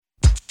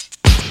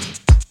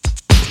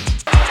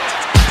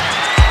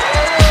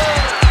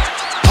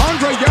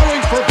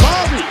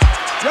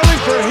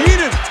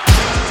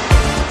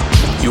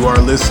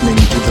listening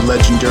to the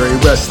Legendary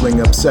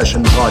Wrestling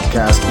Obsession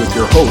podcast with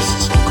your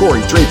hosts,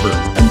 Corey Draper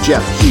and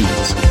Jeff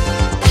Hughes.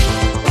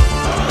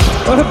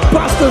 The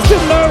Busters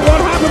didn't know what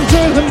happened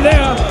to him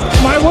there.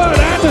 My word,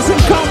 Anderson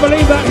can't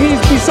believe that he's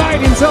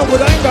beside himself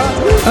with anger,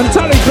 and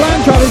Tully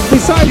Blanchard is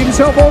beside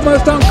himself,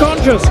 almost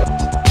unconscious.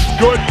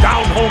 Good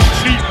down home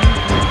cheating.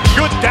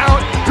 Good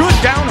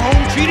down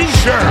home cheating,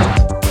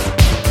 sure.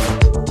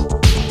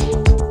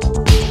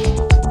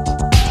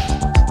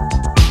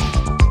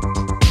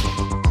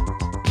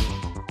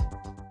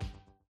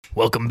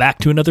 Welcome back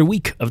to another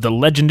week of the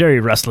Legendary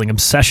Wrestling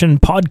Obsession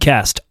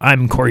podcast.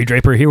 I'm Corey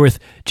Draper here with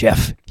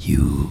Jeff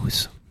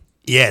Hughes.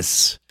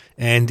 Yes,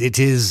 and it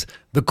is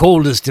the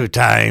coldest of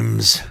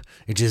times.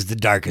 It is the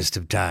darkest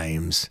of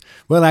times.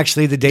 Well,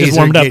 actually, the days just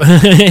warmed up.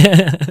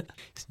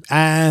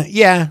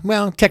 Yeah,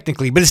 well,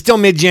 technically, but it's still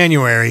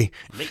mid-January.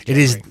 It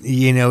is,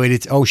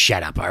 oh,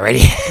 shut up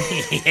already.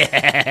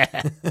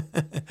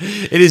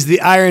 It is the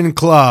iron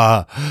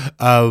claw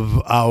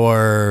of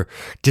our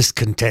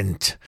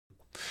discontent.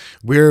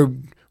 We're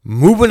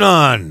moving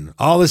on,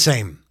 all the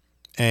same.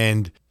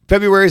 And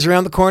February's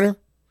around the corner.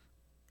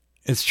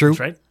 It's true. That's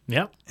right,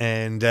 yeah.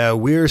 And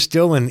we're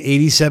still in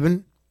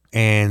 87.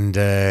 And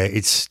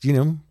it's,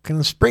 kind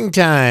of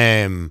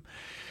springtime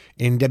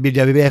in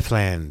WWF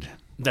land.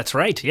 That's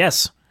right,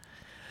 yes.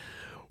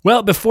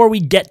 Well, before we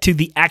get to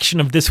the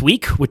action of this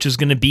week, which is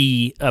going to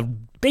be a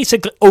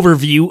basic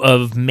overview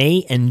of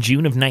May and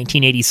June of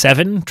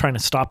 1987, trying to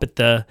stop at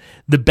the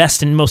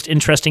best and most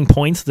interesting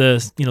points,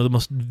 the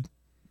most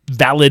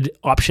valid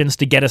options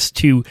to get us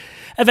to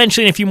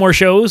eventually in a few more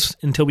shows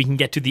until we can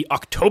get to the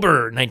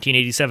October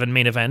 1987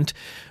 main event,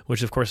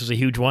 which of course is a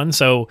huge one.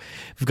 So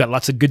we've got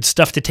lots of good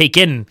stuff to take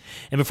in.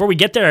 And before we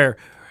get there,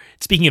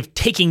 speaking of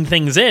taking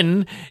things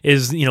in,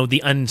 is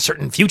the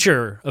uncertain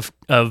future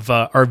of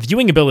our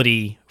viewing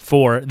ability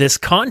for this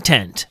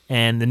content.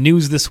 And the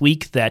news this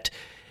week that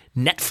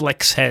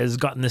Netflix has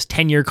gotten this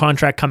 10-year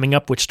contract coming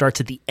up, which starts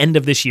at the end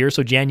of this year,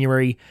 so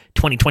January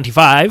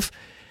 2025.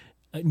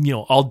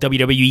 All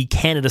WWE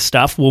Canada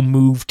stuff will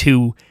move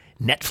to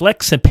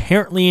Netflix,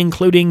 apparently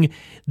including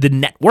the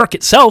network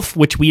itself,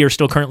 which we are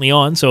still currently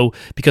on. So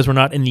because we're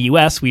not in the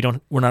US,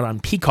 we're not on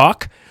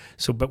Peacock.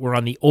 But we're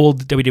on the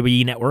old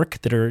WWE network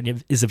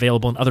that is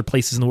available in other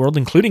places in the world,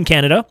 including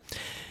Canada.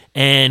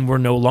 And we're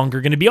no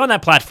longer going to be on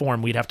that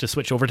platform. We'd have to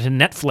switch over to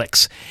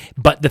Netflix.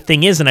 But the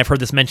thing is, and I've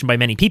heard this mentioned by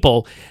many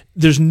people,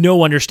 there's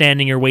no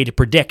understanding or way to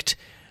predict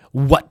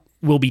what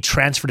will be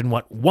transferred and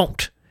what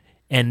won't.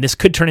 And this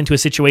could turn into a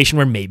situation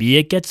where maybe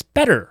it gets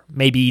better.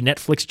 Maybe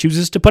Netflix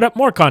chooses to put up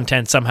more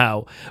content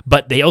somehow.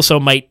 But they also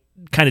might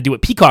kind of do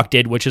what Peacock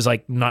did, which is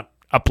like not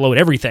upload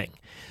everything.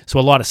 So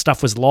a lot of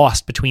stuff was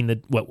lost between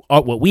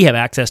what we have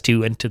access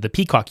to and to the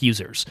Peacock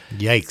users.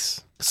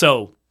 Yikes.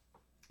 So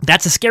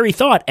that's a scary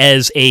thought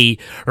as a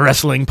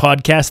wrestling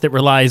podcast that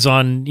relies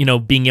on,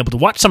 being able to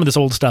watch some of this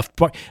old stuff.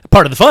 Part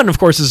of the fun, of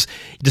course, is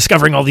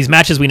discovering all these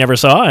matches we never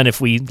saw. And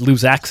if we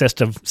lose access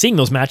to seeing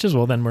those matches,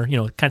 well, then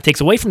it kind of takes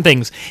away from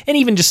things. And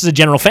even just as a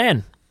general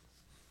fan.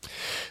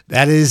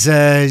 That is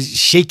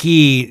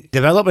shaky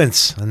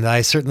developments. And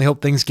I certainly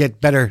hope things get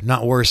better,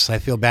 not worse. I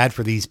feel bad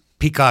for these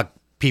Peacock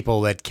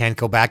people that can't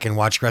go back and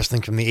watch wrestling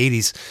from the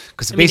 80s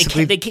because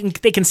basically they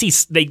can see,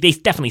 they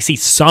definitely see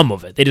some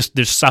of it.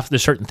 There's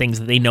certain things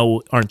that they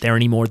know aren't there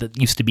anymore that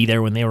used to be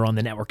there when they were on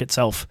the network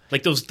itself.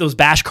 Like those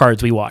Bash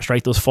cards we watched,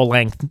 right? Those full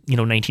length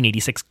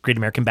 1986 Great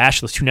American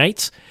Bash, those 2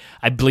 nights.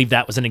 I believe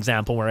that was an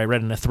example where I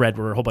read in a thread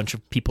where a whole bunch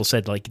of people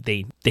said like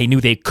they knew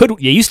they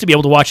used to be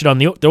able to watch it on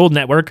the old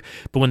network,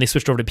 but when they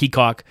switched over to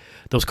Peacock,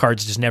 those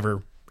cards just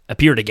never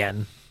appeared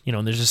again.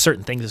 And there's just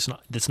certain things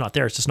that's not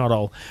there. It's just not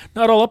all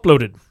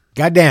uploaded.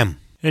 Goddamn.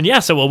 And yeah,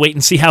 so we'll wait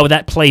and see how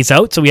that plays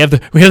out. So we have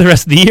the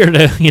rest of the year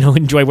to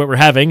enjoy what we're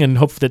having, and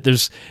hope that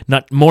there's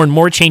not more and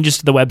more changes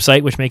to the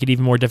website, which make it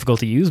even more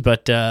difficult to use.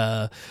 But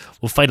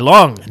we'll fight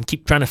along and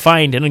keep trying to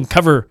find and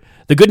uncover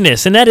the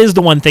goodness. And that is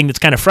the one thing that's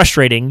kind of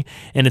frustrating,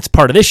 and it's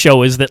part of this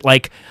show, is that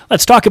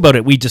let's talk about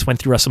it. We just went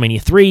through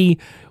WrestleMania 3.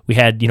 We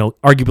had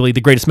arguably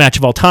the greatest match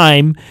of all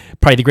time,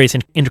 probably the greatest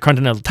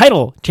Intercontinental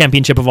Title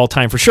Championship of all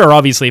time for sure.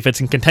 Obviously, if it's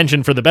in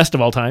contention for the best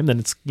of all time, then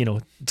it's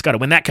it's got to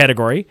win that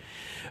category.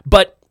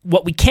 But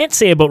what we can't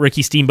say about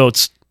Ricky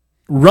Steamboat's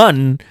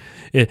run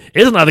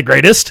is not the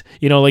greatest.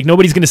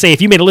 Nobody's going to say,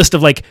 if you made a list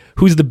of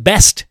who's the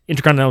best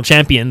Intercontinental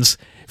Champions,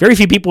 very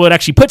few people would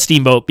actually put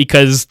Steamboat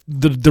because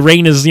the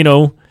reign is,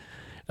 a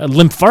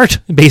limp fart,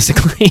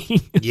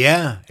 basically.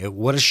 Yeah,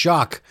 what a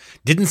shock.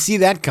 Didn't see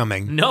that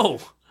coming.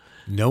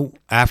 No,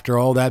 after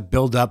all that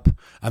build-up,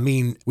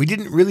 we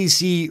didn't really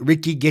see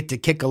Ricky get to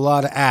kick a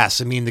lot of ass.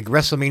 The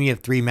WrestleMania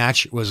 3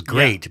 match was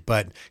great,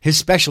 but his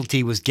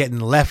specialty was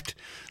getting left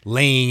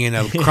laying in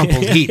a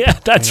crumpled heap. Yeah,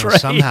 that's right.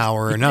 Somehow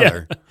or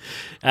another. Yeah.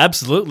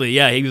 Absolutely,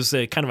 yeah. He was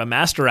kind of a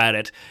master at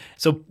it.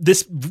 So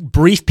this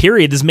brief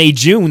period, this May,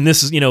 June,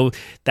 this is,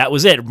 that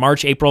was it.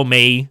 March, April,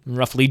 May,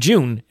 roughly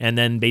June. And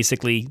then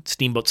basically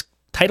Steamboat's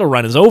title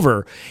run is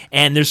over.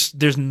 And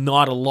there's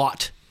not a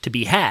lot to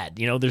be had.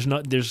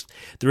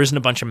 There isn't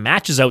a bunch of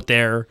matches out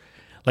there.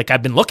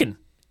 I've been looking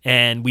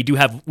And we do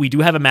have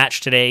a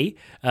match today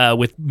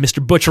with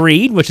Mr. Butch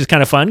Reed, which is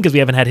kind of fun because we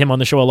haven't had him on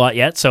the show a lot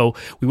yet. So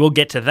we will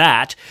get to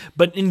that.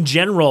 But in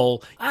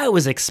general, I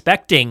was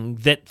expecting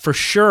that for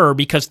sure,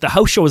 because the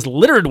house show is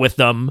littered with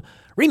them,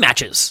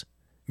 rematches.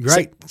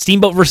 Right.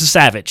 Steamboat versus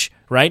Savage,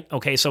 right?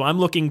 Okay, so I'm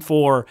looking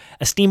for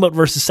a Steamboat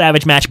versus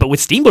Savage match, but with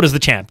Steamboat as the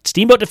champ.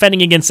 Steamboat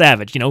defending against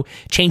Savage,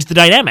 change the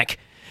dynamic.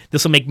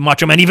 This will make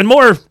Macho Man even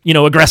more,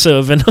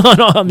 aggressive and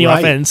on the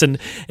offense and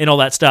all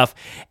that stuff.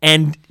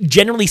 And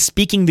generally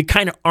speaking, there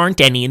kind of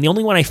aren't any. And the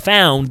only one I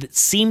found that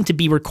seemed to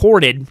be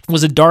recorded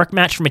was a dark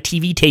match from a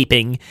TV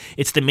taping.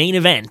 It's the main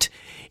event.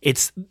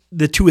 It's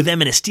the two of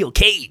them in a steel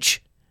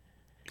cage.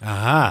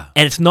 Aha.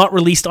 And it's not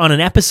released on an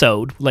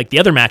episode like the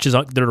other matches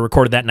that are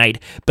recorded that night,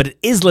 but it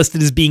is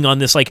listed as being on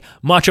this like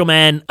Macho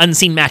Man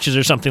Unseen Matches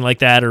or something like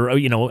that, or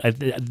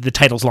the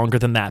title's longer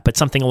than that, but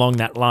something along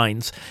that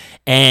lines.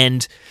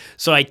 And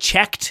so I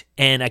checked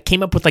and I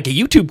came up with like a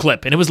YouTube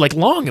clip, and it was like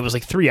long. It was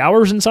like 3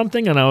 hours and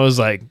something, and I was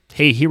like,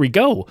 hey, here we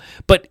go.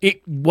 But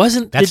it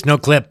wasn't... That's no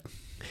clip.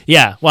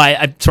 Yeah, well,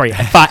 I'm sorry,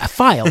 a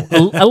file,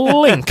 a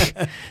link.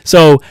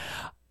 So...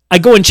 I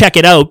go and check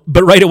it out,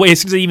 but right away, as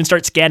soon as I even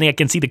start scanning, I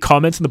can see the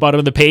comments on the bottom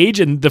of the page,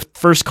 and the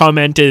first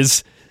comment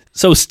is,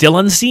 so still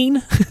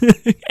unseen?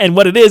 And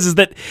what it is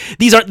that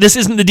this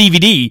isn't the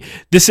DVD.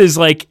 This is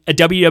like a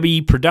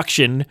WWE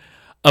production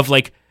of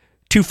like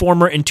 2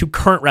 former and 2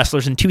 current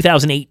wrestlers in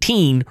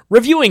 2018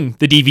 reviewing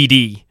the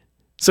DVD.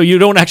 So you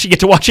don't actually get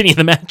to watch any of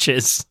the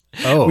matches.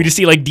 Oh. We just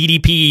see like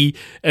DDP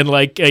and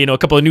like a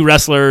couple of new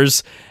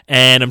wrestlers,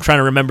 and I'm trying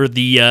to remember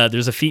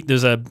there's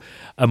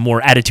a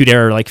more Attitude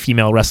Era like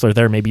female wrestler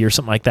there maybe or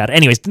something like that.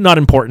 Anyways, not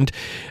important,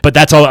 but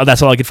that's all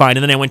I could find.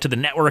 And then I went to the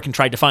network and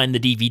tried to find the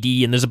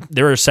DVD, and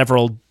there are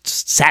several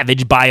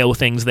Savage bio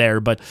things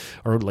there,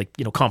 or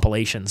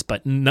compilations,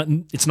 but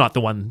it's not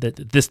the one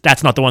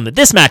that's not the one that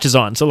this match is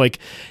on. So like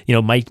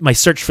my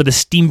search for the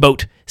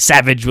Steamboat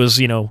Savage was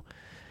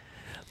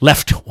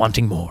left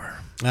wanting more.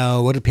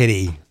 Oh, what a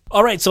pity.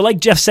 All right, so like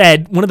Jeff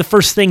said, one of the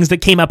first things that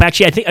came up,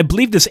 actually, I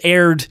believe this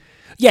aired.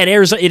 Yeah,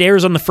 it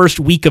airs on the first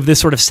week of this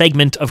sort of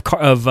segment of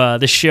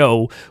the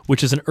show,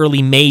 which is an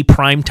early May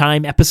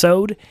primetime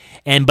episode.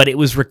 But it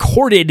was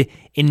recorded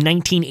in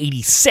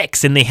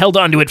 1986, and they held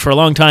on to it for a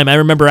long time. I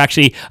remember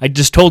actually, I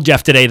just told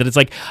Jeff today that it's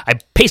like I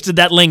pasted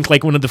that link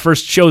like one of the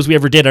first shows we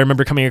ever did. I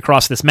remember coming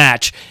across this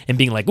match and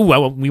being like,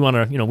 "Ooh, we want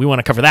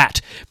to cover that,"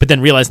 but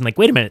then realizing like,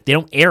 wait a minute, they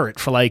don't air it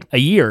for like a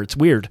year. It's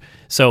weird.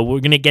 So we're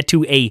gonna get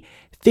to a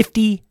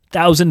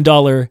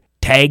 $50,000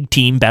 tag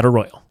team battle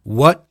royal.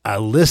 What a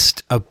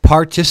list of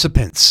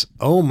participants.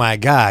 Oh my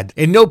God.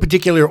 In no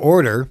particular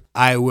order,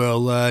 I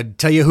will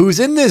tell you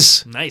who's in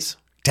this Nice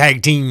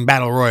tag team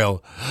battle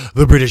royal.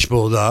 The British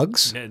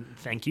Bulldogs.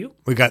 Thank you.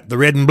 We got the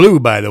red and blue,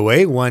 by the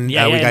way.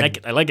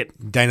 I like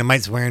it.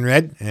 Dynamite's wearing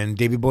red and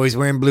Davey Boy's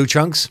wearing blue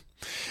trunks.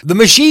 The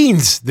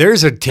Machines.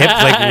 There's a tip.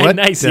 Like, what?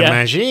 Nice, the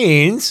yeah.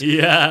 Machines?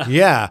 Yeah.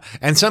 Yeah.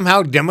 And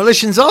somehow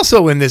Demolition's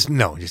also in this.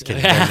 No, just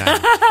kidding. They're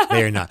not.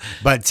 They're not.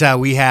 But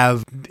we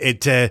have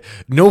it.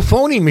 No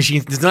phony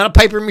machines. It's not a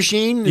Piper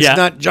machine. It's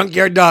not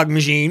Junkyard Dog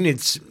machine.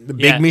 It's the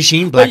big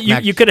machine. Well,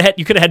 you could have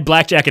had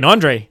Blackjack and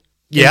Andre.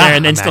 Yeah,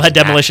 and then still had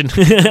Demolition.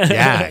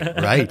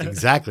 Yeah, right,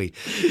 exactly.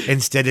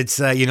 Instead, it's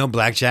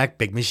Blackjack,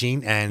 Big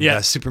Machine,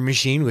 and Super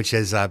Machine, which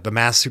is the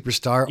Masked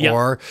Superstar,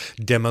 or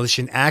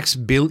Demolition Axe,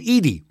 Bill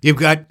Eadie. You've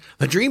got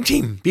the Dream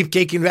Team,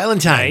 Beefcake and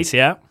Valentine. Nice,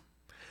 yeah.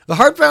 The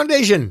Hart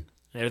Foundation.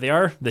 There they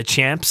are, the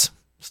champs.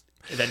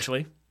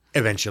 Eventually.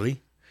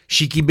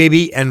 Sheiky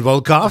Baby and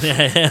Volkov.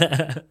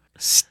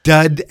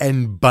 Stud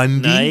and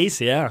Bundy.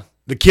 Nice, yeah.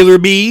 The Killer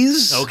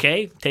Bees.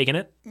 Okay, taking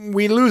it.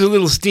 We lose a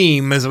little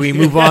steam as we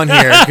move on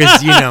here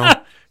because,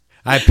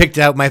 I picked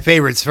out my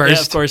favorites first.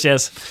 Yeah, of course,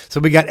 yes. So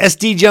we got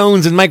SD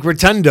Jones and Mike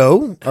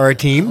Rotundo are a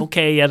team.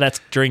 Okay, yeah, that's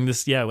during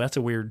this. Yeah, that's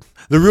a weird.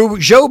 The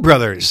Rougeau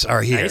brothers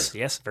are here. Nice,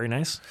 yes, very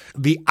nice.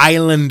 The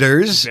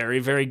Islanders. Very,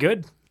 very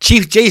good.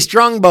 Chief Jay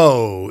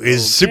Strongbow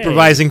is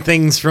supervising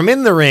things from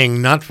in the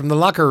ring, not from the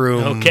locker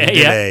room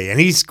today. Yeah. And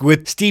he's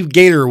with Steve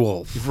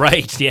Gatorwolf.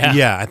 Right, yeah.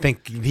 Yeah, I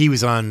think he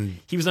was on...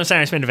 He was on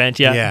Saturday's main event,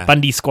 yeah.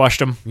 Bundy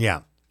squashed him.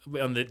 Yeah.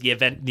 On the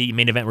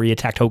main event where he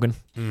attacked Hogan.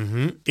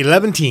 Mm-hmm.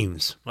 11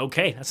 teams.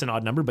 Okay, that's an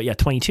odd number, but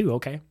 22,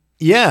 okay.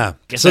 Yeah.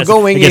 I guess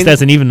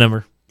that's an even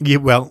number. Yeah,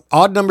 well,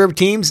 odd number of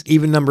teams,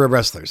 even number of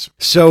wrestlers.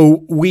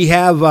 So we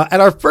have, at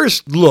our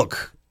first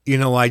look...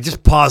 I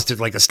just paused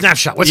it like a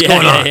snapshot. What's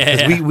going on?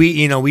 Because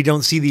we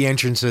don't see the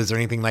entrances or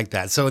anything like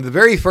that. So in the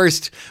very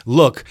first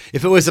look,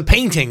 if it was a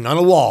painting on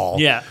a wall,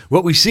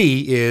 what we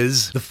see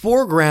is the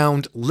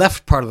foreground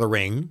left part of the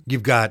ring.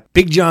 You've got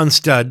Big John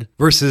Studd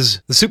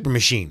versus the Super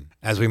Machine,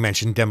 as we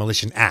mentioned,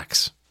 Demolition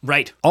Axe.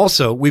 Right.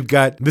 Also, we've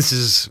got, this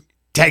is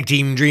tag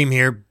team dream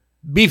here,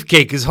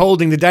 Beefcake is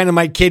holding the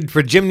Dynamite Kid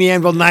for Jim the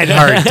Anvil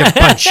Neidhart to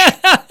punch.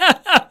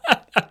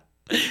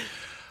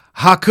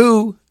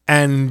 Haku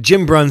and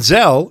Jim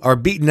Brunzell are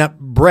beating up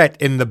Brett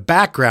in the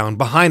background.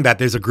 Behind that,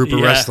 there's a group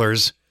of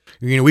wrestlers.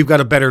 We've got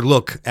a better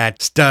look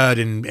at Stud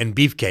and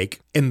Beefcake.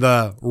 In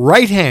the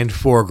right-hand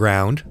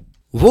foreground,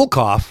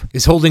 Volkov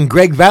is holding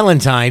Greg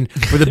Valentine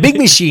for the big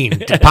machine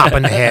to pop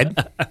in the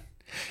head.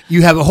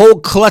 You have a whole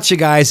clutch of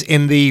guys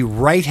in the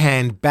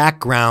right-hand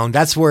background.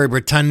 That's where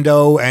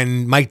Rotundo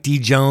and Mike D.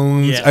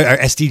 Jones, or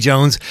S.D.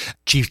 Jones,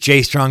 Chief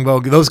J.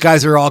 Strongbow, those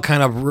guys are all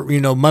kind of,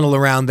 muddle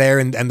around there,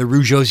 and the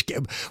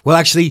Rougeaus. Well,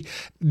 actually,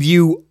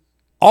 you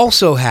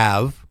also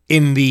have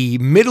in the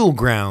middle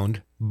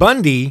ground,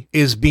 Bundy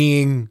is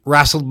being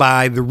wrestled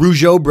by the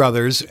Rougeau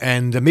brothers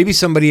and maybe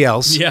somebody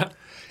else. Yeah.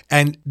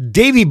 And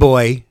Davey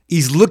Boy,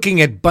 he's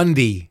looking at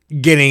Bundy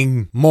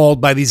getting mauled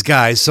by these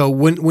guys. So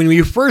when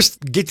you first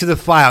get to the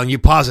file and you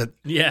pause it,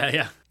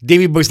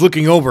 Davey Boy's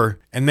looking over,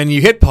 and then you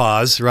hit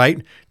pause,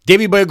 right?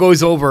 Davey Boy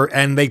goes over,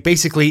 and they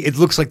basically, it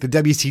looks like the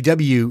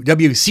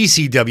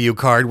WCCW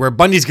card where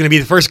Bundy's going to be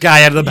the first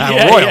guy out of the battle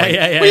royal. What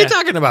are you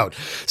talking about?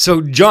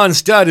 So John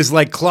Studd is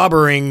like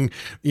clobbering,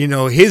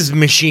 his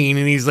machine,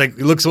 and he's like,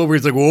 he looks over,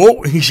 he's like,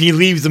 whoa, he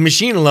leaves the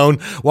machine alone,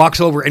 walks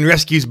over and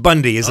rescues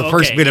Bundy as the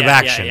first bit of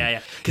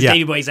action. Because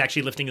Davey Boy's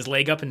actually lifting his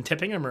leg up and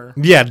tipping him, or?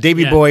 Yeah,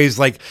 Davey Boy is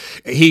like,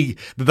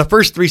 the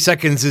first 3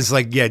 seconds is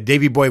like,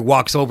 Davey Boy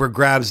walks over,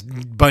 grabs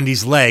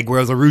Bundy's leg,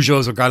 whereas the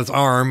Rougeaus have got his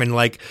arm, and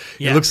like,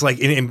 it looks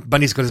like, and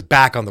Bundy's got his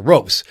back on the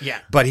ropes. Yeah.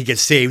 But he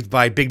gets saved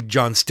by Big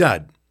John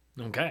Studd.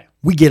 Okay.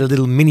 We get a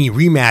little mini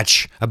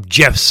rematch of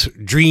Jeff's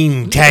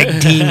dream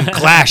tag team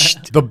clash.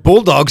 The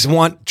Bulldogs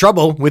want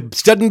trouble with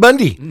Studd and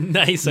Bundy.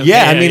 Nice.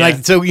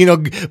 Okay, so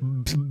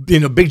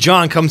Big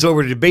John comes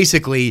over to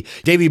basically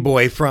Davey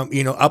Boy from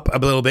up a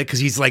little bit because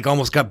he's like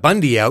almost got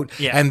Bundy out.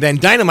 Yeah. And then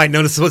Dynamite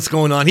notices what's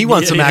going on. He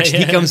wants some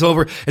action. He comes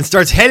over and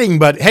starts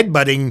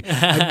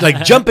headbutting,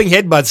 like jumping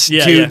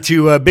headbutts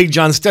to Big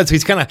John Studd. So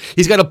he's got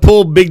to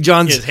pull Big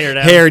John's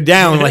hair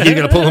down, like he's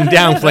got to pull him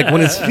down. For, like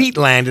when his feet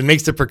land and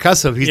makes the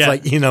percussive, he's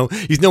like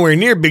he's nowhere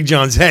near Big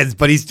John's heads,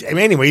 but he's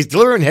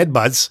delivering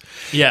headbutts.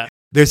 Yeah.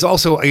 There's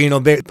also,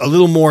 a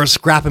little more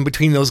scrapping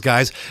between those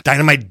guys.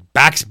 Dynamite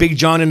backs Big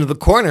John into the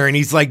corner, and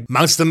he's like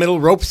mounts the middle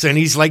ropes, and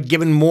he's like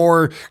giving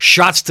more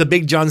shots to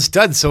Big John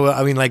Studd. So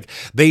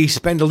they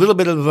spend a little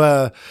bit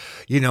of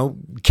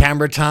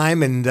camera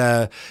time and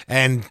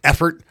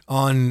effort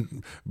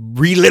on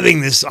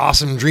reliving this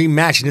awesome dream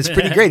match, and it's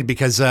pretty great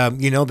because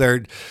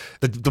the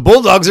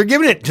Bulldogs are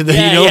giving it to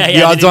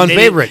the odds-on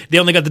favorite. They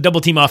only got the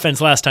double team offense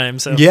last time,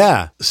 so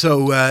and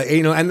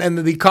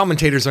the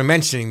commentators are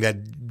mentioning that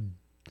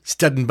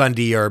Studd and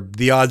Bundy are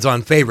the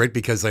odds-on favorite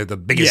because they're the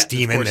biggest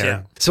team in there.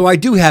 Yeah. So I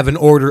do have an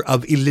order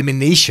of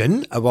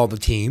elimination of all the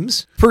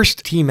teams.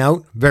 First team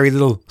out, very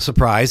little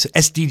surprise,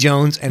 S.D.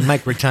 Jones and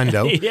Mike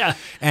Rotundo.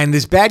 And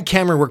there's bad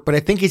camera work, but I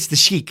think it's the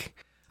Sheik.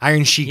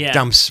 Iron Sheik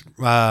dumps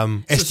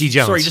S.D.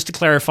 Jones. Sorry, just to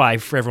clarify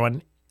for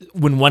everyone,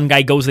 when one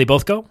guy goes, they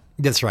both go?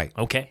 That's right.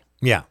 Okay.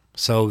 Yeah.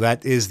 So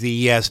that is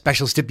the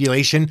special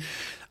stipulation.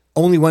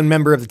 Only one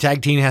member of the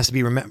tag team has to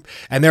be remembered,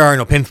 and there are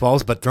no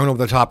pinfalls, but thrown over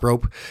the top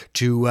rope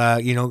to,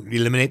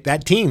 eliminate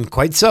that team.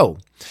 Quite so.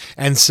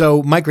 And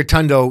so Mike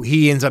Rotundo,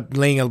 he ends up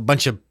laying a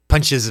bunch of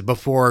punches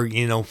before,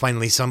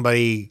 finally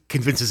somebody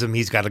convinces him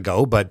he's got to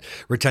go, but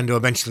Rotundo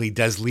eventually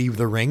does leave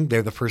the ring.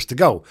 They're the first to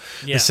go.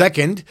 Yeah. The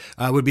second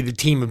would be the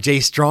team of Jay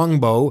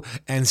Strongbow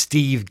and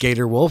Steve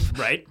Gatorwolf.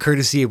 Right.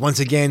 Courtesy of,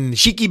 once again,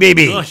 Sheiky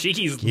Baby. Oh,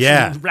 Sheiky's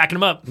racking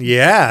them up.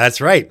 Yeah, that's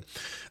right.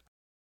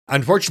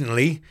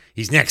 Unfortunately,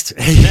 he's next.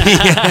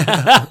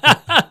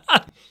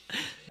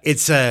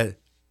 It's a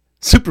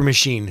Super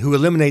Machine who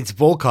eliminates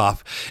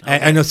Volkov.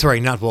 Okay.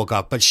 Not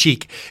Volkov, but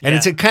Sheik. And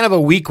it's a kind of a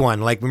weak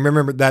one. Like,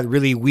 remember that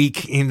really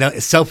weak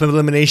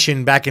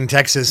self-elimination back in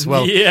Texas?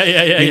 Well,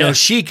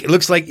 Sheik, it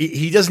looks like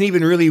he doesn't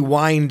even really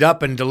wind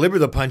up and deliver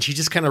the punch. He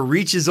just kind of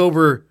reaches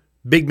over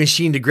Big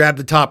Machine to grab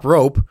the top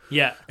rope.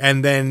 Yeah.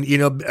 And then,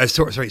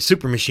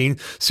 Super Machine.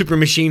 Super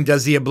Machine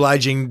does the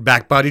obliging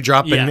back body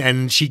drop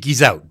and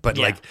Sheiky's out. But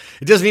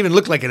it doesn't even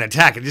look like an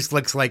attack. It just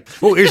looks like,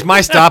 oh, here's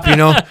my stop,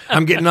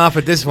 I'm getting off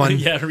at this one.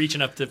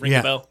 Reaching up to ring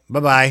the bell.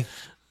 Bye-bye.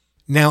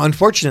 Now,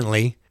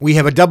 unfortunately, we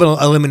have a double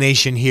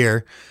elimination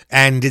here,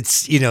 and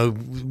it's,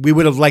 we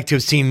would have liked to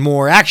have seen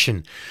more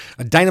action.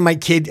 Dynamite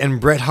Kid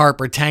and Bret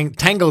Hart are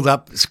tangled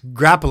up,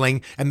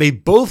 grappling, and they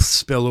both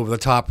spill over the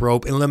top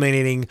rope,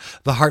 eliminating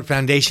the Hart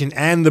Foundation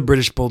and the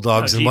British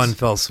Bulldogs in one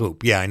fell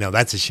swoop. Yeah, I know,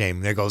 that's a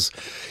shame. There goes,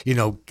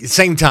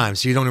 same time,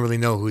 so you don't really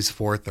know who's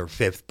fourth or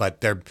fifth,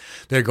 but there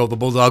go the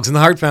Bulldogs and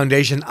the Hart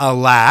Foundation,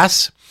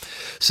 alas.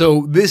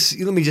 So this,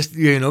 let me just, to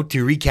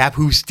recap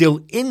who's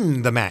still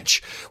in the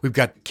match. We've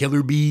got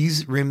Killer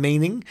Bees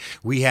remaining.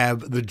 We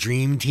have the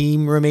Dream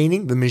Team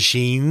remaining. The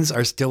Machines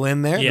are still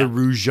in there. Yeah. The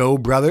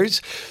Rougeau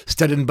brothers,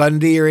 Studd and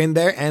Bundy are in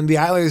there. And the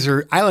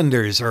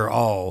Islanders are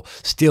all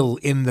still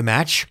in the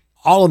match.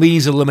 All of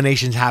these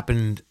eliminations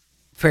happened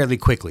fairly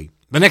quickly.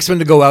 The next one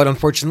to go out,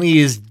 unfortunately,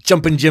 is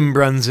Jumpin' Jim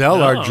Brunzell,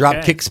 our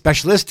drop kick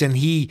specialist, and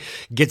he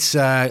gets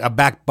a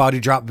back body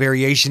drop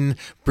variation.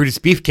 Brutus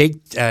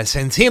Beefcake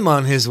sends him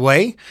on his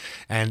way,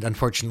 and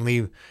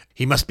unfortunately,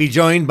 he must be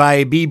joined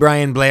by B.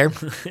 Brian Blair.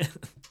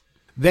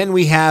 Then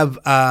we have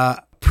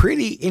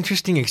pretty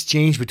interesting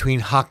exchange between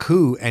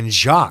Haku and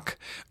Jacques.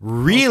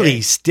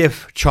 Really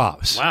stiff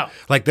chops. Wow.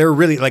 Like they're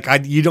really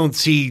you don't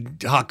see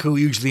Haku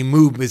usually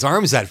move his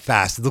arms that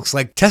fast. It looks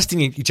like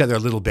testing each other a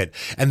little bit.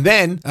 And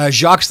then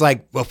Jacques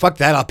like, well, fuck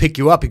that. I'll pick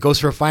you up. He goes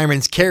for a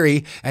fireman's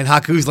carry, and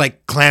Haku's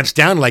like clamps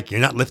down, like, you're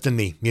not lifting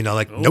me.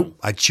 Nope.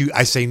 I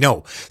say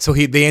no. So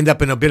they end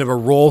up in a bit of a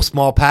roll,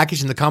 small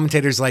package, and the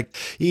commentator's like,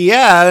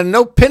 yeah,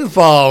 no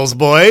pinfalls,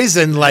 boys.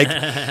 And like,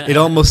 it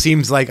almost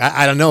seems like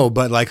I don't know,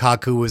 but like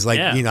Haku was like,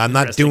 I'm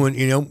not doing,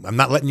 I'm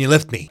not letting you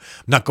lift me.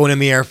 I'm not going in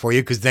the air for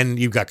you, because then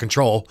you've got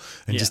control.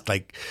 And just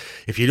like,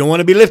 if you don't want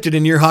to be lifted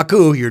in your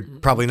Haku, you're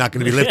probably not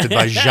going to be lifted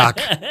by Jacques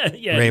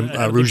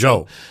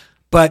Rougeau.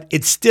 But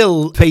it's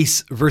still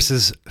face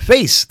versus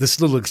face, this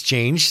little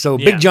exchange. So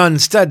Big John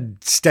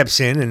Studd steps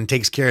in and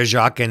takes care of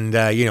Jacques and,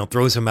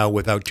 throws him out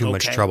without too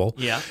much trouble.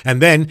 Yeah.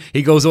 And then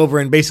he goes over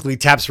and basically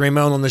taps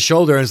Raymond on the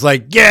shoulder and is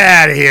like, get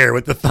out of here,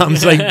 with the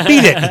thumbs, like,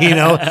 beat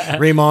it,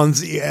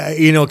 Raymond's,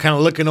 kind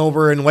of looking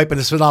over and wiping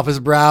the sweat off his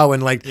brow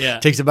and,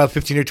 takes about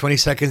 15 or 20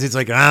 seconds. He's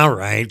like, all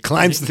right,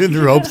 climbs through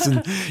the ropes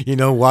and,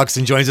 walks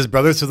and joins his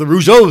brother. So the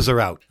Rougeaus are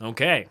out.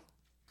 Okay.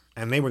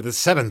 And they were the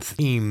 7th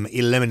team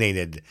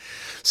eliminated.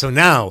 So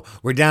now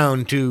we're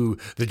down to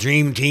the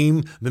Dream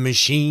Team, the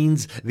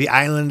Machines, the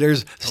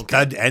Islanders,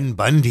 Studd and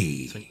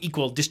Bundy. So an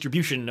equal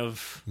distribution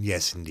of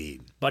yes,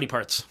 indeed, body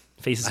parts,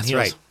 faces and that's heels.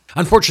 right.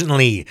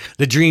 Unfortunately,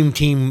 the Dream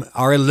Team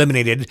are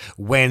eliminated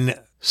when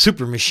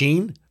Super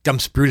Machine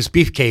dumps Brutus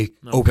Beefcake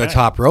over the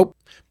top rope,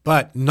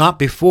 but not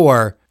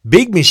before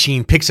Big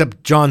Machine picks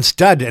up John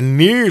Studd and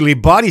nearly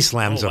body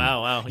slams him.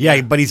 Wow.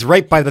 Yeah, but he's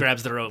right by the...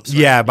 grabs the ropes.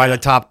 Right? By the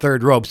top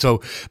third rope.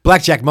 So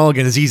Blackjack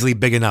Mulligan is easily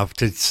big enough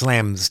to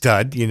slam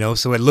Studd,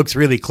 so it looks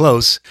really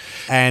close.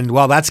 And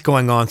while that's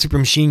going on, Super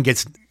Machine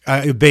gets...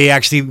 they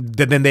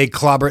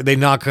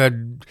knock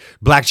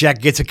Blackjack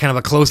gets a kind of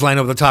a clothesline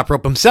over the top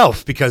rope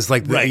himself because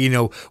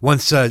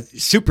once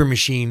Super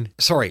Machine,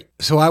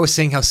 so I was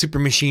saying how Super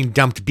Machine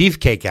dumped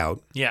Beefcake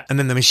out. Yeah. And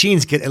then the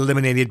Machines get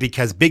eliminated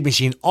because Big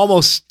Machine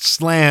almost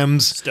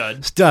slams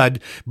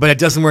Studd, but it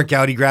doesn't work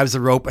out. He grabs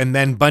the rope and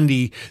then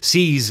Bundy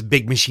sees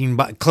Big Machine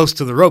close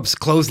to the ropes,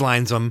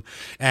 clotheslines him,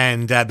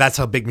 and that's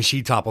how Big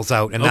Machine topples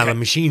out, and now the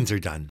Machines are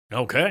done.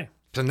 Okay.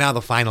 So now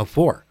the final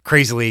 4.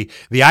 Crazily,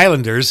 the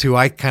Islanders, who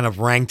I kind of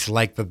ranked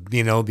like the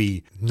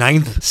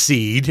 9th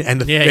seed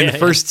and the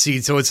first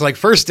seed. So it's like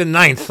 1st and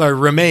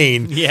 9th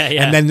remain. Yeah.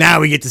 And then now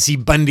we get to see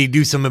Bundy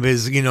do some of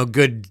his,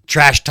 good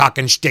trash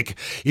talking shtick.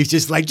 He's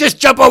just like, just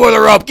jump over the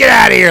rope, get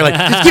out of here. Like,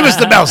 just give us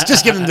the belts,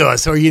 just give them to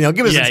us. Or,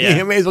 give us,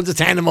 may as well just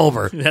hand them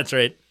over. That's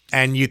right.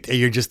 And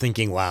you're just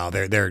thinking, wow,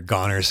 they're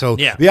goners. So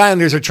the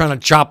Islanders are trying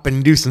to chop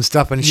and do some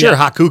stuff. And sure,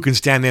 Haku can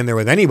stand in there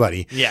with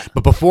anybody. Yeah.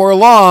 But before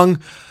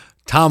long...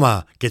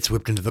 Tama gets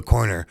whipped into the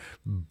corner.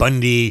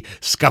 Bundy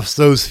scuffs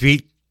those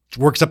feet,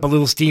 works up a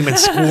little steam, and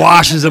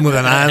squashes him with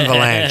an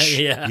avalanche.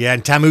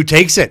 And Tamu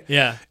takes it.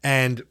 Yeah.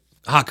 And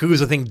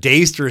Haku's, I think,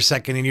 dazed for a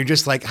second, and you're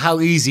just like, how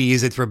easy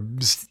is it for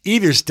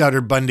either Studd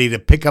or Bundy to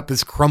pick up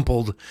this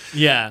crumpled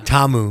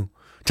Tama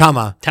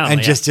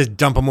and just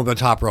dump him over the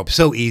top rope?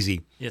 So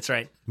easy. That's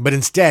right. But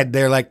instead,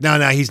 they're like, no,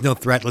 he's no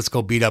threat. Let's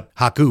go beat up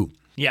Haku.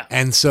 Yeah.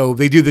 And so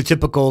they do the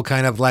typical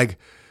kind of like,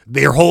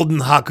 they're holding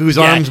Haku's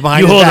arms behind his back.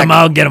 You hold him,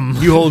 I'll get him.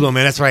 You hold him,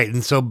 and that's right.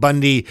 And so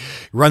Bundy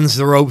runs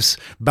the ropes,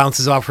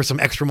 bounces off for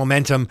some extra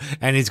momentum,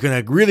 and he's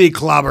going to really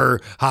clobber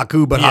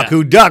Haku, but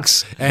Haku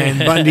ducks, and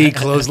Bundy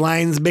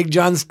clotheslines Big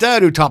John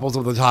Studd, who topples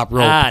over the top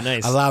rope,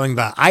 allowing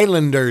the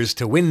Islanders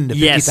to win the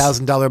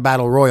 $50,000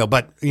 Battle Royal.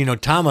 But,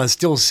 Tama is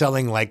still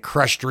selling, like,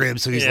 crushed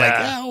ribs, so he's like,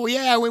 oh,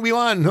 yeah, we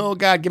won. Oh,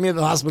 God, get me to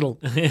the hospital.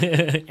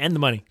 And the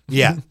money.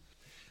 Yeah.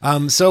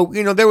 So,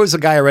 there was a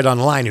guy I read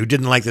online who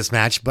didn't like this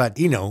match, but,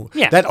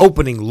 that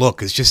opening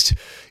look is just,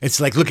 it's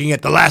like looking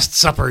at the Last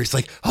Supper. It's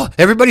like, oh,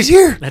 everybody's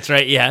here. That's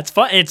right. Yeah, it's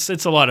fun. It's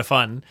a lot of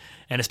fun.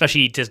 And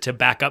especially to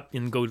back up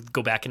and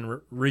go back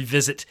and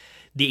revisit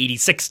the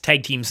 86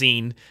 tag team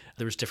scene.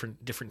 There's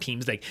different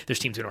teams. Like there's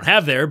teams we don't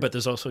have there, but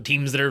there's also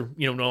teams that are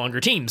no longer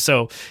teams.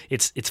 So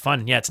it's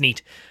fun. Yeah, it's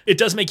neat. It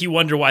does make you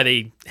wonder why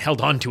they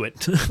held on to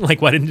it.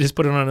 Like why didn't they just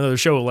put it on another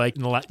show like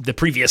in the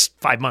previous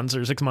 5 months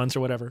or 6 months or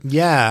whatever?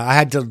 Yeah, I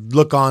had to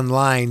look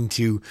online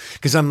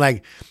because I'm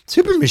like,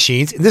 Super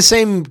Machines, the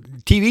same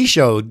TV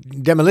show,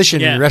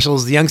 Demolition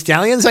wrestles the Young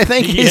Stallions, I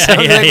think.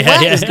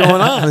 What is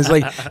going on? It's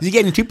like, is he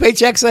getting 2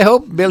 paychecks, I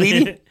hope, Bill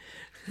Eadie?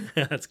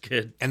 That's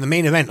good. And the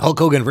main event, Hulk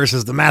Hogan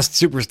versus the Masked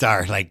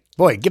Superstar. Like,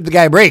 boy, give the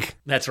guy a break.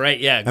 That's right.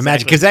 Yeah, exactly.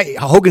 Imagine, because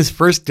Hogan's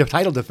first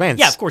title defense.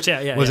 Yeah, of course.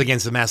 Yeah. Was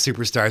against the Masked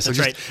Superstar. So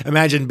that's just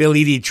imagine Bill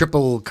Eadie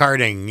triple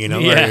carding.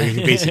 Where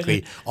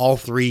basically all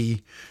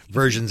 3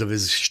 versions of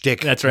his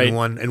shtick. That's right. In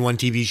one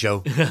TV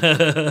show.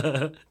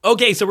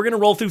 Okay, so we're gonna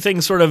roll through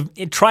things. Sort of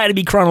try to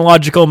be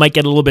chronological. Might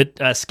get a little bit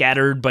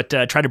scattered, but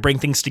try to bring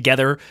things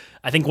together.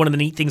 I think one of the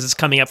neat things that's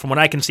coming up, from what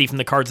I can see from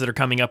the cards that are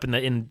coming up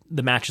in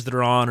the matches that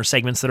are on or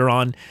segments that are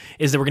on,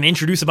 is that we're going to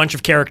introduce a bunch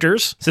of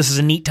characters. So this is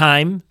a neat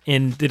time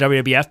in the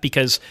WWF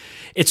because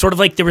it's sort of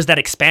like there was that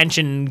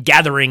expansion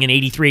gathering in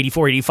 83,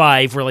 84,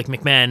 85 where like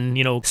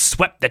McMahon,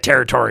 swept the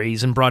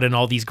territories and brought in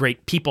all these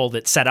great people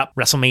that set up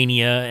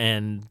WrestleMania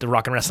and the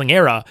rock and wrestling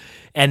era.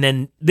 And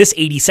then this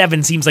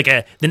 87 seems like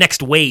the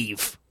next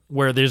wave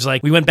where there's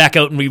like, we went back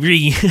out and we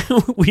we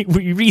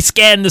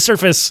rescanned the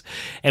surface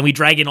and we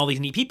drag in all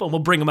these neat people and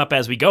we'll bring them up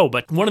as we go.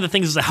 But one of the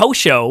things is a house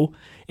show,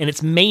 and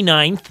it's May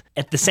 9th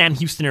at the Sam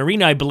Houston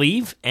Arena, I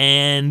believe.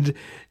 And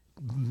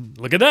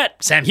look at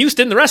that. Sam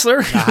Houston, the wrestler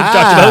we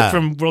talked about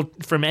from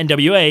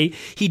NWA,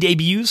 he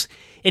debuts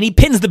and he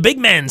pins the big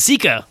man,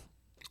 Sika.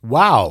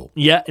 Wow.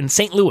 Yeah, in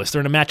St. Louis. They're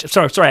in a match.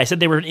 Sorry, I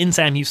said they were in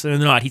Sam Houston.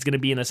 They're not. He's going to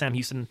be in a Sam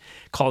Houston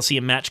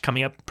Coliseum match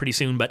coming up pretty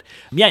soon. But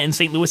yeah, in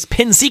St. Louis,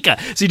 pin Sika.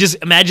 So you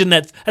just imagine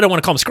that, I don't want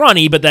to call him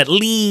scrawny, but that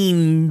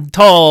lean,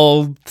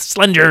 tall,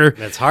 slender.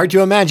 That's hard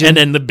to imagine. And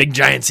then the big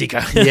giant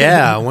Sika.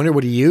 Yeah, I wonder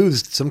what he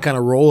used. Some kind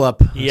of roll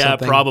up. Yeah,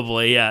 something.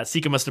 Probably. Yeah,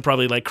 Sika must have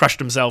probably like crushed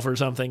himself or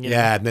something.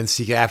 Yeah, and then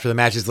Sika after the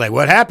match is like,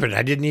 what happened?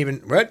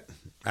 What?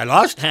 I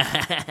lost?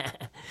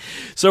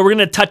 So we're going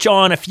to touch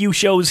on a few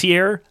shows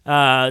here.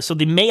 So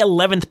the May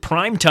 11th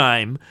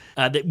primetime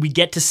that we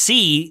get to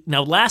see.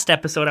 Now, last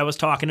episode I was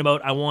talking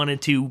about,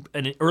 in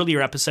an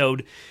earlier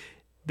episode,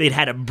 they'd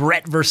had a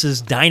Brett versus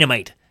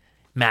Dynamite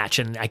match,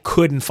 and I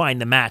couldn't find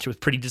the match. It was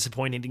pretty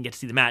disappointing. Didn't get to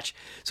see the match.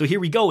 So here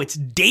we go. It's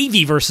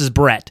Davey versus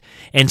Brett.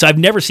 And so I've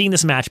never seen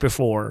this match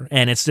before,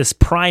 and it's this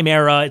prime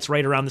era. It's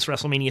right around this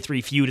WrestleMania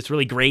 3 feud. It's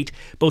really great.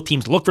 Both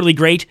teams look really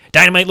great.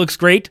 Dynamite looks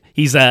great.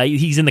 He's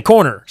in the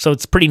corner, so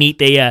it's pretty neat.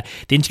 They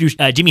introduce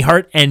Jimmy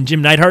Hart and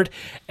Jim Neidhart,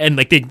 and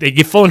like they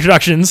give full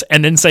introductions,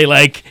 and then say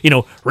like,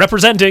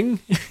 representing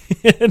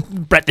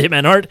Bret the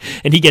Hitman Hart,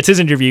 and he gets his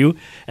interview.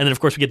 And then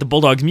of course we get the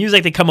Bulldogs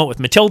music. They come out with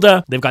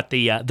Matilda. They've got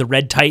the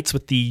red tights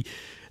with the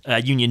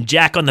Union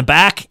Jack on the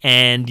back,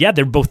 and yeah,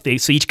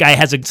 so each guy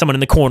has someone in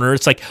the corner.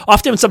 It's like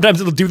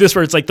sometimes it'll do this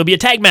where it's like there'll be a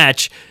tag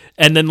match,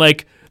 and then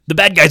like the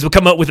bad guys will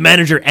come out with the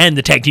manager and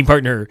the tag team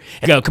partner,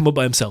 and he'll come out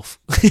by himself.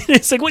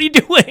 It's like, what are you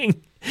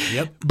doing?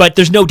 Yep. But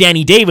there's no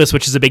Danny Davis,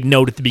 which is a big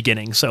note at the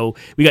beginning. So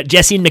we got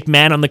Jesse and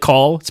McMahon on the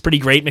call. It's pretty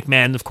great.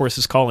 McMahon, of course,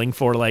 is calling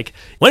for like,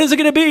 when is it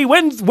going to be?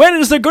 When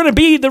is there going to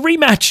be the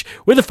rematch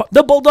where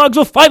the Bulldogs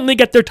will finally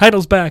get their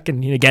titles back?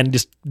 And again,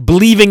 just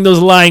believing those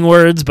lying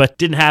words, but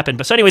didn't happen.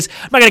 But so anyways,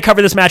 I'm not going to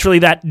cover this match really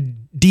that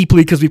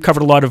deeply because we've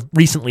covered a lot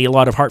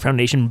of Hart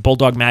Foundation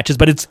Bulldog matches,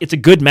 but it's a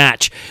good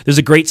match. There's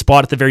a great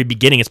spot at the very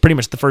beginning. It's pretty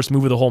much the first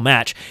move of the whole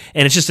match,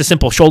 and it's just a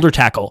simple shoulder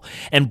tackle.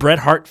 And Bret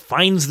Hart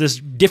finds this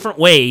different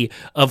way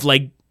of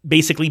like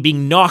basically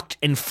being knocked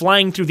and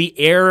flying through the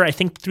air, I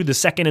think through the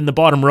second and the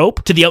bottom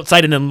rope to the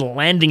outside, and then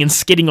landing and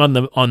skidding on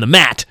the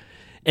mat.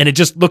 And it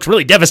just looks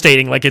really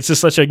devastating. Like, it's just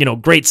such a,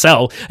 great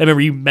sell. I remember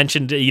you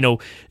mentioned,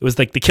 it was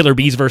like the Killer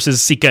Bees versus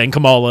Sika and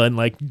Kamala, and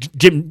like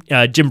Jim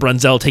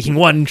Brunzell taking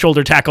one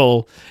shoulder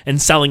tackle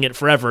and selling it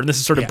forever. And this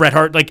is sort of Bret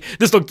Hart. Like,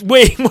 this looked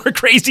way more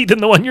crazy than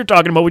the one you're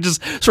talking about, which is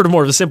sort of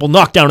more of a simple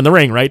knockdown in the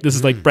ring, right? This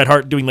is like Bret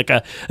Hart doing like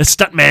a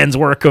stuntman's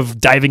work of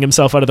diving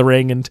himself out of the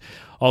ring and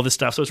all this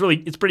stuff. So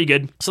it's pretty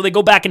good. So they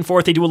go back and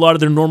forth. They do a lot of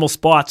their normal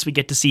spots. We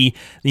get to see,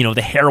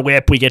 the hair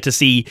whip. We get to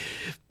see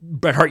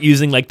Bret Hart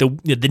using like the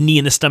knee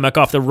in the stomach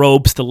off the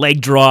ropes, the leg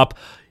drop,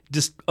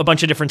 just a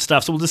bunch of different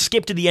stuff. So we'll just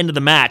skip to the end of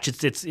the match.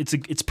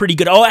 It's pretty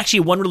good. Oh, actually,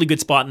 one really good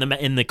spot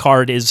in the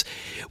card is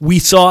we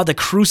saw the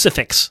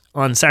crucifix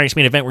on Saturday's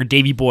Main Event where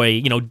Davey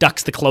Boy,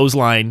 ducks the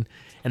clothesline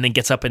and then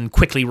gets up and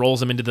quickly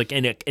rolls him into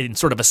in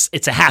sort of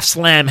it's a half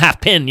slam, half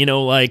pin,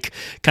 like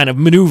kind of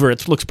maneuver.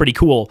 It looks pretty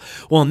cool.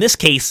 Well, in this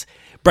case,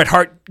 Bret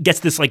Hart gets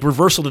this like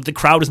reversal that the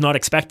crowd is not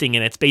expecting,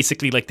 and it's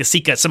basically like the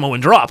Sika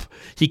Samoan drop.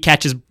 He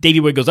catches, Davey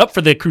Boy goes up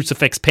for the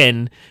crucifix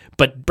pin,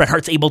 but Bret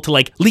Hart's able to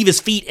like leave his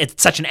feet at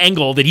such an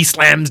angle that he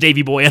slams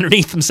Davey Boy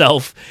underneath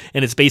himself,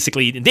 and it's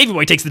basically, Davey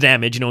Boy takes the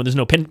damage, and there's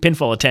no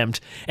pinfall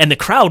attempt, and the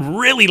crowd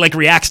really like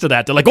reacts to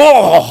that. They're like,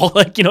 oh,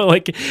 like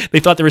they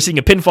thought they were seeing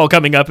a pinfall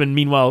coming up, and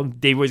meanwhile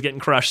Davey Boy's getting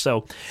crushed.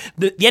 So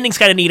the ending's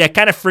kind of neat. I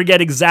kind of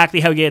forget exactly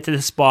how we get to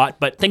this spot,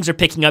 but things are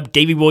picking up.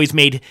 Davey Boy's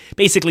made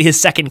basically his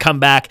second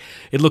comeback.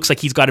 It looks like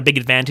he's got a big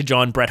advantage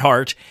on Bret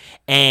Hart,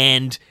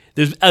 and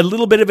there's a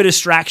little bit of a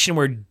distraction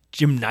where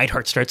Jim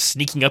Neidhart starts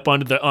sneaking up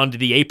onto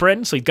the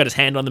apron. So he's got his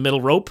hand on the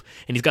middle rope,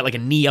 and he's got like a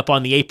knee up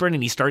on the apron,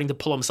 and he's starting to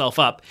pull himself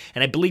up.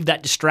 And I believe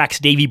that distracts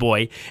Davey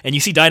Boy. And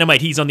you see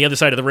Dynamite, he's on the other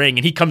side of the ring,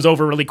 and he comes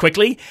over really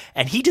quickly,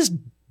 and he just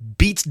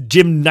beats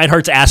Jim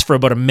Neidhart's ass for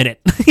about a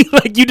minute.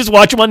 Like, you just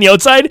watch him on the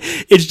outside,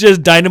 it's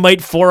just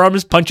Dynamite,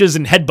 forearms, punches,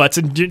 and headbutts,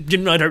 and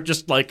Jim Neidhart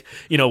just like,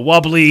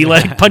 wobbly,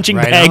 like punching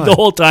right bag on. the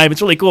whole time.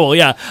 It's really cool.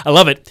 Yeah, I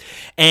love it.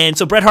 And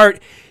so Bret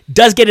Hart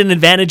does get an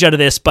advantage out of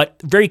this,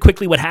 but very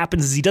quickly what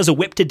happens is he does a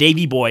whip to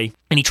Davey Boy,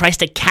 and he tries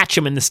to catch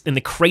him in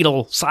the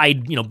cradle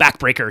side,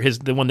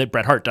 backbreaker, the one that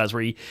Bret Hart does,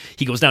 where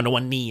he goes down to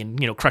one knee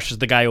and crushes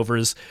the guy over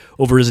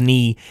his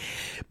knee.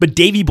 But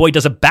Davey Boy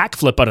does a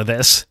backflip out of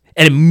this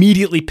and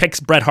immediately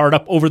picks Bret Hart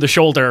up over the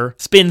shoulder,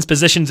 spins,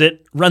 positions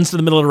it, runs to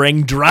the middle of the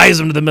ring, drives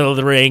him to the middle of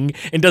the ring,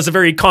 and does a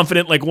very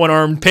confident like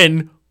one-armed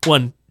pin.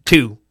 1,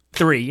 2,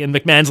 3, and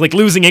McMahon's like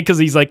losing it because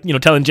he's like,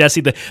 telling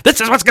Jesse that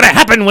this is what's going to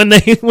happen when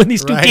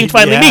these two Right, teams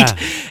finally yeah.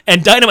 meet.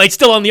 And Dynamite's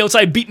still on the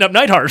outside beating up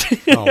Neidhart.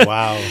 Oh,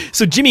 wow.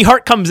 So Jimmy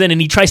Hart comes in and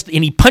he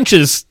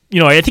punches,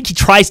 I think he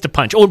tries to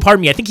punch. Oh,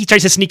 pardon me. I think he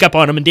tries to sneak up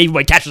on him and Davey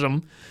Boy catches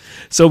him.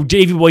 So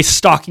Davey Boy's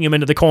stalking him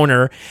into the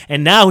corner.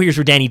 And now here's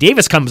where Danny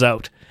Davis comes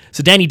out.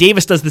 So Danny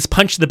Davis does this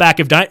punch to the back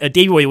of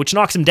Davey Boy, which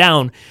knocks him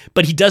down,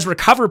 but he does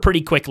recover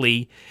pretty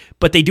quickly.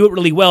 But they do it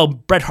really well.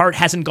 Bret Hart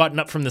hasn't gotten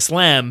up from the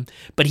slam,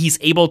 but he's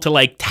able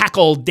to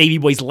tackle Davey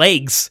Boy's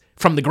legs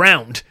from the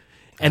ground.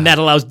 And that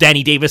allows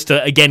Danny Davis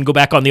to, again, go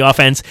back on the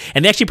offense.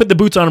 And they actually put the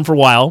boots on him for a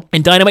while.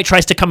 And Dynamite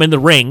tries to come in the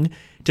ring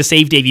to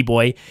save Davey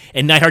Boy.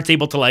 And Neidhart's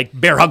able to,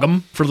 bear hug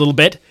him for a little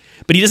bit.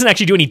 But he doesn't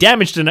actually do any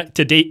damage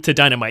to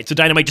Dynamite. So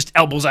Dynamite just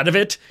elbows out of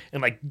it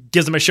and,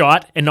 gives him a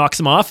shot and knocks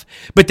him off.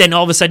 But then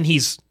all of a sudden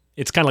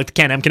it's kind of like the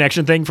Can-Am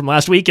Connection thing from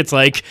last week. It's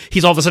like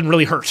he's all of a sudden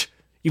really hurt,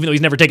 even though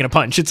he's never taken a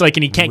punch. It's like,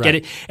 and he can't get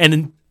it. And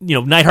then,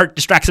 Neidhart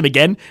distracts him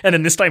again. And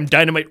then this time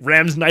Dynamite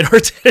rams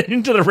Neidhart's head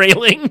into the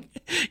railing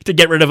to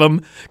get rid of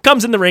him.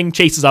 Comes in the ring,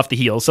 chases off the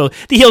heels. So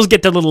the heels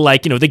get their little, they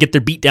get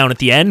their beat down at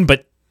the end.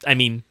 But, I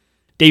mean,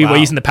 Davey Boy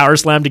using the power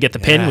slam to get the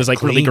pin was clean.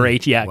 really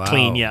great. Yeah, Wow.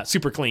 clean. Yeah,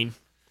 super clean.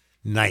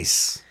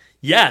 Nice.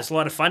 Yeah, it's a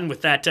lot of fun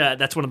with that.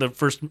 That's one of the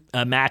first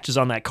matches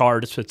on that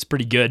card. It's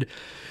pretty good.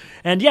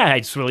 And yeah,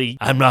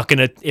 I'm not going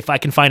to, if I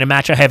can find a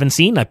match I haven't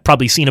seen, I've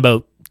probably seen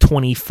about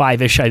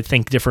 25-ish, I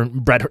think,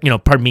 different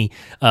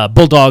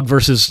Bulldog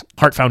versus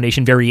Hart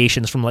Foundation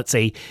variations from, let's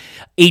say,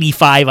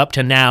 85 up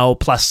to now,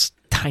 plus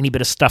tiny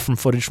bit of stuff from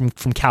footage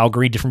from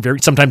Calgary,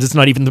 sometimes it's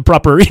not even the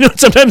proper,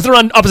 sometimes they're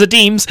on opposite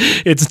teams.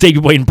 It's Davey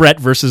Boy and Bret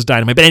versus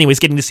Dynamite. But anyways,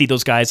 getting to see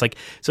those guys, so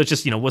it's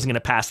just, wasn't going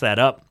to pass that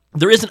up.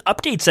 There is an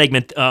update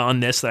segment on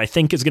this that I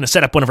think is going to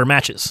set up one of our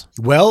matches.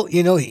 Well,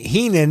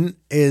 Heenan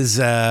is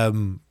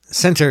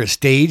center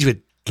stage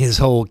with his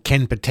whole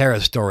Ken Patera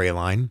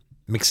storyline,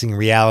 mixing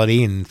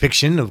reality and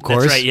fiction, of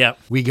course. That's right, yeah.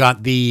 We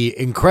got the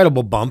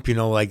incredible bump,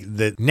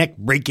 the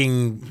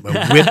neck-breaking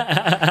whip,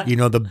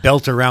 the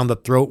belt around the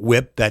throat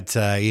whip that,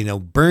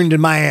 burned in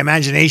my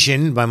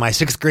imagination by my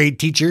 6th grade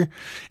teacher,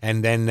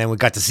 and then we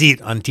got to see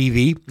it on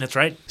TV. That's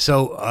right.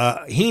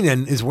 So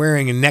Heenan is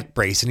wearing a neck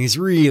brace, and he's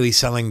really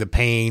selling the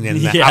pain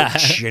and the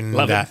ouch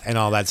and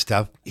all that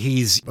stuff.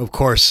 He's, of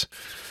course,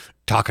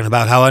 talking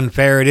about how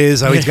unfair it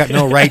is, how he's got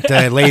no right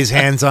to lay his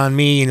hands on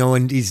me,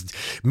 and he's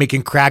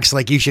making cracks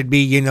like you should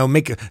be,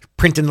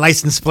 printing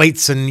license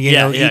plates and,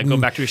 go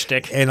back to your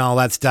shtick. And all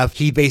that stuff.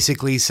 He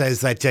basically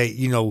says that,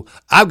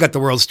 I've got the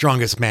world's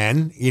strongest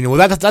man.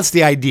 That's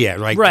the idea,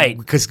 right? Right.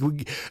 Because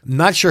I'm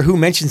not sure who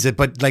mentions it,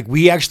 but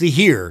we actually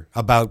hear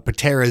about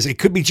Patera's, it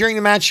could be during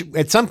the match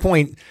at some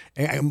point.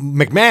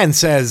 McMahon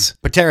says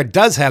Patera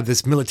does have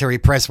this military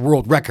press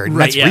world record.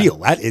 Right, that's real.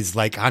 That is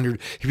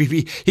 100.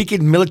 He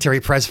could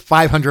military press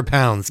 500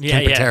 pounds,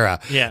 Ken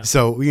Patera. Yeah.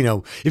 So,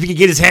 if he could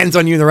get his hands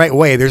on you in the right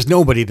way, there's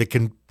nobody that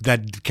Ken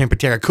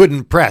Patera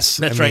couldn't press.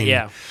 That's right,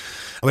 yeah.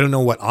 I don't know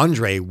what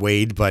Andre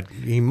weighed, but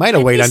he might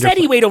have weighed under. He said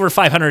he weighed over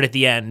 500 at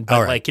the end,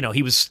 but right.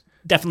 he was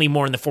definitely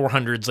more in the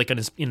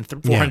 400s, in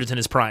 400s in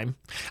his prime.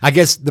 I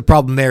guess the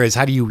problem there is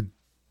how do you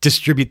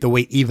distribute the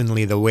weight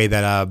evenly the way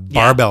that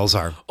barbells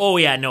are? Oh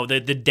yeah, no, the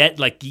dead,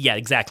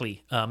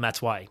 exactly.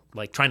 That's why,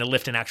 trying to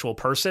lift an actual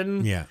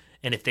person. Yeah.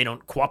 And if they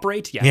don't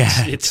cooperate,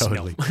 it's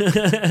totally.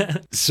 No.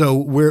 So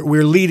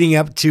we're leading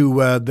up to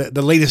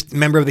the latest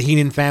member of the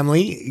Heenan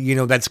family.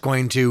 That's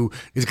going to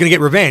get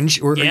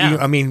revenge.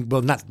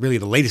 Not really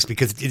the latest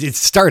because it's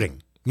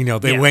starting.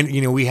 They went.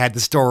 We had the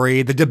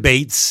story, the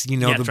debates.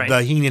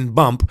 The Heenan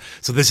bump.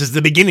 So this is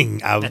the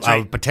beginning of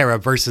Patera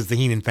versus the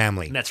Heenan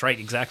family. That's right,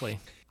 exactly.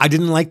 I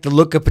didn't like the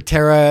look of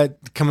Patera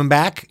coming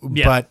back,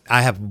 but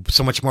I have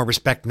so much more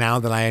respect now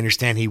that I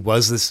understand he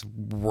was this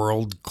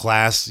world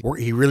class, or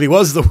he really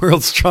was the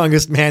world's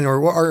strongest man,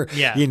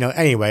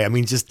 anyway,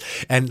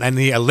 and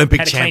the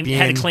Olympic champion.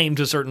 Had a claim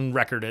to a certain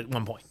record at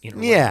one point.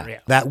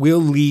 That will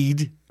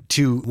lead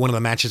to one of the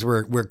matches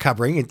we're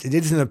covering. It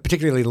isn't a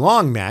particularly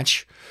long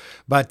match,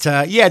 but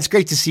it's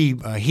great to see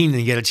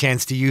Heenan get a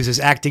chance to use his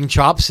acting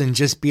chops and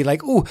just be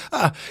like,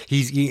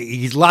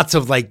 he's lots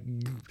of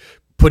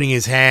putting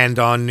his hand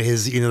on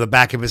his, the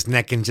back of his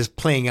neck and just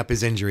playing up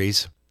his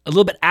injuries. A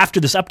little bit after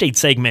this update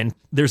segment,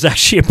 there's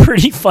actually a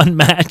pretty fun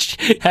match.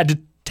 Had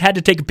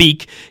to take a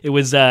peek. It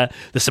was the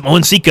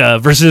Samoan Sika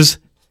versus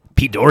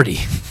Pete Doherty.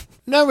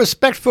 No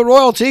respect for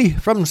royalty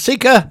from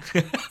Sika.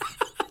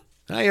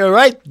 Are you all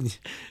right,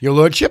 your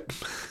lordship?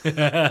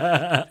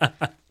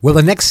 Well,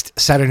 the next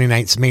Saturday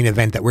night's main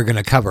event that we're going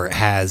to cover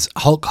has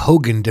Hulk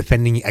Hogan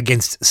defending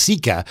against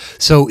Sika.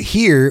 So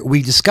here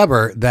we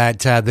discover that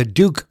the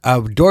Duke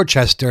of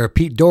Dorchester,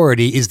 Pete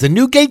Doherty, is the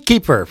new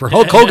gatekeeper for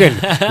Hulk Hogan.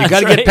 You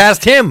got to get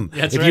past him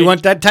you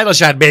want that title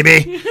shot,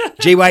 baby.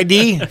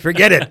 JYD,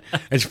 forget it.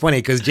 It's funny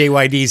because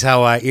JYD's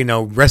how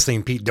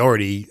wrestling Pete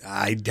Doherty.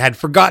 I had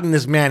forgotten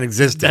this man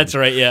existed. That's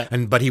right, yeah.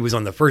 But he was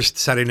on the first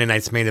Saturday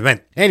night's main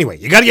event. Anyway,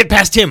 you got to get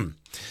past him.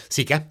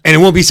 Sika. And it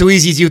won't be so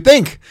easy as you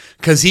think,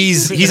 because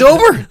he's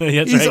over.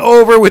 He's right.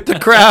 over with the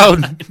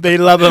crowd. They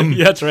love him.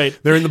 Yeah, that's right.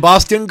 They're in the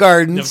Boston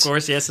Gardens. Of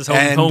course, yes, his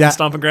home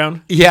stomping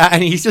ground. Yeah,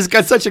 and he's just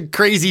got such a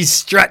crazy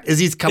strut as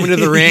he's coming to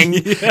the ring,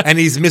 and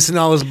he's missing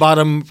all his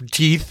bottom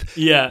teeth.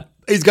 Yeah.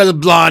 He's got a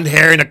blonde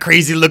hair and a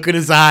crazy look in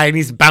his eye, and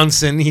he's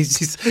bouncing.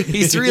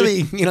 He's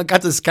really,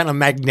 got this kind of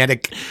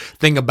magnetic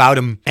thing about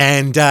him.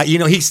 And,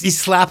 he's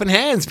slapping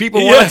hands.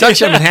 People want to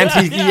touch him. And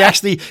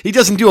he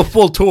doesn't do a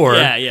full tour.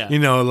 Yeah.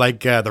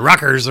 Like the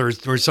Rockers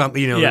or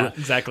something, Yeah,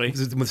 exactly.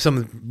 with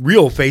some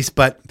real face.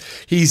 But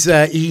he's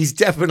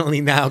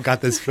definitely now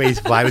got this face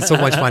vibe. It's so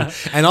much fun.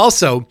 And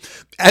also,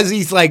 as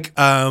he's like,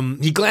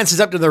 he glances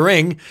up to the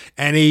ring,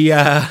 and he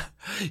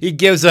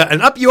gives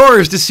an up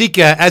yours to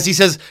Sika as he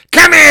says,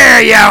 "Come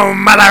here, you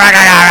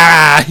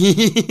motherfucker!"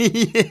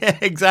 Yeah,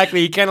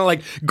 exactly. He kind of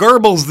like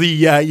gurbles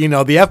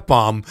the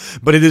F-bomb,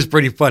 but it is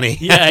pretty funny.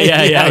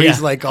 Yeah.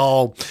 He's like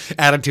all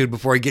attitude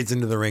before he gets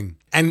into the ring.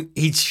 And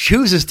he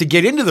chooses to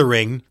get into the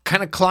ring,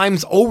 kind of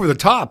climbs over the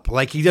top,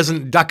 like he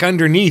doesn't duck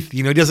underneath.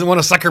 He doesn't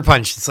want a sucker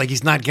punch. It's like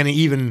he's not going to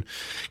even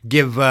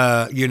give,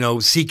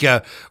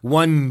 Sika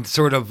one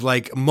sort of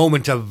like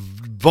moment of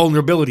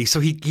vulnerability. So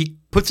he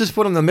puts his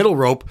foot on the middle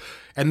rope,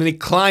 and then he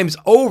climbs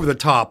over the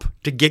top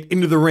to get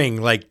into the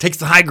ring, like takes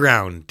the high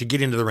ground to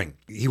get into the ring.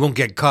 He won't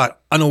get caught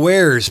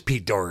unawares,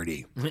 Pete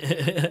Doherty.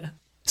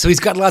 So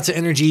he's got lots of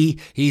energy.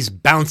 He's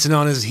bouncing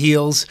on his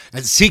heels.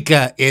 And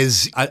Sika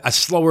is a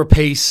slower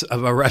pace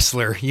of a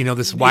wrestler.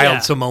 This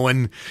wild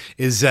Samoan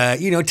is,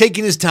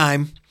 taking his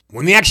time.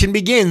 When the action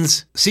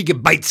begins, Sika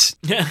bites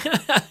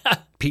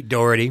Pete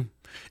Doherty.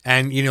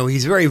 And,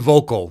 he's very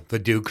vocal, the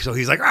Duke. So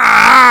he's like,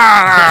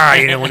 ah,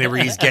 whenever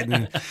he's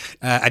getting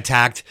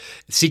attacked.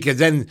 Sika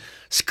then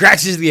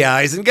scratches the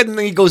eyes, and then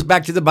he goes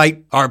back to the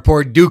bite. Our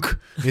poor Duke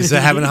is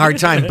having a hard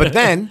time. But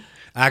then,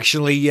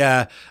 actually,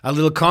 a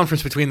little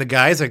conference between the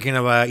guys, a kind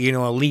of a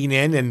lean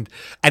in, and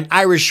an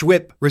Irish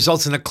whip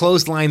results in a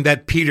clothesline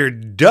that Peter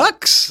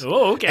ducks.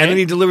 Oh, okay. And then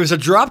he delivers a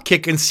drop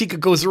kick, and Sika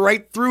goes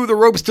right through the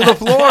ropes to the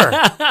floor.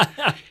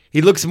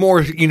 He looks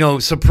more,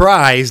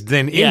 surprised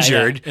than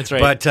injured. Yeah, that's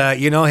right. But,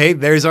 hey,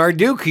 there's our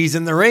Duke. He's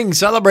in the ring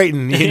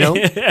celebrating,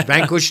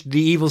 vanquished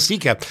the evil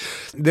Sika.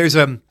 There's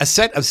a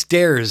set of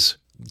stairs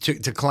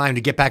to climb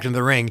to get back into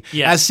the ring.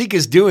 Yeah. As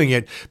Sika's doing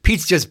it,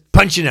 Pete's just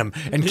punching him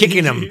and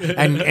kicking him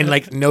and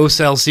like no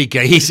sell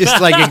Sika. He's just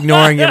like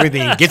ignoring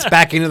everything. He gets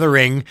back into the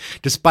ring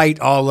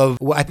despite all of,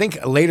 I think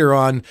later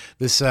on,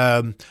 this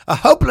a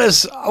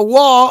hopeless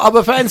wall of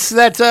offense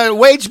that's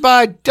waged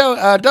by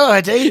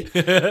Doherty.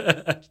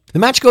 The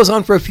match goes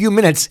on for a few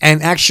minutes,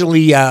 and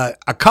actually a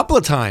couple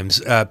of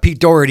times Pete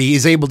Doherty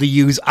is able to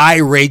use eye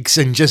rakes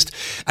and just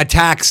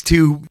attacks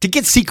to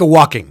get Sika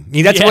walking.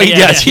 That's what he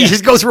does. He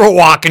just goes for a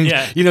walk and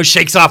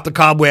shakes off the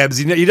cobwebs.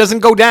 He doesn't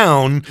go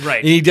down. Right.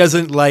 And he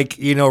doesn't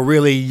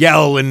really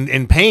yell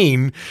in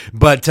pain,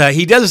 but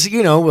he does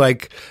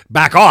like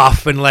back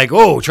off and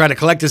try to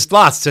collect his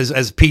thoughts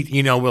as Pete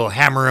will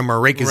hammer him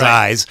or rake his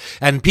eyes.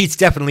 And Pete's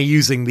definitely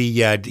using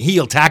the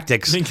heel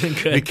tactics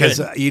because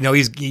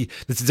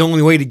this is the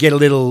only way to get a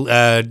little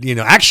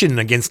action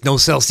against no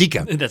sell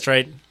Sika. That's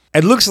right.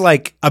 It looks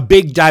like a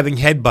big diving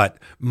headbutt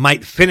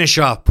might finish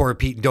off poor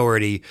Pete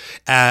Doherty,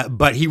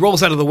 but he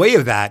rolls out of the way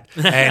of that,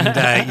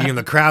 and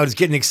the crowd is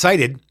getting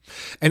excited.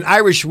 An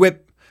Irish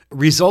whip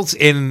results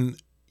in,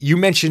 you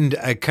mentioned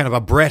a kind of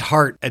a Bret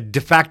Hart, a de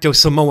facto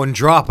Samoan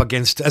drop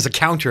as a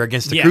counter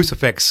against the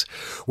crucifix.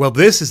 Well,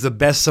 this is the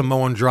best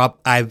Samoan drop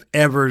I've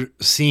ever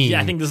seen.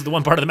 Yeah, I think this is the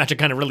one part of the match I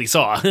kind of really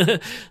saw.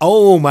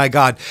 Oh my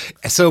God.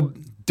 So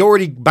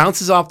Doherty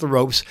bounces off the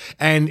ropes,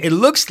 and it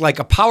looks like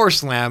a power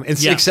slam,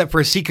 except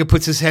for Sika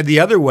puts his head the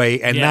other way,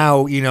 and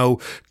now,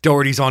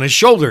 Doherty's on his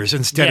shoulders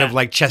instead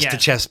of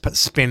chest-to-chest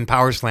spin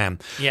power slam.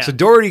 Yeah. So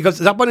Doherty goes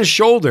up on his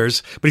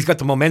shoulders, but he's got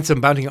the momentum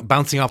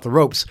bouncing off the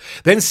ropes.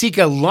 Then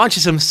Sika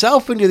launches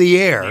himself into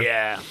the air.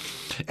 Yeah.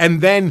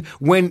 And then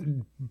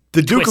when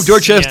the Duke of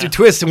Dorchester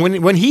twists, and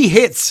when he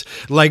hits,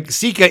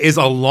 Sika is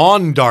a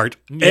lawn dart.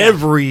 Yeah.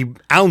 Every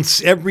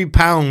ounce, every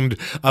pound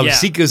of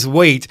Sika's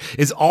weight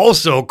is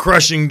also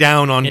crushing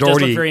down on Doherty. It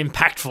does look very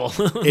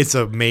impactful. It's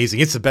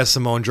amazing. It's the best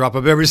Samoan drop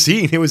I've ever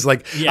seen. It was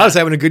I was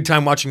having a good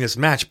time watching this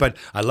match, but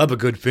I love a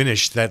good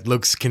finish that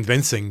looks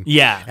convincing.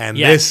 Yeah. And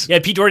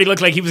Pete Doherty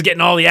looked like he was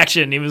getting all the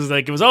action. It was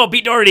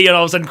Pete Doherty, and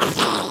all of a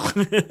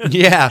sudden.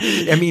 Yeah.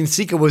 I mean,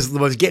 Sika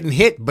was getting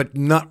hit, but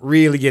not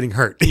really getting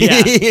hurt.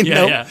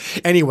 Yeah.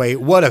 Anyway,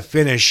 what a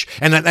finish.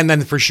 And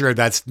then for sure,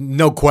 that's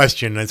no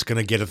question that's going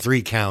to get a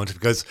 3 count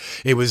because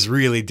it was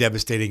really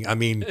devastating. I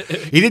mean,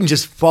 he didn't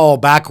just fall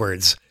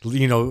backwards.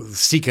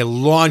 Sika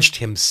launched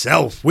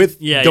himself with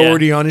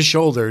Doherty on his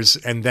shoulders.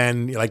 And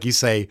then, like you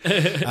say,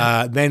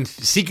 then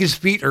Sika's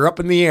feet are up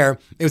in the air.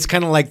 It was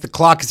kind of like the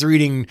clock is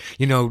reading,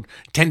 10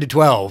 to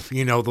 12,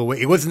 the way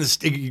it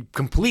wasn't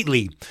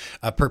completely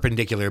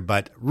perpendicular,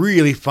 but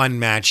really fun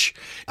match.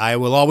 I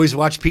will always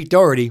watch Pete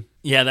Doherty.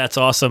 Yeah, that's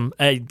awesome.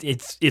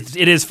 It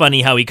is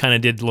funny how he kind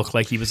of did look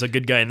like he was a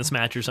good guy in this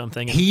match or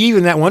something. He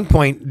even at one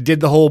point did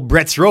the whole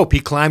Brett's rope.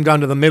 He climbed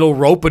onto the middle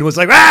rope and was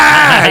like,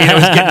 ah! He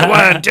was getting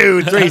 1,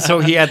 2, 3. So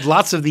he had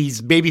lots of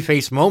these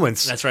babyface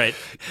moments. That's right.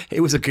 It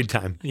was a good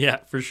time. Yeah,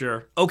 for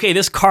sure. Okay,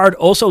 this card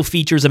also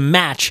features a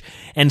match.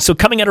 And so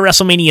coming out of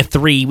WrestleMania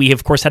 3, we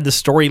of course had the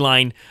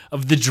storyline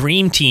of the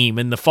Dream Team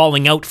and the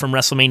falling out from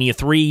WrestleMania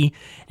 3.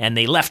 And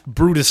they left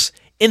Brutus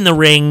in the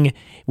ring,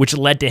 which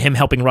led to him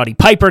helping Roddy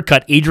Piper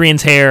cut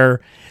Adrian's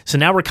hair. So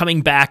now we're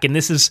coming back, and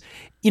this is,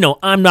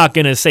 I'm not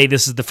going to say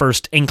this is the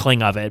first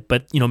inkling of it,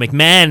 but,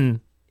 McMahon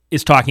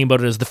is talking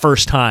about it as the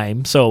first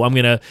time. So I'm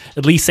going to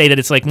at least say that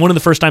it's like one of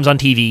the first times on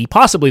TV,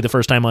 possibly the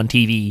first time on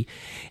TV.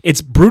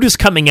 It's Brutus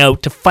coming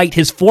out to fight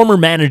his former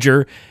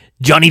manager,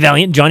 Johnny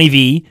Valiant, Johnny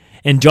V,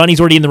 and Johnny's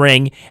already in the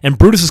ring, and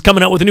Brutus is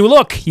coming out with a new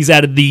look. He's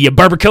added the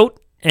barber coat,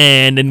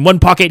 and in one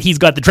pocket he's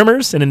got the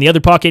trimmers, and in the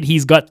other pocket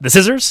he's got the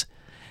scissors.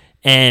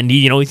 And,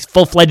 he's a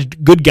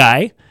full-fledged good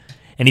guy,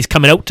 and he's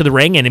coming out to the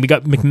ring, and we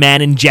got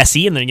McMahon and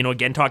Jesse, and then,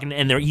 again talking,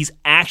 and he's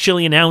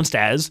actually announced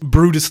as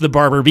Brutus the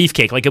Barber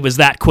Beefcake. Like, it was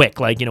that quick,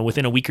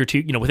 within a week or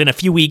two, within a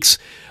few weeks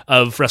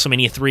of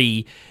WrestleMania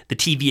 3, the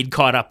TV had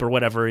caught up or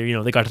whatever,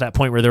 they got to that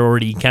point where they're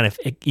already kind of,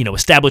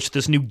 established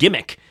this new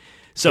gimmick.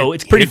 So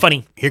it's pretty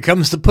funny. Here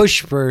comes the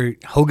push for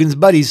Hogan's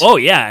buddies. Oh,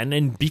 yeah, and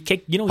then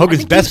Beefcake,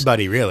 Hogan's best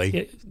buddy,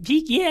 really.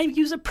 He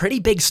was a pretty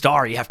big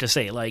star, you have to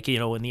say. Like, in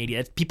the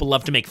 80s, people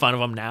love to make fun of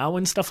him now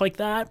and stuff like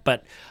that,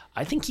 but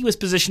I think he was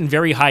positioned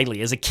very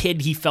highly. As a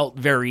kid, he felt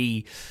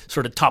very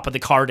sort of top of the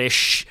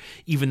card-ish,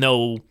 even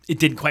though it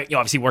didn't quite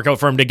obviously work out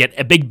for him to get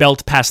a big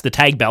belt past the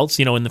tag belts,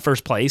 in the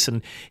first place,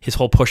 and his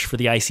whole push for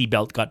the IC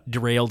belt got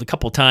derailed a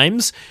couple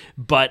times.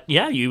 But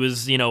yeah, he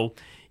was,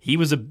 he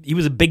was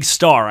a big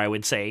star, I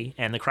would say,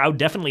 and the crowd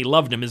definitely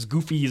loved him, as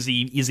goofy as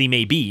he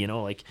may be,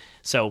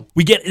 So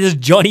we get this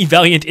Johnny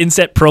Valiant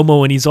inset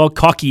promo, and he's all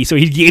cocky, so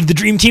he gave the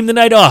Dream Team the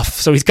night off.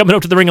 So he's coming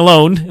out to the ring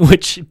alone,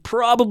 which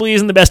probably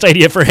isn't the best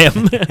idea for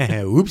him.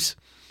 Oops.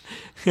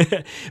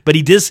 But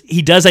he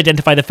does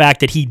identify the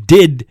fact that he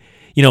did,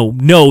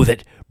 know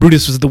that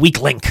Brutus was the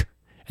weak link.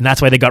 And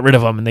that's why they got rid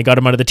of him, and they got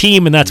him out of the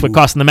team, and that's what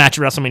cost them the match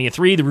at WrestleMania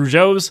 3, the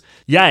Rougeaus.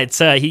 Yeah, it's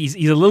he's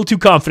a little too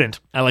confident.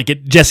 I like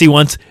it. Jesse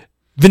wants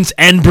Vince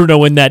and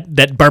Bruno in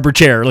that barber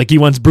chair. Like, he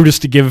wants Brutus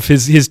to give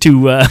his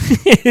two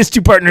his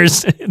two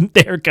partners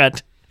the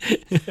haircut.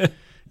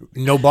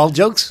 No bald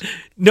jokes?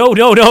 No,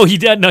 he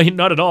did. No,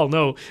 not at all.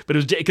 No, but it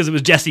was because it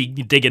was Jesse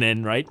digging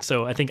in, right?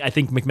 So I think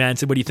McMahon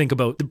said, "What do you think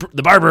about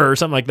the barber or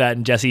something like that?"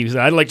 And Jesse said,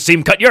 "I'd like to see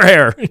him cut your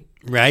hair."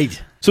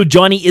 Right. So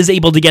Johnny is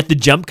able to get the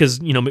jump because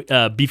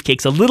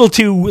Beefcake's a little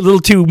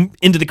too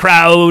into the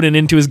crowd and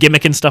into his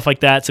gimmick and stuff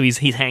like that. So he's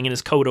hanging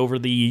his coat over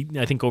the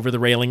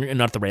railing, and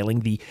not the railing,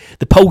 the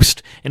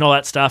post and all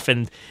that stuff.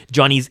 And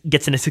Johnny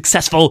gets in a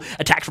successful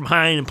attack from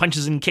behind and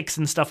punches and kicks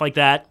and stuff like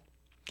that.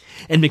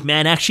 And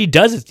McMahon actually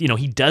does it.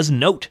 He does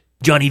note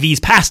Johnny V's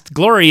past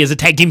glory as a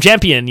tag team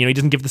champion. He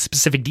doesn't give the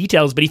specific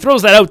details, but he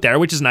throws that out there,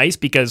 which is nice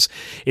because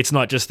it's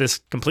not just this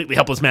completely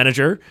helpless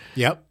manager.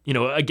 Yep.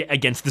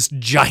 Against this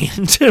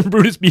giant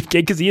Brutus Beefcake,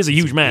 because he is a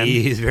huge man.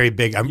 He's very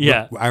big.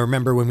 I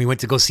remember when we went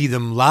to go see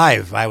them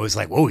live, I was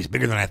like, whoa, he's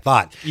bigger than I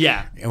thought.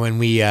 Yeah. And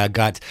when I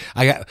got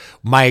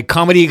my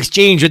comedy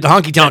exchange at the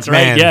Honky Tonk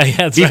Man. Right. Yeah,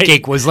 that's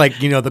Beefcake was like,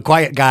 the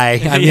quiet guy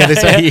on the other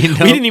side. We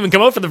didn't even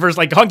come out for the first,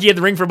 Honky had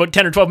the ring for about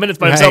 10 or 12 minutes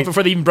by himself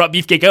before they even brought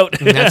Beefcake out.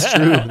 That's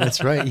true.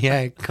 That's right. Yeah.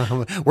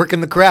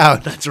 Working the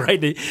crowd. That's right.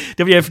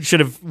 WWF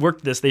should have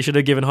worked this. They should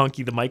have given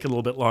Honky the mic a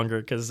little bit longer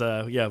because,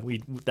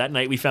 that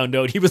night we found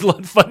out he was a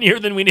lot funnier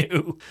than we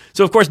knew.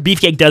 So, of course,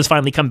 Beefcake does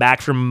finally come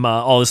back from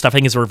all this stuff. I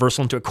think it's a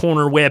reversal into a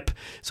corner whip.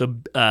 So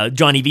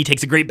Johnny V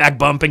takes a great back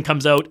bump and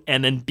comes out,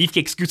 and then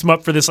Beefcake scoots him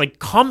up for this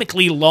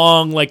comically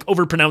long,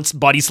 overpronounced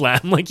body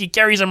slam. He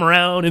carries him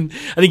around, and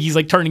I think he's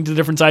turning to the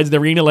different sides of the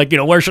arena,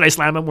 where should I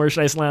slam him? Where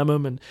should I slam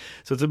him? And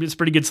so it's a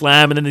pretty good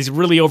slam. And then these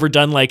really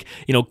overdone,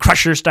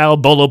 Crusher style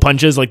bolo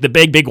punches, the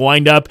big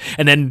wind up,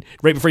 and then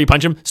right before you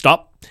punch him,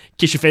 stop,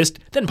 kiss your fist,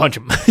 then punch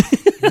him.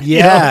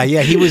 Yeah.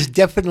 He was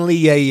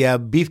definitely a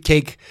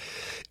Beefcake.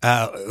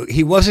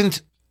 He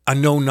wasn't a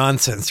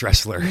no-nonsense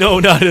wrestler. No,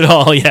 not at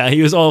all. Yeah,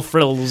 he was all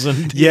frills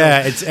and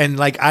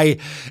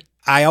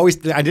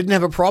I didn't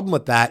have a problem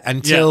with that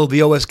until the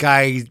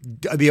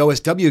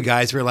OSW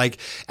guys were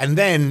and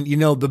then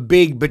the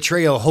big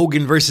betrayal,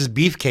 Hogan versus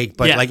Beefcake,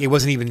 but he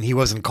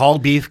wasn't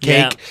called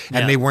Beefcake,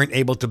 and they weren't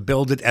able to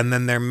build it, and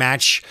then their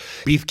match,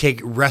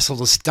 Beefcake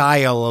wrestled a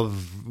style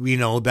of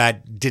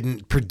that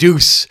didn't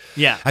produce.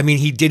 Yeah, I mean,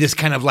 he did this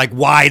kind of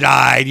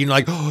wide-eyed,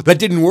 oh, that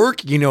didn't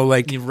work,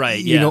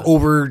 right,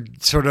 over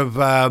sort of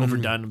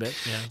overdone a bit.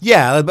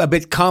 Yeah, a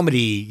bit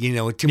comedy,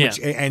 too much,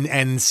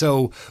 and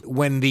so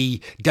when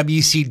the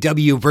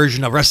WCW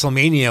version of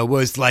WrestleMania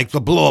was like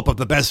the blow up of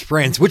the best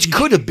friends, which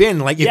could have been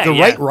like if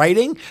right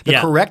writing,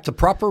 the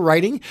proper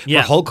writing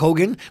for Hulk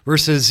Hogan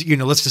versus,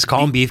 let's just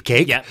call him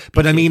Beefcake. Yeah.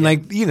 But I mean,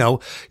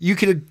 you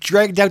could have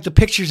dragged out the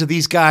pictures of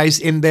these guys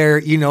in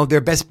their,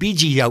 their best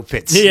BG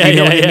outfits. Yeah, you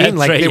know what I mean?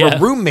 Like they were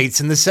roommates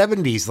in the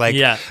 70s. Like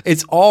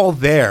it's all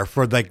there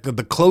for like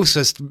the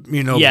closest,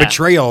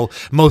 betrayal,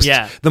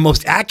 the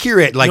most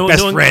accurate, like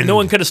best friend. No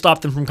one could have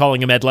stopped them from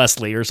calling him Ed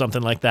Leslie or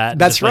something like that.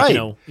 That's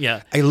right.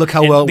 Hey, look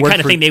how well it the worked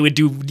kind of thing they would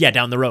do,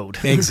 down the road.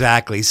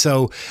 Exactly.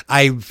 So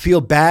I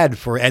feel bad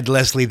for Ed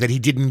Leslie that he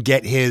didn't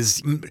get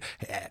his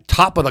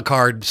top of the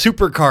card,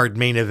 super card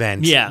main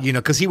event. Yeah.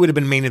 Because he would have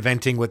been main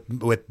eventing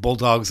with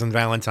Bulldogs and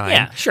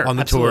Valentine on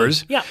the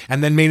tours. Yeah.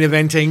 And then main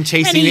eventing,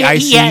 chasing the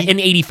IC. Yeah, in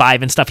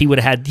 85 and stuff, he would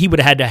have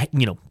had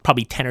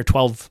probably 10 or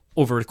 12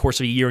 over the course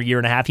of a year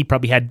and a half. He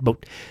probably had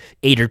about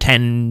 8 or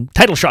 10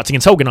 title shots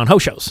against Hogan on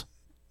house shows.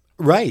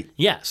 Right.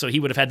 Yeah, so he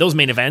would have had those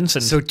main events.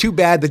 And so too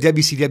bad the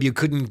WCW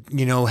couldn't,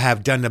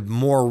 have done a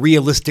more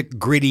realistic,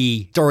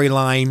 gritty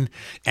storyline,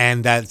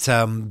 and that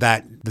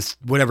this,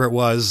 whatever it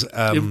was,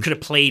 it could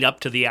have played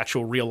up to the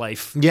actual real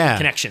life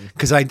connection.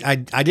 Because I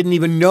didn't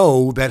even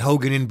know that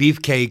Hogan and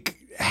Beefcake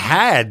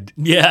had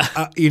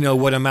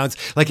what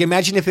amounts, like,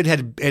 imagine if it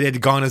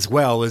had gone as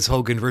well as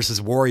Hogan versus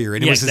Warrior,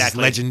 and it was this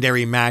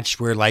legendary match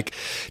where like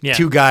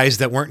two guys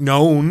that weren't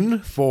known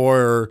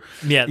for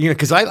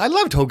because I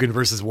loved Hogan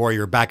versus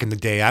Warrior back in the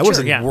day. I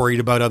wasn't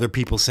worried about other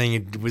people saying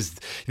it was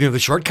the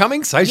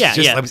shortcomings. I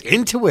was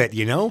into it.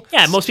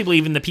 Most people,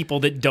 even the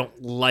people that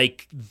don't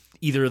like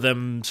either of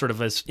them, sort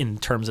of as in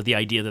terms of the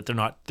idea that they're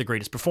not the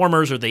greatest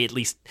performers, or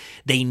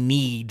they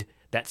need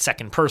that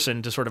second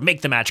person to sort of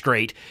make the match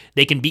great.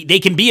 They can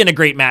be in a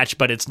great match,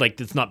 but it's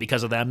not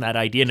because of them, that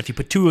idea. And if you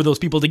put two of those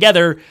people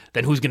together,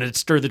 then who's going to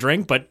stir the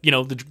drink? But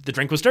the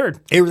drink was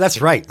stirred.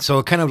 That's right. So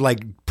it kind of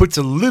like puts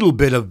a little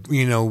bit of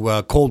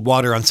cold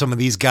water on some of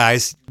these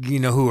guys,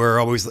 who are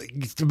always like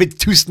a bit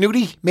too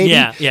snooty, maybe.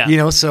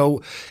 Yeah.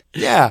 So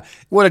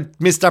what a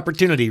missed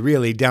opportunity,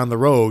 really, down the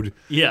road.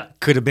 Yeah,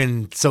 could have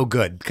been so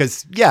good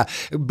because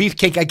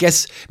Beefcake, I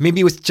guess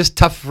maybe it was just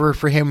tough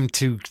for him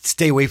to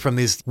stay away from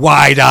this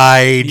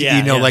wide-eyed,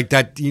 like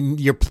that.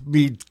 You're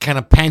kind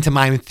of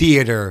pantomime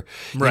theater.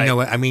 Right.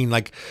 I mean,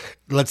 like,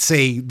 let's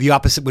say the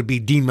opposite would be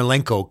Dean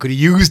Malenko. Could have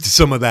used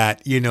some of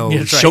that,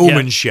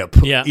 showmanship,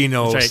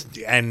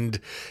 and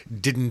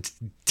didn't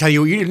tell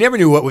you. You never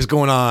knew what was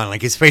going on.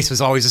 Like, his face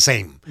was always the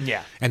same.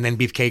 Yeah. And then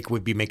Beefcake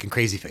would be making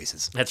crazy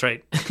faces. That's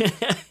right.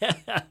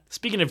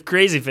 Speaking of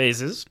crazy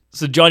faces,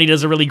 so Johnny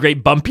does a really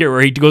great bump here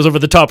where he goes over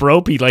the top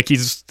rope.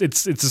 It's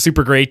a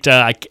super great.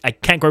 I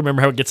can't quite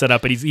remember how it gets set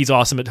up, but he's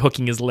awesome at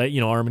hooking his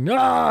arm and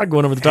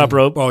going over the top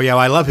rope. Oh yeah,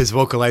 I love his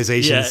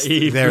vocalizations.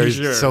 Yeah,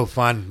 they're so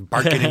fun,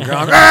 barking and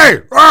growling.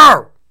 Hey!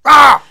 Ah!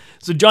 Ah!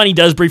 So Johnny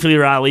does briefly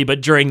rally,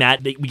 but during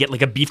that, we get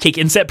like a Beefcake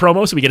inset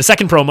promo. So we get a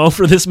second promo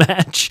for this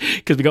match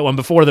because we got one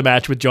before the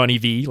match with Johnny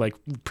V, like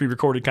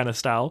pre-recorded kind of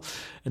style.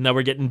 And now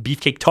we're getting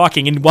Beefcake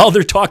talking. And while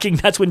they're talking,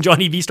 that's when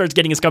Johnny V starts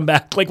getting his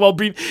comeback. Like while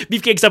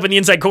Beefcake's up in the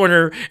inside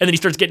corner, and then he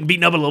starts getting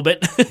beaten up a little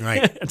bit.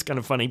 Right. It's kind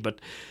of funny,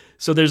 but...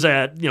 So there's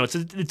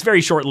it's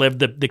very short-lived,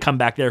 the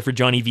comeback there for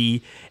Johnny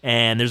V.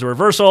 And there's a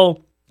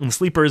reversal. And the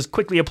sleeper is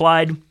quickly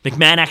applied.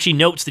 McMahon actually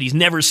notes that he's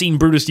never seen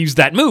Brutus use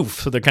that move.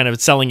 So they're kind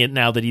of selling it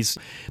now that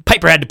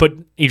Piper had to put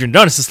Adrian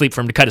Adonis to sleep for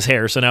him to cut his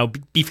hair. So now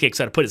Beefcake's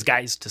got to put his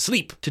guys to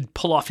sleep to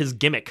pull off his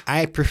gimmick.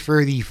 I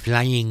prefer the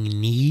flying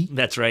knee.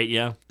 That's right,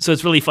 yeah. So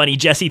it's really funny.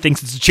 Jesse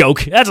thinks it's a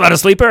joke. That's not a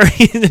sleeper.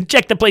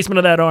 Check the placement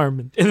of that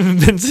arm. And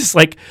then it's just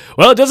like,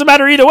 well, it doesn't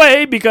matter either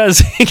way because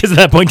at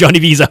that point Johnny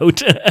V's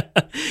out.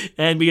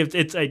 And we have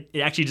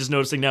actually just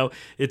noticing now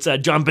it's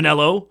John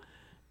Bonello.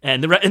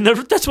 And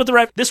that's what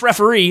this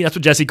referee, that's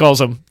what Jesse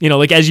calls him.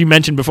 Like as you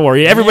mentioned before,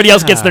 everybody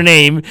else gets their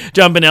name.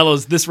 John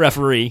Bonello's this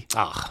referee.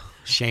 Oh,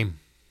 shame.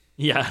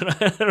 Yeah,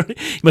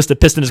 he must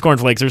have pissed in his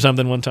cornflakes or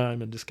something one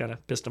time and just kind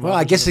of pissed him off. Well,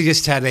 I guess they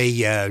just had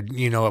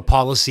a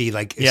policy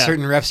like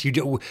certain refs you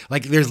do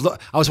like.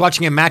 I was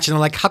watching a match and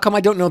I'm like, how come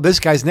I don't know this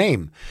guy's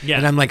name? Yeah,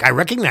 and I'm like, I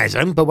recognize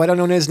him, but why don't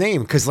I know his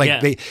name? Because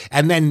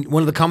and then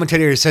one of the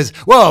commentators says,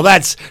 well,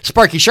 that's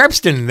Sparky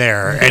Sharpston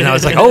there, and I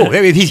was like, oh,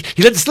 he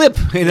let it slip,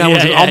 and I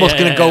was almost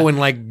gonna go and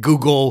like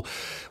Google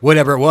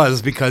whatever it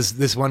was because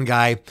this one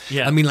guy,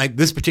 I mean, like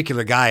this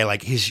particular guy,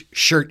 like his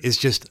shirt is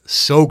just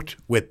soaked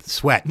with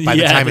sweat by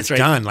the time it's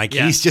done. Like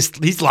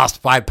he's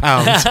lost 5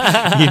 pounds,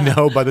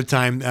 by the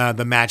time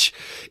the match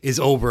is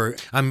over.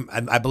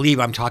 I believe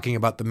I'm talking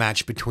about the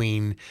match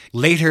between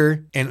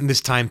later in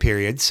this time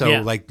period.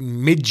 So like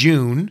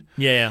mid-June,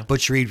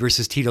 Butch Reed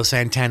versus Tito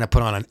Santana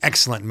put on an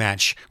excellent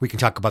match. We can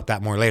talk about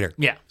that more later.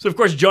 Yeah. So of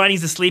course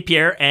Johnny's asleep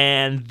here,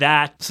 and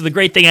so the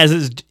great thing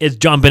is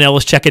John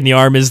Bonello's checking the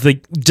arm is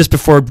just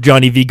before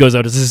Johnny V goes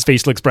out, is his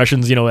facial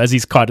expressions, as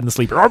he's caught in the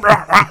sleep.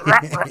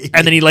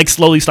 And then he like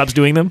slowly stops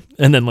doing them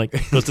and then like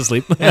goes to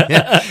sleep.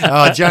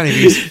 Oh, Johnny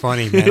V's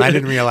funny, man. I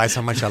didn't realize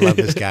how much I love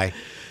this guy.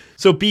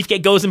 So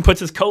Beefcake goes and puts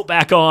his coat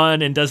back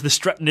on and does the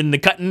strutting and the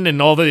cutting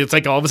and all it's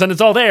like all of a sudden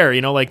it's all there,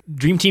 like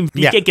Dream Team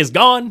Beefcake is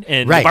gone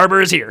and the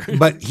barber is here.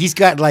 But he's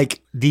got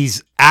like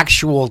these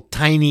actual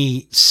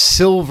tiny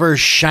silver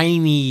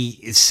shiny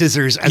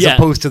scissors as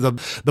opposed to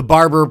the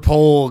barber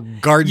pole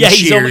garden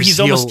shears.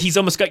 He's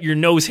almost got your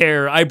nose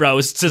hair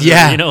eyebrows scissors.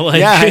 Yeah, you know, like,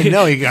 yeah. I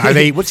know. Are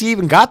they? What's he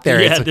even got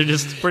there? Yeah, they're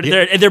just pretty.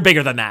 They're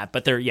bigger than that,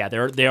 but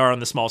they are on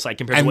the small side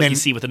compared to what you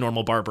see with a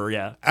normal barber.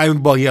 Yeah.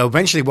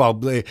 Eventually,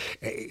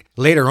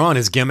 later on,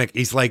 his gimmick,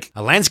 he's like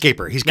a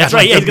landscaper. He's got That's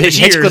right. Yeah, he's got the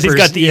shears.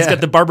 Clippers. He's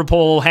got the barber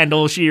pole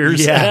handle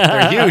shears.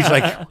 Yeah, they're huge.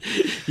 Like,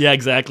 yeah,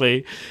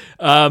 exactly.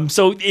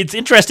 So it's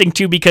interesting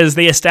too because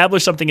they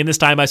established something in this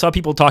time. I saw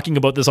people talking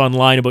about this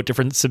online about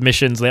different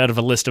submissions out of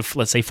a list of,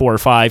 let's say, 4 or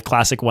 5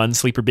 classic ones,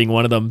 sleeper being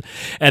one of them.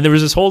 And there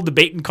was this whole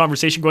debate and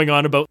conversation going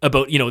on about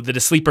that a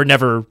sleeper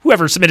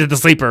whoever submitted the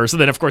sleeper. So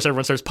then of course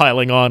everyone starts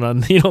piling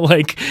on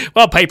like,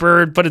 well,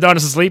 Piper put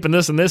Adonis to sleep and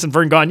this and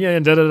Vern Gagne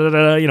and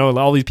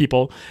all these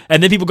people.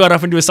 And then people got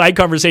off into a side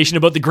conversation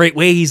about the great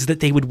ways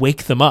that they would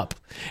wake them up.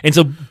 And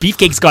so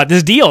Beefcake's got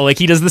this deal. Like,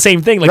 he does the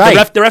same thing. Like,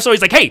 right. the ref's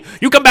always like, hey,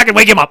 you come back and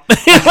wake him up.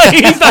 Like,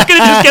 he's not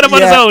going to just get him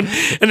on his own.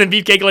 And then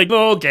Beefcake like,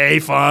 oh, okay,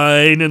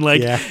 fine. And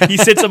like, he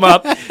sits him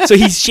up. So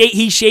he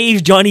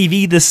shaves Johnny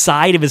V the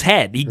side of his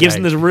head. He gives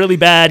him this really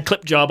bad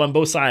clip job on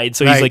both sides.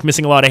 So he's like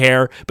missing a lot of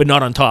hair, but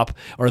not on top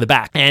or the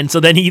back. And so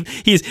then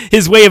he's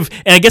his way of,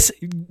 and I guess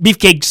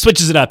Beefcake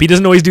switches it up. He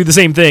doesn't always do the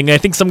same thing. I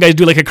think some guys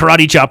do like a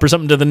karate chop or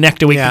something to the neck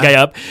to wake the guy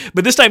up.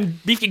 But this time,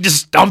 Beefcake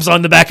just stomps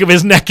on the back of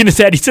his neck and his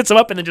head. He sits him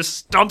up and then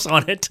just stomps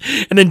on it.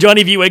 And then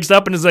Johnny V wakes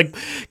up and is like,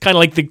 kind of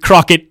like the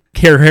Crockett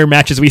hair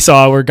matches we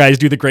saw where guys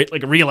do the great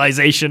like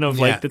realization of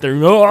like that they're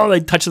they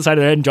touch the side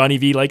of the head and Johnny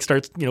V like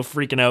starts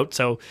freaking out.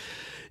 So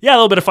yeah, a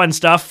little bit of fun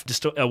stuff.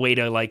 Just a way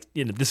to like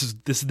this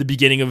is the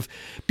beginning of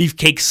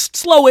Beefcake's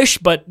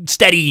slowish but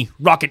steady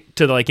rocket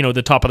to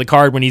the top of the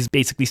card when he's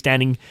basically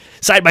standing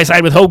side by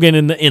side with Hogan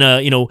in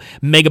a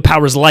Mega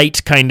Powers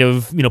Light kind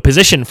of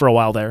position for a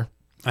while there.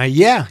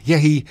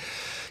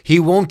 He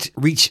won't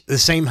reach the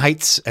same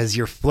heights as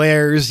your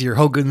Flairs, your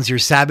Hogans, your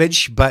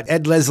Savage, but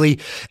Ed Leslie,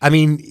 I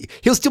mean,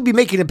 he'll still be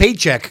making a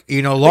paycheck,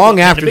 long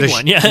after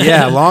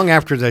long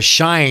after the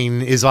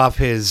shine is off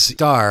his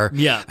star.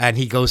 Yeah. And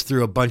he goes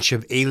through a bunch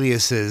of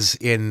aliases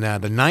in the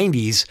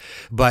 90s,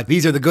 but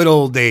these are the good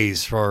old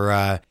days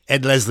for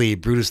Ed Leslie,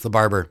 Brutus the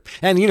Barber.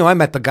 And, I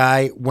met the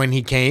guy when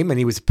he came, and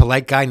he was a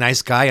polite guy,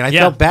 nice guy, and I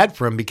felt bad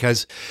for him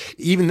because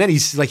even then he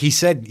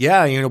said,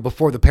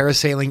 before the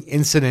parasailing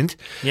incident,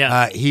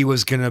 he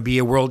was going to be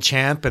a world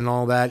champ and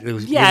all that. It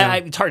was,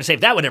 it's hard to say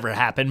if that would ever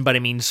happen, but I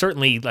mean,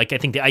 certainly, I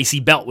think the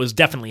IC belt was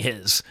definitely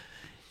his,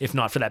 if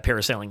not for that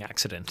parasailing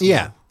accident.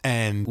 Yeah.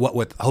 And what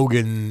with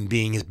Hogan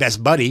being his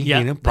best buddy,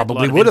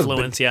 probably would have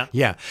been.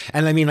 Yeah.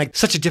 And I mean,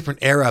 such a different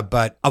era,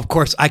 but of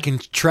course I can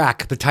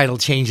track the title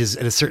changes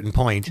at a certain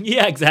point.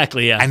 Yeah,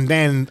 exactly. Yeah. And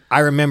then I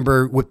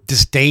remember with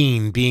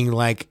disdain being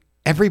like,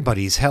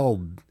 everybody's a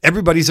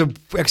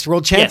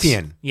ex-world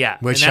champion. Yes.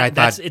 Yeah. Which I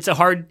thought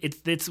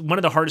it's one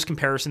of the hardest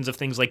comparisons of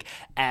things like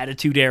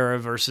Attitude Era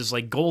versus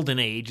like Golden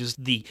Age is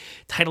the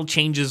title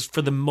changes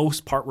for the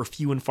most part were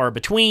few and far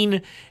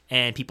between,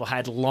 and people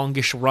had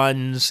longish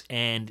runs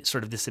and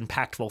sort of this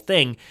impactful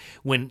thing.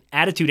 When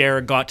Attitude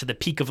Era got to the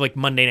peak of like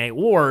Monday Night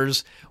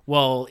Wars,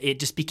 well, it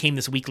just became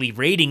this weekly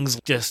ratings,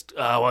 just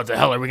what the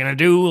hell are we gonna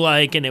do?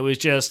 And it was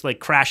just like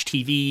crash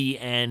TV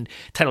and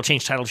title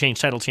change.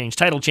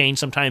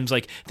 Sometimes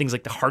like things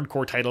like the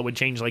hardcore title would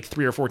change like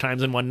 3 or 4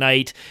 times in one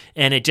night,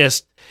 and it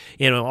just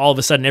all of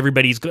a sudden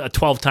everybody's a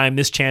 12-time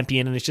this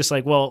champion, and it's just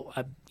like, well,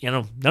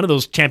 none of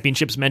those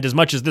championships meant as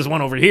much as this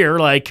one over here,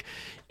 like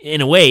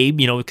in a way,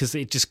 because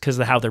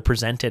of how they're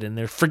presented and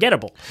they're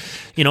forgettable,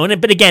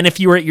 but again, if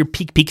you were at your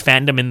peak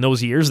fandom in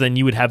those years, then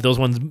you would have those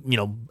ones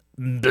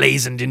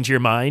blazoned into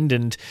your mind.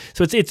 And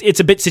so it's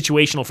a bit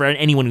situational for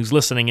anyone who's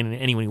listening and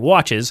anyone who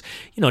watches.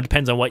 It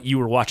depends on what you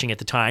were watching at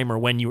the time,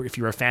 or if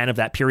you were a fan of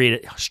that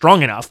period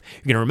strong enough,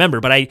 you're going to remember.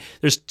 But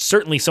there's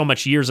certainly so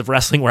much years of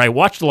wrestling where I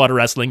watched a lot of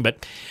wrestling,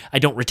 but I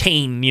don't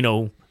retain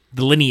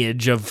the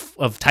lineage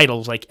of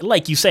titles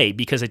like you say,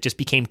 because it just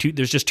became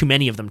there's just too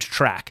many of them to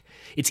track.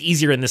 It's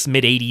easier in this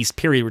mid 80s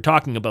period we're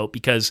talking about,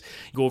 because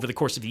you go over the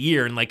course of the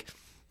year and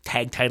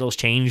tag titles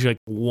change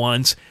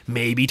once,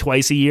 maybe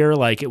twice a year.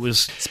 It was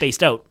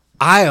spaced out.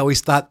 I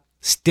always thought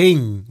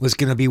Sting was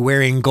going to be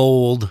wearing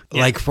gold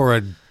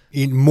for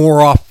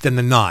more often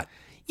than not.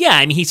 Yeah,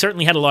 I mean, he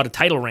certainly had a lot of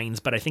title reigns,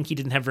 but I think he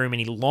didn't have very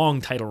many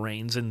long title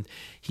reigns. And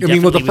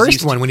the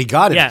first one, when he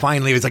got it,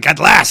 finally, it was like, at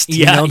last,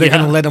 they're going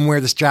to let him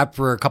wear the strap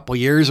for a couple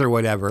years or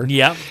whatever.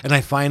 Yeah. And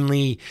I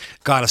finally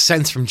got a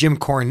sense from Jim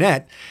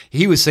Cornette.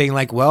 He was saying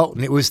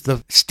it was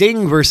the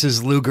Sting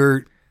versus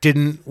Luger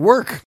didn't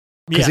work.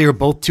 Because they were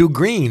both too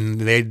green.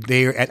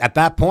 They at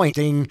that point,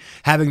 Sting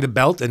having the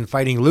belt and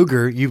fighting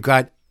Luger, you've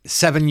got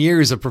 7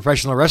 years of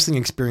professional wrestling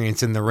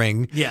experience in the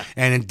ring. Yeah.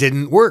 And it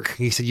didn't work.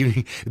 He said,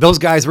 those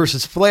guys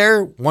versus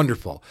Flair,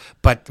 wonderful.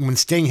 But when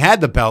Sting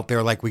had the belt, they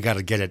were like, we got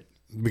to get it.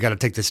 We got to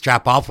take the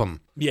strap off him.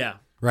 Yeah.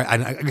 right?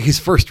 And his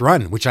first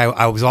run, which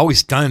I was always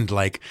stunned,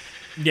 like,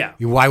 Yeah.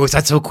 why was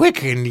that so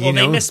quick? And Well,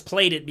 they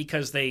misplayed it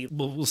because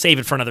we'll save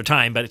it for another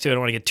time, but I don't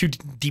want to get too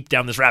deep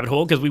down this rabbit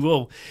hole because we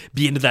will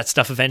be into that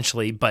stuff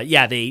eventually. But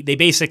yeah, they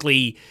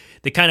basically,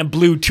 they kind of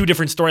blew two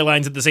different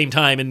storylines at the same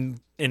time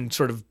and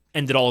sort of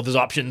ended all of his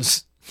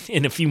options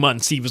in a few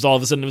months. He was all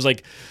of a sudden, it was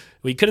like,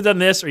 well, you could have done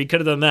this or you could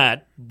have done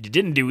that. You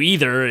didn't do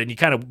either, and you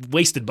kind of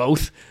wasted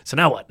both. So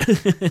now what?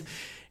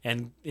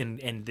 and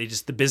they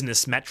just, the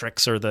business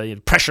metrics or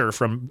the pressure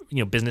from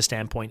business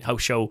standpoint,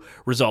 house show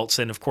results,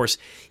 and of course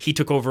he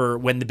took over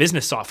when the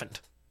business softened.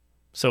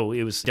 So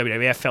it was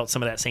WWF felt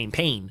some of that same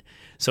pain.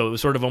 So it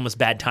was sort of almost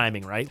bad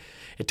timing, right?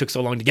 It took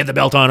so long to get the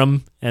belt on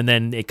him, and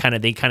then they kind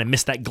of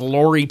missed that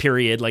glory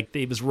period. Like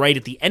it was right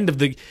at the end of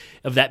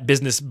that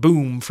business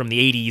boom from the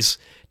 80s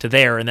to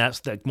there, and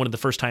that's one of the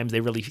first times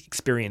they really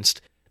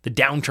experienced the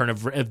downturn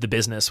of the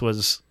business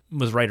was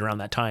right around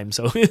that time.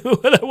 So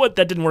what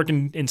that didn't work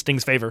in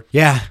Sting's favor.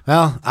 Yeah,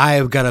 well,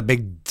 I've got a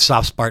big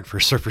soft spot for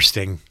Surfer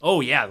Sting.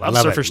 Oh yeah, love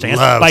Surfer Sting.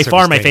 That's by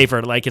far my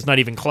favorite. Like it's not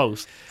even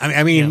close.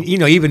 I mean,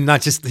 even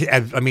not just.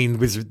 I mean,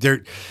 was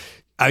there.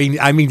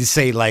 I mean to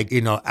say, like,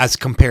 as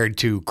compared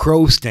to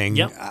Crow Sting,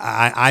 Yep.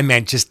 I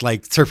meant just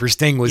like Surfer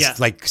Sting was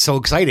like so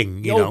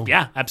exciting,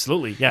 Yeah,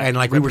 absolutely. Yeah. And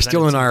like we were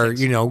still in our,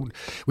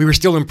 we were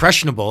still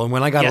impressionable. And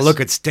when I got to look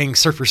at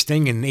Surfer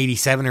Sting in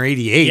 87 or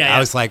 88, I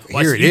was like,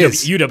 here it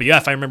is.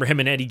 UWF. I remember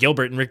him and Eddie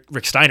Gilbert and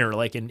Rick Steiner,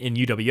 like in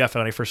UWF.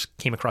 When I first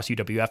came across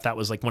UWF, that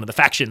was like one of the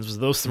factions was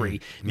those three.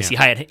 Missy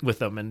Hyatt with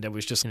them, and it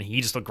was just,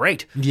 he just looked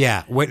great.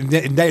 Yeah.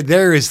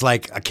 There is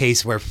like a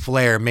case where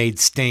Flair made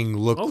Sting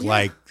look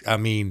like, I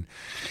mean,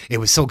 it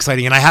was so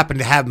exciting. And I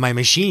happened to have my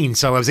machine,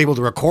 so I was able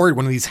to record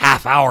one of these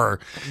half-hour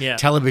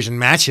television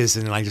matches,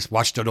 and I just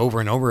watched it over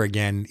and over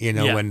again,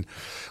 and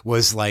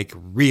was like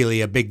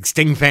really a big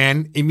Sting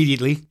fan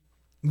immediately.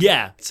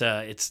 Yeah,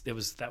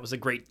 that was a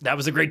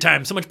great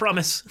time. So much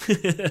promise.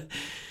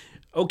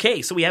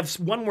 Okay, so we have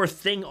one more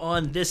thing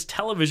on this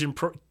television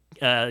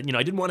I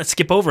didn't want to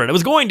skip over it. I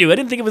was going to. I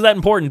didn't think it was that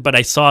important, but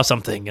I saw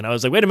something, and I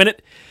was like, wait a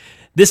minute.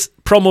 This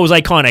promo is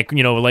iconic,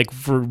 like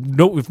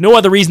if no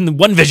other reason than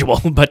one visual.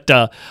 But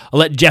I'll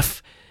let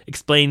Jeff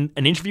explain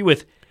an interview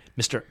with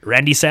Mr.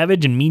 Randy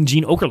Savage and Mean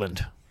Gene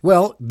Okerlund.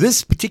 Well,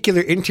 this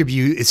particular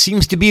interview, it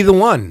seems to be the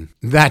one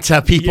that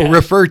people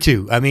refer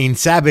to. I mean,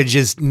 Savage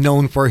is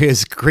known for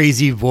his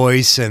crazy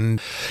voice and,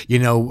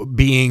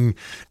 being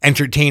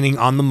entertaining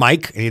on the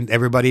mic. And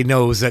everybody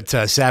knows that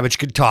Savage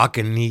could talk,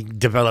 and he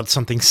developed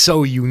something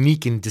so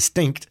unique and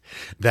distinct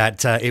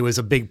that it was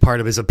a big part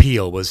of his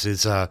appeal, was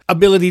his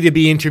ability to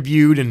be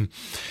interviewed. And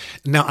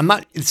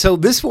now so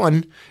this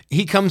one,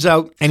 he comes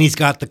out and he's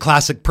got the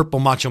classic purple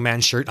Macho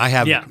Man shirt. I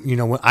have,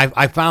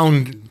 I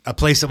found a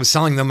place that was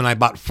selling them, and I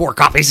bought 4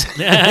 copies.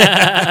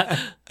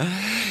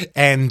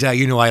 And,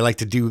 I like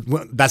to do,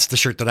 that's the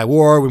shirt that I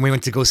wore when we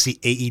went to go see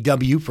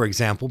AEW, for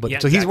example.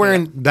 But so he's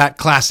wearing that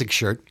classic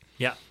shirt.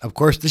 Yeah. Of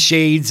course, the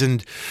shades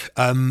and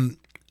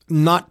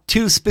not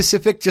too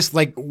specific, just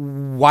like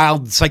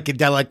wild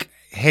psychedelic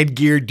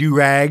headgear,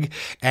 do-rag,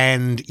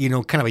 and,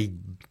 kind of a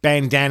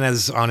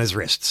bandanas on his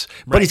wrists.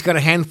 But he's got a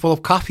handful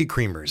of coffee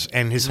creamers,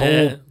 and his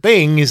whole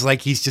thing is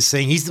like he's just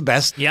saying he's the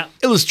best,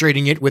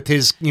 illustrating it with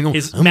his,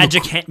 his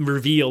magic hand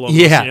reveal almost,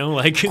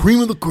 like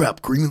cream of the crop.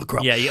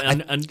 Yeah,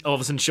 and all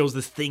of a sudden shows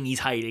this thing he's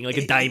hiding, like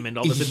a diamond,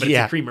 all of a sudden, but it's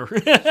a creamer.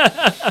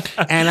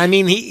 And I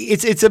mean,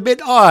 it's a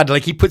bit odd.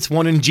 Like he puts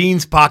one in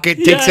Gene's pocket,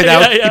 takes it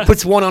out, he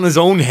puts one on his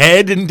own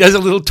head and does a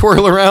little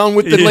twirl around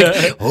with it,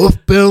 like off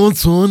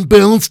balance, on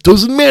balance,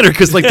 doesn't matter,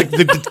 because like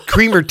the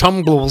creamer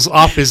tumbles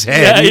off his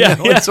head.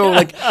 So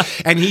like,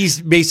 and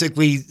he's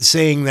basically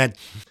saying that,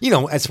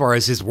 as far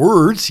as his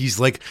words, he's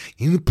like,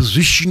 in a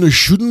position I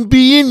shouldn't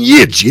be in.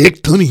 Yeah, Jack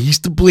Tunney, he's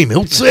to blame.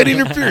 Outside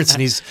interference.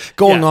 And he's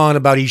going on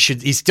about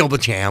he's still the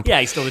champ.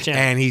 Yeah, he's still the champ.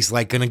 And he's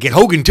like going to get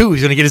Hogan too.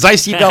 He's going to get his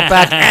IC belt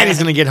back, and he's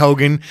going to get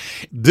Hogan.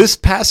 This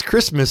past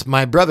Christmas,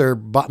 my brother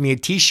bought me a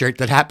t-shirt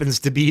that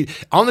happens to be,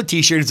 on the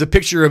t-shirt is a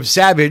picture of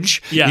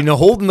Savage,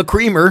 holding the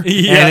creamer.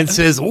 And it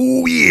says,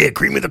 oh yeah,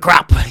 cream of the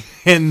crop.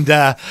 And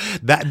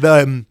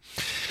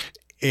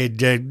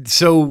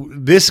so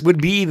this would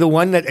be the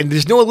one that, and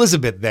there's no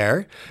Elizabeth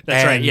there.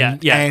 That's right. Yeah.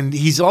 And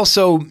he's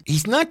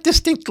not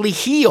distinctly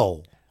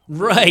heel.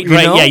 Right.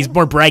 Yeah, he's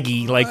more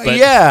braggy,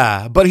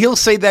 but he'll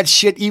say that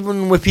shit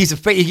even if he's a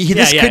face.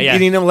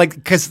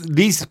 Because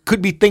these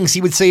could be things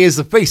he would say as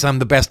the face. I'm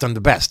the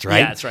best, right?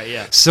 Yeah, that's right.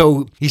 Yeah.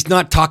 So he's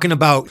not talking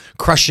about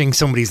crushing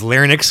somebody's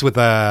larynx with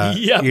a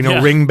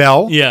ring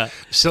bell. Yeah.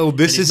 So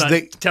this is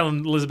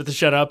telling Elizabeth to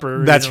shut up,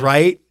 or that's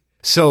right.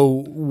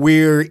 So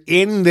we're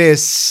in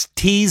this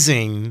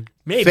teasing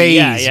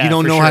phase. You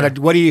don't know how to.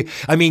 What do you?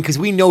 I mean, because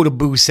we know to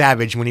boo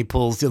Savage when he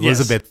pulls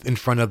Elizabeth in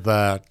front of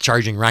the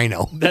charging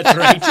rhino. That's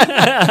right.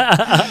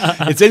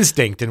 It's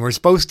instinct, and we're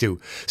supposed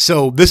to.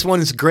 So this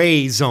one's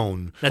gray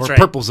zone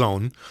purple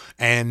zone,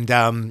 and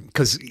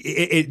because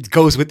it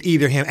goes with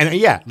either him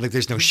and like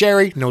there's no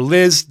Sherry, no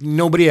Liz,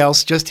 nobody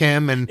else, just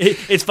him. And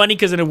it's funny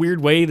because in a weird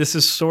way, this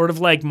is sort of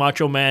like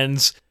Macho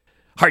Man's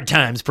Hard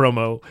Times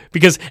promo,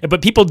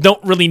 but people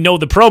don't really know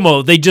the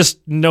promo. They just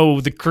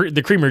know the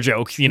creamer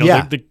joke. You know,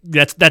 Yeah.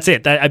 That's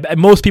it.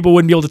 Most people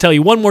wouldn't be able to tell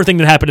you one more thing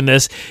that happened in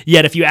this.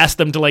 Yet, if you ask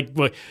them to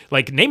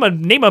like name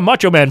a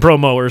Macho Man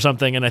promo or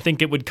something, and I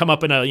think it would come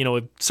up in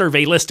a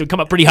survey list. It would come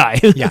up pretty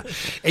high. Yeah,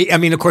 I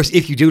mean, of course,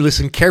 if you do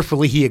listen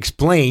carefully, he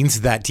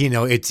explains that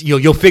it's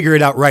you'll figure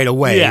it out right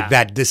away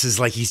that this is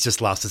like he's just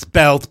lost his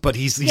belt, but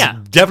he's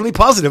definitely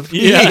positive,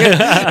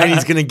 and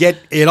he's gonna get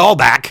it all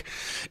back.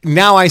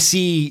 Now I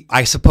see,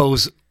 I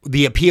suppose,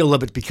 the appeal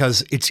of it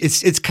because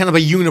it's kind of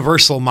a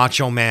universal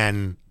Macho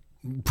Man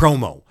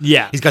promo.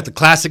 Yeah, he's got the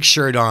classic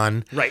shirt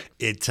on. Right.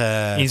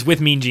 He's with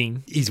Mean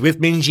Gene. He's with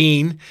Mean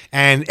Gene,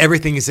 and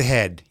everything is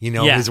ahead.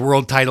 His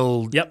world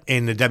title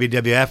in the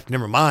WWF.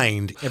 Never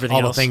mind everything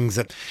all else. The things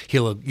that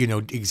he'll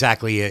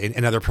exactly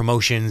in other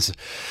promotions.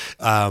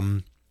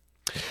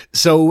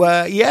 So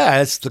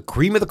it's the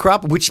cream of the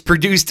crop, which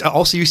produced.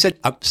 Also, you said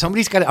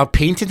somebody's got it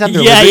painted on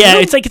their living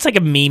room? It's like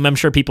a meme. I'm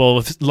sure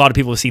a lot of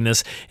people have seen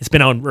this. It's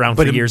been around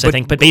for years, I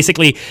think. But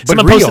basically,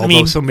 someone real, posted a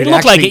meme. though, It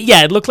looked like it.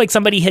 Yeah, it looked like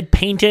somebody had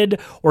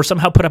painted or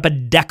somehow put up a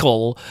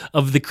decal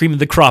of the cream of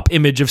the crop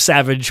image of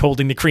Savage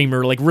holding the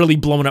creamer, like really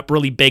blown up,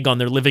 really big on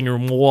their living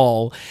room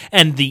wall,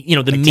 and the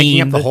meme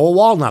taking up the whole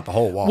wall, not the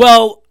whole wall.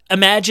 Well.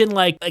 Imagine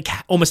like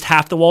almost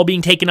half the wall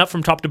being taken up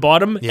from top to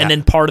bottom, and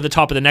then part of the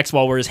top of the next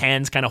wall where his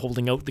hand's kind of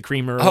holding out the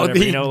creamer or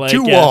whatever,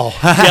 two wall.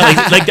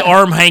 like the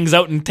arm hangs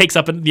out and takes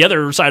up the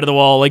other side of the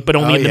wall, but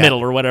only in the middle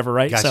or whatever,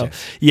 right? Gotcha.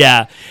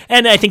 So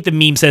and I think the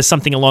meme says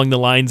something along the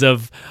lines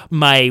of,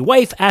 "My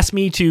wife asked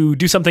me to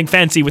do something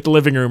fancy with the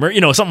living room,"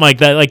 or something like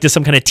that, like just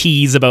some kind of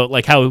tease about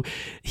like how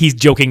he's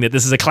joking that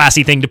this is a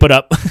classy thing to put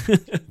up.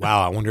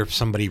 Wow, I wonder if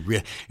somebody,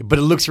 but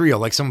it looks real,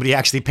 like somebody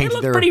actually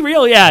painted their. Pretty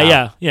real,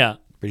 yeah.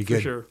 Pretty good.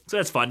 For sure. So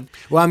that's fun.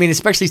 Well, I mean,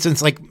 especially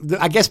since, like,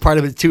 I guess part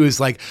of it, too, is,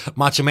 like,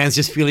 Macho Man's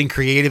just feeling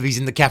creative. He's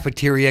in the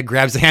cafeteria,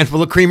 grabs a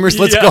handful of creamers,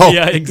 let's go.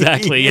 Yeah,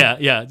 exactly.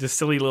 Yeah. Just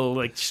silly little,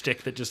 like,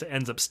 shtick that just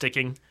ends up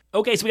sticking.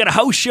 Okay, so we got a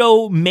house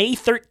show May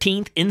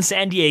 13th in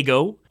San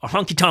Diego. A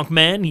honky tonk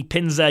man, he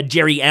pins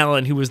Jerry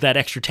Allen, who was that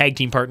extra tag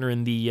team partner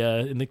in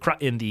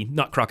the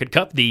not Crockett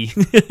Cup, the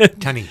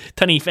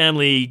Tunney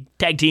family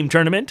tag team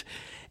tournament.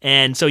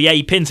 And so,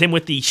 he pins him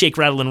with the shake,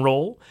 rattle, and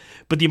roll.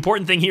 But the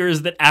important thing here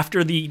is that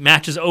after the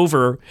match is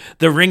over,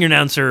 the ring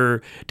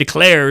announcer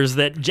declares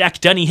that Jack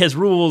Tunney has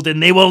ruled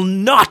and they will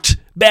not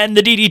ban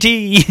the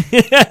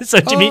DDT. so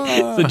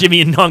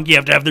Jimmy and Honky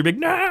have to have their big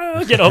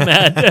get all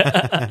mad.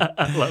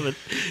 I love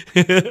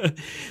it.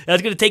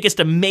 That's going to take us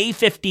to May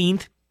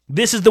 15th.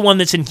 This is the one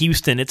that's in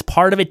Houston. It's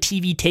part of a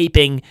TV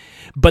taping,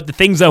 but the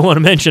things I want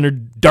to mention are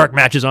dark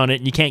matches on it,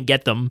 and you can't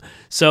get them.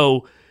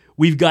 So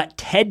we've got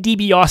Ted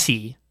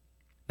DiBiase.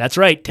 That's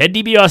right, Ted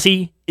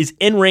DiBiase is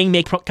in ring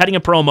cutting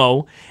a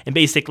promo, and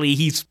basically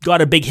he's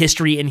got a big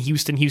history in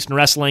Houston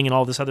wrestling and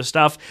all this other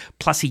stuff.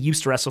 Plus he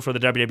used to wrestle for the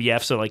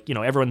WWF, so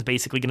everyone's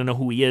basically going to know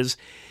who he is.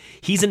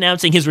 He's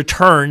announcing his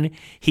return.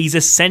 He's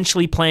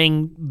essentially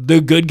playing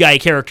the good guy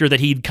character that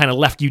he'd kind of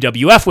left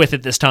UWF with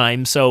at this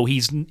time, so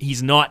he's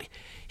not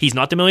the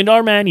 $1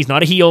 Million Man. He's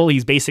not a heel.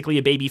 He's basically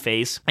a baby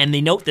face. And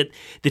they note that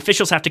the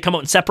officials have to come out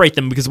and separate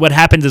them because what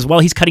happens is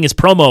while he's cutting his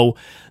promo,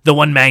 the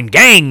One Man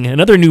Gang,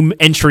 another new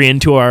entry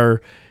into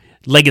our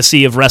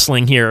legacy of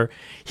wrestling here,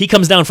 he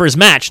comes down for his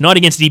match, not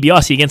against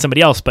DiBiase, against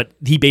somebody else, but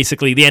they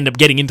end up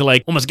getting into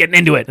almost getting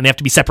into it, and they have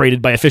to be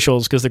separated by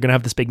officials because they're going to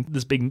have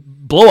this big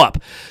blow up.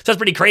 So that's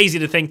pretty crazy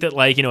to think that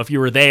if you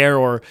were there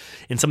or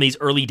in some of these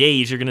early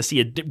days, you're going to see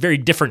a very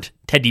different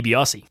Ted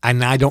DiBiase.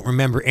 And I don't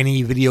remember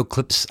any video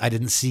clips. I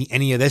didn't see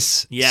any of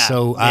this. Yeah.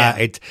 So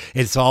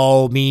it's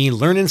all me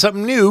learning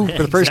something new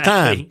for the first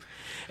time.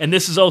 And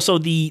this is also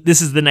the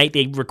night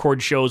they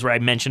record shows where I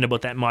mentioned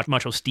about that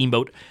Macho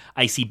Steamboat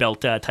IC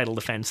belt title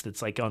defense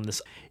that's on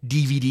this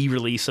DVD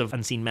release of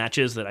Unseen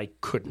Matches that I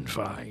couldn't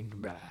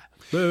find.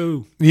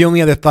 Boo. The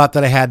only other thought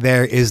that I had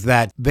there is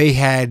that they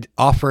had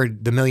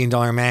offered the $1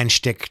 Million Man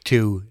shtick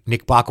to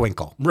Nick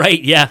Bockwinkel.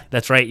 Right, yeah,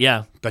 that's right,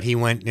 yeah. But he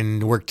went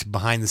and worked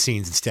behind the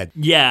scenes instead.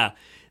 Yeah,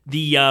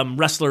 the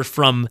wrestler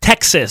from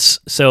Texas,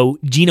 so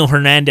Gino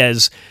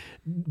Hernandez,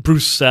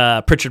 Bruce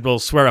Pritchard will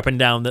swear up and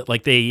down that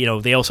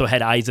they also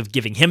had eyes of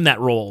giving him that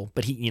role,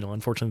 but he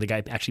unfortunately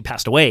the guy actually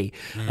passed away,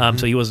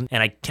 so he wasn't.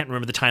 And I can't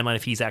remember the timeline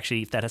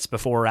if that's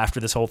before or after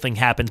this whole thing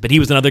happens. But he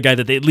was another guy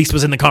that at least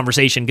was in the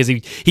conversation because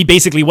he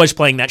basically was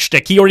playing that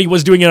shtick. He already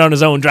was doing it on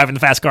his own, driving the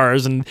fast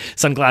cars and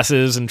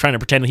sunglasses and trying to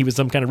pretend he was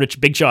some kind of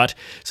rich big shot.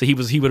 So he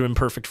would have been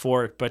perfect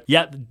for it. But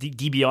yeah,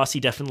 DiBiase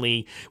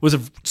definitely was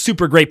a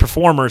super great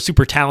performer,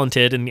 super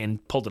talented,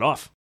 and pulled it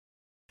off.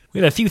 We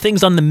have a few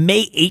things on the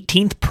May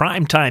 18th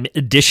primetime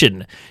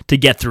edition to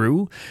get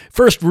through.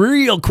 First,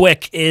 real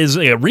quick, is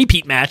a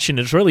repeat match, and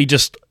it's really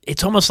just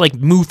it's almost like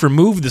move for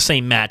move the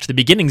same match. The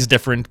beginning's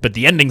different, but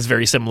the ending's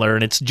very similar.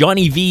 And it's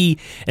Johnny V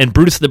and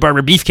Brutus the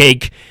Barber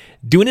Beefcake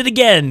doing it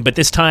again, but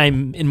this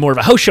time in more of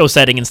a house show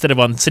setting instead of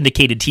on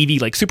syndicated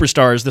TV like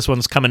Superstars. This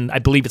one's coming, I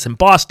believe it's in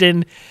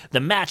Boston. The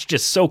match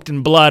just soaked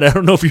in blood. I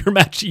don't know if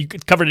you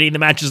covered any of the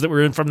matches that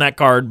were in from that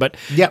card, but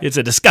It's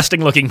a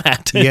disgusting looking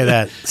match. Yeah,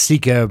 that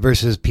Sika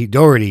versus Pete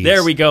Doherty.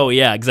 There we go.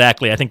 Yeah,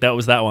 exactly. I think that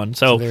was that one.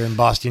 So they're in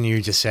Boston,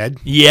 you just said.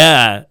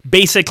 Yeah.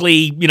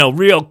 Basically,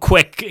 real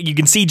quick, you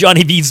can see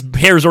Johnny V's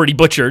hair's already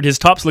butchered. His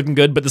top's looking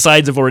good, but the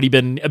sides have already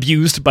been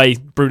abused by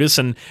Brutus,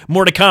 and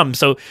more to come.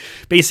 So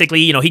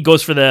basically, he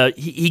goes for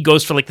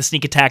like the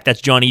sneak attack.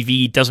 That's Johnny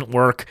V. Doesn't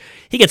work.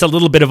 He gets a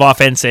little bit of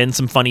offense in,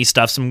 some funny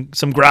stuff,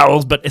 some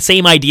growls, but the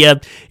same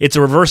idea. It's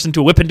a reverse into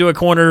a whip into a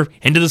corner,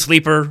 into the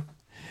sleeper,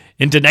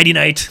 into Nighty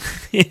Night,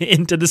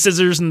 into the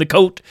scissors and the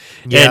coat.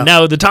 Yeah. And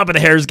now the top of the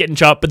hair is getting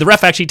chopped, but the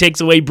ref actually takes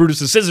away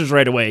Brutus's scissors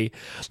right away.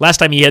 Last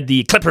time he had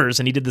the clippers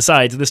and he did the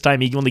sides. This time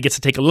he only gets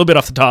to take a little bit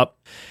off the top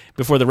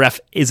before the ref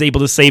is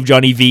able to save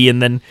Johnny V.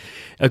 And then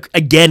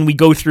again, we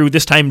go through.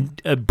 This time,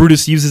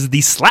 Brutus uses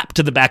the slap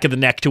to the back of the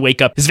neck to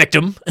wake up his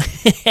victim.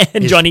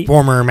 And his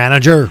former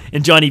manager.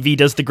 And Johnny V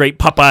does the great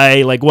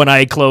Popeye, like one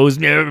eye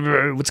closed.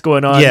 What's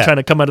going on? Trying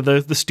to come out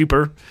of the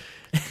stupor.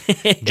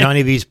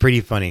 Johnny V's pretty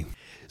funny.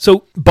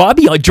 So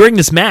Bobby, during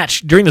this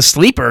match, during the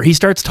sleeper, he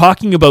starts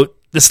talking about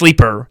the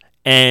sleeper.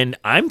 And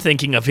I'm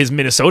thinking of his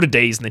Minnesota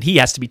days and that he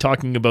has to be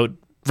talking about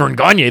Vern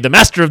Gagne, the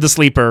master of the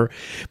sleeper,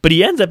 but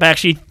he ends up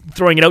actually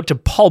throwing it out to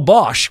Paul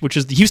Bosch, which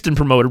is the Houston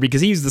promoter,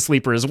 because he's the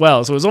sleeper as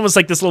well. So it was almost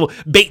like this little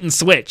bait and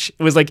switch.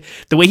 It was like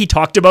the way he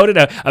talked about it,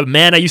 a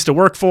man I used to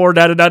work for,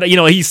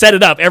 he set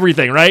it up,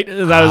 everything, right?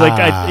 And I was like,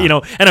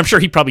 and I'm sure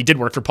he probably did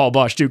work for Paul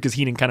Bosch too, because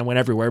Heenan kind of went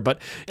everywhere. But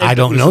I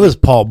don't know this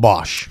Paul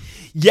Bosch.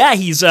 Yeah,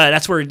 he's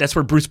that's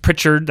where Bruce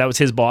Pritchard, that was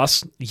his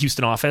boss, the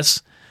Houston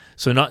office.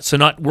 So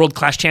not World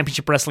Class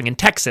Championship Wrestling in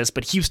Texas,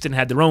 but Houston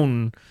had their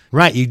own.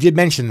 Right, you did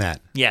mention that.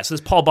 Yeah, so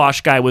this Paul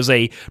Bosch guy was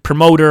a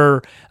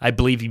promoter. I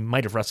believe he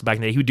might have wrestled back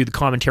in the day. He would do the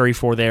commentary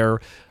for their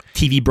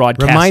TV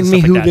broadcast. Remind me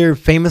who their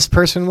famous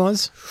person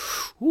was.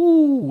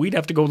 Ooh, we'd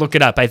have to go look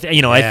it up. I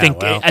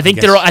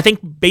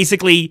think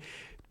basically,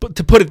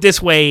 to put it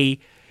this way,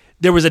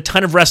 there was a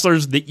ton of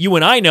wrestlers that you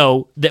and I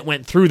know that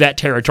went through that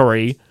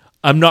territory.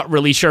 I'm not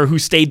really sure who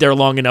stayed there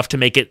long enough to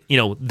make it,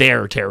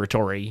 their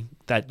territory.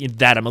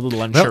 That I'm a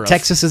little unsure of.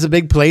 Texas is a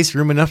big place,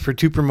 room enough for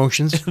two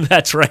promotions.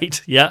 That's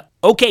right, yeah.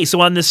 Okay,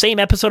 so on the same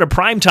episode of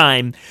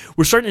Primetime,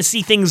 we're starting to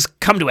see things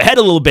come to a head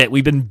a little bit.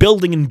 We've been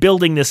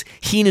building this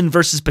Heenan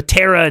versus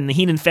Patera and the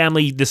Heenan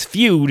family, this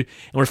feud,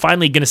 and we're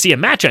finally going to see a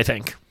match, I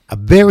think. A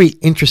very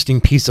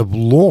interesting piece of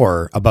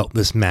lore about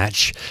this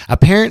match.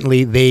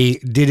 Apparently, they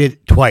did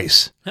it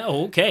twice.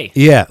 Oh, okay.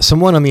 Yeah,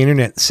 someone on the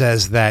internet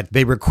says that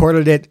they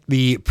recorded it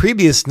the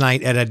previous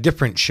night at a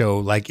different show.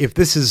 Like, if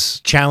this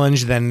is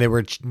Challenge, then they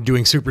were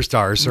doing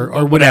Superstars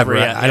or whatever.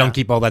 I don't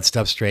keep all that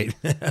stuff straight.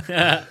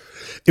 It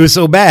was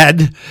so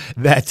bad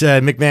that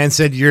McMahon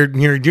said, you're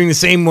doing the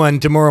same one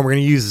tomorrow. We're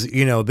going to use,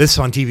 this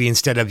on TV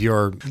instead of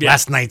your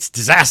last night's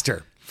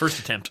disaster. First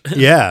attempt.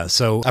 Yeah,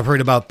 so I've heard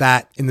about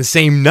that in the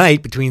same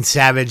night between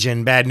Savage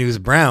and Bad News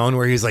Brown,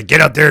 where he's like, get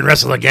out there and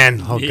wrestle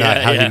again. Oh, God,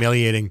 how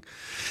humiliating.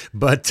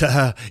 But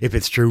if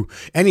it's true.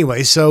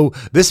 Anyway, so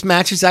this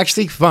match is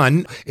actually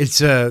fun.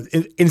 It's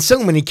in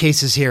so many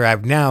cases here,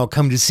 I've now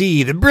come to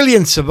see the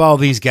brilliance of all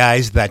these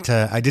guys that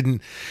I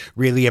didn't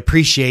really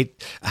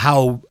appreciate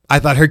how I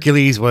thought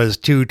Hercules was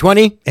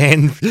 220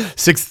 and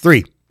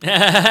 6'3".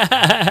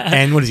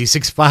 And what is he,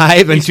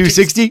 6'5" and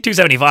 260?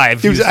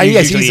 275.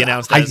 Usually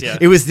announced as, yeah.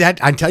 It was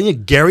that, I'm telling you,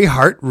 Gary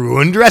Hart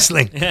ruined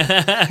wrestling.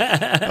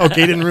 Okay,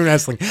 he didn't ruin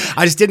wrestling.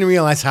 I just didn't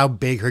realize how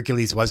big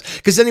Hercules was.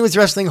 Because then he was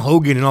wrestling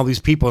Hogan and all these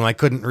people, and I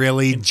couldn't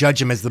really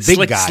judge him as the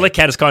big guy. Slick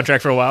had his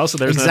contract for a while, so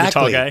there's another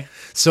tall guy.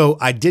 So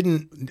I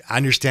didn't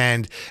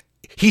understand.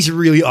 He's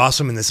really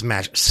awesome in this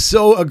match.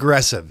 So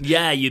aggressive.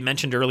 Yeah, you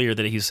mentioned earlier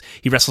that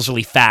he wrestles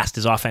really fast.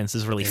 His offense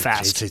is really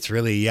fast. It's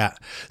really, yeah.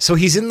 So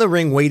he's in the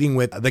ring waiting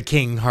with the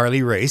King,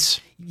 Harley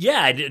Race.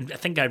 Yeah, I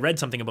think I read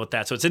something about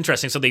that. So it's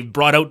interesting. So they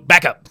brought out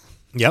backup.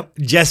 Yep.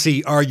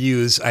 Jesse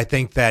argues, I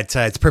think, that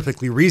it's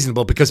perfectly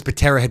reasonable because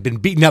Patera had been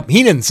beating up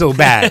Heenan so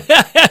bad.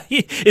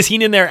 Is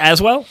Heenan there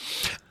as well?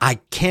 I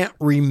can't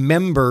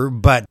remember,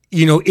 but,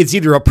 it's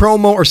either a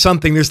promo or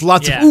something. There's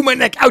lots of, ooh, my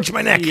neck, ouch,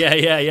 my neck.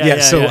 Yeah.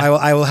 So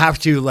I will have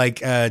to,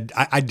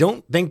 I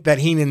don't think that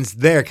Heenan's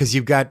there because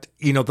you've got,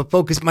 the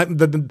focus,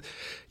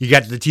 you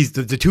got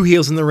the two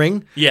heels in the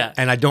ring. Yeah.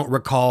 And I don't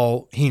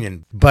recall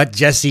Heenan. But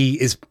Jesse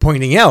is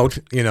pointing out,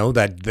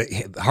 that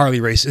the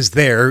Harley Race is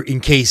there in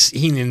case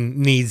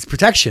Heenan needs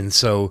protection.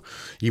 So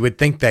you would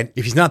think that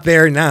if he's not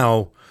there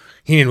now,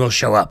 Heenan will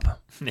show up.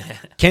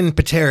 Ken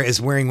Patera is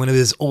wearing one of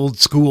his old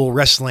school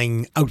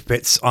wrestling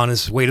outfits on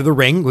his way to the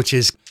ring, which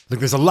is Like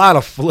there's a lot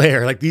of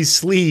flair, like these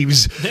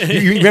sleeves.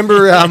 You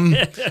remember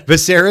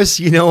Viserys?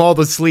 You know all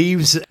the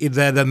sleeves,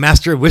 the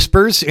Master of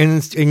Whispers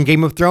in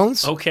Game of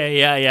Thrones. Okay,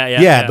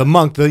 yeah. The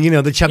monk,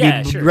 the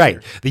chubby, Sure.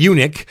 the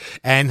eunuch,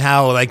 and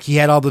how like he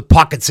had all the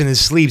pockets in his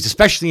sleeves,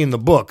 especially in the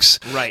books.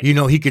 Right.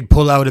 He could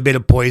pull out a bit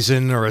of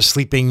poison or a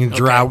sleeping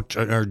drought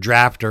or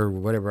draft or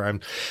whatever.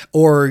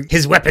 Or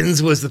his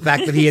weapons was the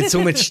fact that he had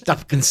so much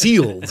stuff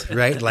concealed,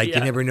 right? Like you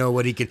never know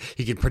what he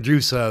could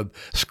produce a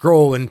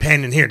scroll and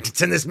pen and here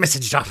send this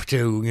message off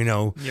to,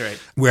 You're right.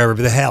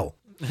 wherever the hell.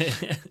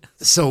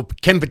 So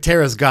Ken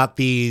Patera's got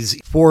these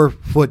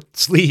 4-foot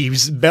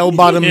sleeves,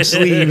 bell-bottom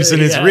sleeves, and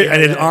his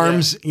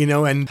arms,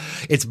 and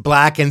it's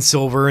black and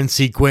silver and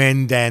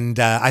sequined, and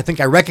I think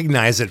I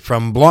recognize it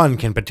from blonde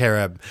Ken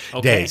Patera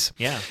days.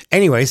 Yeah.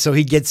 Anyway, so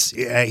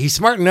he's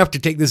smart enough to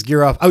take this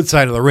gear off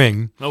outside of the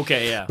ring.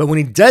 Okay, yeah. But when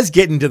he does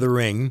get into the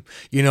ring,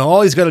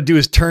 all he's got to do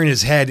is turn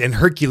his head, and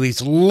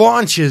Hercules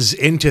launches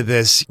into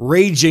this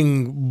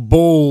raging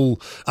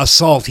bull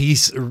assault. He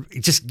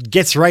just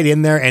gets right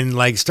in there and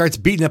like starts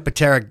beating up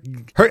Patera.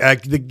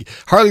 The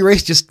Harley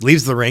race just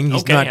leaves the ring.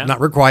 He's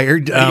not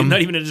required.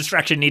 Not even a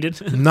distraction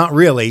needed. Not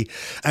really.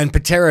 And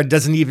Patera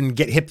doesn't even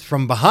get hit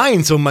from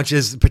behind so much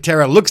as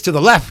Patera looks to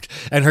the left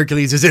and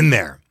Hercules is in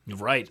there.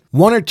 Right.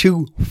 1 or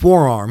 2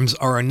 forearms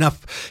are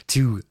enough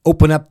to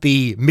open up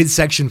the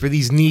midsection for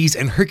these knees,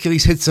 and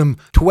Hercules hits him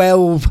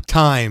 12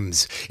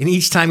 times. And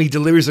each time he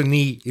delivers a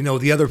knee,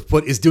 the other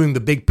foot is doing the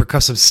big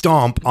percussive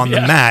stomp on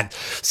the mat.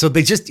 So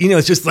they just,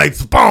 it's just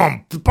like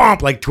bump,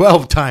 bump, like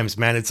 12 times,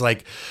 man. It's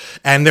like,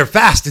 and they're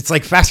fast. It's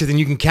like faster than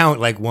you can count,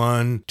 like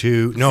 1,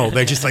 2. No,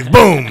 they're just like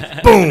boom,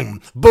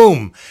 boom,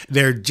 boom.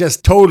 They're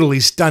just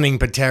totally stunning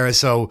Patera.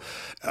 So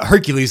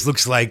Hercules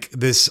looks like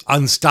this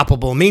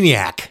unstoppable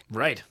maniac.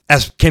 Right.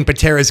 As Ken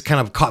Patera is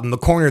kind of caught in the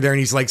corner there, and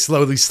he's like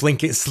slowly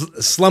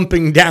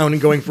slumping down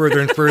and going further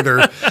and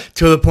further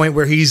to the point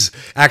where he's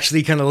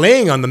actually kind of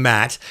laying on the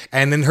mat.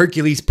 And then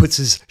Hercules puts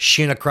his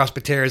shin across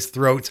Patera's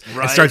throat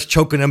and starts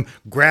choking him,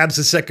 grabs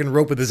the second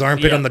rope with his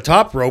armpit on the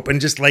top rope,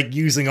 and just like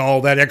using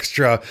all that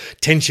extra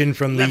tension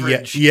from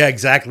leverage.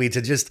 Exactly,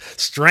 to just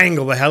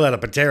strangle the hell out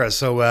of Patera.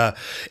 So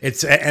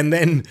and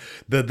then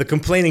the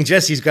complaining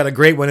Jesse's got a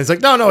great one. It's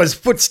like, no, his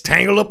foot's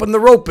tangled up in the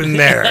rope in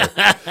there,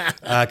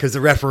 because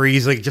the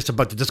referee's like just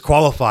about to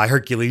disqualify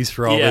Hercules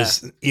for all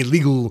this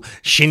illegal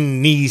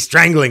shin knee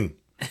strangling.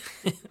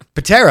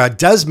 Patera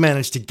does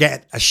manage to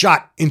get a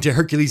shot into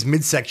Hercules'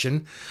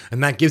 midsection,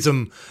 and that gives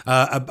him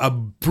a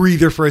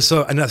breather for a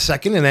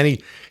second, and then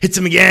he hits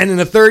him again and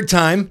a third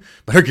time,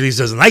 but Hercules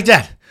doesn't like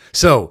that.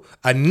 So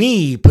a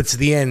knee puts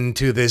the end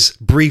to this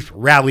brief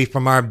rally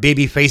from our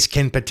babyface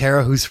Ken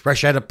Patera, who's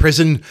fresh out of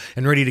prison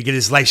and ready to get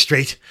his life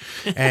straight.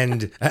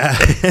 And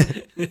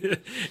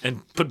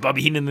and put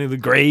Bobby Heenan in the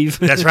grave.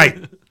 That's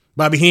right.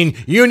 Bobby Heen,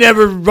 you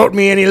never wrote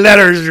me any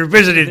letters or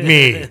visited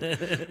me.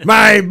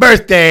 My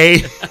birthday,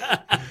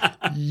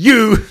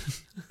 you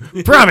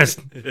promised.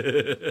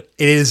 It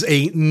is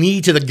a knee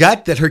to the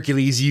gut that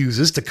Hercules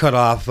uses to cut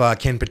off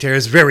Ken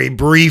Patera's very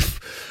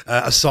brief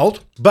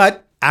assault.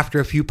 But after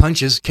a few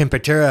punches Ken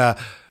Patera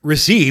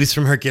receives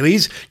from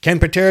Hercules, Ken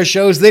Patera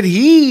shows that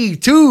he,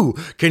 too,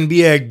 can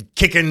be a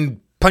kicking,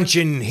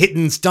 punching,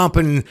 hitting,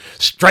 stomping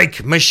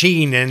strike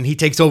machine, and he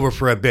takes over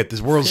for a bit.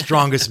 This world's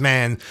strongest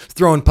man,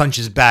 throwing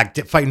punches back,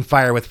 fighting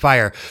fire with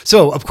fire.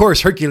 So, of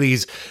course,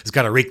 Hercules has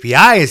got to rake the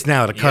eyes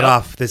now to cut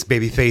off this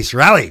babyface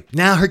rally.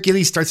 Now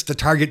Hercules starts to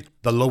target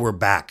the lower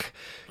back.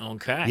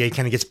 Okay. Yeah, he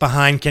kind of gets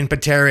behind Ken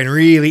Patera and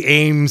really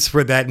aims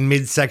for that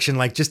midsection,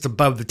 like just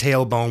above the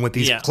tailbone, with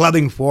these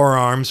clubbing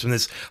forearms from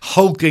this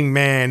hulking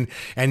man.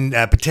 And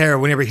Patera,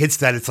 whenever he hits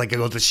that, it's like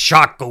the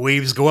shock, the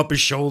waves go up his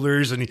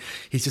shoulders, and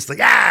he's just like,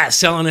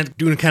 selling it,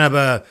 doing kind of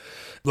a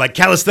like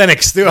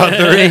calisthenics throughout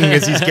the ring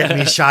as he's getting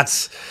these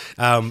shots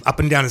up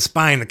and down his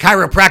spine. The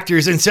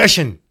chiropractor's in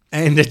session.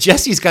 And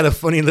Jesse's got a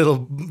funny little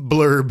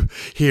blurb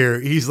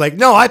here. He's like,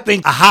 no, I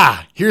think,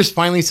 here's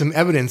finally some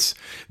evidence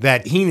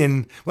that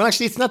Heenan, well,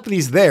 actually, it's not that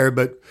he's there,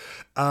 but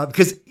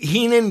because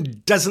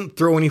Heenan doesn't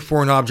throw any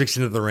foreign objects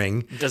into the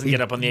ring. Doesn't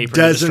get up on the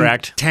apron to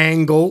distract.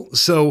 Tangle.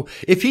 So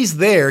if he's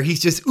there, he's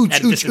just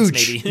ooch.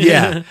 Maybe.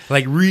 Yeah,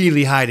 like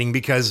really hiding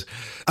because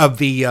of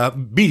the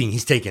beating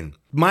he's taken.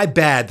 My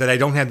bad that I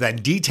don't have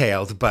that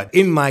detailed, but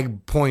in my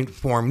point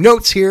form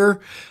notes here,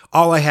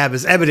 all I have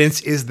as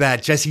evidence is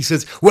that Jesse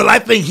says, well, I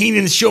think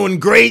Heenan's showing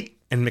great.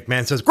 And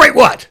McMahon says, great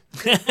what?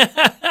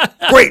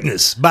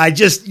 Greatness by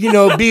just,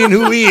 being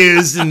who he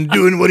is and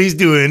doing what he's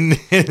doing.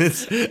 And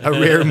it's a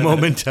rare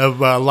moment of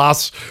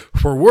loss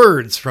for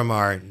words from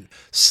our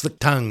slick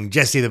tongue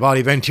Jesse the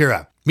Body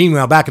Ventura.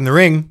 Meanwhile, back in the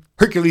ring,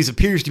 Hercules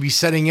appears to be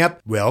setting up,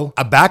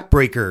 a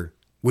backbreaker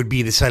would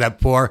be the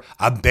setup for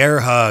a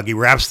bear hug. He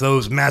wraps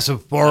those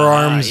massive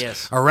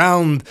forearms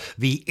around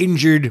the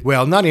injured,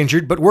 not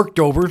injured, but worked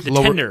over.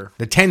 Tender.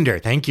 The tender,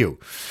 thank you.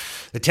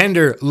 The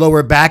tender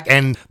lower back,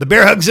 and the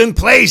bear hug's in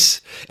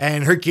place.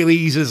 And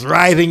Hercules is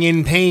writhing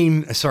in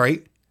pain.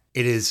 Sorry,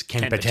 it is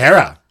Ken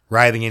Patera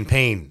writhing in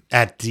pain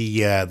at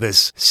the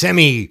this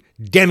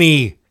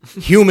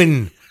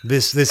demi-human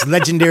This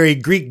legendary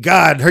Greek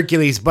god,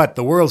 Hercules, but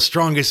the world's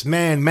strongest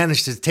man,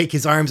 managed to take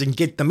his arms and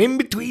get them in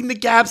between the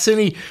gaps,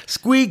 and he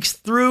squeaks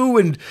through,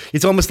 and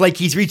it's almost like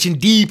he's reaching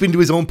deep into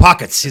his own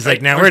pockets. He's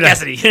like, now we're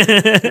Cassidy.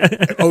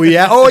 Oh,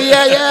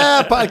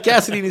 yeah.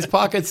 Cassidy in his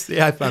pockets.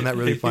 Yeah, I found that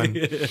really fun.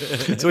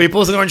 So he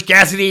pulls an Orange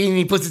Cassidy, and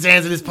he puts his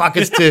hands in his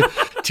pockets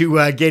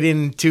to get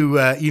into,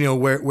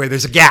 where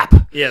there's a gap.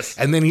 Yes.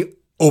 And then he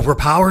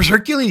overpowers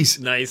Hercules.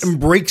 Nice. And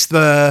breaks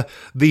the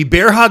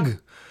bear hug.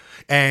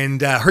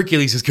 And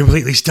Hercules is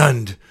completely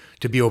stunned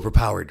to be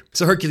overpowered.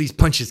 So Hercules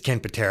punches Ken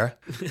Patera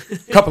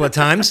a couple of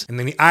times, and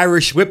then he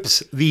Irish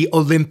whips the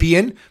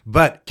Olympian,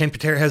 but Ken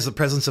Patera has the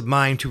presence of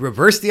mind to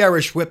reverse the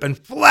Irish whip and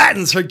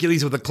flattens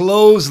Hercules with a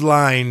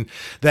clothesline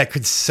that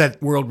could set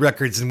world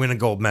records and win a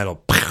gold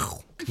medal.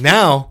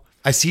 Now,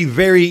 I see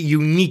very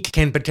unique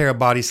Ken Patera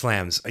body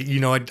slams. I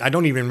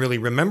don't even really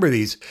remember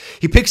these.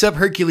 He picks up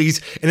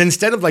Hercules, and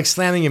instead of like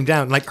slamming him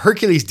down, like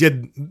Hercules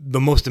did the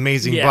most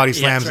amazing body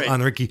slams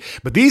on Ricky.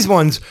 But these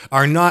ones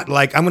are not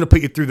like, I'm going to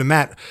put you through the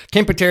mat.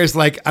 Ken Patera's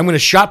like, I'm going to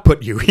shot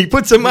put you. He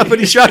puts him up and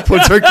he shot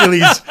puts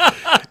Hercules.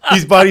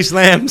 These body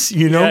slams,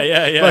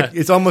 Yeah. Like,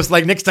 it's almost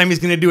like next time he's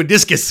going to do a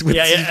discus with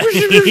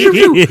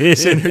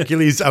send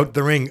Hercules out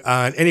the ring.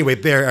 Anyway,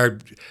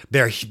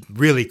 they're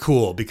really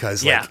cool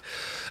because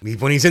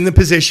when he's in the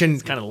position,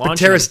 kind of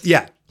launching.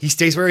 He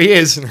stays where he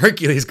is, and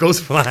Hercules goes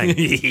flying.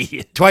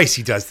 Twice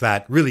he does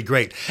that. Really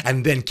great.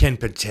 And then Ken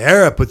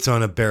Patera puts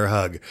on a bear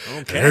hug.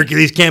 Okay. And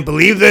Hercules can't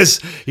believe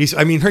this.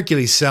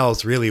 Hercules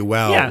sells really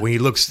well when he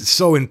looks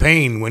so in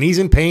pain. When he's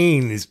in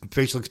pain, his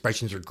facial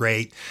expressions are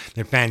great.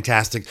 They're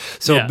fantastic.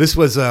 So this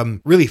was a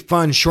really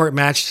fun, short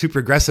match, super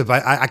aggressive.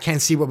 I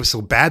can't see what was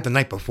so bad the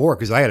night before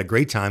because I had a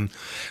great time.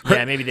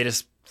 Maybe they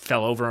just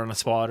fell over on a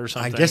spot or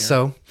something. I guess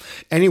so.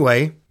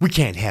 Anyway, we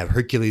can't have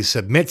Hercules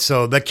submit,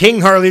 so the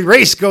King Harley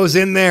Race goes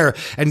in there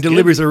and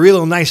delivers a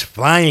real nice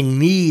flying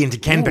knee into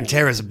Ken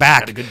Patera's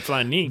back. Got a good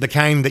flying knee. The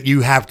kind that you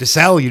have to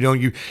sell. You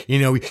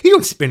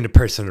don't spin the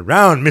person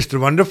around,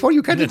 Mr. Wonderful.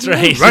 You got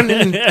to run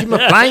and give him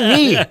a flying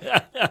knee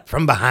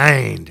from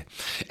behind.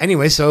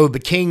 Anyway, so the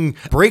King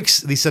breaks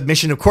the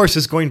submission. Of course,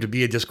 it's going to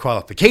be a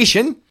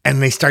disqualification,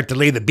 and they start to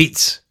lay the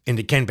beats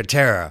into Ken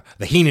Patera,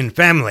 the Heenan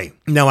family.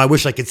 Now, I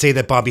wish I could say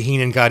that Bobby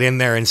Heenan got in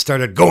there and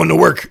started going to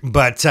work,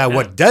 but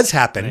what does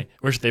happen... Right.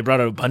 Wish they brought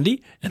out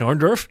Bundy and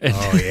Orndorff.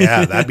 Oh,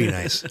 yeah, that'd be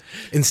nice.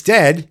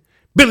 Instead,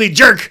 Billy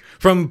Jerk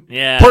from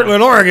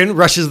Portland, Oregon,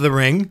 rushes the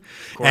ring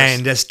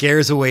and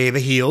scares away the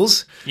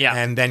heels. Yeah.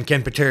 And then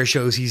Ken Patera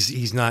shows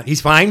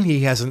he's fine.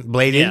 He hasn't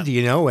bladed,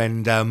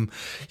 and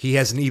he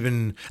hasn't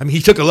even... he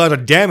took a lot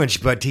of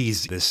damage, but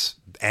he's this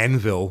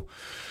anvil...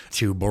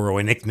 to borrow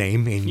a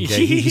nickname, and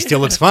he still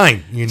looks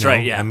fine. That's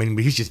right. Yeah.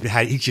 He's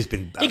just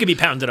been. He could be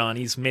pounded on.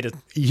 He's made of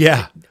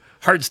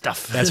hard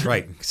stuff. That's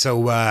right.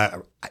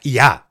 So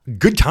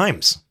good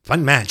times,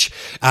 fun match.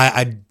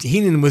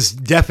 Heenan was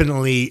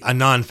definitely a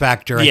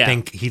non-factor. I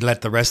think he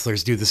let the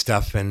wrestlers do the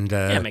stuff, and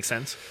it makes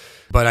sense.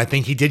 But I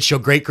think he did show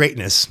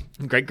greatness.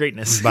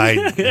 Greatness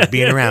by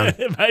being around,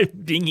 by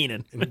being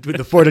Heenan, with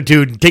the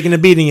fortitude, taking a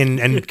beating,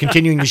 and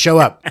continuing to show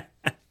up.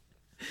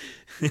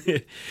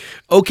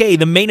 Okay,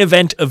 the main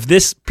event of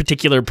this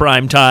particular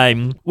prime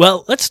time.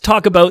 Well, let's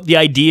talk about the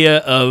idea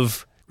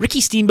of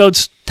Ricky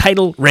Steamboat's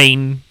title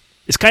reign.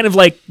 It's kind of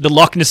like the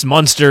Loch Ness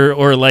Monster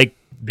or like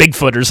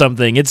Bigfoot or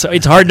something. It's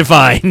hard to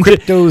find.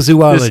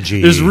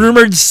 Cryptozoology. There's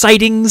rumored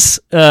sightings,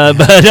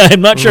 but I'm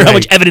not sure how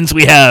much evidence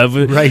we have.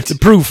 Right. The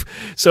proof.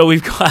 So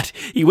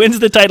he wins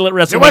the title at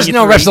WrestleMania 3. There was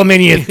no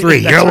WrestleMania 3.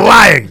 You're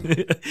lying.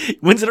 He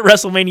wins it at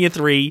WrestleMania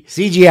 3.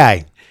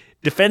 CGI.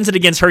 Defends it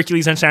against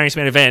Hercules on Saturday's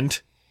main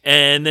event.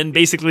 And then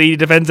basically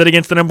defends it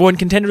against the number one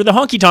contender, the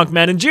Honky Tonk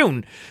Man, in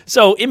June.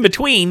 So in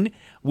between,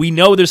 we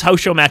know there's house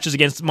show matches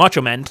against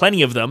Macho Man,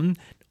 plenty of them.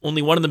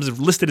 Only one of them is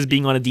listed as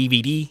being on a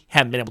DVD.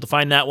 Haven't been able to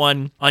find that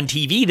one. On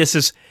TV, this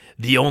is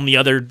the only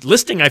other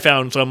listing I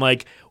found. So I'm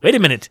like, wait a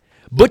minute.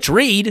 Butch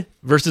Reed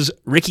versus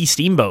Ricky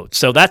Steamboat.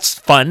 So that's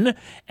fun.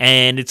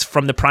 And it's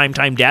from the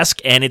primetime desk.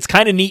 And it's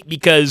kind of neat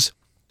because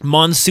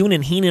Monsoon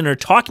and Heenan are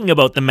talking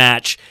about the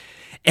match.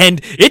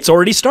 And it's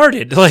already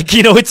started.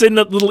 It's in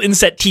the little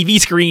inset TV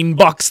screen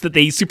box that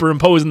they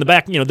superimpose in the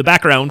back, the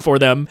background for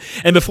them.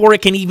 And before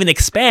it can even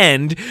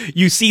expand,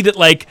 you see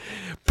that,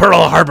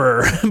 Pearl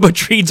Harbor,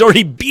 Butch Reed's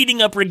already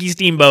beating up Ricky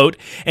Steamboat,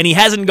 and he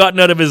hasn't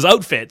gotten out of his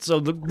outfit. So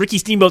Ricky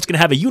Steamboat's going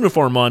to have a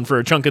uniform on for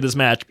a chunk of this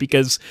match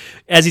because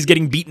as he's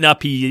getting beaten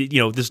up,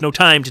 there's no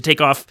time to take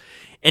off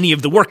any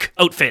of the work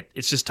outfit.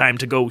 It's just time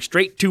to go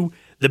straight to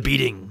the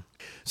beating.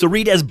 So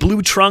Reed has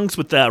blue trunks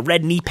with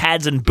red knee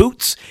pads and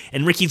boots,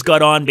 and Ricky's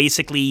got on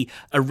basically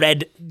a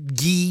red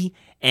gi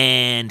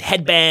and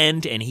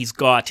headband, and he's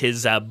got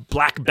his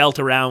black belt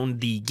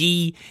around the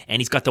gi, and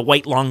he's got the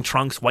white long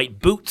trunks, white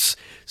boots.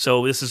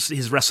 So this is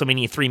his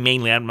WrestleMania 3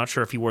 mainly. I'm not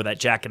sure if he wore that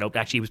jacket out.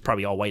 Actually, he was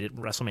probably all white at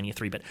WrestleMania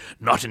 3, but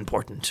not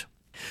important.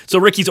 So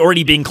Ricky's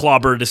already being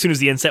clobbered as soon as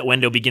the inset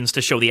window begins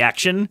to show the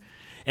action.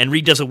 And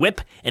Reed does a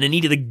whip and a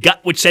knee to the gut,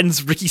 which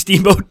sends Ricky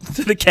Steamboat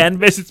to the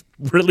canvas. It's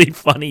really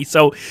funny.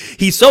 So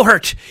he's so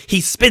hurt.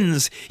 He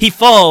spins. He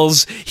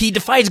falls. He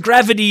defies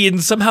gravity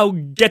and somehow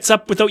gets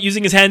up without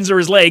using his hands or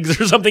his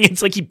legs or something.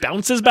 It's like he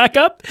bounces back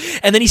up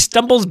and then he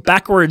stumbles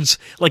backwards,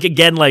 like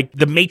again, like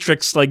the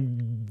Matrix, like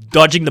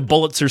dodging the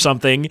bullets or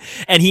something.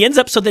 And he ends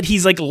up so that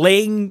he's like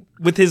laying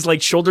with his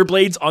like shoulder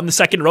blades on the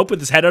second rope with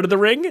his head out of the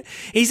ring.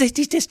 He's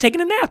just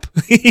taking a nap.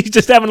 He's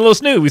just having a little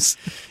snooze.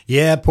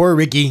 Yeah, poor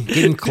Ricky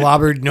getting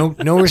clobbered.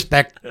 No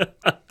respect.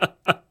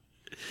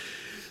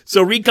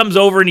 So Reed comes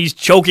over and he's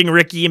choking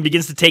Ricky and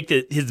begins to take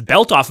his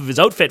belt off of his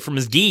outfit from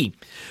his gi.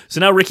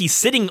 So now Ricky's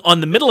sitting on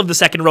the middle of the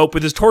second rope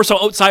with his torso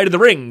outside of the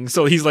ring.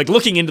 So he's like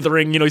looking into the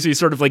ring, so he's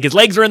sort of like his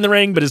legs are in the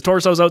ring, but his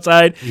torso's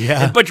outside.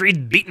 Yeah. And Butch Reed's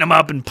beating him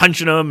up and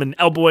punching him and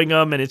elbowing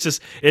him, and it's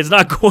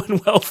not going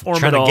well for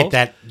him at all. Trying to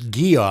get that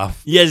gi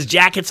off. Yeah, his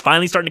jacket's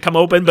finally starting to come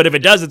open, but if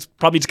it does, it's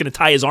probably just going to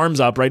tie his arms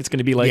up, right? It's going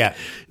to be like,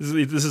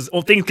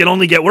 things can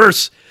only get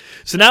worse.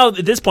 So now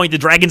at this point, the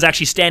Dragon's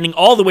actually standing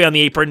all the way on the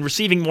apron,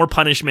 receiving more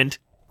punishment.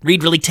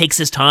 Reed really takes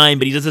his time,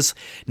 but he does this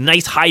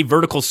nice high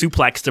vertical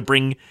suplex to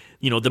bring,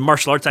 the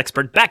martial arts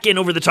expert back in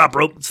over the top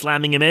rope,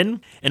 slamming him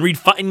in. And Reed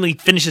finally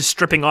finishes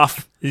stripping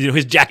off,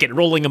 his jacket,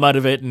 rolling him out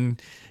of it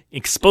and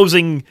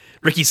exposing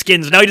Ricky's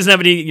skins. Now he doesn't have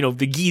any,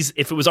 the gis.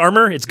 If it was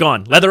armor, it's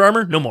gone. Leather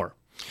armor, no more.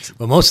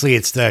 Well, mostly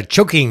it's the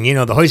choking,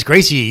 the Hoist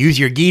Gracie. You use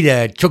your gi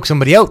to choke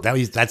somebody out.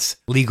 That's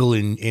legal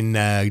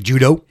in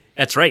judo.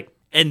 That's right.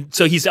 And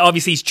so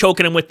he's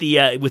choking him with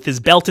his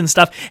belt and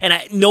stuff. And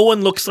no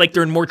one looks like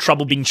they're in more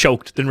trouble being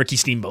choked than Ricky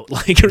Steamboat.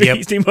 Like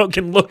Ricky Steamboat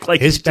can look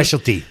like his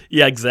specialty.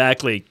 Yeah,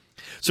 exactly.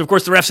 So of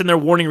course the ref's in there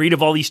warning Reed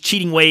of all these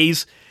cheating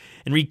ways,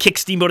 and Reed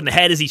kicks Steamboat in the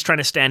head as he's trying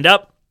to stand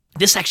up.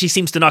 This actually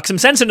seems to knock some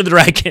sense into the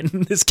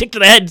Dragon. This kick to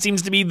the head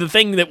seems to be the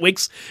thing that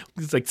wakes.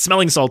 It's like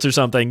smelling salts or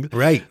something.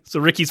 Right.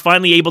 So Ricky's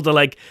finally able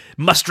to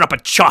muster up a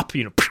chop,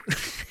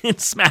 and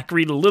smack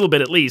Reed a little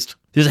bit at least.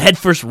 There's a head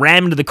first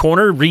ram into the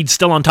corner. Reed's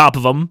still on top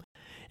of him.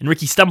 And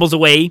Ricky stumbles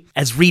away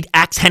as Reed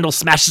axe handle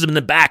smashes him in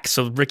the back.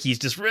 So Ricky's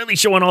just really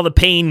showing all the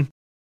pain.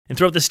 And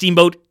throughout the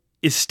Steamboat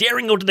is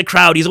staring out to the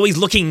crowd. He's always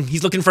looking.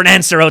 He's looking for an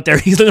answer out there.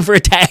 He's looking for a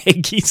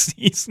tag. He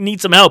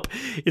needs some help.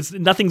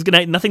 Nothing's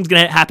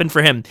gonna happen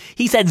for him.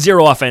 He's had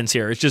zero offense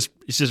here. It's just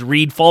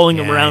Reed following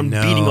him around,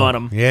 beating on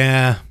him.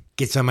 Yeah,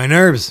 gets on my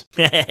nerves.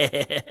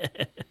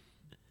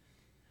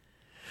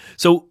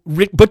 So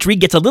Butch Reed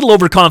gets a little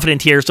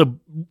overconfident here. So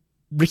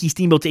Ricky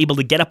Steamboat's able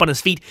to get up on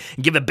his feet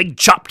and give a big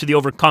chop to the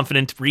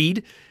overconfident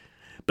Reed.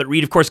 But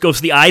Reed, of course, goes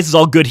for the eyes, as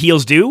all good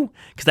heels do,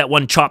 because that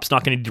one chop's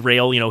not going to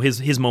derail,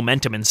 his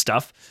momentum and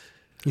stuff.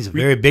 He's a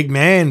very big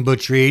man,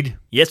 Butch Reed.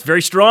 Yes,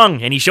 very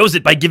strong, and he shows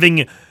it by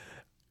giving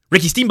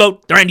Ricky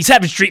Steamboat the Randy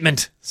Savage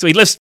treatment. So he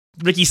lifts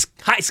Ricky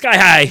sky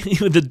high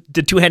with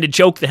the two-handed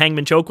choke, the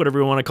hangman choke, whatever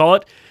you want to call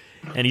it,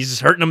 and he's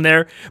just hurting him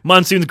there.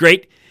 Monsoon's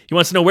great. He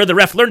wants to know where the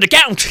ref learned to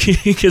count,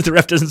 because the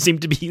ref doesn't seem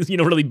to be,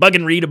 really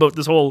bugging Reed about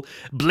this whole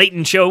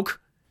blatant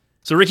choke.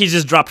 So Ricky's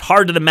just dropped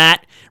hard to the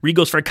mat. Reed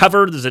goes for a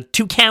cover. There's a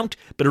 2 count,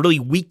 but a really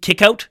weak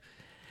kick out.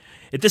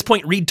 At this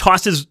point, Reed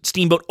tosses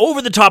Steamboat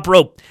over the top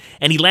rope,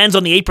 and he lands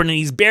on the apron, and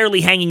he's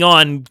barely hanging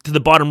on to the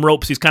bottom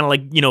rope. So he's kind of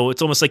like,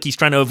 it's almost like he's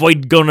trying to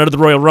avoid going out of the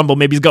Royal Rumble.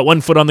 Maybe he's got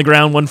 1 foot on the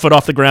ground, 1 foot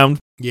off the ground.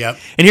 Yep.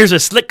 And here's where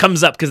Slick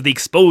comes up because of the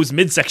exposed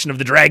midsection of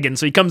the Dragon.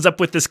 So he comes up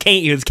with his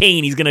cane.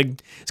 He's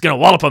gonna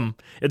wallop him.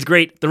 It's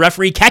great. The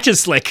referee catches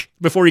Slick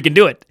before he can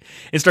do it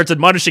and starts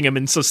admonishing him.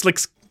 And so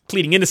Slick's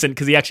pleading innocent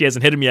because he actually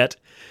hasn't hit him yet.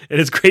 And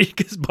it's great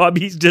because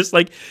Bobby's just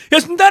like, he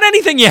hasn't done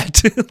anything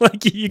yet.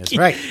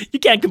 You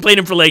can't complain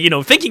him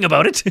for thinking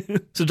about it.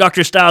 So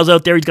Dr. Styles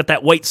out there, he's got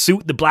that white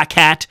suit, the black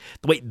hat,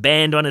 the white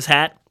band on his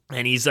hat.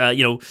 And he's,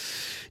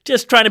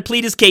 just trying to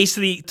plead his case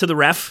to the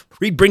ref.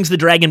 Reed brings the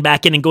Dragon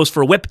back in and goes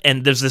for a whip.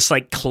 And there's this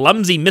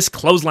clumsy missed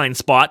clothesline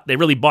spot. They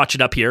really botch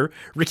it up here.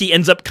 Ricky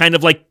ends up kind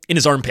of in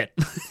his armpit.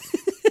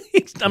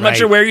 I'm not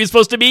sure where he's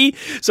supposed to be,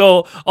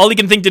 so all he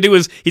can think to do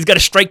is he's got to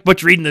strike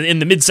Butch Reed in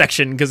the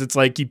midsection because it's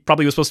he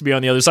probably was supposed to be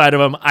on the other side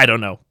of him. I don't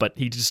know, but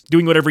he's just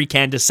doing whatever he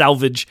can to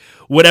salvage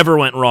whatever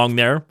went wrong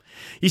there.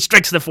 He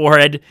strikes the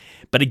forehead,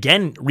 but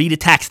again, Reed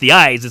attacks the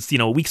eyes. It's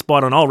a weak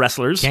spot on all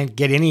wrestlers. Can't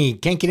get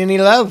any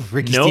love,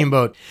 Ricky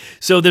Steamboat.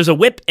 So there's a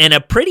whip and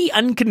a pretty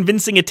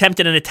unconvincing attempt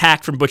at an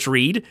attack from Butch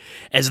Reed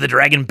as the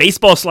Dragon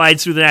baseball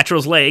slides through the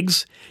Natural's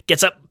legs,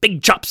 gets up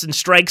big chops and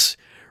strikes.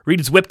 Reed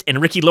is whipped,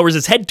 and Ricky lowers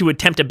his head to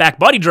attempt a back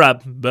body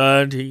drop,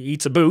 but he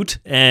eats a boot,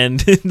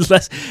 and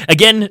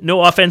again,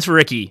 no offense for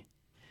Ricky.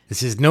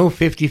 This is no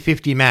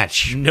 50-50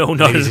 match. No,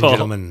 not ladies at all. And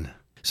gentlemen.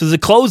 So there's a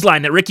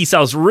clothesline that Ricky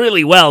sells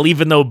really well,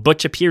 even though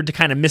Butch appeared to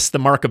kind of miss the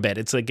mark a bit.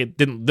 It's it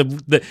didn't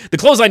the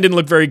clothesline didn't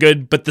look very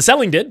good, but the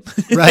selling did.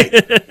 Right.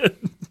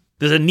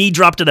 There's a knee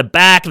drop to the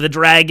back of the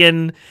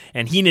Dragon,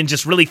 and Heenan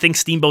just really thinks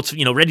Steamboat's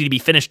ready to be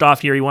finished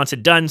off here. He wants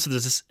it done. So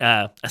there's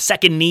a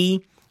second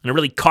knee and a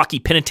really cocky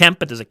pin attempt,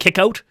 but there's a kick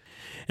out.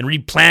 And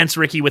Reed plants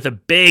Ricky with a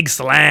big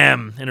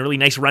slam and a really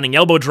nice running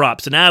elbow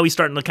drop. So now he's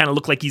starting to kind of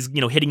look like he's,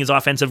 hitting his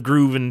offensive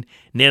groove and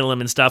nailing him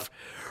and stuff.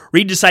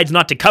 Reed decides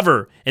not to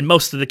cover, and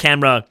most of the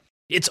camera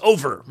It's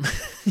over.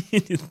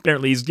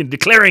 Apparently he's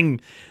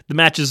declaring the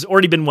match has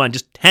already been won.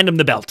 Just hand him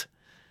the belt.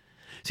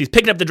 So he's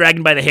picking up the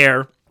dragon by the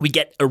hair. We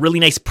get a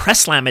really nice press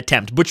slam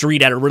attempt. Butch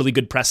Reed had a really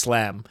good press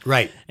slam.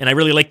 Right. And I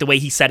really like the way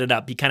he set it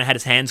up. He kind of had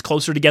his hands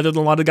closer together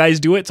than a lot of guys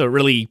do it. So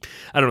really,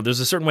 I don't know,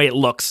 there's a certain way it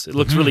looks. It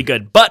looks really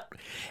good. But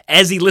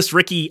as he lifts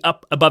Ricky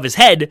up above his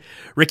head,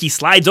 Ricky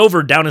slides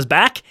over down his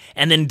back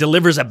and then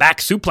delivers a back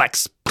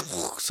suplex.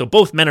 So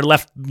both men are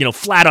left,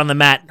 flat on the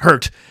mat,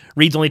 hurt.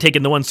 Reed's only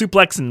taken the one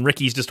suplex, and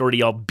Ricky's just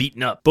already all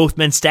beaten up. Both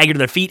men stagger to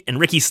their feet, and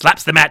Ricky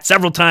slaps the mat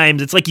several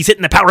times. It's like he's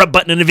hitting the power-up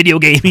button in a video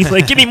game. He's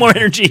like, give me more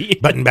energy.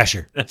 Button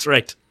basher. That's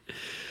right.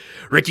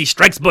 Ricky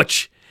strikes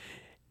Butch,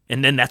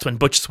 and then that's when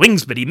Butch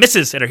swings, but he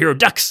misses, and our hero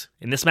ducks.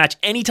 In this match,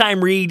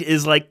 anytime Reed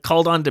is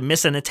called on to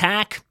miss an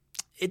attack,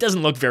 it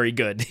doesn't look very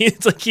good.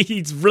 It's like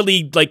he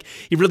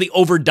really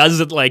overdoes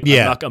it.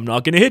 I'm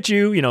not going to hit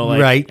you,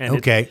 Right.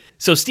 Okay.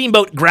 So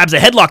Steamboat grabs a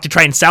headlock to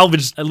try and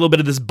salvage a little bit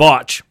of this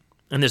botch.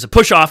 And there's a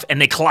push off, and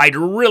they collide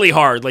really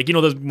hard.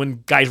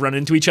 When guys run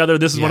into each other,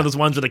 this is one of those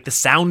ones where the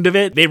sound of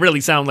it, they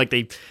really sound like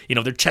they,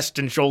 their chest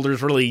and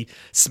shoulders really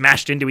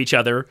smashed into each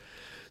other.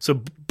 So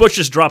Butch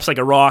just drops like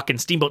a rock, and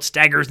Steamboat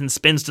staggers and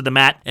spins to the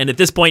mat. And at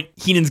this point,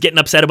 Heenan's getting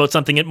upset about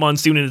something at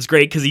Monsoon, and it's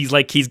great because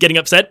he's getting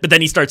upset, but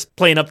then he starts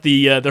playing up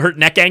the hurt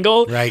neck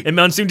angle. Right. And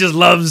Monsoon just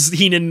loves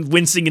Heenan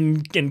wincing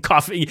and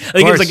coughing.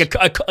 I think it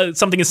was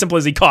something as simple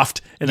as he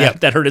coughed, and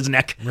that hurt his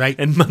neck. Right.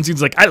 And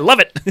Monsoon's like, I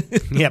love it.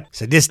 Yep.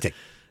 Sadistic.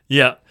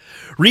 Yeah.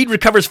 Reed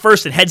recovers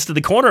first and heads to the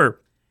corner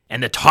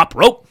and the top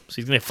rope. So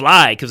he's going to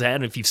fly because I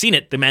don't know if you've seen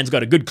it. The man's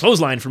got a good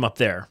clothesline from up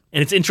there.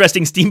 And it's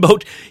interesting,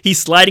 Steamboat, he's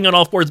sliding on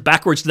all fours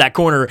backwards to that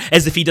corner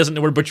as if he doesn't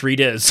know where Butch Reed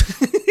is.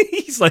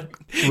 He's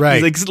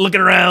looking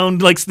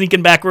around,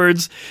 sneaking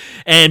backwards.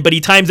 But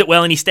he times it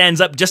well and he stands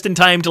up just in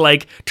time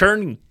to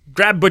turn,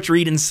 grab Butch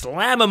Reed and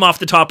slam him off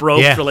the top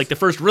rope for the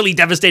first really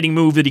devastating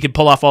move that he could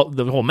pull off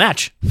the whole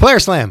match. Flare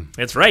slam.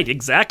 That's right,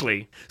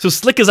 exactly. So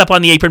Slick is up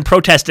on the apron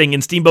protesting,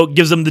 and Steamboat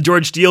gives him the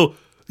George Steele.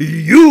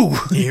 You!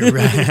 You're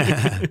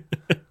right.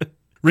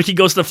 Ricky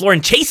goes to the floor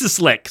and chases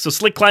Slick. So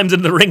Slick climbs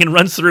into the ring and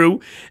runs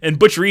through, and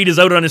Butch Reed is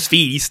out on his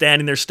feet. He's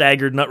standing there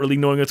staggered, not really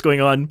knowing what's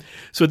going on.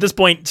 So at this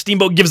point,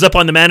 Steamboat gives up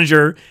on the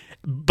manager,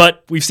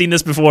 but we've seen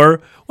this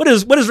before. What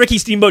does Ricky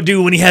Steamboat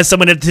do when he has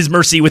someone at his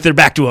mercy with their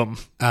back to him?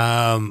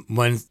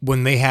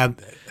 When they have...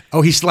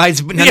 Oh, he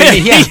slides. If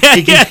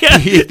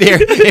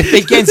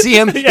they can't see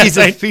him,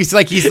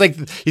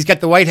 he's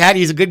got the white hat.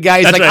 He's a good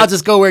guy. He's right. I'll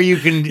just go where you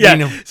can.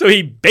 Yeah. So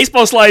he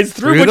baseball slides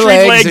through Butch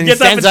Reed's legs and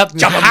gets up and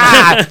jump.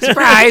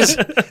 Surprise!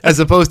 As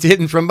opposed to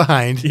hitting from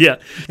behind. Yeah.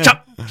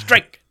 Chop,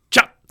 strike,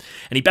 chop.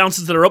 And he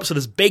bounces to the rope, so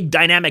this big,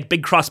 dynamic,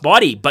 big cross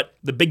body, but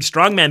the big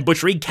strongman,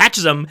 Butch Reed,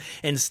 catches him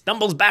and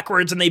stumbles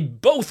backwards, and they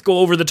both go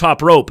over the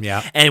top rope.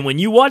 Yeah. And when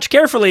you watch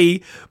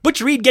carefully,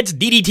 Butch Reed gets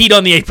DDT'd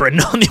on the apron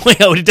on the way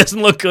out. It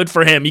doesn't look good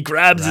for him. He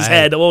grabs his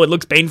head. Oh, it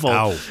looks painful.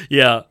 Ow.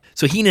 Yeah.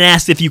 So Heenan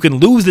asks if you can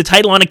lose the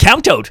title on a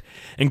countout,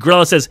 and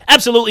Gorilla says,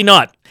 absolutely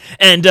not.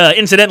 And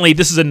incidentally,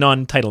 this is a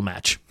non-title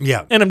match.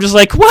 Yeah. And I'm just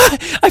like, what?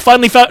 I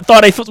finally thought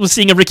I was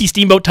seeing a Ricky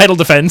Steamboat title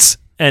defense,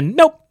 and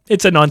nope.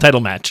 It's a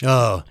non-title match.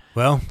 Oh,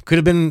 well, could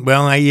have been.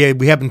 Well,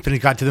 we haven't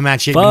got to the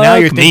match yet. But now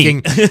you're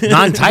thinking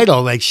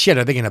non-title. Shit,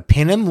 are they going to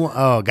pin him?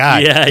 Oh,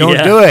 God.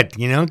 Don't do it.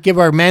 Give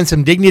our man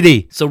some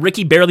dignity. So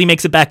Ricky barely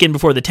makes it back in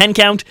before the 10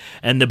 count,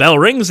 and the bell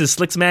rings as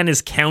Slick's man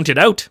is counted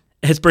out.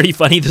 It's pretty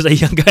funny. There's a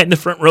young guy in the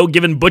front row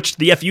giving Butch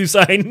the FU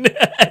sign.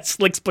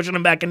 Slick's pushing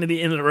him back into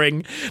the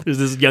ring. There's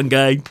this young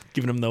guy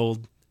giving him the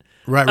old...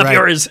 Right.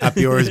 Up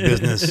yours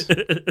business.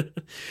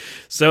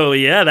 So,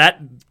 yeah,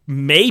 that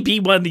may be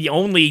one of the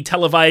only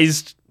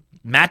televised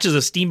matches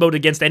of Steamboat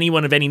against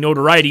anyone of any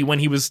notoriety when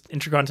he was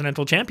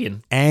Intercontinental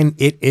Champion. And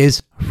it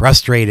is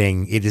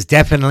frustrating. It is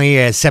definitely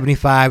a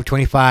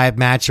 75-25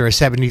 match or a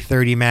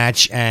 70-30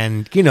 match.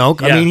 And, I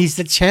mean, he's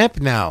the champ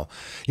now.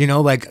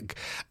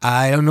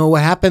 I don't know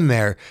what happened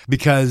there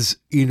because,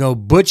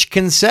 Butch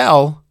can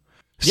sell.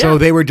 So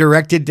they were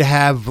directed to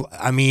have,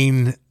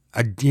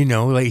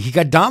 he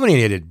got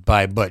dominated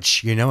by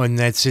Butch, and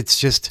it's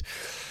just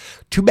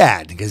too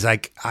bad because I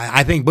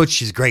think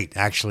Butch is great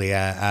actually.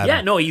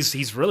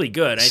 He's really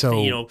good.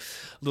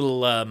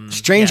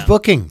 Strange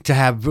booking to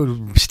have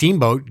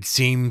Steamboat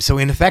seem so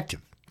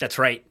ineffective. That's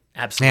right,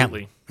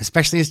 absolutely. Yeah,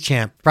 especially as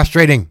champ,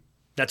 frustrating.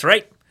 That's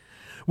right.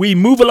 We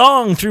move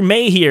along through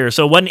May here.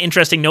 So one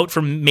interesting note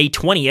from May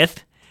 20th.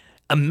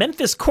 A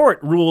Memphis court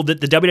ruled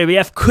that the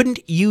WWF couldn't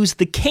use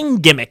the King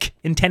gimmick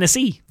in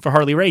Tennessee for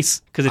Harley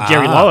Race because of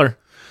Jerry Lawler.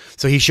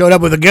 So he showed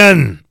up with a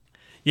gun.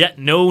 Yeah,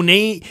 no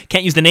name.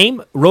 Can't use the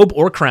name, robe,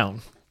 or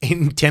crown.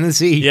 In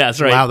Tennessee? Yeah, that's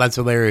right. Wow, that's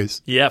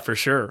hilarious. Yeah, for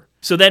sure.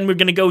 So then we're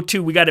going to go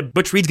to,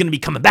 Butch Reed's going to be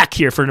coming back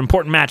here for an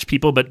important match,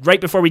 people. But right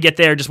before we get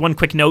there, just one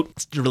quick note.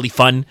 It's a really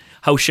fun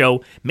house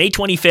show. May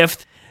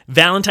 25th.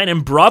 Valentine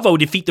and Bravo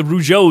defeat the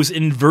Rougeaus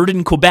in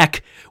Verdun,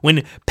 Quebec,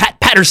 when Pat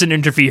Patterson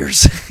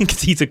interferes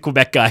because he's a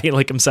Quebec guy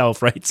like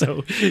himself, right?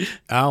 So,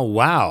 oh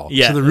wow,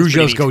 yeah. So the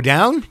Rougeaus go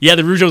down? Yeah,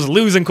 the Rougeaus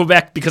lose in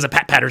Quebec because of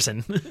Pat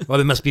Patterson. Well,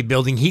 they must be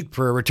building heat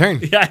for a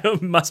return. Yeah,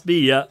 it must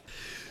be. Yeah.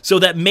 So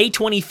that May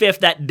 25th,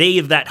 that day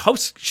of that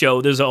house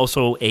show, there's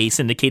also a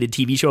syndicated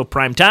TV show of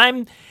prime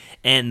time.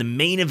 And the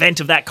main event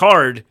of that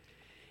card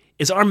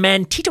is our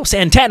man Tito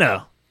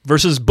Santana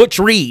versus Butch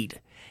Reed.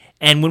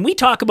 And when we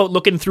talk about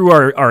looking through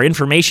our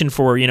information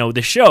for,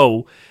 the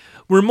show,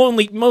 we're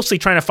mostly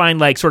trying to find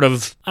like sort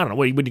of, I don't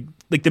know,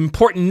 like the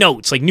important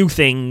notes, like new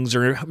things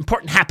or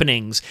important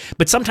happenings.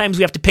 But sometimes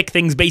we have to pick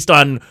things based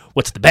on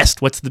what's the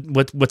best,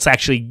 what's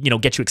actually,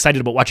 get you excited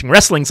about watching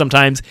wrestling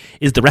sometimes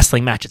is the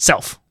wrestling match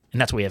itself.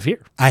 And that's what we have here.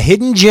 A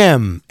hidden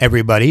gem,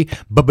 everybody.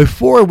 But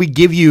before we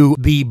give you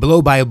the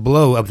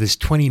blow-by-blow of this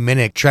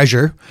 20-minute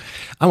treasure,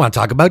 I want to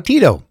talk about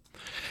Tito.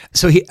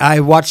 So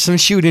I watched some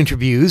shoot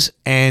interviews,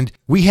 and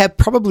we have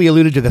probably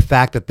alluded to the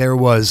fact that there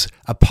was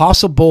a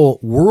possible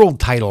world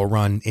title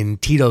run in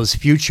Tito's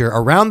future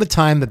around the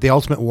time that the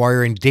Ultimate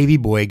Warrior and Davey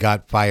Boy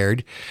got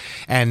fired,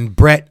 and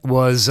Bret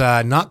was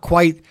not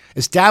quite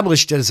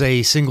established as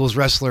a singles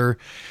wrestler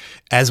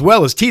as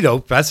well as Tito,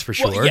 that's for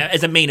sure. Well, yeah,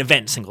 as a main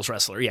event singles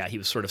wrestler, yeah, he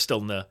was sort of still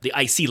in the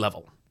IC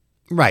level.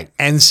 Right,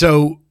 and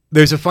so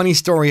there's a funny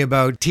story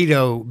about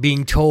Tito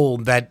being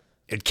told that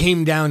it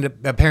came down to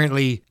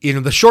apparently,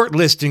 the short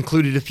list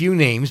included a few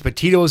names, but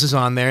Tito's is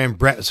on there and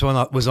Bret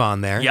was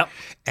on there. Yep.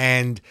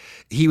 And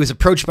he was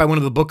approached by one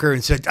of the booker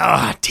and said,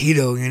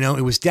 Tito,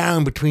 it was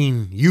down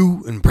between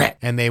you and Bret.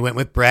 And they went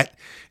with Bret.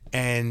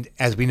 And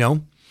as we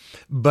know,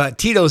 but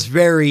Tito's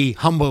very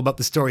humble about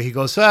the story. He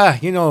goes,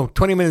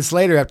 20 minutes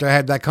later after I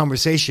had that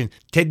conversation,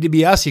 Ted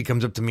DiBiase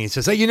comes up to me and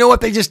says, hey, you know what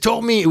they just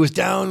told me? It was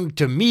down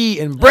to me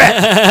and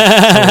Bret.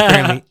 So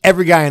apparently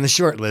every guy on the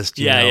short list,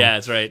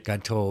 that's right,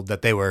 got told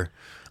that they were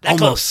that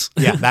close.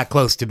 that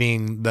close to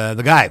being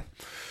the guy.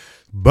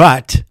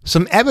 But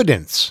some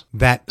evidence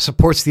that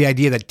supports the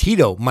idea that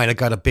Tito might have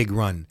got a big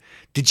run.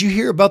 Did you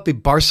hear about the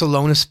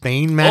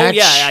Barcelona-Spain match? Oh,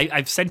 yeah.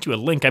 I've sent you a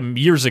link.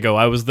 Years ago.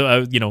 I was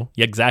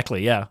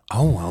exactly, yeah.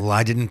 Oh, well,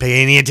 I didn't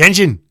pay any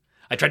attention.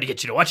 I tried to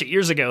get you to watch it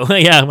years ago.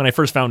 Yeah, when I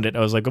first found it, I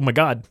was like, oh, my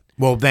God.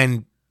 Well,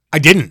 then I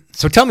didn't.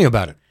 So tell me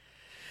about it.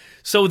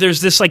 So there's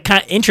this like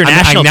kind of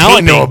international now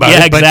taping. I know about it.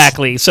 Yeah,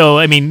 exactly. So,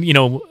 I mean,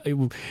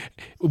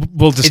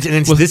 we'll just...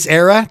 It's this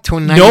era?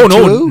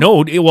 92?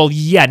 No. Well,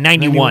 yeah,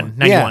 91.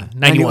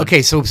 91.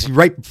 Okay, so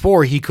right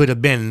before he could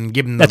have been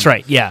given That's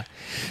right, yeah.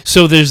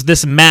 So there's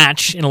this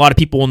match, and a lot of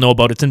people will know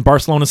about it. It's in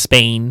Barcelona,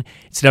 Spain.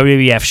 It's a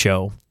WWF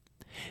show.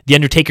 The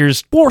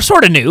Undertaker's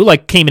sort of new,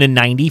 like came in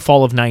 90,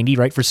 fall of 90,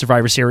 right, for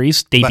Survivor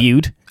Series,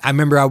 debuted. But I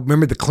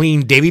remember the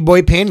clean Davey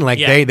Boy pin, like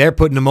they're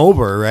putting him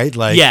over, right?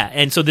 Like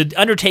and so the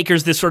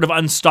Undertaker's this sort of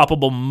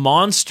unstoppable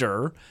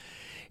monster.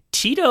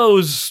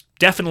 Tito's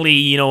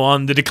definitely,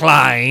 on the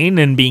decline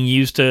and being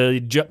used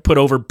to put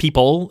over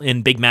people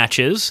in big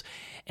matches.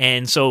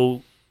 And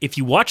so if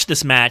you watch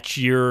this match,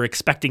 you're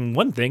expecting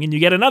one thing and you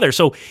get another.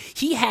 So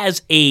he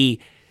has a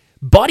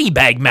body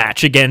bag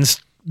match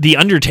against The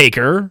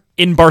Undertaker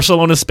in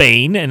Barcelona,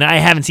 Spain, and I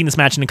haven't seen this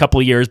match in a couple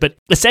of years, but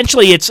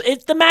essentially it's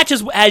the match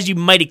is as you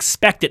might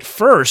expect at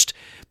first,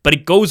 but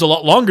it goes a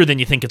lot longer than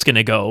you think it's going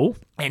to go.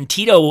 And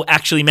Tito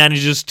actually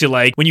manages to,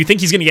 like, when you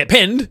think he's going to get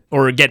pinned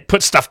or get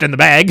put stuffed in the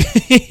bag,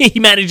 he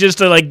manages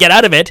to, like, get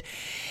out of it.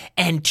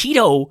 And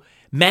Tito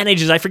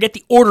manages, I forget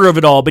the order of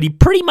it all, but he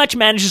pretty much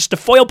manages to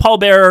foil Paul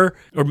Bearer,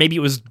 or maybe it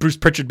was Bruce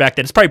Pritchard back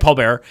then, it's probably Paul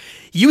Bearer.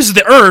 He uses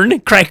the urn,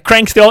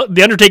 cranks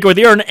the Undertaker with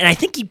the urn, and I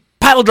think he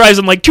pile drives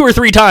him like 2 or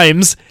 3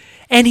 times,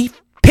 and he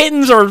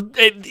pins, or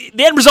the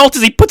end result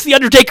is he puts the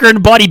Undertaker in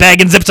a body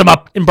bag and zips him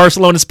up in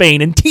Barcelona,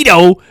 Spain, and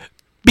Tito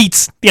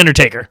beats the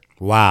Undertaker.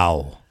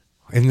 Wow.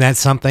 Isn't that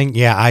something?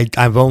 Yeah,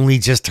 I've only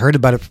just heard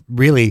about it,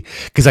 really,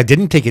 because I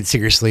didn't take it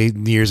seriously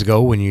years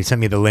ago when you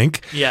sent me the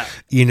link. Yeah.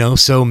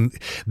 So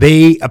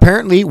they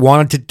apparently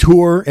wanted to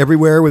tour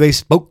everywhere where they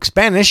spoke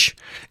Spanish,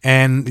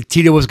 and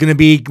Tito was going to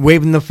be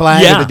waving the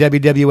flag of the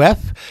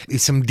WWF.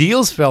 Some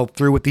deals fell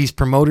through with these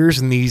promoters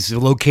and these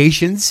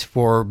locations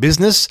for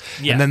business,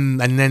 and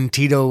then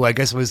Tito, I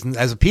guess, was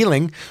as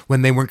appealing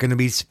when they weren't going to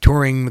be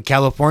touring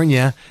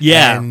California,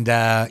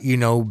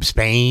 and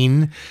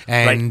Spain,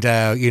 and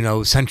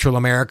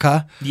Central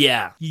America.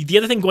 Yeah. The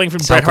other thing going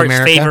from Bret Hart's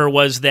favor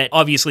was that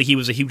obviously he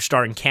was a huge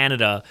star in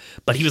Canada,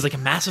 but he was like a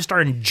massive star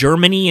in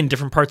Germany and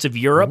different parts of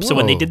Europe. Whoa. So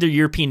when they did their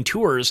European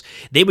tours,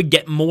 they would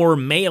get more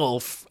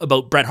mail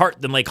about Bret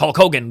Hart than like Hulk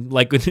Hogan,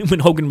 like when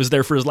Hogan was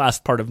there for his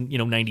last part of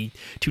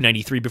 92,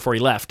 93 before he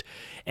left.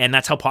 And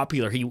that's how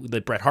popular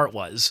that Bret Hart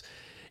was.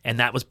 And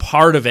that was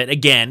part of it.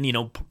 Again,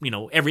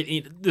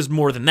 there's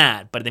more than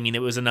that, but I mean,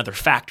 it was another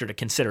factor to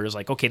consider. It was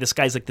like, okay, this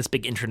guy's like this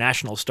big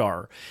international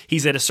star.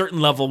 He's at a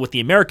certain level with the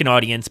American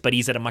audience, but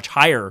he's at a much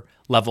higher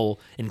level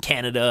in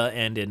Canada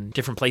and in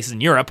different places in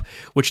Europe,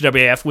 which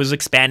WWF was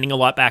expanding a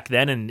lot back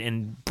then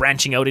and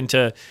branching out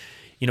into,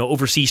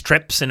 overseas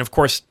trips. And of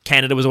course,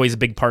 Canada was always a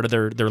big part of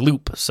their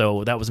loop.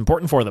 So that was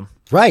important for them.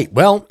 Right.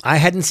 Well, I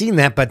hadn't seen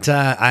that, but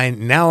I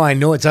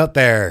know it's out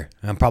there.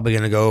 I'm probably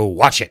going to go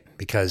watch it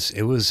because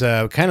it was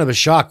kind of a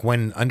shock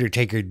when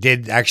Undertaker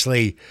did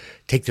actually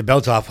take the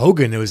belt off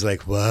Hogan. It was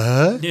like,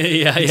 what?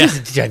 Yeah.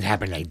 It didn't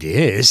happen like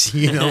this.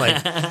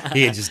 Like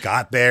he had just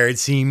got there, it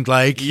seemed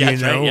like,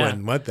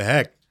 and what the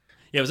heck?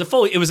 Yeah,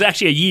 it was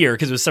actually a year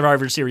because it was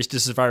Survivor Series to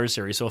Survivor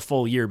Series, so a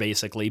full year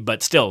basically,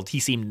 but still, he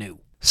seemed new.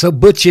 So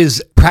Butch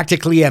is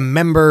practically a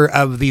member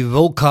of the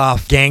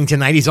Volkov gang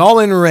tonight. He's all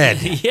in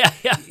red. Yeah.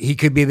 He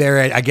could be there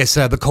at, I guess,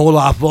 the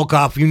Koloff,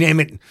 Volkov, you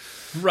name it.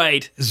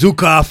 Right.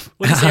 Zukov.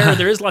 Well,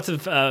 there is lots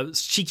of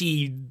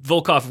cheeky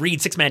Volkov Reed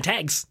 6-man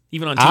tags,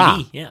 even on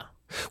TV. Yeah.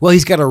 Well,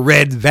 he's got a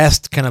red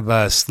vest, kind of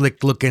a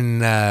slick-looking,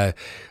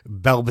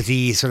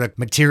 velvety sort of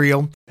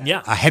material.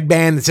 Yeah. A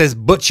headband that says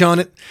Butch on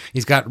it.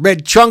 He's got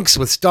red trunks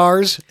with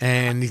stars,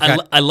 and he's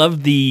got... I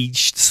love the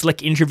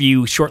slick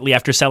interview shortly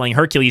after selling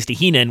Hercules to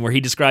Heenan, where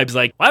he describes,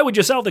 like, why would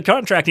you sell the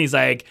contract? And he's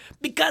like,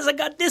 because I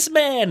got this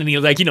man. And he's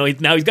like, now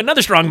he's got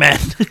another strong man.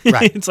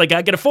 Right. It's like,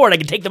 I can afford, I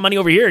can take the money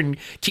over here and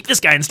keep this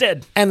guy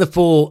instead. And the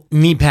full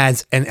knee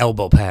pads and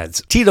elbow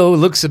pads. Tito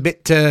looks a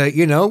bit,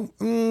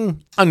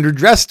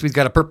 underdressed. He's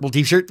got a purple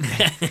t-shirt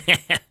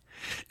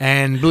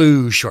and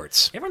blue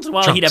shorts. Every once in a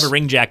while, Trunks. he'd have a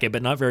ring jacket,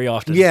 but not very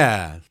often.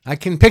 Yeah, I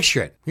can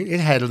picture it. It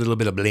had a little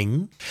bit of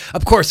bling.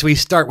 Of course, we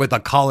start with a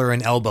collar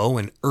and elbow,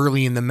 and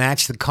early in the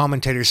match, the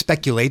commentators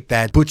speculate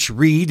that Butch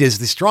Reed is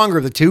the stronger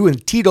of the two,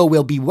 and Tito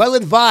will be well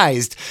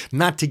advised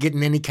not to get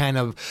in any kind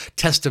of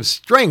test of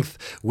strength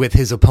with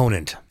his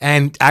opponent.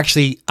 And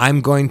actually,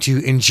 I'm going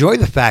to enjoy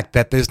the fact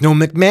that there's no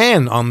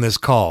McMahon on this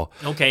call.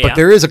 Okay, but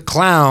there is a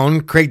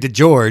clown, Craig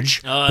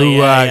DeGeorge,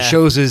 who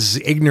shows his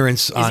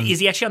ignorance on...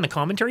 Is he actually on the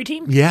commentary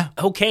team? Yeah.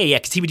 Okay, yeah,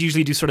 because he would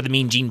usually do sort of the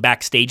Mean Gene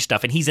backstage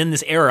stuff, and he's in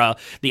this era.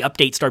 The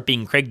updates start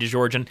being Craig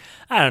DeGeorge, and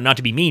I don't know, not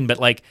to be mean, but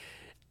like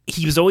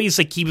he was always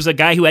like he was a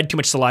guy who had too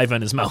much saliva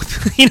in his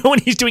mouth. When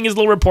he's doing his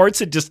little reports,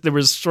 there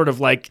was sort of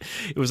like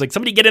it was like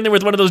somebody get in there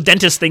with one of those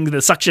dentist things,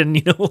 the suction,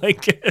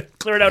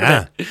 clear it out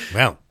a bit.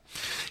 Well.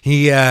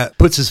 He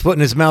puts his foot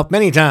in his mouth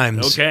many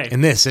times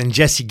in this, and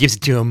Jesse gives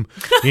it to him.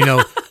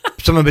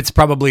 Some of it's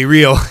probably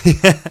real.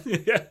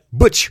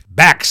 Butch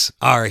backs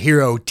our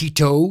hero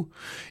Tito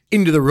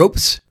into the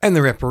ropes, and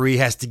the referee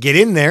has to get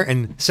in there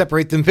and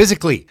separate them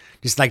physically.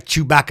 Just like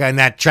Chewbacca in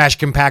that trash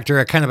compactor,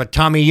 a kind of a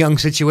Tommy Young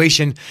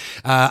situation.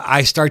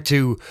 I start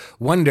to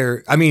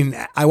wonder,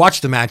 I watch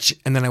the match,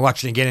 and then I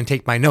watch it again and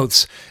take my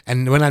notes.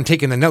 And when I'm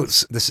taking the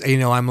notes,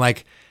 I'm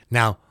like,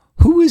 now,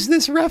 who is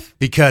this ref?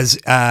 Because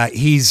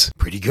he's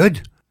pretty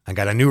good. I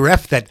got a new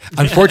ref that,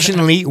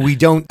 unfortunately, we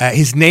don't...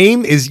 his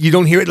name is... You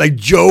don't hear it like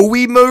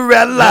Joey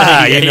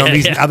Morella.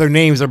 These other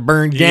names are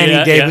burned.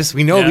 Danny Davis.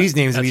 We know these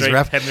names of these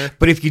refs. Hebner.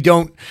 But if you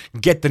don't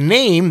get the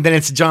name, then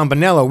it's John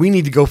Bonello. We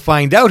need to go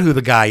find out who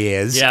the guy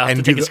is. Yeah,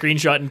 and take a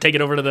screenshot and take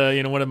it over to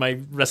the one of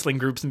my wrestling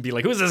groups and be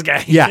like, who's this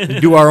guy? Yeah,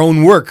 do our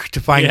own work to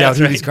find out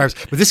who these guys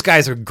are. But this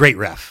guy's a great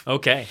ref.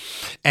 Okay.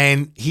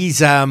 And he's...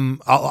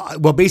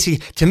 basically,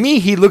 to me,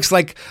 he looks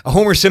like a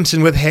Homer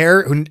Simpson with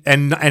hair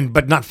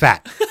but not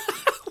fat.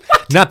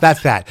 Not that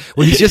fat.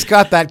 Well, he's just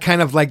got that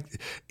kind of like,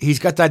 he's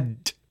got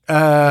that...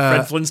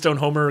 Fred Flintstone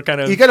Homer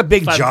kind of... He's got a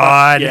big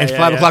jaw and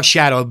 5 o'clock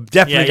shadow.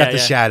 Definitely got the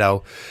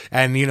shadow.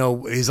 And,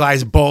 his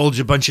eyes bulge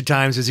a bunch of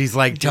times as he's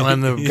like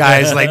telling the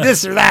guys like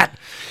this or that.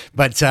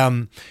 But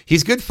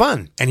he's good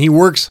fun. And he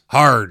works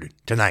hard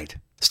tonight.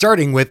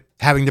 Starting with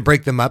having to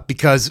break them up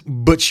because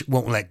Butch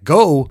won't let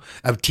go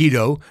of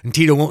Tito and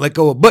Tito won't let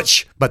go of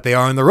Butch. But they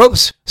are on the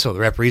ropes. So the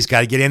referee's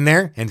got to get in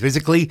there and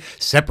physically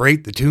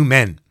separate the two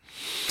men.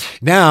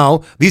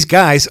 Now, these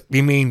guys,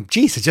 it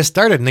just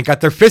started and they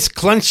got their fists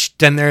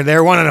clenched and they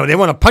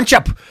want to punch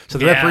up. So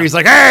the referee's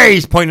like, hey,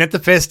 he's pointing at the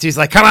fist. He's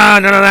like, come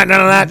on, none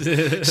of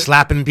that.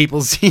 Slapping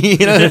people's,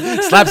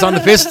 slaps on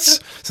the fists.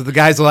 So the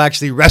guys will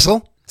actually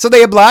wrestle. So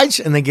they oblige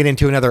and they get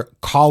into another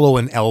collar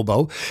and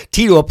elbow.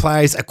 Tito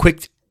applies a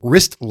quick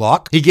wrist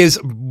lock. He gives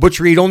Butch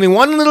Reed only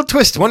one little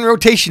twist, one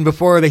rotation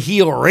before the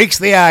heel rakes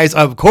the eyes,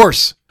 of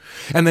course,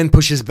 and then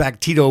pushes back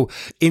Tito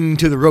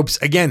into the ropes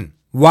again.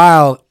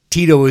 While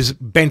Tito is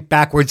bent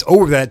backwards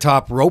over that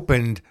top rope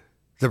and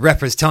the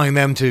ref is telling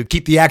them to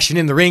keep the action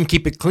in the ring,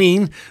 keep it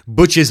clean.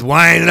 Butch is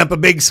winding up a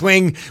big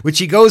swing, which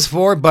he goes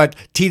for, but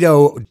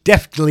Tito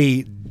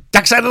deftly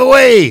ducks out of the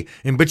way.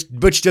 And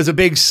Butch does a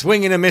big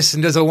swing and a miss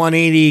and does a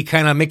 180,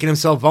 kind of making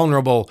himself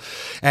vulnerable.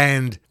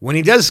 And when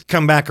he does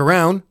come back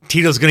around,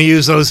 Tito's going to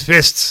use those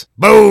fists.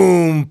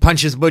 Boom!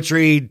 Punches Butch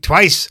Reed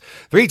twice,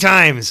 3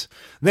 times.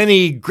 Then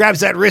he grabs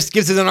that wrist,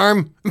 gives it an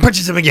arm, and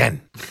punches him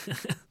again.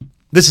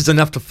 This is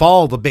enough to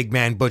fall the big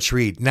man, Butch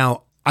Reed.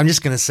 Now, I'm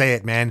just going to say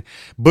it, man.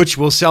 Butch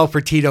will sell for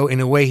Tito in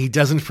a way he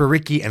doesn't for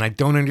Ricky, and I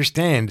don't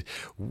understand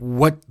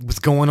what was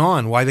going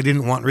on, why they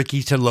didn't want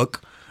Ricky to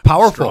look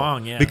powerful.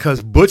 Strong, yeah.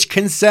 Because Butch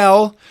can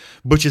sell.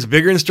 Butch is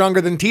bigger and stronger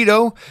than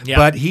Tito,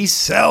 but he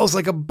sells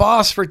like a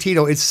boss for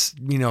Tito. It's,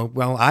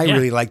 I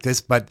really like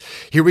this, but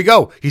here we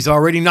go. He's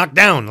already knocked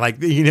down.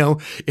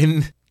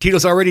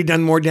 Tito's already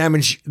done more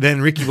damage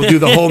than Ricky will do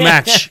the whole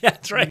match.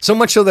 That's right. So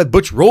much so that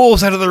Butch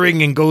rolls out of the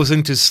ring and goes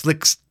into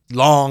Slick's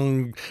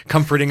long,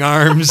 comforting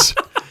arms.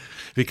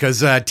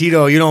 Because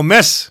Tito, you don't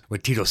mess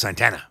with Tito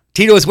Santana.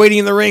 Tito is waiting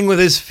in the ring with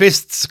his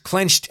fists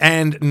clenched,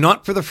 and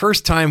not for the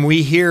first time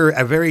we hear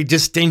a very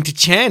distinct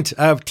chant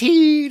of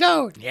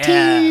Tito,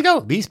 Tito.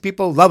 These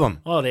people love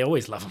him. Oh, they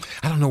always love him.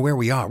 I don't know where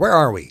we are. Where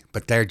are we?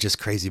 But they're just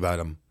crazy about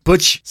him.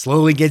 Butch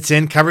slowly gets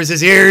in, covers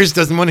his ears,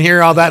 doesn't want to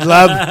hear all that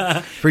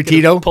love for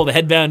Tito. Pull the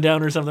headband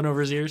down or something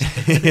over his ears.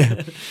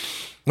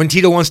 When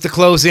Tito wants to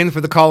close in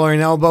for the collar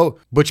and elbow,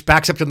 Butch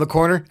backs up to the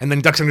corner and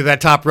then ducks under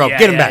that top rope.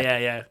 Get him back.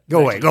 Yeah.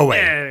 Go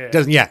away.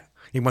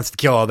 He wants to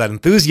kill all that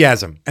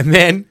enthusiasm. And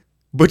then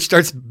Butch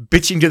starts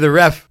bitching to the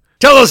ref.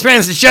 Tell those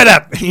fans to shut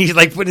up. And he's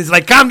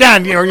like, calm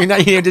down. You're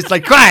not just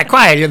like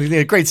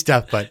quiet. Great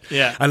stuff. But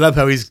yeah. I love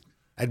how he's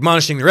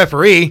admonishing the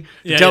referee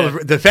to tell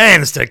the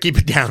fans to keep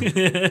it down.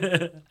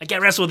 I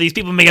can't wrestle with these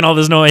people making all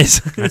this noise.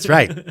 That's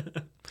right.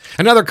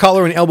 Another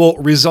collar and elbow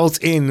results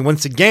in,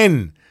 once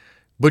again,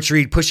 Butch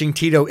Reed pushing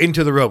Tito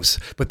into the ropes.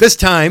 But this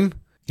time,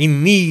 he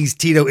knees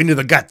Tito into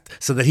the gut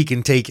so that he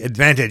can take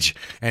advantage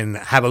and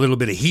have a little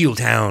bit of heel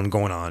town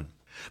going on.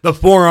 The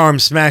forearm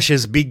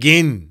smashes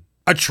begin.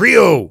 A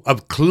trio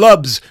of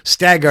clubs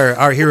stagger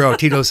our hero,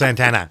 Tito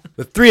Santana.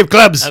 The three of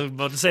clubs. I was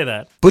about to say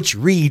that. Butch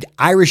Reed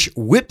Irish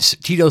whips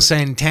Tito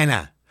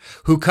Santana,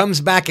 who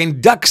comes back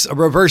and ducks a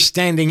reverse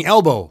standing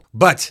elbow.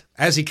 But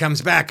as he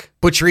comes back,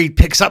 Butch Reed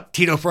picks up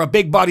Tito for a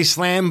big body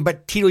slam,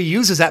 but Tito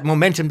uses that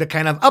momentum to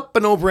kind of up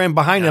and over and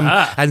behind him,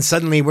 and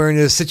suddenly we're in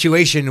a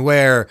situation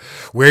where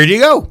do you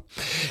go?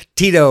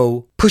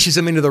 Tito pushes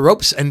him into the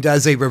ropes and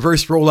does a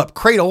reverse roll-up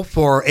cradle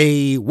for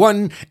a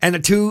 1 and a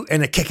 2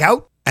 and a kick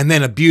out. And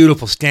then a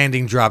beautiful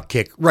standing drop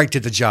kick right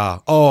to the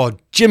jaw. Oh,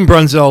 Jim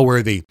Brunzell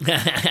worthy.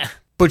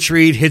 Butch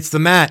Reed hits the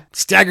mat,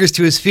 staggers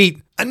to his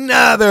feet.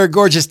 Another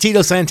gorgeous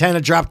Tito Santana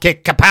drop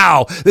kick.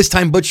 Kapow! This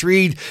time Butch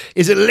Reed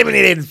is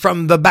eliminated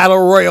from the Battle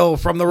Royal,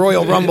 from the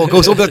Royal Rumble,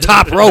 goes over the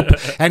top rope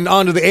and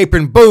onto the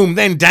apron. Boom!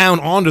 Then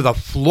down onto the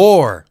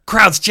floor.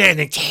 Crowd's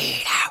chanting,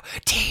 Tito,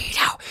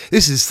 Tito.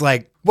 This is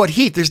like, what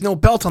heat? There's no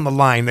belt on the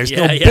line. There's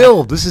no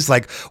build. This is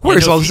like,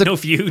 where's all this? No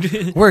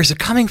feud. Where's it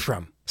coming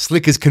from?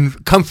 Slick is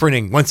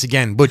comforting once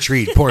again. Butch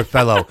Reed, poor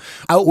fellow,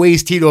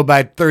 outweighs Tito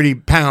by 30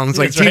 pounds.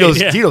 Like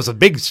Tito's a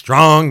big,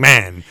 strong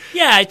man.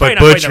 Yeah, but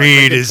Butch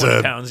Reed is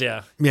 20 pounds.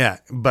 Yeah,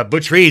 but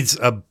Butch Reed's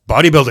a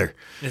bodybuilder.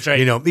 That's right.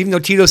 You know, even though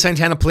Tito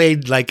Santana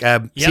played like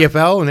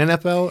CFL and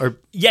NFL, or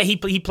he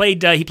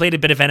played a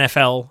bit of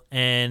NFL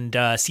and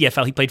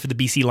CFL. He played for the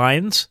BC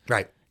Lions.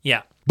 Right.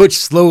 Yeah. Butch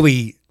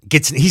slowly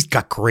he's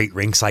got great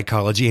ring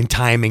psychology and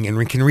timing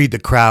and can read the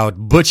crowd.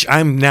 Butch,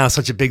 I'm now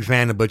such a big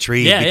fan of Butch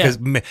Reed because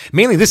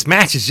mainly this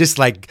match is just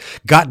like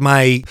got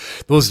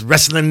those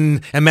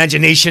wrestling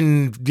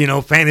imagination,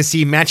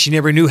 fantasy match you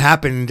never knew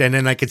happened. And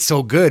then like, it's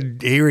so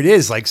good. Here it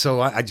is. Like,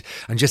 so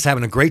I'm just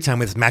having a great time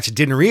with this match. I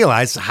didn't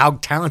realize how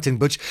talented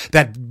Butch,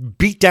 that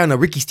beat down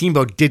of Ricky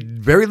Steamboat did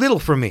very little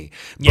for me.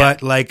 Yeah.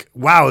 But like,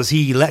 wow, is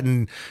he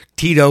letting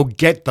Tito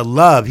get the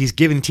love? He's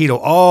giving Tito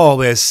all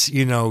this,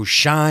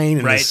 shine.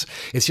 And this,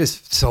 it's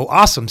just so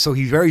awesome. So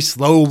he very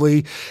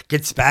slowly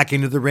gets back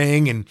into the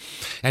ring,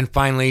 and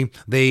finally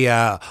they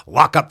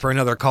lock up for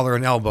another collar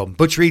and elbow.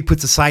 Butch Reed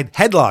puts a side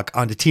headlock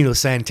onto Tito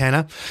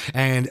Santana,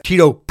 and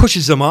Tito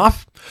pushes him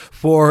off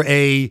for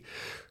a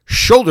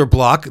shoulder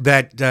block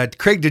that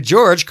Craig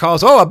DeGeorge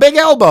calls, a big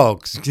elbow.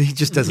 He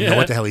just doesn't know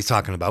what the hell he's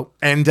talking about.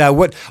 And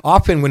what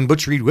often when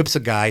Butch Reed whips a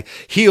guy,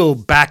 he'll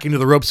back into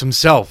the ropes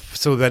himself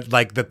so that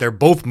that they're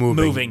both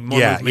moving.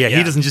 Movement.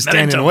 He doesn't just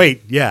stand and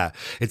wait. Yeah.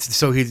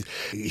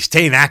 He's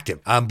staying active.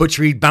 Butch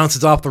Reed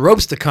bounces off the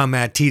ropes to come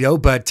at Tito,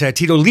 but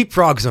Tito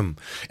leapfrogs him.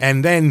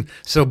 And then,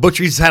 so Butch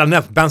Reed's had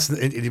enough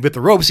bouncing with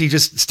the ropes. He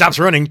just stops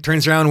running,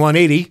 turns around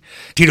 180.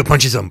 Tito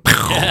punches him.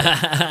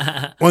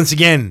 Once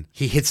again,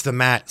 he hits the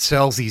mat,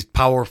 sells these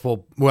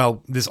powerful,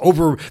 this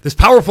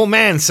powerful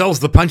man sells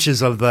the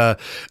punches of the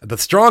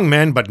strong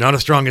men, but not as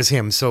strong as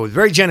him. So it's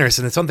very generous,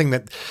 and it's something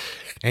that,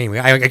 anyway,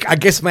 I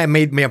guess I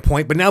made me a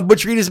point, but now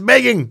Butch Reed is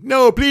begging,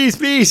 no, please,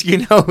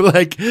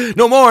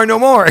 no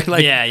more.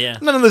 Like,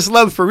 none of this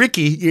love for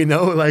Ricky,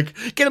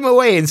 get him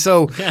away. And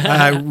so,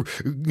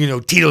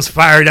 Tito's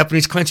fired up and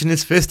he's clenching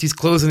his fist. He's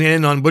closing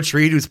in on Butch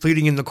Reed, who's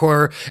pleading in the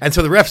corner. And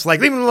so the ref's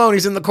like, leave him alone.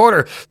 He's in the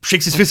corner.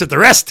 Shakes his fist at the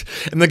rest.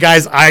 And the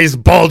guy's eyes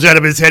bulge out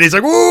of his head. He's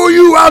like,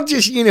 oh, I'll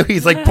just,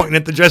 he's like pointing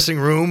at the dressing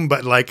room.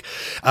 But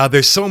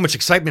there's so much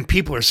excitement.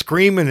 People are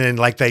screaming and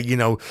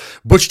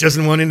Butch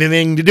doesn't want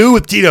anything to do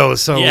with Tito.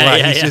 So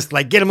he's just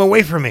like, get him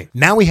away from me.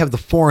 Now we have the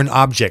foreign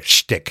object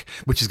shtick,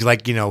 which is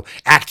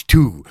Act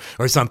 2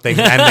 or something.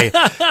 And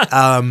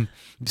they,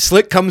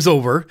 Slick comes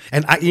over,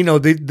 and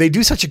they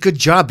do such a good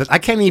job that I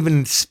can't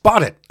even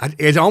spot it.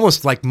 It's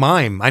almost like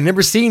mime. I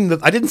didn't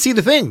see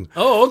the thing.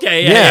 Oh,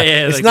 okay,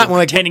 yeah. It's not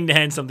pretending to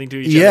hand something to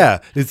each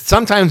other. Yeah,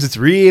 sometimes it's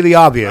really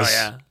obvious. Oh,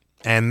 yeah.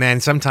 And then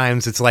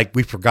sometimes it's like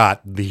we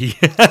forgot the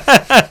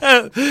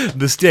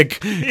the stick.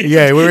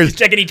 Yeah, we're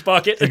checking each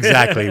pocket.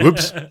 Exactly.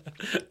 Whoops.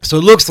 So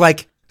it looks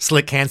like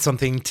Slick hands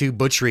something to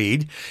Butch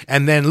Reed,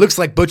 and then looks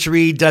like Butch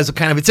Reed does a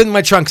kind of, it's in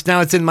my trunks,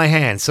 now it's in my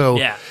hand. So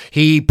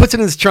he puts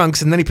it in his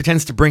trunks, and then he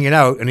pretends to bring it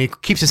out, and he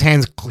keeps his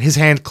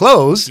hand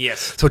closed.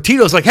 Yes. So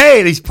Tito's like, hey,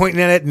 and he's pointing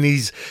at it, and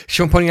he's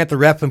pointing at the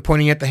ref and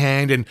pointing at the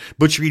hand, and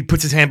Butch Reed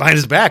puts his hand behind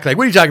his back, like,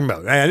 what are you talking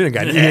about? I didn't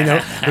got it.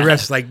 The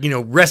ref's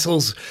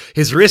wrestles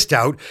his wrist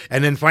out,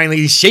 and then finally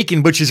he's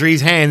shaking Butch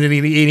Reed's hand, and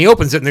he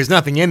opens it, and there's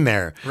nothing in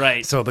there.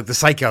 Right. So the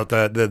psych out,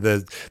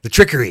 the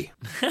trickery.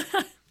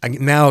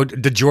 Now,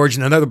 DeGeorge,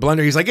 in another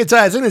blunder, he's like, it's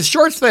in his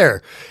shorts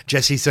there.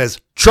 Jesse says,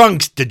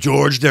 trunks,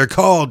 DeGeorge. They're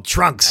called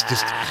trunks.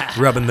 Just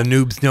rubbing the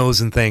noob's nose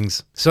and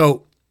things.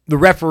 So the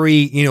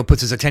referee,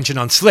 puts his attention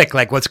on Slick,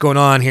 like, what's going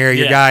on here,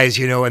 you guys,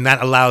 and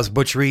that allows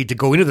Butch Reed to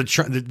go into the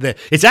trunk.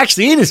 It's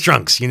actually in his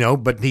trunks,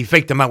 but he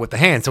faked them out with the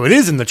hand, so it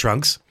is in the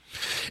trunks.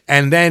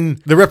 And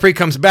then the referee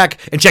comes back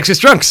and checks his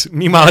trunks.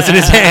 Meanwhile, it's in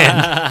his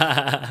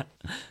hand.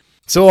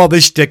 So all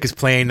this shtick is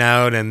playing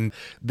out, and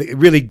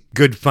really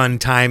good fun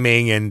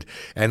timing and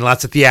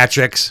lots of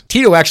theatrics.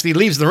 Tito actually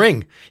leaves the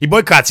ring. He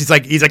boycotts. He's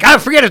like,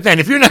 forget it then.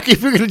 If you're going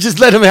to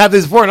just let him have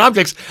his foreign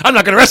objects, I'm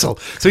not going to wrestle.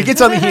 So he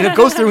gets on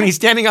goes through and he's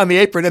standing on the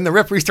apron, and the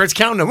referee starts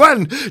counting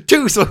 1,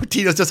 2. So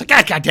Tito's just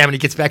like, God damn it. He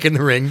gets back in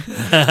the ring.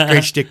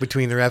 Great shtick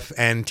between the ref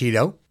and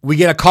Tito. We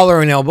get a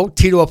collar and elbow.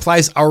 Tito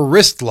applies a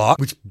wrist lock,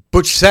 which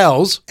Butch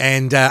sells,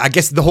 and I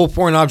guess the whole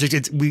foreign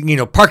object,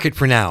 park it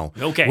for now.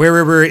 Okay.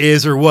 Wherever it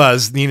is or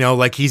was,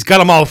 like he's got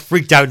them all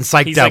freaked out and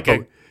psyched He's out.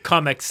 like a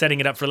comic setting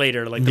it up for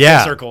later, like the full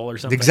circle or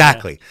something.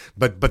 Exactly.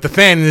 Yeah. But the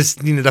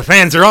the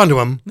fans are onto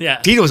him. Yeah.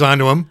 Tito's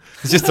onto him.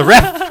 It's just the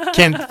ref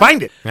can't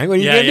find it. Right? What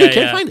are you going to do?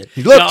 Can't find it.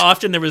 He looked. Now,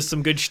 often there was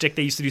some good shtick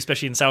they used to do,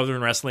 especially in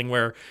Southern wrestling,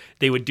 where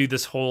they would do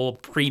this whole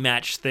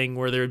pre-match thing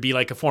where there would be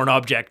like a foreign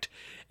object,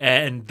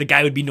 and the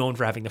guy would be known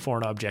for having the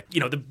foreign object.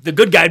 The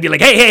good guy would be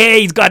like, hey,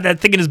 he's got that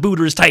thing in his boot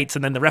or his tights.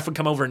 And then the ref would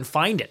come over and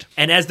find it.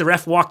 And as the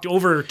ref walked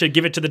over to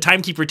give it to the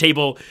timekeeper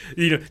table,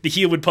 the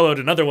heel would pull out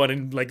another one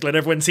and like let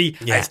everyone see,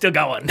 I still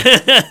got one.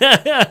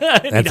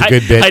 That's a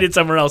good bit. Hide it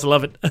somewhere else. I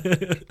love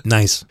it.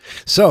 Nice.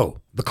 So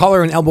the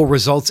collar and elbow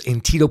results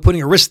in Tito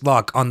putting a wrist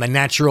lock on the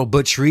natural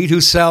Butch Reed,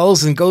 who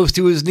sells and goes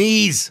to his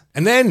knees.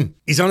 And then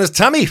he's on his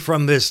tummy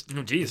from this,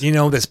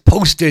 this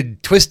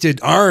posted,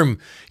 twisted arm.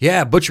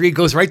 Yeah, Butch Reed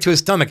goes right to his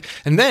stomach.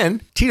 And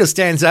then Tito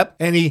stands up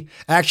and he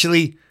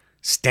actually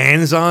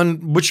stands on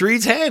Butch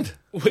Reed's hand.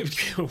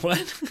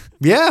 What?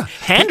 Yeah.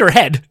 Hand or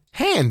head?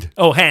 Hand.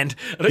 Oh, hand.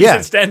 I thought you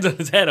said stands on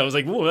his head. I was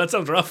like, whoa, that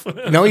sounds rough.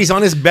 No, he's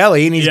on his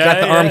belly and he's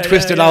got the arm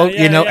twisted out,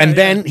 and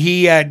then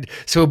he,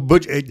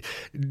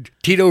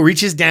 Tito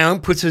reaches down,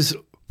 puts his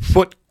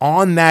foot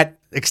on that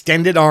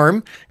extended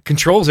arm,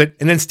 controls it,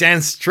 and then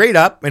stands straight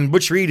up. And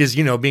Butch Reed is,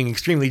 being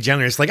extremely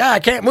generous, like, I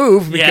can't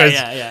move because,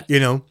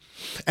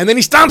 and then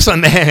he stomps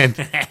on the hand.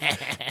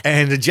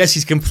 And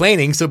Jesse's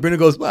complaining, so Bruno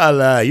goes,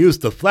 well, I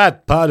used the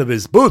flat part of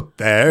his boot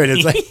there. And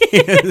it's like,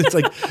 it's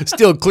like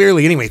still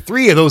clearly, anyway,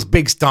 3 of those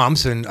big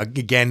stomps. And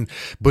again,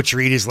 Butch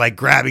Reed is like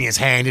grabbing his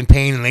hand in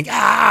pain and like,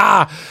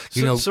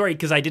 Sorry,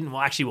 because I didn't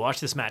actually watch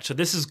this match. So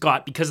this has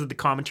got, because of the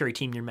commentary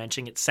team you're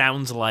mentioning, it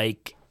sounds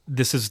like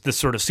this is this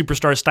sort of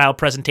superstar style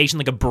presentation,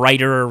 like a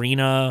brighter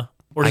arena.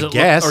 Or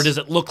does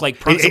it look like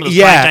some of those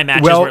primetime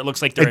matches where it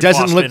looks like they're in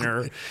Boston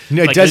or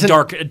like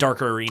a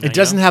darker arena? It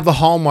doesn't have the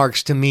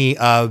hallmarks to me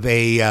of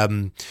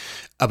a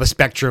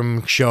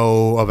Spectrum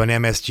show, of an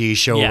MSG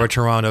show, or a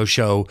Toronto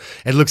show.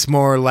 It looks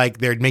more like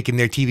they're making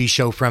their TV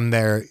show from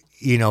their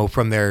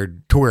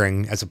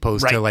touring as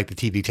opposed to like the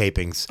TV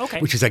tapings,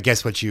 which is, I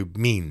guess, what you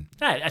mean.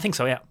 I think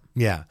so, yeah.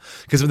 Yeah,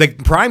 because like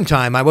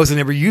primetime, I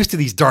wasn't ever used to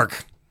these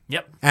dark.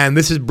 Yep. And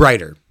this is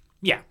brighter.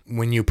 Yeah.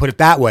 When you put it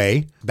that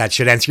way, that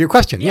should answer your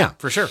question. Yeah.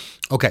 For sure.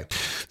 Okay.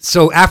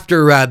 So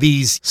after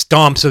these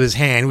stomps of his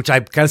hand, which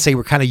I gotta say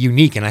were kind of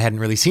unique and I hadn't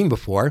really seen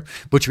before,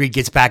 Butch Reed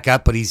gets back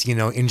up, but he's,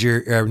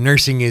 injured,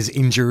 nursing his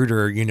injured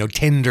or,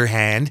 tender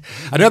hand.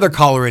 Another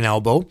collar and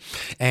elbow.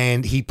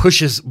 And he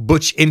pushes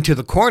Butch into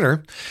the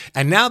corner.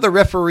 And now the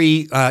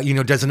referee,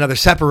 does another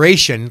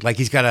separation. Like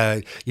he's got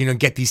to,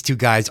 get these two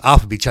guys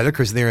off of each other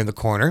because they're in the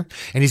corner.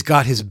 And he's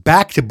got his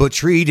back to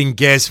Butch Reed. And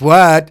guess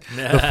what?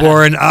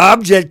 Before an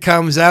object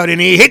comes out and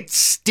he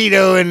hits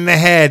Tito in the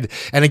head.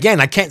 And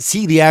again, I can't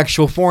see the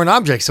actual foreign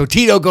object. So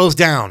Tito goes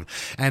down.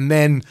 And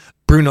then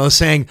Bruno's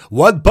saying,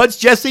 "One punch,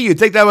 Jesse? You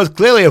think that was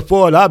clearly a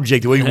foreign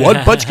object? Well,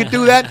 one punch could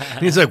do that?"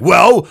 And he's like,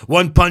 "Well,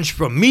 one punch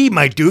from me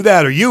might do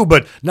that, or you,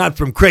 but not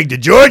from Craig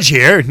DeGeorge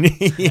here."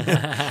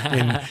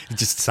 And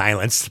just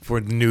silence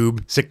for the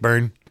noob, sick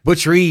burn.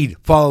 Butch Reed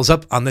follows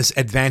up on this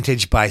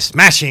advantage by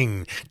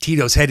smashing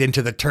Tito's head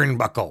into the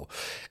turnbuckle.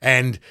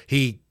 And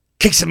he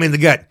kicks him in the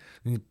gut,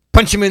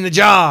 punch him in the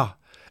jaw,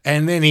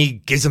 and then he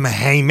gives him a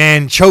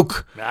hangman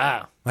choke.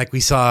 Wow. Like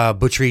we saw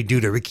Butch Reed do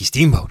to Ricky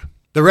Steamboat.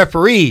 The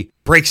referee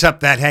breaks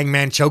up that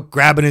hangman choke,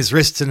 grabbing his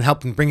wrists and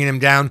helping bringing him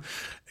down.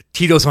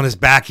 Tito's on his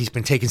back. He's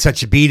been taking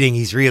such a beating.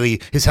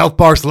 His health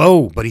bar's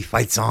low, but he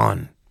fights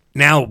on.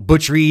 Now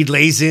Butch Reed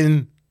lays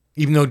in,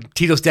 even though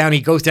Tito's down, he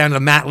goes down to the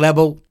mat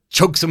level,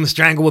 chokes him,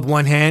 strangle with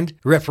one hand.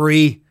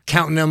 Referee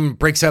counting him,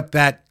 breaks up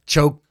that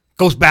choke,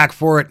 goes back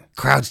for it.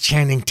 Crowd's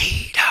chanting,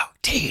 "Tito,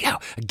 Tito."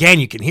 Again,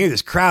 you can hear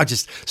this crowd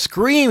just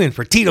screaming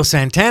for Tito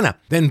Santana.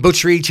 Then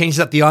Butch Reed changes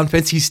up the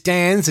offense. He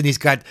stands and he's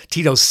got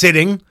Tito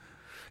sitting.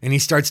 And he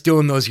starts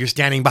doing those, you're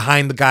standing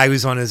behind the guy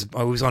who's on his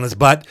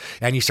butt,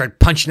 and you start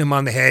punching him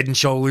on the head and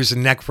shoulders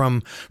and neck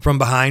from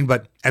behind,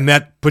 and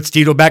that puts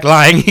Tito back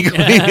lying. He goes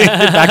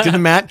back to the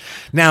mat.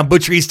 Now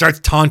Butch Reed starts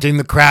taunting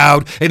the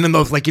crowd, and then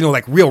those like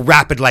real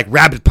rapid, like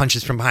rabbit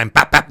punches from behind.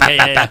 Bap, bap, bap,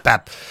 bap, bap,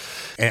 bap.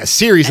 a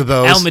series of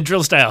those. Al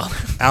Madril style.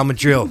 Al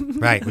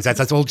Madril, right.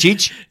 That's Old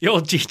Cheech? The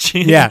old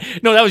Cheech. Yeah.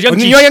 No, that was Young Oh,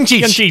 Cheech. Young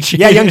Cheech. Young Cheech.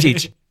 Yeah, Young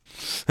Cheech.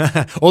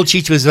 Old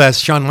Cheech was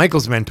Shawn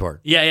Michaels' mentor.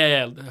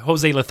 Yeah.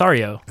 Jose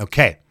Lothario.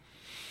 Okay.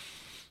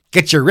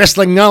 Get your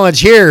wrestling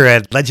knowledge here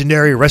at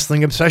Legendary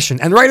Wrestling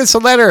Obsession. And write us a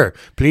letter,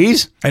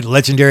 please, at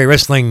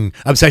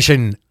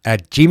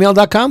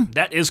legendarywrestlingobsession@gmail.com.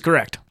 That is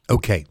correct.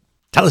 Okay.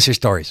 Tell us your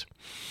stories.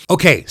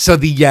 Okay, so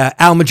the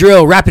Al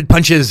Madril rapid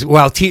punches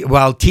while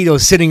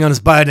Tito's sitting on his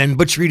butt and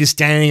Butch Reed is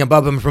standing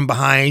above him from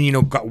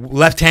behind, got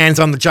left hand's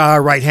on the jaw,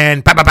 right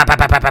hand, pap, pap, pap,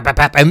 pap, pap, pap,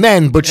 pap, and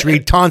then Butch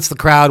Reed taunts the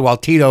crowd while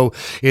Tito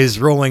is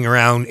rolling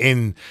around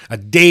in a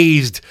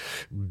dazed,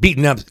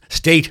 beaten up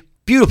state.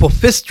 Beautiful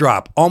fist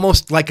drop,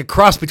 almost like a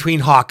cross between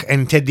Hawk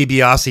and Ted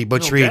DiBiase.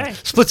 Butch Reed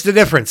splits the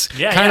difference.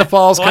 Kind of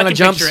falls, kind of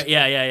jumps.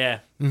 Yeah.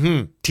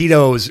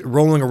 Tito's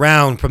rolling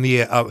around from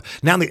the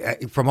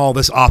from all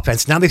this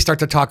offense. Now they start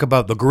to talk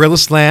about the Gorilla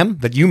Slam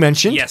that you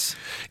mentioned. Yes,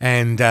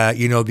 and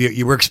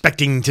you were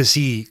expecting to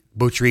see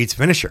Butch Reed's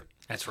finisher.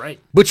 That's right.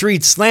 Butch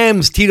Reed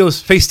slams Tito's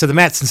face to the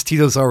mat since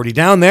Tito's already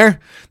down there.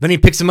 Then he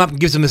picks him up and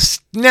gives him a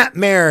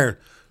snapmare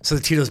so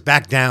that Tito's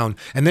back down,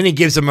 and then he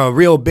gives him a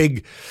real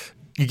big.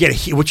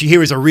 What you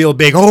hear is a real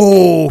big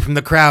from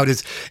the crowd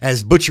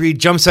as Butch Reed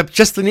jumps up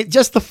just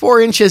the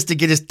 4 inches to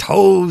get his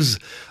toes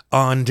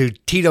onto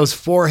Tito's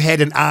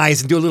forehead and eyes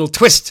and do a little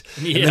twist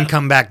and then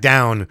come back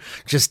down,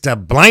 just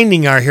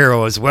blinding our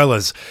hero as well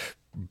as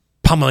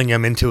pummeling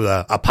him into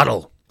a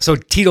puddle. So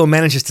Tito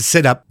manages to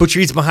sit up. Butch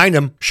Reed's behind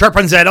him,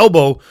 sharpens that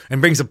elbow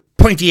and brings a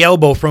pointy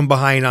elbow from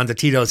behind onto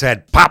Tito's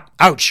head. Pop!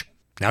 Ouch!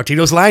 Now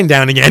Tito's lying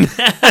down again.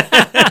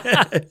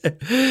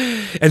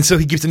 And so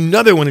he gives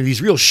another one of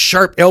these real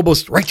sharp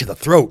elbows right to the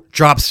throat.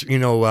 Drops,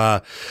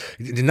 not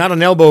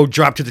an elbow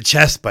drop to the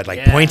chest, but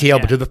pointy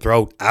elbow to the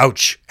throat.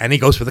 Ouch. And he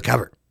goes for the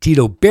cover.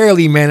 Tito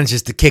barely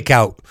manages to kick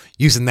out,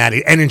 using that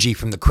energy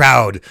from the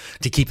crowd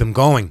to keep him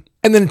going.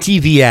 And then a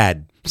TV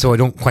ad. So I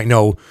don't quite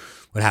know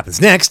what happens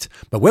next.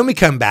 But when we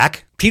come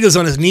back, Tito's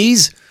on his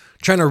knees,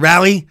 trying to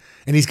rally,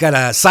 and he's got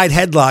a side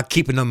headlock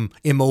keeping him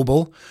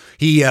immobile.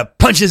 He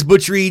punches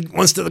Butch Reed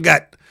once to the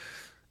gut,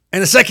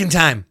 and a second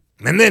time.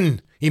 And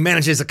then he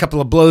manages a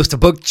couple of blows to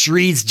Butch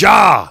Reed's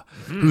jaw,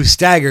 who's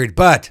staggered.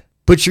 But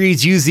Butch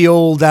Reed's used the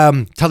old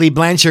Tully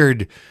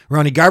Blanchard,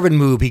 Ronnie Garvin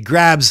move. He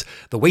grabs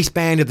the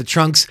waistband of the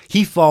trunks.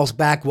 He falls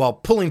back while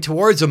pulling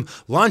towards him,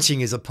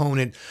 launching his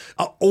opponent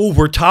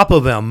over top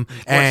of him,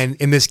 and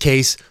in this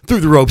case,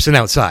 through the ropes and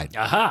outside.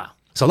 Aha.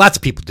 So lots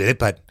of people did it,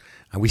 but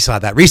we saw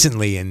that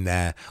recently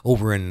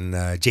over in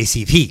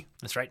JCV.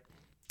 That's right.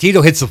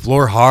 Tito hits the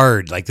floor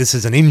hard. Like this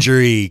is an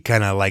injury,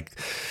 kind of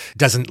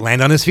doesn't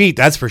land on his feet,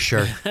 that's for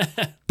sure.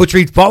 Butch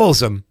Reed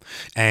follows him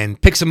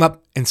and picks him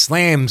up and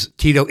slams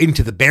Tito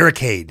into the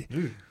barricade.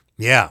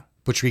 Yeah.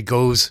 Butch Reed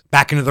goes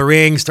back into the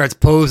ring, starts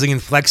posing and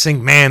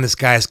flexing. Man, this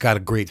guy's got a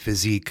great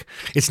physique.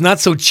 It's not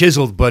so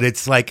chiseled, but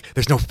it's like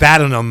there's no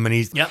fat on him, and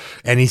he's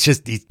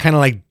kind of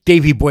like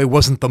Davey Boy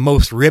wasn't the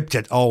most ripped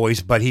at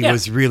always, but he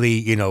was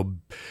really,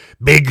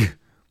 big.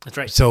 That's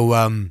right.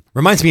 So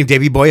reminds me of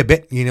Davey Boy a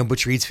bit,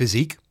 Butch Reed's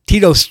physique.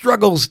 Tito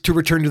struggles to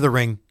return to the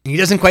ring. He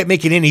doesn't quite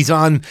make it in. He's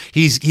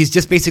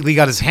just basically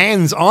got his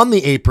hands on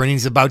the apron.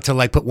 He's about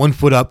to put one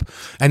foot up,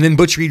 and then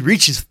Butch Reed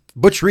reaches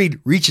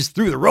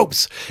through the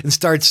ropes and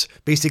starts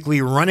basically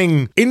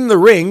running in the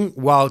ring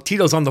while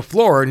Tito's on the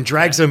floor and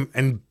drags him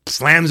and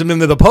slams him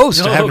into the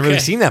post. I haven't really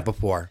seen that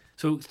before.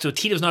 So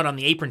Tito's not on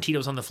the apron.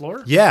 Tito's on the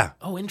floor. Yeah.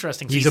 Oh,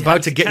 interesting. So he's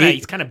about to get.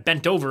 He's kind of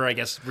bent over, I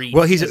guess.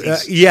 Well,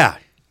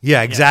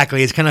 Yeah, exactly.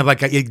 Yeah. It's kind of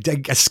like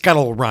a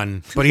scuttle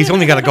run, but he's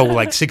only got to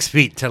go 6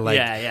 feet to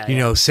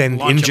send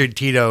launch injured him.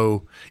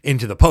 Tito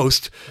into the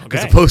post,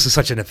 because the post is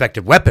such an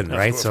effective weapon,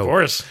 right? Of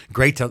course.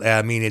 Great.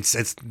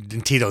 It's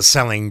Tito's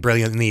selling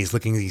brilliantly.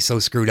 He's so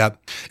screwed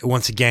up.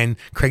 Once again,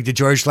 Craig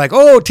DeGeorge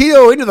oh,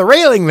 Tito into the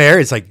railing there.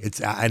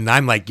 And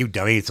I'm like, you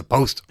dummy, it's a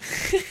post.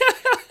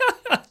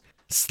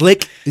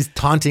 Slick is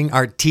taunting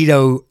our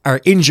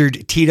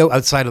injured Tito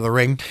outside of the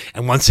ring,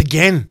 and once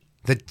again,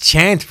 the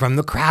chant from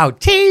the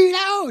crowd,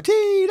 Tito,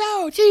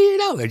 Tito,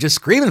 Tito. They're just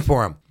screaming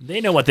for him. They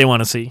know what they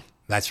want to see.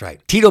 That's right.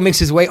 Tito makes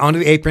his way onto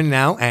the apron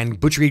now, and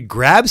Butch Reed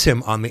grabs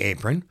him on the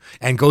apron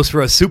and goes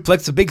for a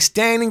suplex, a big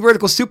standing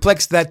vertical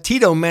suplex that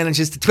Tito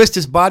manages to twist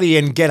his body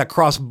and get a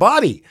cross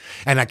body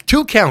and a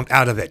 2 count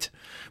out of it.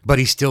 But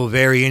he's still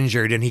very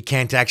injured, and he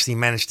can't actually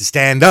manage to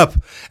stand up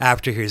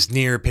after his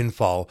near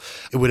pinfall.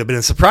 It would have been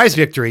a surprise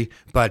victory,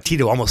 but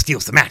Tito almost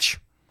steals the match.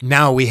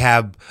 Now we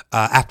have,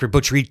 after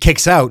Butch Reed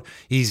kicks out,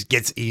 he's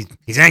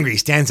angry. He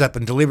stands up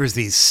and delivers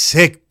these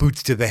sick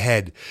boots to the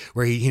head,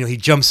 where he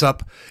jumps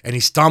up and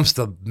he stomps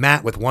the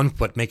mat with one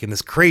foot, making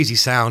this crazy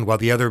sound while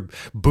the other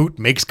boot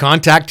makes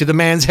contact to the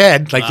man's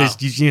head.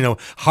 Wow.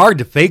 Hard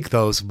to fake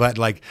those, but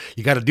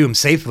you got to do them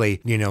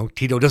safely.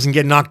 Tito doesn't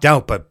get knocked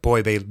out, but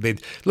boy, they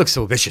look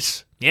so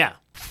vicious. Yeah.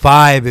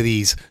 5 of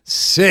these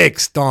sick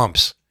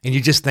stomps. And you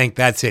just think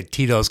that's it.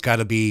 Tito's got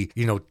to be,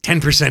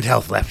 10%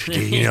 health left.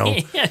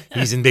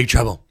 He's in big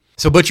trouble.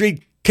 So Butch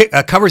Reed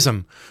covers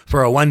him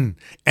for a 1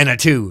 and a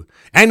 2.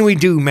 And we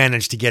do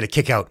manage to get a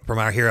kick out from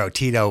our hero,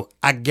 Tito.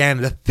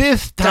 Again, the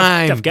 5th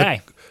time. Tough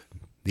guy.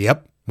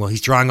 Yep. Well,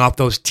 he's drawing off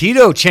those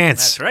Tito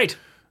chants. That's right.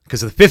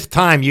 Because the 5th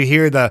time you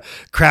hear the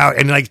crowd,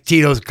 and like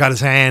Tito's got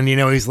his hand,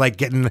 he's like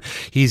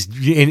he's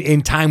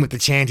in time with the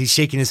chant. He's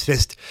shaking his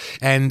fist.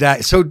 And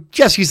so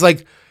Jesse's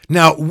like,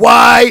 now,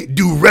 why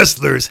do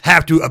wrestlers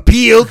have to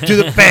appeal to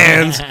the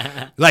fans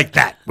like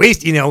that?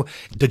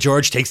 The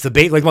George takes the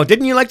bait. Like, well,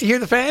 didn't you like to hear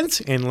the fans?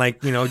 And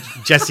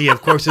Jesse,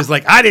 of course, is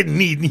like, I didn't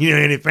need,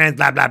 any fans,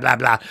 blah, blah, blah,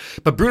 blah.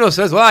 But Bruno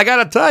says, well, I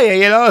got to tell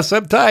you,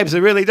 sometimes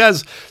it really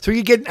does. So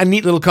you get a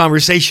neat little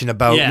conversation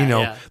about,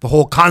 the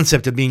whole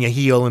concept of being a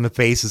heel in the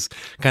face is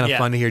kind of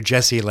fun to hear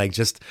Jesse,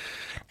 just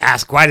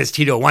ask, why does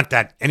Tito want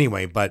that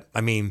anyway? But,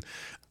 I mean...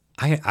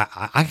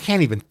 I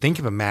can't even think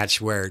of a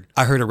match where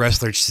I heard a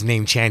wrestler's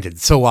name chanted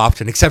so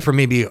often, except for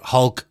maybe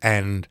Hulk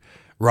and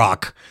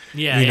Rock.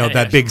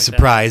 That big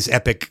surprise,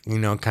 epic,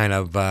 kind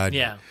of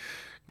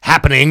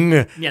happening.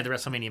 Yeah, the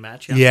WrestleMania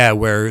match. Yeah,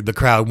 where the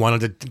crowd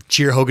wanted to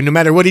cheer Hogan no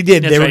matter what he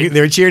did. They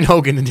were cheering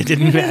Hogan, and it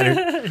didn't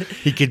matter.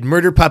 He could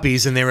murder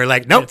puppies, and they were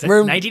like, nope.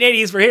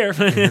 1980s, we're here.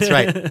 That's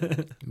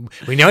right.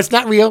 We know it's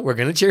not real. We're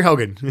going to cheer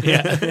Hogan.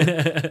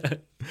 Yeah.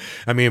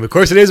 I mean, of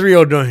course it is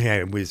real.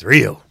 It was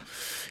real.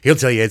 He'll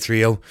tell you it's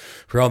real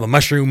for all the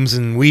mushrooms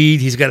and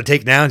weed he's got to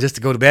take now just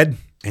to go to bed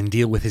and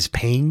deal with his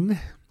pain.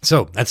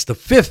 So that's the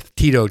 5th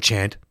Tito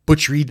chant.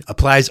 Butch Reed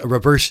applies a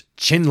reverse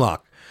chin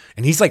lock,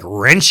 and he's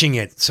wrenching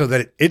it so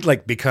that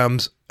it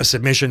becomes a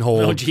submission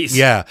hold. Oh, jeez.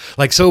 Yeah,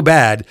 so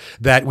bad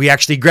that we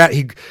actually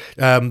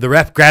the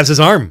ref grabs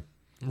his arm.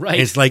 Right.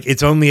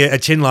 It's only a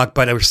chin lock,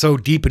 but we're so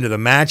deep into the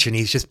match, and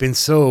he's just been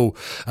so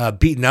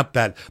beaten up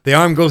that the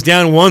arm goes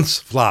down once,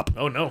 flop.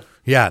 Oh, no.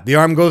 Yeah, the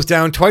arm goes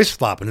down twice,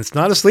 flop, and it's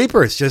not a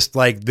sleeper. It's just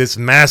this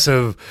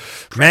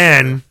massive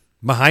man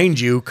behind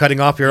you cutting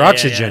off your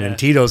oxygen, and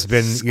Tito's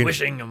been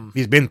squishing him.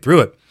 He's been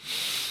through it.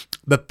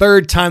 The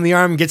 3rd time the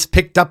arm gets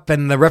picked up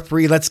and the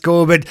referee lets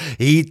go of it,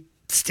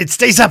 it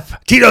stays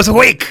up. Tito's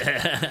awake.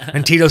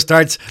 And Tito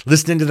starts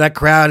listening to that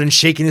crowd and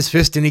shaking his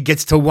fist, and he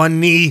gets to one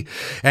knee,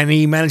 and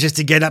he manages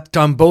to get up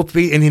on both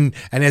feet. And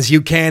as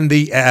you can,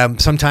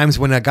 sometimes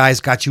when a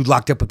guy's got you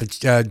locked up with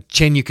the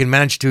chin, you can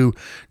manage to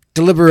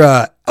deliver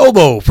a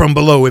elbow from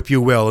below, if you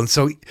will. And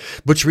so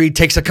Butch Reed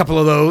takes a couple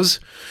of those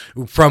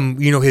from,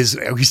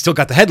 he's still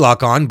got the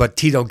headlock on, but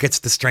Tito gets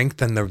the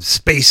strength and the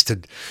space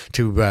to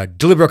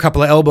deliver a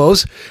couple of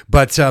elbows.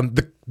 But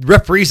the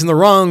referee's in the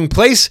wrong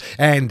place,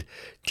 and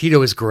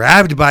Tito is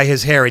grabbed by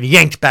his hair and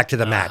yanked back to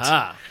the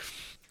mat.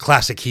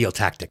 Classic heel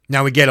tactic.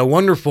 Now we get a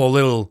wonderful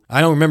little,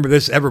 I don't remember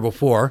this ever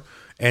before,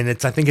 and I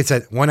think it's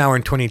at 1 hour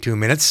and 22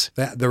 minutes.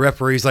 The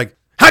referee's like,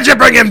 how'd you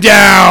bring him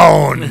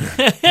down?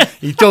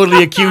 He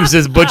totally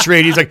accuses Butch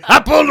Reed. He's like, I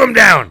pulled him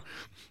down.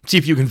 See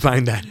if you can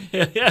find that.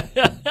 Second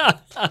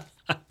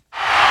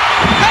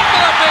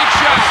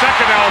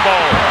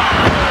elbow.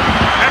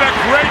 And a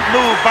great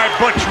move by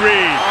Butch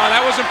Reed. Oh,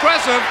 that was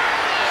impressive.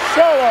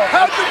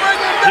 How'd you bring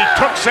him down? He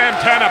took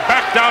Santana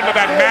back down to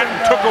that mat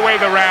and took away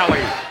the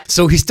rally.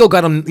 So he still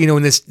got him,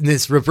 in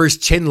this reverse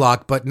chin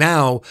lock, but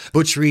now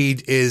Butch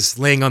Reed is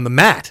laying on the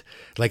mat.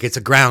 It's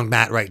a ground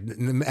mat, right?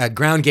 A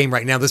ground game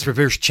right now. This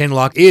reverse chin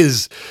lock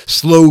is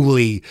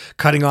slowly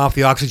cutting off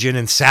the oxygen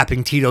and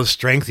sapping Tito's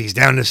strength. He's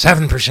down to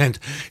 7%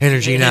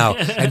 energy now.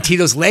 And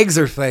Tito's legs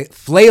are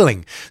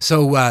flailing.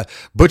 So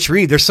Butch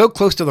Reed, they're so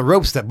close to the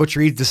ropes that Butch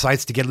Reed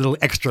decides to get a little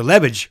extra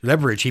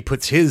leverage. He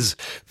puts his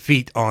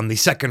feet on the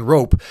second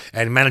rope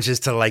and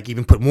manages to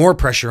even put more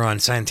pressure on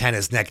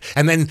Santana's neck.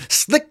 And then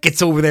Slick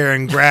gets over there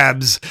and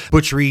grabs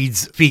Butch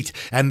Reed's feet.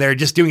 And they're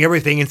just doing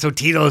everything. And so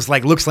Tito's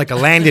looks like a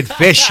landed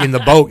fish in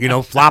the boat,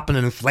 flopping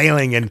and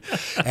flailing,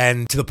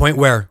 and to the point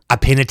where a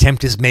pin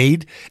attempt is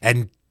made,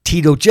 and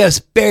Tito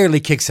just barely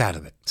kicks out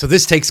of it. So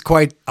this takes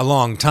quite a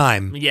long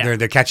time. Yeah.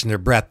 They're catching their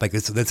breath.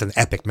 That's an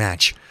epic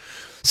match.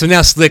 So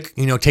now Slick,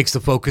 takes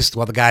the focus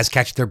while the guys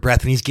catch their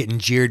breath, and he's getting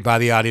jeered by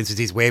the audience as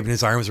he's waving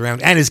his arms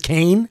around and his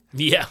cane.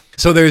 Yeah.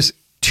 So there's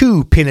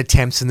 2 pin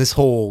attempts in this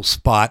whole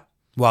spot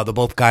while the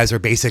both guys are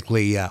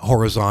basically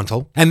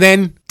horizontal. And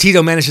then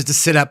Tito manages to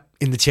sit up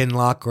in the chin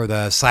lock or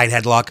the side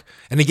headlock,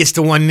 and he gets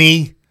to one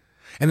knee.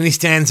 And then he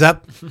stands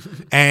up,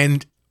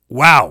 and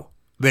wow,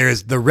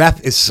 the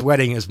ref is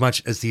sweating as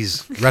much as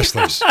these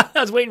wrestlers.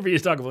 I was waiting for you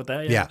to talk about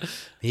that. Yeah.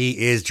 He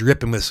is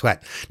dripping with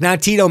sweat. Now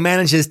Tito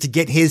manages to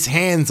get his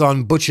hands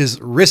on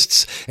Butch's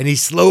wrists, and he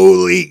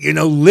slowly,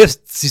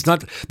 lifts. He's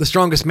not the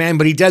strongest man,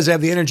 but he does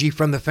have the energy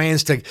from the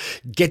fans to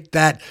get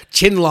that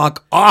chin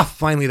lock off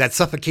finally, that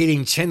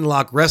suffocating chin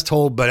lock rest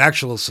hold, but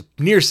actual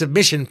near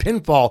submission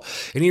pinfall.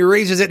 And he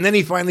raises it, and then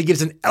he finally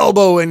gives an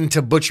elbow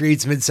into Butch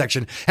Reed's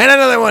midsection, and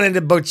another one into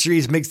Butch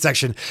Reed's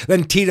midsection.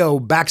 Then Tito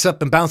backs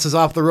up and bounces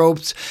off the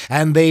ropes,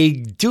 and they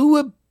do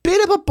a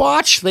bit of a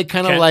botch. They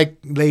kind of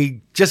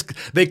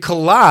they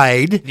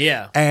collide.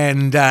 Yeah.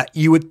 And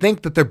you would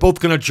think that they're both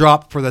going to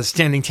drop for the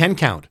standing 10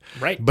 count.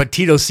 Right. But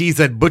Tito sees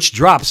that Butch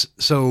drops,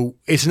 so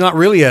it's not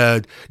really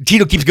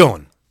Tito keeps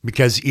going.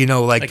 because, you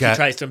know, like he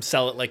tries to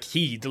sell it like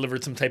he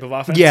delivered some type of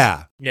offense.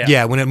 Yeah.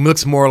 When it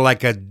looks more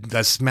like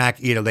a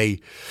smack, you know,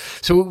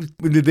 so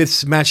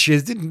this match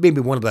is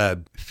maybe one of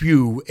the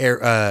few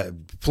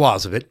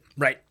flaws of it.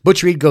 Right.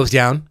 Butch Reed goes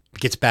down,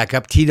 gets back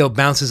up. Tito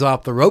bounces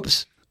off the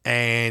ropes,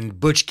 and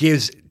Butch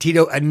gives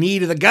Tito a knee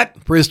to the gut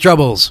for his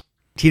troubles.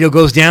 Tito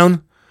goes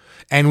down,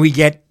 and we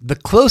get the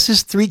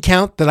closest 3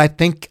 count that I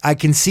think I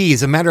can see.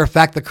 As a matter of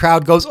fact, the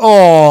crowd goes,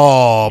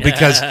 oh,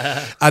 because,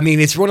 I mean,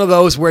 it's one of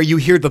those where you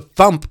hear the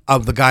thump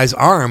of the guy's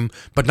arm,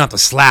 but not the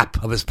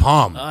slap of his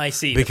palm. Oh, I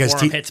see. Because the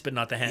forearm hits, but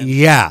not the hand.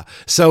 Yeah.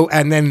 So,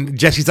 and then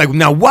Jesse's like,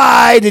 now,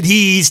 why did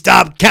he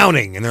stop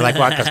counting? And they're like,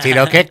 well, because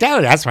Tito kicked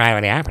out. That's why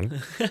it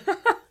happened.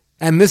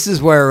 And this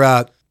is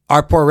where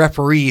our poor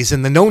referees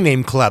in the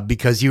no-name club,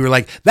 because you were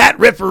like, that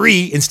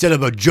referee, instead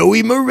of a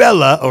Joey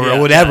Morella or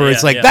whatever,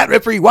 it's like, that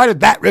referee, why did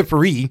that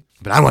referee?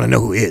 But I want to know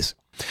who is.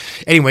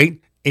 Anyway,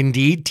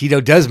 indeed, Tito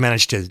does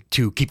manage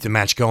to keep the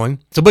match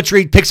going. So Butch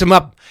Reed picks him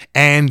up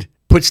and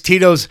puts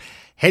Tito's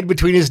head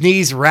between his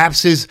knees,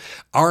 wraps his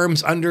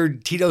arms under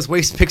Tito's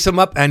waist, picks him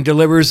up, and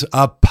delivers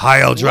a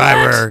pile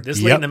driver. What?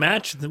 This late in the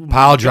match?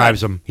 Pile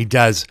drives him. He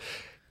does.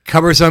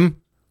 Covers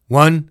him.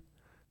 1,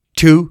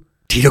 2.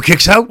 Tito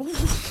kicks out.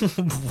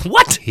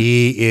 What?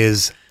 He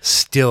is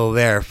still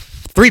there.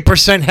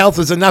 3% health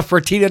is enough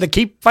for Tito to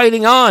keep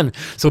fighting on.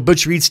 So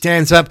Butch Reed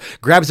stands up,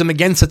 grabs him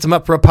again, sets him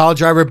up for a pile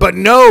driver. But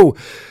no!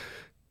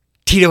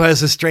 Tito has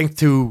the strength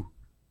to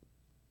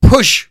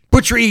push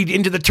Butch Reed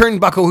into the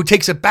turnbuckle, who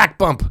takes a back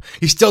bump.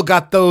 He's still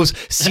got those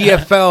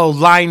CFL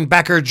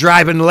linebacker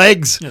driving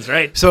legs. That's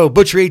right. So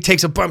Butch Reed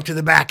takes a bump to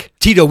the back.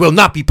 Tito will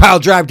not be pile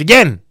drived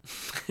again.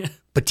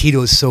 But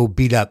Tito is so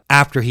beat up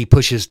after he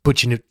pushes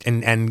Butch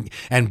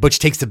and Butch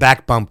takes the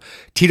back bump.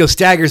 Tito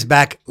staggers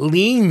back,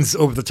 leans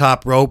over the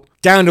top rope,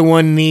 down to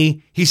one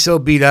knee. He's so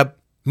beat up.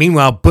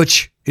 Meanwhile,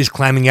 Butch is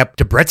climbing up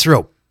to Brett's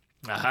rope.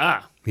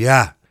 Aha.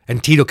 Yeah,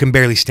 and Tito can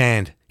barely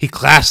stand. He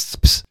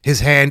clasps his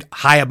hand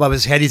high above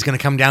his head. He's going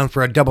to come down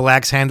for a double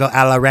axe handle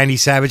a la Randy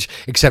Savage,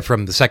 except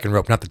from the second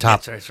rope, not the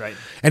top. That's right.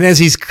 And as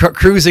he's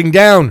cruising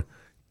down,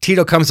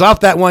 Tito comes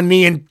off that one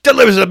knee and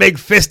delivers a big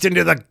fist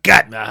into the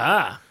gut.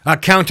 Aha. A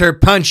counter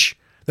punch.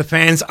 The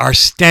fans are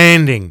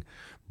standing.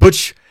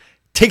 Butch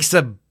takes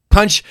the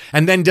punch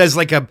and then does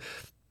like a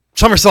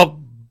somersault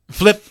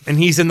flip, and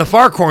he's in the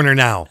far corner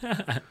now.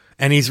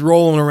 And he's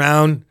rolling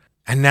around.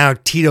 And now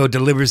Tito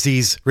delivers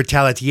these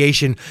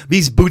retaliation.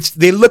 These boots,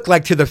 they look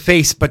like to the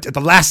face, but at the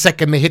last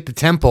second they hit the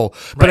temple.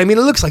 But I mean,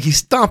 it looks like he's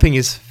stomping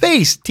his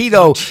face.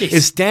 Tito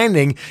is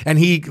standing, and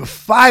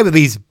 5 of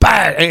these,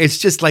 bang, it's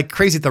just like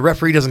crazy. The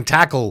referee doesn't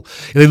tackle.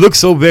 They look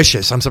so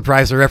vicious. I'm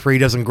surprised the referee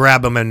doesn't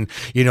grab him and,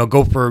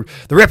 go for,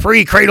 the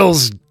referee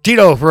cradles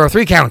Tito for a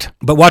 3 count.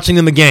 But watching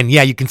them again,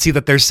 yeah, you can see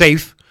that they're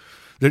safe.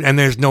 And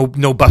there's no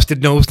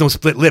busted nose, no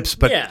split lips,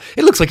 but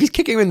it looks like he's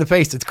kicking him in the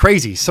face. It's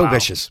crazy. So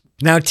vicious.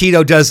 Now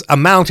Tito does a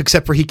mount,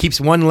 except for he keeps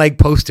one leg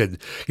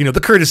posted. The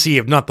courtesy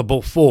of not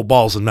the full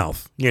balls and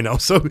mouth,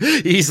 So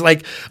he's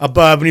like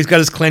above, and he's got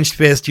his clenched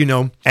fist,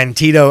 and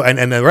Tito,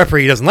 and the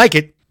referee doesn't like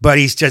it, but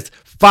he's just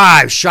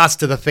 5 shots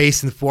to the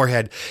face and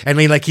forehead. And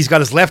he's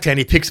got his left hand,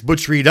 he picks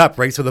Butch Reed up,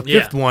 right? So the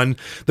fifth one,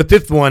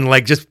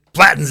 just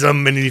flattens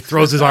him, and he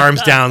throws his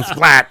arms down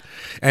flat.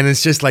 And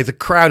it's just like the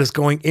crowd is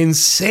going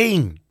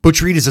insane.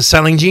 Butch Reed is a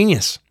selling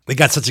genius. They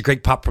got such a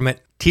great pop from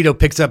it. Tito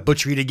picks up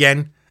Butch Reed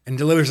again and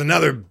delivers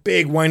another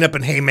big wind-up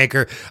and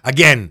haymaker.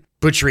 Again,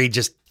 Butch Reed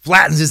just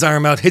flattens his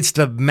arm out, hits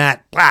the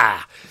mat.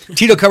 Blah.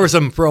 Tito covers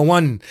him for a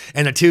 1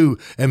 and a 2,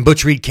 and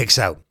Butch Reed kicks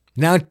out.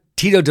 Now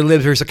Tito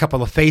delivers a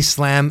couple of face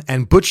slam,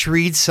 and Butch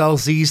Reed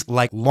sells these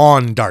like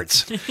lawn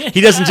darts. He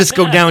doesn't just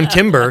go down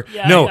timber.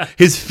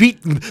 His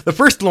feet, the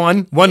first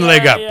one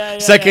leg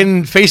up.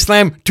 Second face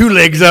slam, 2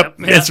 legs up.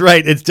 That's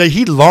right.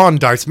 He lawn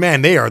darts.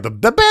 Man, they are the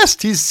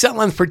best. He's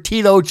selling for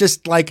Tito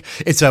just like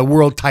it's a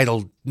world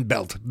title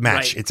belt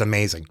match. Right. It's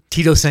amazing.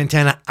 Tito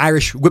Santana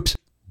Irish whips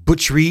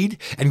Butch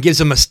Reed and gives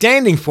him a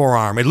standing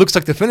forearm. It looks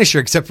like the finisher,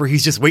 except for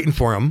he's just waiting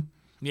for him.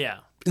 Yeah.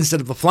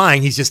 Instead of the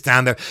flying, he's just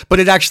down there. But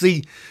it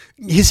actually,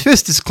 his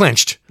fist is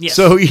clenched. Yes.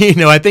 So,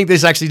 I think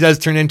this actually does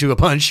turn into a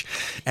punch.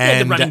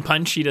 And the running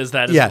punch, he does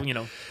that as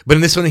well, But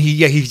in this one,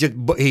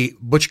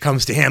 Butch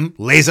comes to him,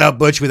 lays out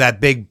Butch with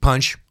that big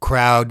punch.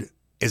 Crowd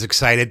is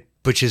excited.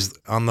 Butch is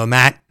on the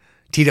mat.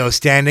 Tito is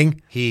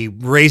standing. He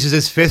raises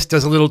his fist,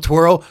 does a little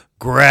twirl,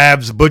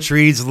 grabs Butch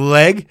Reed's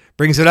leg,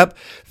 brings it up,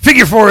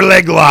 figure 4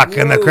 leg lock,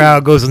 and the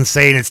crowd goes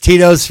insane. It's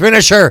Tito's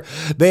finisher.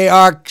 They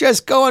are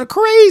just going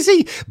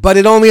crazy, but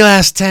it only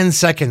lasts 10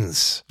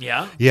 seconds.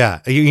 Yeah? Yeah.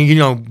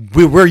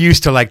 We're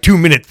used to like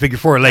 2-minute figure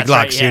 4 leg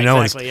locks,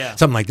 exactly,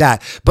 something like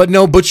that. But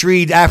no, Butch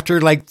Reed, after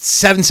like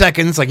 7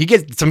 seconds, like you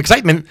get some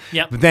excitement.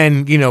 Yeah. But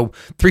then,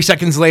 3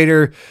 seconds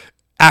later,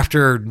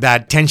 after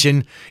that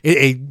tension,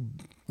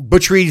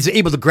 Butch Reed is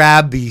able to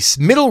grab the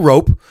middle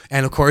rope,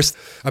 and of course,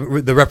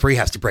 the referee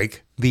has to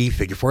break the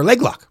figure 4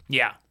 leg lock.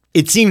 Yeah.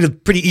 It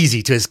seemed pretty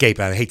easy to escape.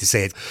 I hate to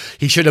say it.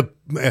 He should have,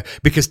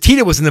 because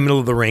Tito was in the middle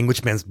of the ring,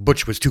 which means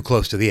Butch was too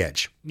close to the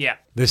edge. Yeah.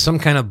 There's some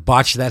kind of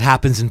botch that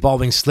happens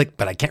involving Slick,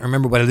 but I can't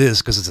remember what it is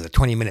because it's a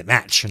 20-minute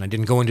match, and I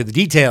didn't go into the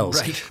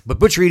details. Right. But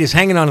Butch Reed is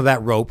hanging onto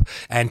that rope,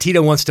 and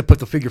Tito wants to put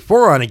the figure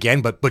 4 on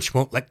again, but Butch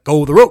won't let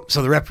go of the rope.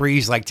 So the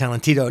referee's like telling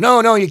Tito,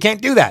 no, you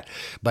can't do that.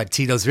 But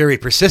Tito's very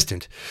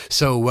persistent.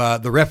 So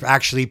the ref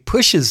actually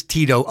pushes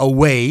Tito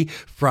away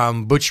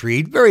from Butch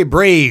Reed. Very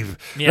brave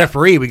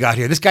referee we got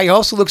here. This guy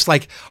also looks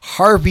like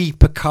Harvey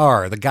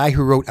Pekar, the guy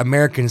who wrote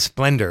American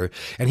Splendor,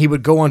 and he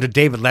would go on to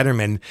David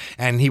Letterman,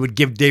 and he would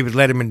give David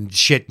Letterman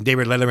shit.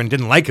 David Letterman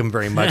didn't like him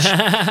very much,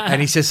 and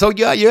he says, "So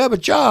yeah, you have a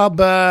job."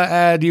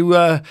 He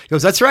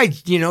goes, "That's right,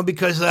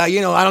 because I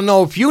don't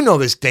know if you know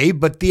this, Dave,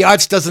 but the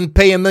arts doesn't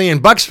pay $1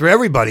 million for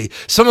everybody.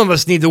 Some of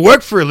us need to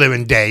work for a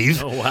living,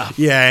 Dave." Oh wow.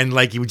 Yeah, and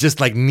like he would just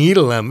like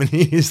needle him, and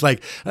he's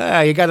like,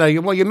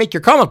 you make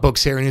your comic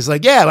books here, and he's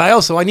like, "Yeah,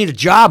 I need a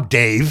job,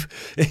 Dave."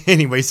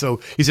 Anyway,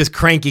 so he's this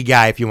cranky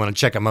guy. If you want to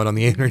check him out on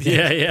the internet.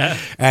 Yeah.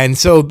 And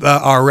so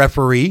our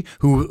referee,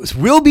 who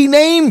will be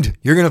named,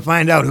 you're going to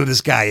find out who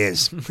this guy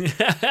is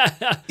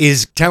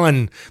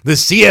telling the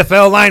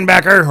CFL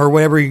linebacker or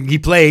whatever he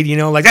played,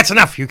 that's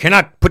enough. You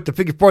cannot put the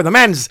figure 4. The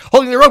man's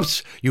holding the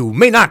ropes. You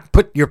may not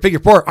put your figure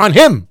 4 on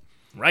him.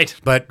 Right.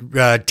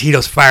 But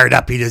Tito's fired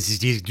up.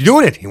 He's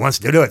doing it. He wants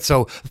to do it.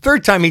 So the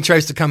third time he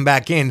tries to come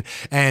back in,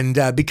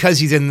 and because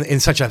he's in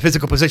such a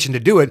physical position to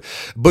do it,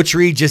 Butch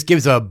Reed just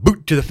gives a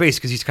boot to the face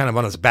because he's kind of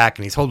on his back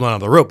and he's holding on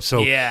to the rope.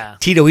 So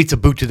Tito eats a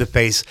boot to the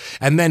face,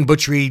 and then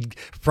Butch Reed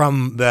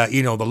from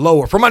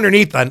from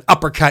underneath an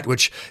uppercut,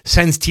 which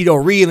sends Tito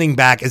reeling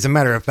back. As a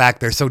matter of fact,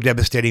 they're so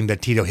devastating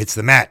that Tito hits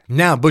the mat.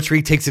 Now Butch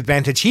Reed takes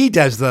advantage. He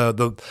does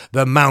the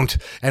mount,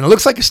 and it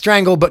looks like a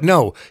strangle, but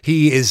no,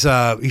 he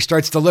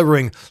starts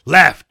delivering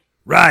left,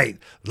 right,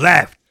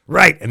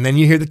 and then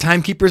you hear the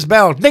timekeeper's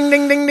bell, ding,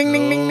 ding, ding, ding,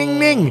 ding, ding, ding,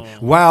 ding.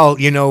 While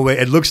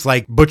it looks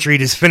like Butch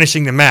Reed is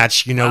finishing the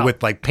match,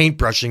 with like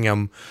paintbrushing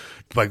him,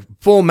 like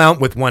full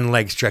mount with one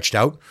leg stretched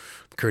out,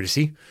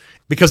 courtesy,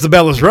 because the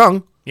bell is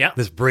rung. Yeah,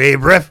 this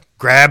brave ref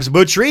grabs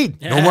Butch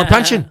Reed. No more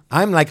punching.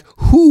 I'm like,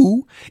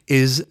 who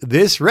is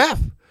this ref?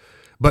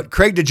 But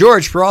Craig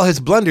DeGeorge, for all his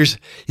blunders,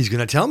 he's going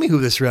to tell me who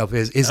this ref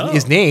is.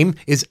 His name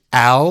is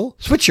Al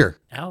Switcher.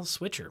 Al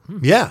Switcher.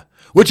 Yeah.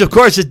 Which, of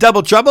course, is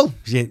double trouble,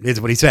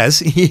 is what he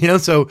says.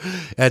 So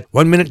at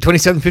 1 minute,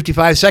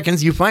 27:55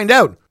 seconds, you find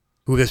out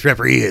who this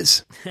referee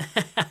is.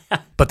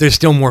 But there's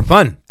still more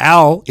fun.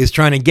 Al is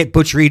trying to get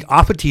Butch Reed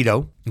off of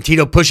Tito, and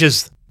Tito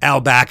pushes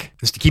Al back,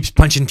 just keeps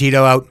punching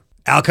Tito out.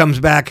 Al comes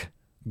back,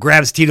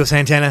 grabs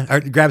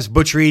grabs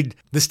Butch Reed.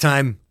 This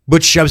time,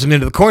 Butch shoves him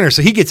into the corner,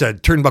 so he gets a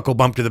turnbuckle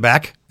bump to the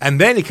back. And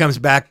then he comes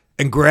back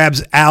and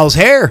grabs Al's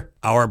hair.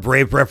 Our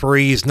brave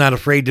referee is not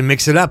afraid to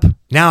mix it up.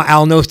 Now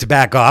Al knows to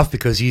back off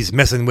because he's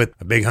messing with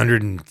a big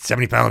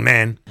 170-pound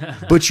man.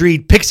 Butch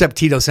Reed picks up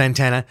Tito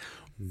Santana,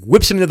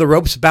 whips him to the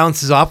ropes,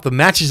 bounces off. The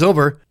match is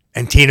over,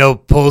 and Tito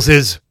pulls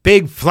his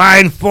big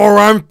flying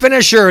forearm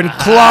finisher and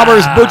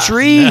clobbers Butch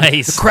Reed.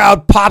 Nice. The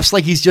crowd pops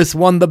like he's just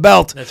won the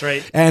belt. That's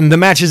right. And the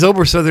match is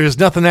over, so there's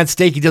nothing at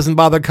stake. He doesn't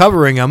bother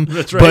covering him.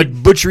 That's right.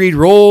 But Butch Reed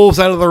rolls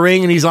out of the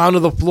ring and he's onto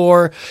the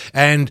floor.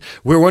 And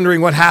we're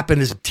wondering what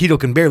happened as Tito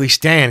can barely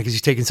stand because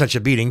he's taking such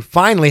a beating.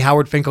 Finally,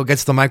 Howard Finkel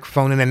gets the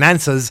microphone and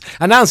announces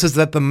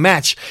that the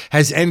match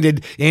has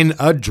ended in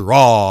a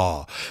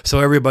draw. So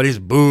everybody's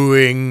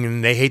booing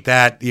and they hate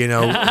that,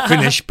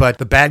 finish. But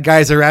the bad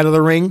guys are out of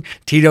the ring.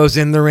 Tito's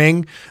in the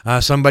ring.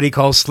 Somebody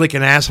calls Slick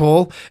an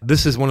asshole.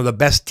 This is one of the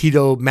best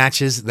Tito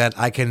matches that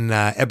I can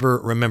ever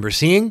remember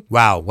seeing.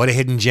 Wow, what a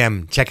hidden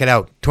gem. Check it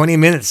out. 20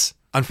 minutes.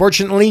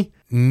 Unfortunately,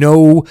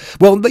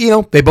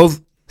 they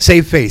both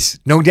save face.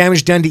 No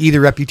damage done to either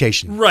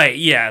reputation. Right,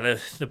 yeah.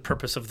 The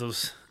purpose of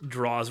those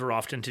draws were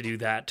often to do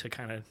that, to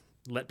kind of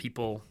let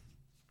people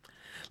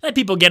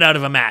get out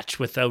of a match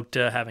without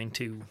having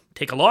to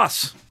take a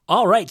loss.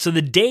 All right, so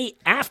the day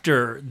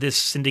after this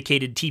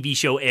syndicated TV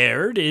show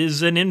aired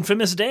is an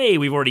infamous day.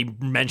 We've already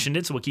mentioned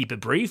it, so we'll keep it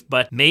brief,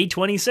 but May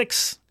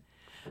 26th,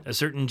 a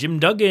certain Jim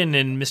Duggan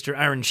and Mr.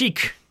 Iron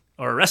Sheik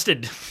are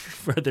arrested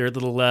for their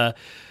little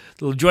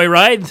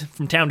joyride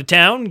from town to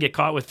town, get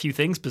caught with a few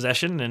things,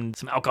 possession and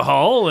some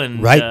alcohol.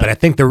 And right, but I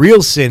think the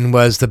real sin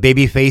was the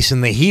baby face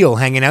and the heel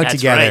hanging out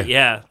together. That's right,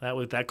 yeah.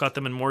 That got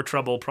them in more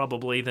trouble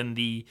probably than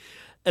the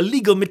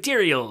illegal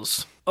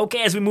materials.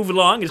 Okay, as we move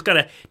along, just got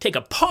to take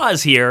a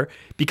pause here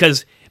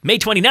because May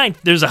 29th,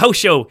 there's a house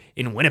show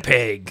in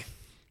Winnipeg.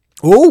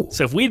 Oh.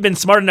 So if we'd been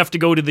smart enough to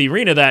go to the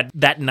arena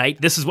that night,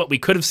 this is what we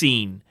could have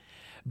seen.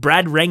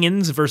 Brad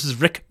Rangans versus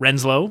Rick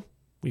Renslow.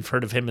 We've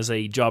heard of him as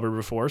a jobber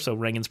before, so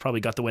Rangans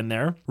probably got the win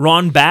there.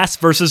 Ron Bass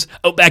versus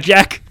Outback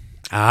Jack.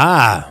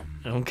 Ah.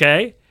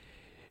 Okay.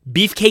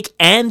 Beefcake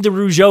and the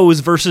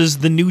Rougeaus versus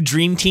the New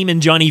Dream Team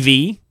and Johnny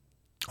V.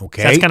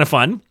 Okay. So that's kind of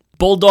fun.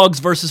 Bulldogs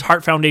versus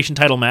Hart Foundation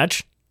title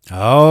match.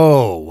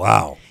 Oh,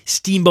 wow.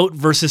 Steamboat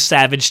versus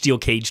Savage Steel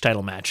Cage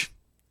title match.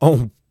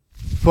 Oh,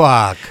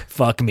 fuck.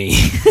 Fuck me.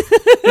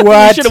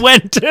 What? Should have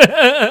went.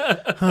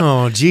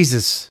 Oh,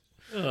 Jesus.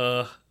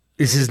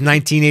 This is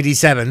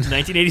 1987.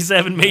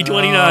 1987, May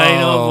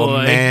 29. Oh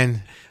boy.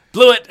 Man.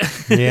 Blew it.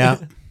 Yeah.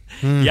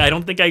 Yeah, I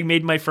don't think I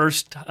made my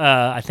first,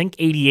 I think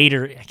 88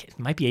 or it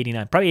might be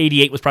 89. Probably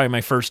 88 was probably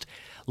my first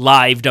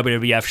live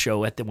WWF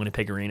show at the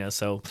Winnipeg Arena.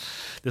 So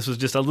this was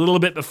just a little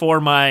bit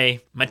before my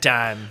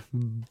time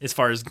as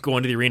far as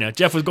going to the arena.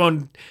 Jeff was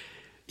going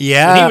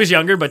when he was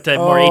younger, but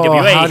more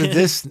AWA. How did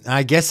this?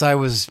 I guess I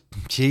was,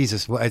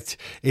 Jesus, what,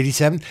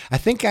 87? I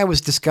think I was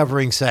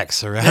discovering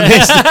sex around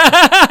this.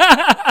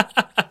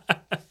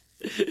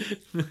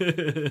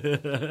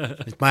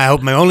 I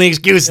hope my only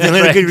excuse.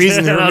 A good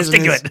reason. I'll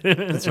stick to it.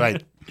 That's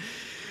right.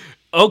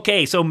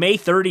 Okay, so May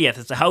 30th.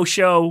 It's a house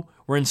show.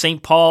 We're in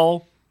St.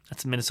 Paul.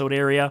 That's the Minnesota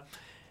area.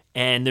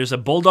 And there's a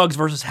Bulldogs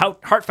versus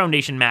Heart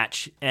Foundation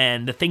match.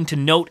 And the thing to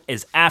note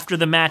is after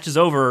the match is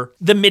over,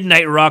 the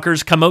Midnight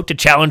Rockers come out to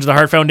challenge the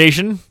Heart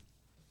Foundation.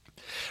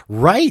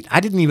 Right. I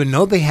didn't even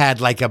know they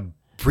had like a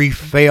brief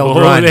failed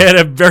run. They had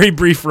a very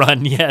brief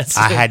run, yes.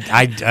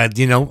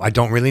 I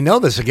don't really know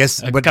this, I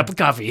guess. A cup of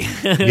coffee.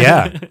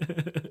 Yeah.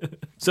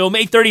 So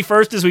May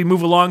 31st, as we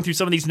move along through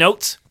some of these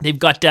notes, they've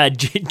got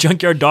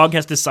Junkyard Dog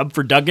has to sub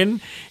for Duggan.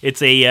 It's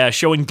a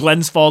show in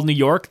Glens Falls, New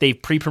York. They've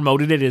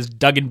pre-promoted it as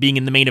Duggan being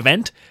in the main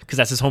event because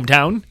that's his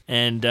hometown.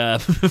 And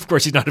of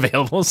course, he's not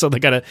available, so they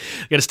gotta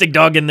stick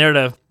Dog in there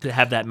to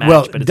have that match.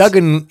 Well, but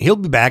Duggan, he'll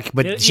be back,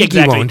 but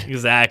Cheeky won't.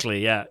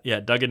 Exactly, yeah.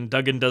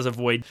 Duggan does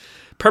avoid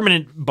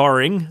permanent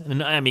barring.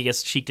 And I mean, I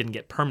guess Sheik didn't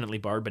get permanently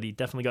barred, but he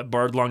definitely got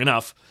barred long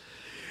enough.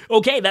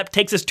 Okay, that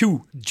takes us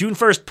to June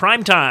 1st,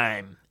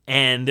 primetime.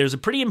 And there's a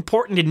pretty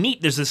important and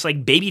neat, there's this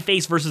like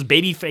babyface versus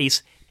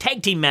babyface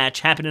tag team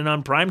match happening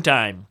on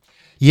primetime.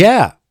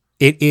 Yeah,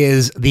 it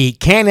is the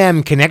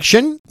Can-Am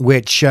Connection,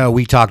 which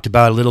we talked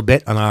about a little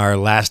bit on our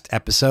last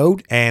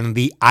episode, and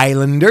the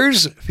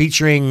Islanders,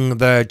 featuring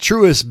the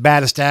truest,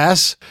 baddest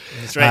ass.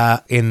 That's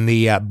right. In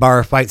the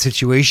bar fight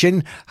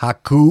situation,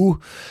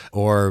 Haku,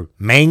 or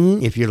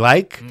Meng, if you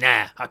like.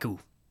 Nah, Haku.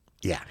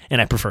 Yeah.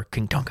 And I prefer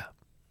King Tonga.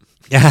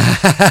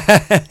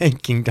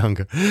 King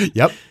Tonga.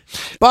 Yep.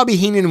 Bobby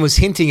Heenan was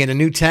hinting at a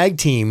new tag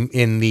team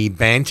in the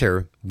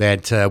banter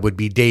that would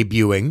be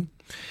debuting.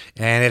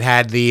 And it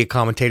had the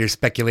commentators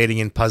speculating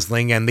and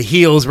puzzling, and the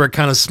heels were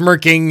kind of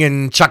smirking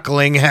and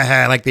chuckling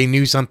like they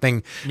knew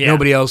something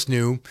nobody else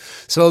knew.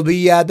 So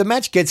the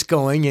match gets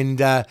going,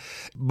 and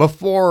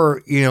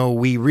before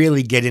we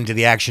really get into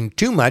the action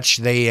too much,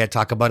 they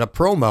talk about a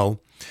promo,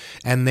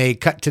 and they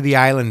cut to the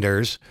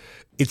Islanders.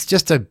 It's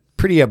just a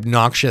pretty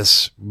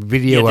obnoxious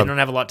video. Yeah, they don't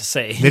have a lot to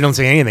say. They don't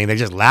say anything. They're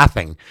just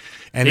laughing.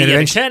 And they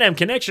then get a Can-Am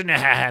Connection,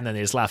 and then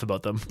they just laugh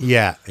about them.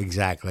 Yeah,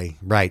 exactly.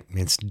 Right.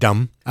 It's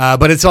dumb.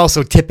 But it's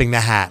also tipping the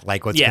hat,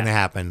 like what's going to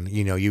happen.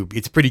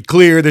 It's pretty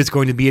clear there's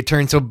going to be a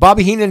turn. So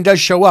Bobby Heenan does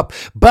show up.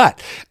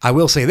 But I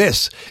will say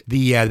this.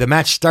 The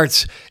match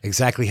starts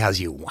exactly how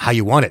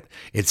you want it.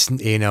 It's,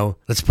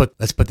 let's put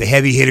the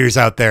heavy hitters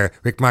out there.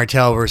 Rick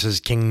Martel versus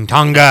King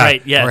Tonga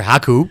or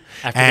Haku.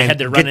 After they had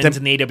their run-ins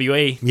in the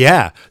AWA.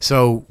 Yeah.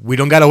 So we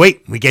don't got to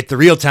wait. We get the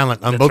real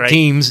talent on both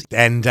teams.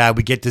 And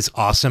we get this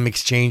awesome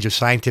exchange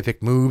of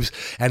scientific moves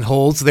and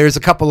holds. There's a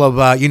couple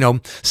of,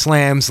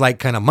 slams, like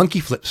kind of monkey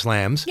flip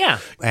slams. Yeah.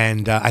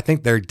 And I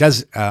think there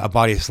does a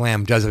body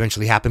slam does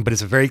eventually happen, but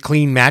it's a very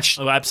clean match.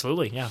 Oh,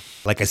 absolutely. Yeah.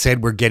 Like I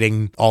said, we're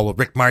getting all of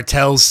Rick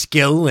Martel's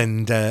skill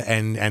and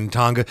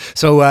Tonga.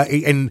 So,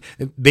 and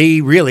they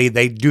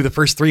do the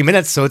first 3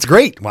 minutes. So it's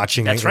great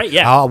watching. That's right.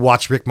 Yeah. I'll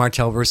watch Rick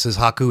Martel versus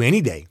Haku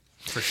any day.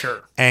 For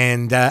sure.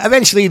 And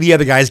eventually the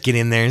other guys get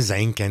in there,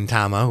 Zank and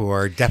Tama, who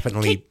are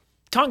definitely...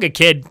 Tonga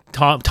Kid,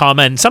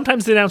 Tama, and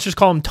sometimes the announcers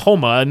call him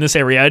Toma in this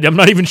area. I'm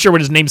not even sure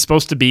what his name's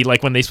supposed to be,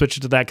 like when they switch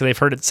it to that, because they've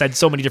heard it said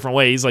so many different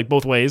ways, like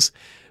both ways.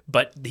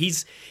 But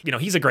he's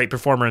a great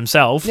performer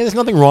himself. Yeah, there's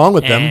nothing wrong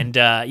with them. And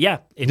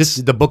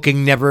the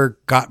booking never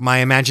got my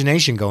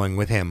imagination going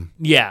with him.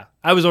 Yeah,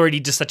 I was already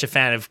just such a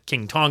fan of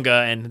King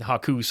Tonga and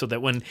Haku, so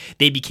that when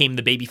they became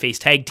the babyface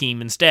tag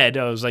team instead,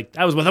 I was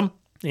with him.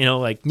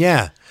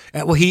 Yeah.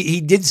 Well,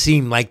 he did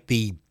seem like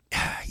the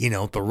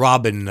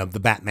Robin of the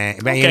Batman.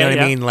 Okay, you know what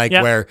I mean?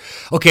 Where,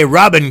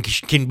 Robin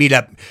can beat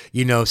up,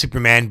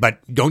 Superman, but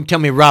don't tell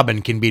me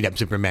Robin can beat up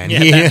Superman. Yeah,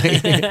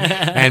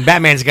 and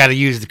Batman's got to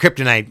use the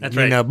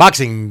kryptonite,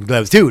 boxing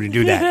gloves too to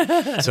do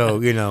that. So,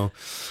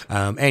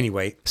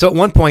 anyway. So at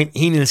one point,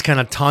 Heenan is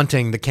kind of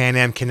taunting the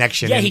Can-Am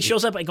Connection. Yeah, he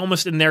shows up like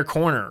almost in their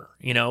corner,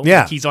 Yeah.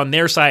 Like he's on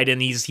their side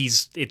and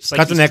it's like...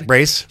 Got the neck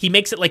brace. He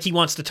makes it like he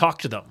wants to talk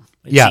to them,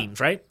 it seems,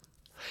 right?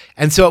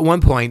 And so at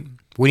one point,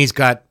 when he's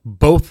got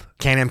both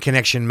Can-Am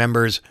Connection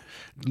members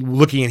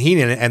looking at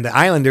Heenan and the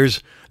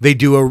Islanders, they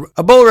do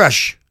a bull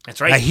rush. That's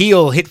right. A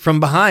heel hit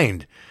from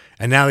behind.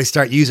 And now they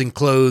start using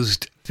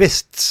closed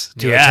fists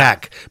to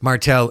attack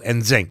Martel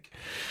and Zink.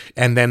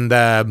 And then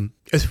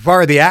as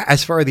far as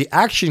the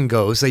action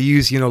goes, they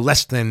use,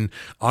 less than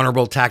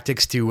honorable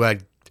tactics to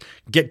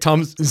get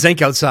Tom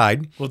Zink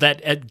outside. Well,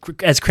 that,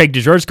 as Craig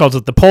DeGeorge calls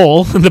it, the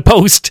pole, the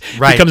post,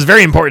 becomes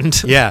very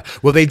important. Yeah.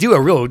 Well, they do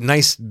a real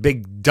nice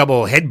big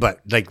double headbutt,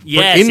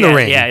 in the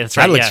ring. Yeah, that's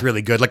right. That looks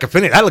really good.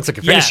 That looks like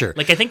a finisher.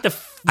 Like I think I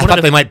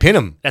thought they might pin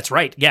him. That's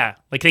right. Yeah.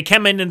 Like they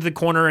come into the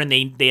corner and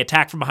they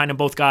attack from behind them,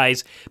 both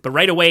guys. But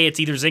right away, it's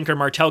either Zink or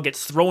Martel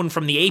gets thrown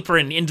from the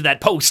apron into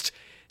that post.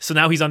 So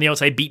now he's on the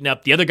outside beating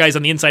up. The other guy's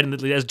on the inside,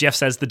 and as Jeff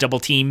says, the double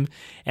team.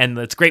 And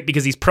it's great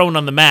because he's prone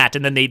on the mat,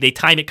 and then they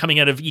time it coming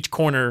out of each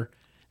corner.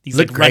 These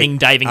running,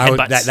 diving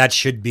headbutts. That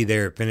should be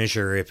their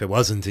finisher if it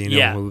wasn't,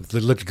 Yeah. It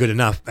looked good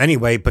enough.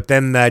 Anyway, but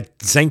then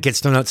Zink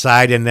gets thrown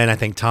outside, and then I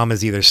think Tom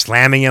is either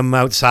slamming him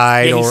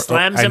outside he or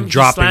slams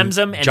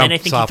him, and then I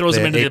think he throws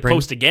him into the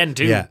post again,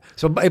 too. Yeah,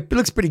 so it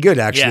looks pretty good,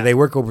 actually. Yeah. They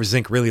work over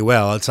Zink really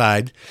well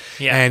outside,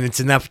 and it's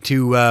enough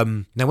to...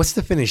 now, what's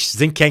the finish?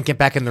 Zink can't get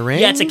back in the ring?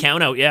 Yeah, it's a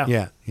count out,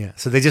 yeah. Yeah.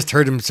 So they just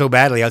hurt him so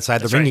badly outside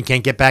the ring, he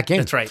can't get back in.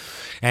 That's right.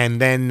 And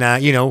then,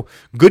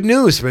 good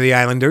news for the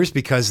Islanders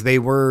because they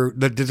were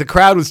the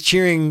crowd was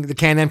cheering the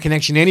Can-Am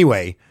Connection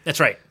anyway.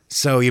 That's right.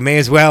 So you may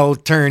as well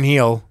turn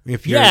heel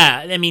if you're...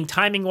 Yeah, I mean,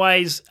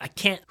 timing-wise,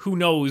 who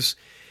knows?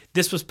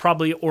 This was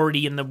probably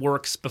already in the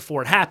works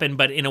before it happened,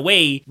 but in a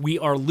way, we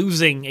are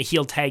losing a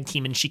heel tag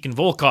team in Sheik and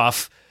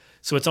Volkov.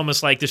 So it's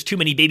almost like there's too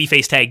many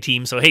babyface tag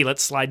teams, so hey,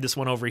 let's slide this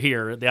one over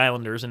here, the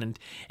Islanders,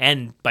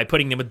 and by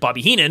putting them with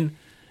Bobby Heenan,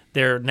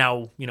 they're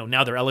now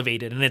they're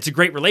elevated. And it's a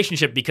great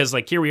relationship because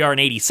here we are in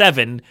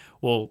 87.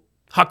 Well,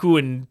 Haku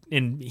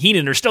and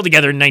Heenan are still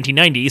together in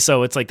 1990.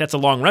 So it's that's a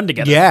long run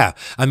together. Yeah.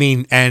 I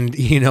mean, and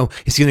he's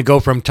going to go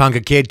from Tonga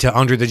Kid to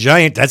Andre the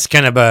Giant. That's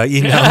kind of a,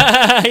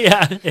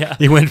 yeah.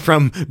 He went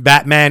from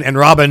Batman and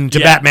Robin to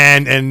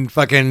Batman and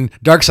fucking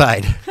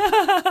Darkseid.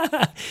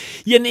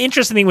 Yeah. And the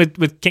interesting thing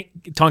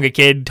with Tonga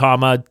Kid,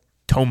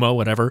 Tomo,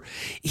 whatever,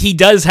 he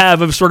does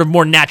have a sort of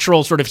more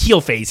natural sort of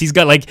heel face. He's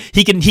got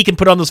he can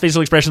put on those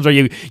facial expressions where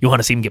you want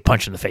to see him get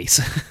punched in the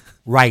face.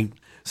 Right.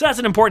 So that's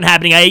an important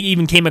happening. I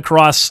even came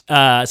across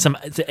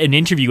an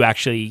interview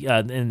actually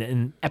in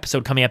an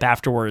episode coming up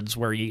afterwards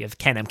where you have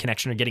Can-Am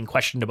Connection are getting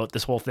questioned about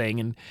this whole thing,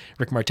 and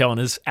Rick Martel and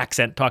his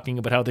accent talking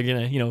about how they're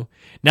gonna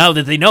now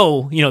that they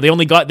know they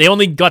only got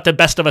the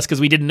best of us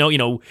because we didn't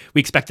know we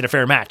expected a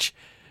fair match.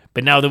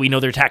 But now that we know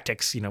their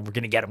tactics, we're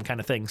going to get them kind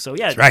of thing. So,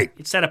 yeah, that's right.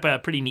 It set up a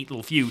pretty neat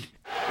little feud.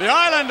 The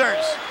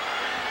Islanders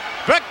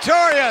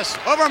victorious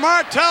over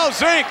Martel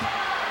Zink.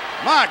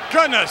 My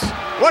goodness,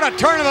 what a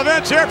turn of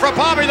events here for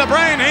Bobby the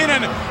Brain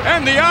Heenan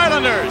and the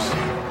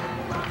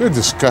Islanders. You're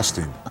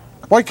disgusting.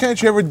 Why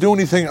can't you ever do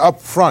anything up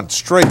front,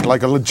 straight,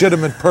 like a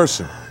legitimate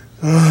person?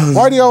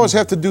 Why do you always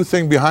have to do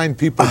things behind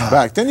people's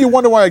back? Then you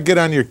wonder why I get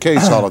on your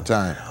case all the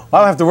time. I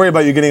don't have to worry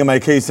about you getting on my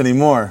case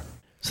anymore.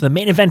 So the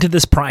main event of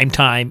this prime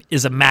time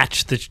is a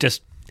match that's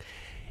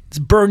it's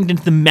burned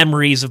into the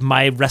memories of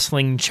my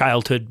wrestling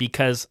childhood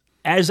because,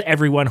 as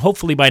everyone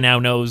hopefully by now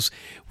knows,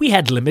 we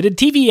had limited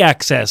TV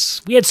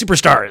access. We had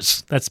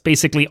Superstars. That's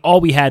basically all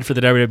we had for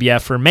the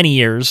WWF for many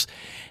years.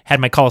 Had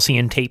my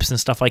Coliseum tapes and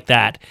stuff like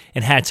that,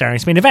 and had Saturday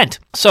Night's Main Event.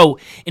 So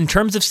in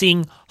terms of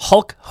seeing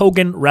Hulk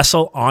Hogan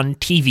wrestle on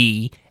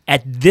TV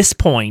at this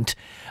point,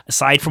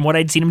 aside from what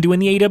I'd seen him do in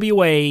the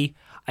AWA,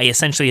 I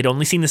essentially had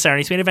only seen the Saturday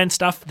Night's Main Event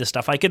stuff, the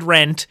stuff I could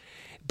rent.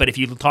 But if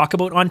you talk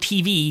about on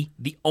TV,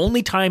 the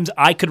only times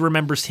I could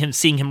remember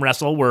seeing him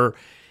wrestle were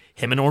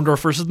him and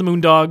Orndorff versus the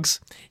Moondogs,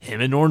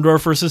 him and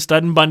Orndorff versus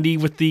Stud and Bundy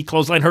with the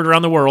clothesline heard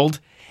around the world,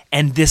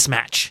 and this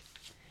match.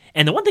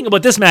 And the one thing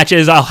about this match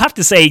is, I'll have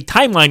to say,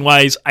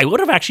 timeline-wise, I would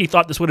have actually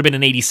thought this would have been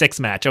an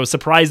 86 match. I was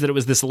surprised that it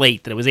was this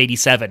late, that it was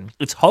 87.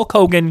 It's Hulk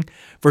Hogan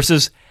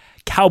versus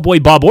Cowboy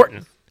Bob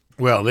Orton.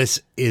 Well,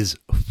 this is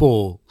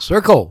full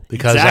circle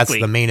because that's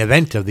the main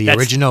event of the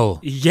original.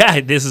 Yeah,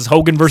 this is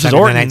Hogan versus Saturday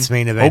Orton. Night's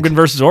Main Event. Hogan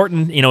versus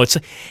Orton.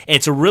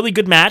 It's a really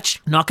good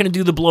match. Not going to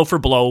do the blow for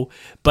blow,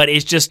 but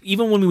it's just,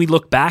 even when we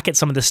look back at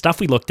some of the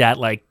stuff we looked at,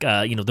 like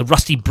the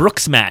Rusty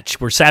Brooks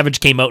match where Savage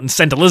came out and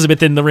sent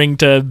Elizabeth in the ring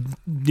to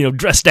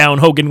dress down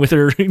Hogan with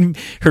her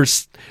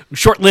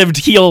short-lived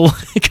heel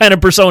kind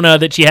of persona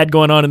that she had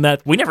going on in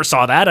that. We never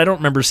saw that. I don't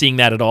remember seeing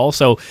that at all.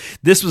 So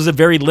this was a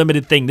very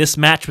limited thing. This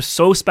match was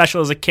so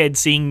special as a kid.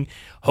 Seeing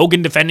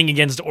Hogan defending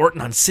against Orton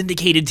on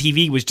syndicated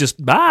TV was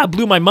just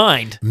blew my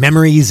mind.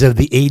 Memories of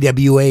the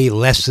AWA,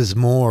 less is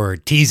more,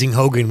 teasing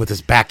Hogan with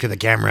his back to the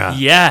camera.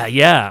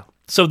 Yeah.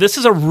 So this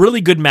is a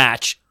really good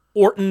match.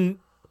 Orton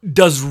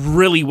does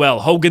really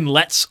well. Hogan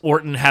lets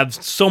Orton have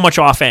so much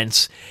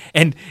offense,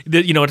 and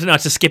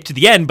not to skip to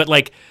the end,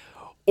 but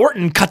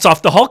Orton cuts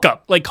off the Hulk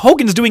up.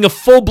 Hogan's doing a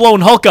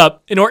full-blown Hulk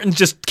up, and Orton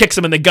just kicks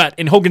him in the gut,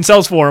 and Hogan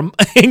sells for him,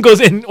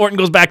 and Orton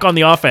goes back on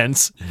the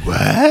offense.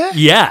 What?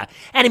 Yeah.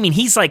 And I mean,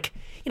 he's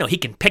he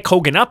can pick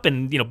Hogan up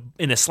and,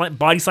 in a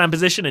body slam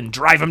position and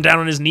drive him down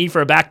on his knee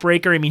for a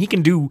backbreaker. I mean, he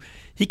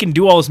can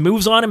do all his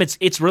moves on him.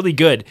 It's really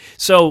good.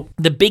 So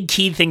the big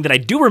key thing that I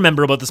do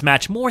remember about this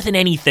match more than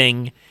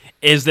anything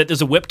is that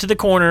there's a whip to the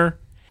corner.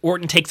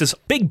 Orton takes this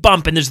big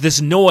bump, and there's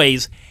this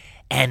noise.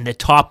 and the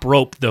top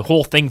rope, the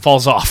whole thing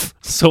falls off.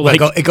 So like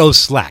it goes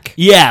slack.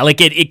 Yeah,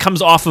 like it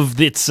comes off of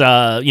its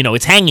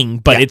it's hanging,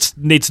 but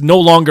it's no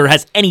longer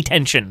has any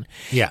tension.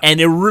 Yeah.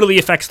 And it really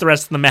affects the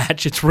rest of the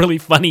match. It's really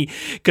funny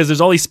because there's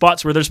all these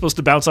spots where they're supposed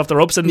to bounce off the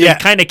ropes, and they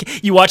kind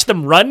of you watch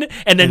them run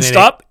and then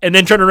stop and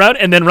then turn around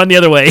and then run the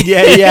other way.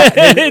 Yeah.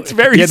 It's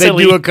very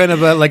silly. They do a kind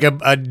of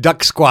a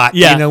duck squat.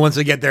 Yeah. Once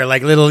they get there,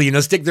 like little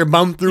stick their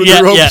bum through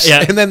the ropes,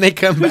 and then they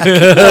come back.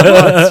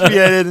 I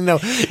didn't know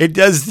it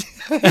does.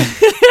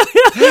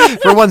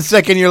 For 1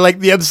 second, you're like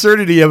the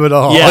absurdity of it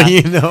all,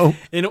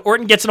 And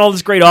Orton gets in all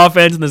this great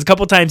offense, and there's a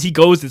couple times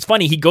it's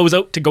funny, he goes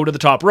out to go to the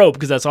top rope,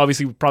 because that's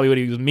obviously probably what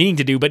he was meaning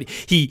to do, but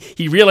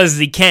he realizes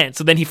he can't,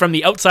 so then from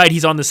the outside,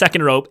 he's on the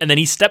second rope, and then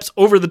he steps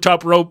over the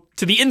top rope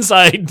to the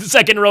inside, the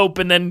second rope,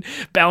 and then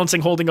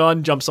balancing, holding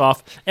on, jumps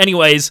off.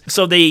 Anyways,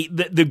 so the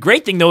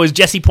great thing, though, is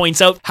Jesse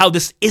points out how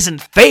this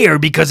isn't fair,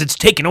 because it's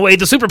taken away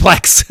the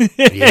superplex.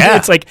 Yeah.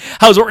 It's like,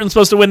 how's Orton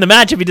supposed to win the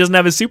match if he doesn't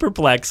have his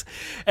superplex?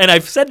 And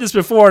I've said this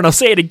before, and I'll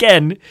say it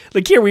again.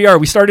 Like, here we are.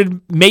 We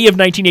started May of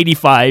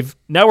 1985.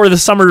 Now we're the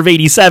summer of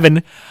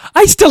 87.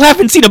 I still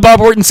haven't seen a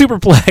Bob Orton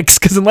superplex,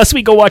 because unless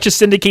we go watch a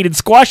syndicated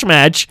squash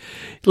match,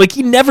 like,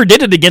 he never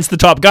did it against the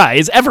top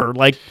guys, ever.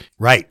 Like,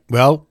 right.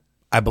 Well,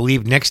 I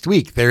believe next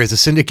week there is a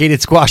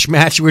syndicated squash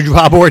match where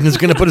Bob Orton is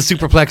going to put a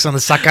superplex on the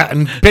sucker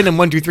and pin him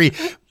 1, 2, 3.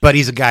 But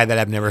he's a guy that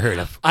I've never heard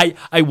of.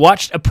 I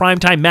watched a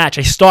primetime match.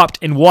 I stopped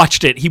and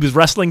watched it. He was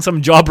wrestling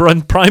some jobber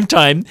on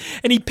primetime,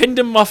 and he pinned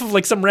him off of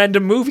like some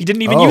random move. He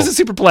didn't even use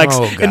a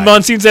superplex. And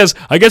Monsoon says,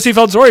 I guess he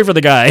felt sorry for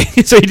the guy,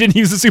 so he didn't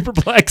use the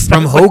superplex.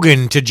 From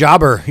Hogan to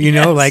jobber,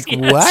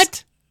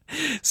 what?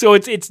 So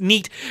it's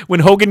neat when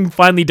Hogan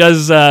finally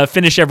does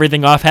finish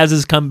everything off, has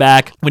his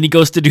comeback. When he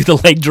goes to do the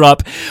leg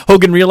drop,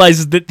 Hogan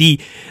realizes that the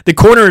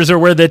corners are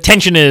where the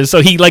tension is,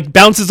 so he like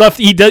bounces off.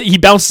 He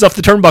bounces off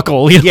the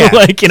turnbuckle,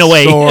 like in a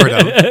way,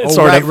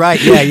 sort of, right,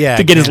 yeah,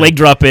 to get his leg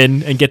drop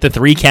in and get the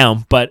 3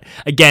 count. But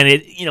again,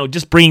 it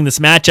just bringing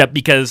this match up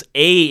because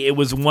it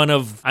was one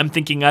of, I'm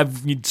thinking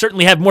you'd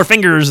certainly have more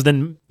fingers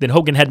than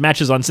Hogan had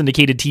matches on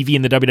syndicated TV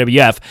in the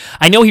WWF.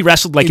 I know he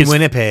wrestled like in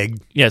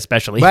Winnipeg,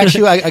 especially. Well,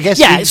 actually, I guess,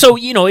 yeah. So,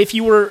 if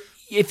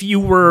you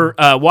were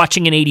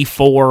watching in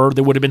 84,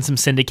 there would have been some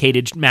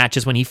syndicated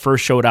matches when he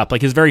first showed up.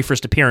 Like his very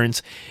first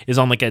appearance is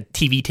on like a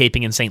TV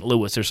taping in St.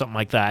 Louis or something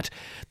like that.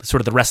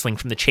 Sort of the wrestling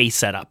from the Chase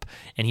setup.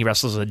 And he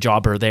wrestles as a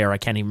jobber there. I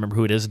can't even remember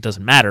who it is. It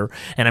doesn't matter.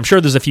 And I'm sure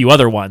there's a few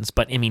other ones.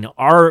 But I mean,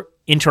 our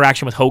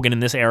interaction with Hogan in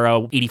this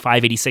era,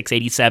 85, 86,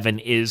 87,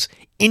 is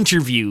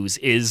interviews,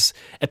 is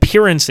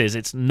appearances.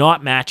 It's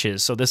not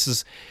matches. So this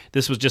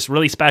was just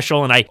really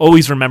special, and I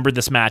always remembered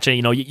this match.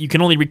 You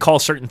can only recall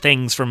certain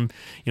things from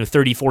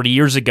 30, 40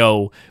 years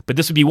ago, but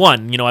this would be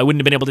one. I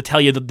wouldn't have been able to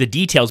tell you the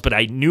details, but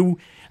I knew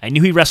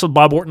he wrestled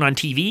Bob Orton on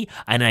TV,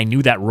 and I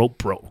knew that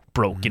rope broke.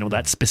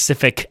 That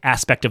specific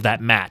aspect of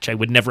that match. I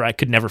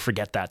could never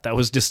forget that. That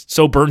was just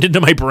so burned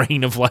into my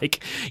brain of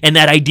like, and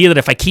that idea that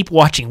if I keep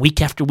watching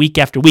week after week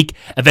after week,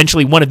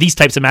 eventually one of these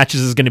types of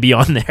matches is going to be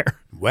on there.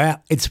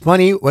 Well, it's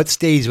funny what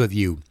stays with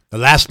you. The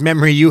last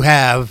memory you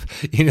have,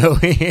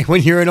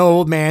 when you're an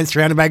old man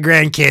surrounded by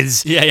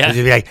grandkids. Yeah.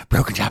 You'll be like,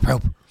 broken top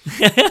rope.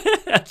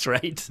 That's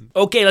right.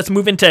 Okay, let's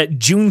move into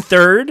June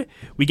 3rd.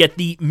 We get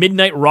the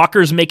Midnight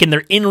Rockers making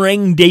their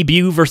in-ring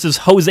debut versus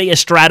Jose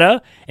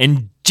Estrada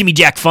and Jimmy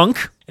Jack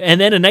Funk. And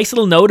then a nice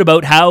little note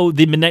about how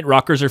the Midnight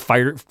Rockers are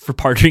fired for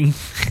partying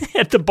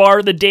at the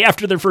bar the day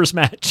after their first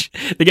match.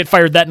 They get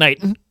fired that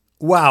night.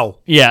 Wow.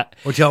 Yeah.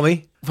 Well, tell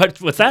me.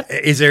 What's that?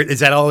 Is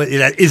that all?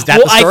 Is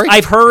that the story?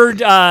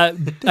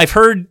 I've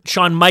heard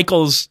Shawn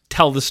Michaels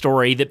tell the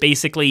story that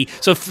basically.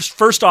 So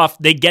first off,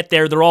 they get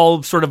there, they're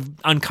all sort of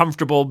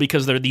uncomfortable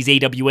because they're these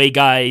AWA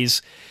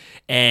guys,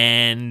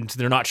 and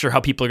they're not sure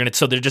how people are gonna.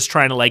 So they're just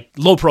trying to like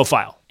low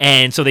profile,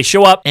 and so they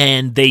show up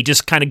and they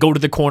just kind of go to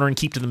the corner and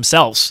keep to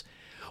themselves.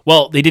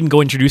 Well, they didn't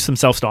go introduce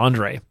themselves to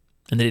Andre,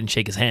 and they didn't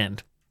shake his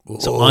hand.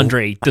 So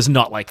Andre does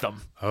not like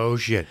them. Oh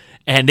shit!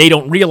 And they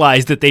don't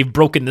realize that they've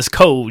broken this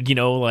code,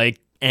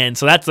 and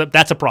so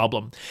that's a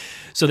problem.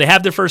 So they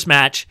have their first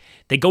match.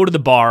 They go to the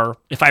bar.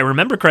 If I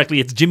remember correctly,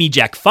 it's Jimmy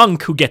Jack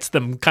Funk who gets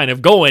them kind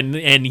of going,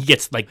 and he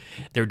gets like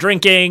they're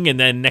drinking, and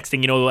then next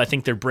thing you know, I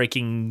think they're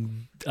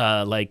breaking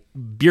like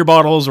beer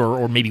bottles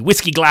or maybe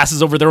whiskey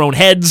glasses over their own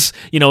heads.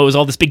 It was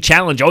all this big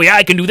challenge. Oh yeah,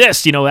 I can do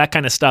this. That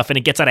kind of stuff, and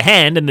it gets out of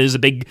hand, and there's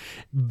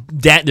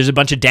a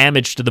bunch of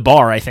damage to the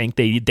bar. I think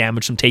they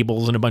damaged some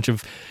tables and a bunch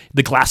of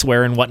the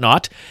glassware and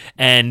whatnot,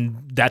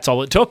 and that's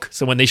all it took.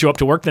 So when they show up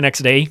to work the next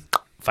day,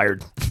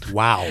 fired.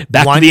 Wow.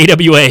 Back to the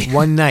AWA.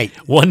 One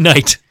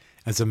night.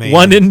 That's amazing.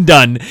 One and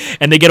done.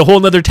 And they get a whole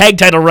nother tag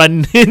title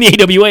run in the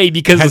AWA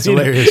because that's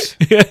hilarious.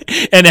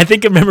 And I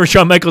remember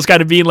Shawn Michaels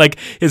kind of being like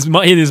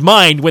in his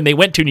mind when they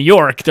went to New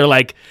York, they're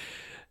like,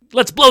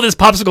 let's blow this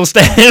popsicle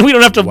stand. We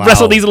don't have to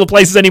wrestle these little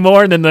places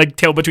anymore. And then like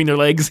tail between their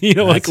legs,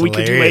 like a week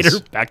or two later,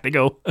 back they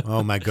go.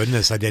 Oh my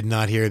goodness. I did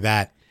not hear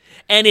that.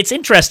 And it's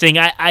interesting.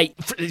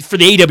 For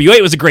the AWA,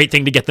 it was a great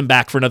thing to get them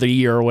back for another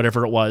year or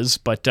whatever it was.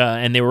 But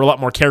and they were a lot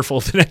more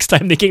careful the next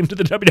time they came to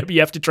the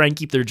WWF to try and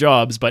keep their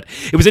jobs. But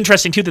it was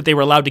interesting too that they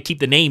were allowed to keep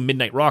the name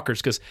Midnight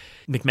Rockers because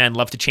McMahon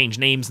loved to change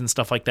names and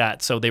stuff like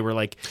that. So they were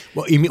like,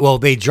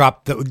 they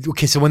dropped the.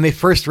 Okay, so when they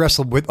first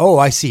wrestled with,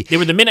 I see. They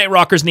were the Midnight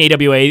Rockers in the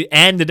AWA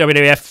and the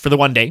WWF for the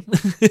one day.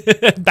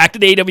 Back to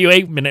the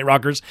AWA, Midnight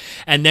Rockers,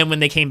 and then when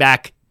they came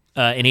back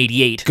in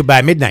 '88,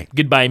 Goodbye Midnight.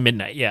 Goodbye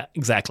Midnight. Yeah,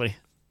 exactly.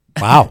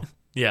 Wow.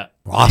 Yeah.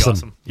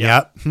 Awesome.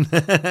 Yeah.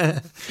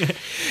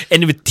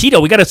 And with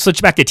Tito, we got to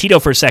switch back to Tito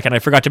for a second. I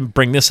forgot to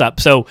bring this up.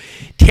 So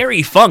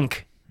Terry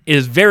Funk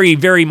is very,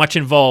 very much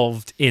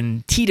involved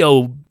in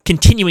Tito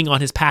continuing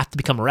on his path to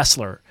become a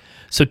wrestler.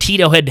 So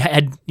Tito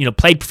had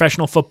played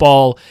professional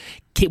football.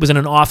 It was in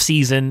an off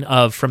season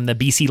from the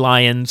BC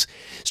Lions,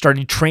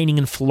 started training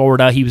in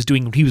Florida. He was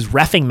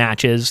reffing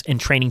matches and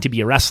training to be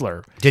a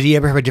wrestler. Did he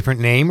ever have a different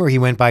name, or he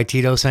went by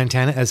Tito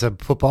Santana as a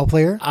football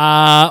player?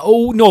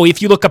 No.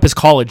 If you look up his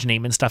college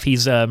name and stuff,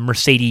 he's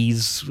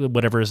Mercedes,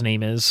 whatever his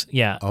name is.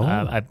 Yeah.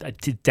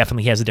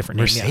 Definitely has a different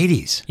name.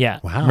 Mercedes. Yeah.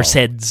 Wow.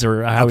 Mercedes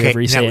or however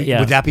you say it.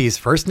 Yeah. Would that be his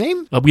first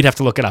name? We'd have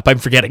to look it up. I'm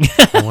forgetting.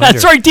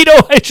 Sorry, Tito.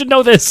 I should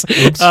know this.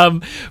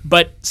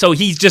 But so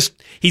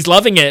he's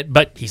loving it,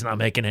 but he's not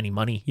making any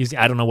money.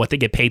 I don't know what they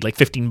get paid, like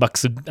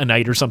 $15 a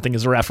night or something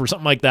as a ref or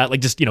something like that.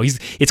 Like just,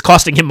 it's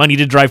costing him money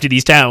to drive to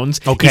these towns.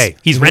 Okay.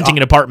 He's renting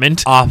an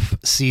apartment.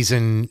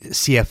 Off-season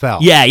CFL.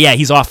 Yeah,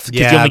 he's off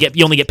because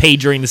you only get paid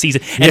during the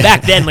season. And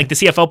back then, like the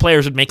CFL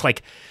players would make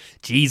like,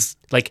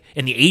 like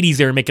in the 80s,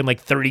 they were making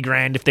like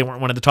 $30,000 if they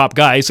weren't one of the top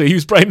guys. So he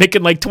was probably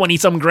making like 20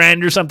 some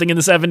grand or something in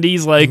the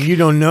 70s. Like, you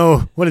don't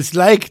know what it's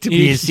like to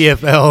be in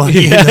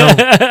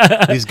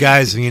CFL. These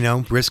guys,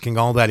 risking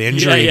all that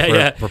injury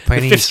for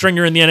pennies. The fifth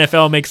stringer in the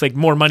NFL makes like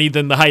more money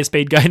than the highest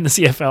paid guy in the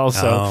CFL.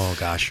 So, oh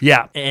gosh.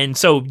 Yeah. And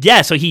so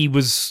he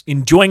was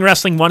enjoying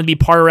wrestling, wanted to be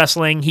part of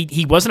wrestling.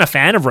 He wasn't a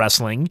fan of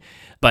wrestling,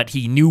 but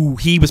he knew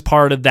he was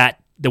part of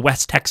the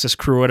West Texas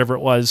crew, or whatever it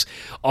was,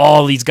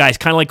 all these guys,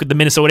 kind of like with the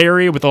Minnesota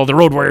area with all the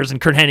Road Warriors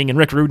and Kurt Hennig and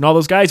Rick Rude and all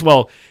those guys.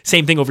 Well,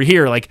 same thing over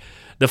here, like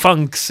the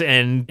Funks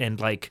and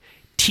like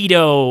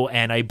Tito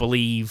and I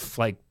believe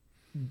like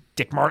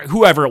Dick Martin,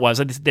 whoever it was,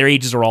 their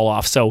ages are all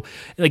off. So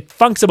like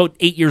Funk's about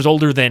 8 years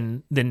older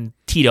than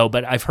Tito,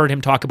 but I've heard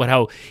him talk about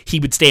how he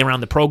would stay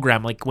around the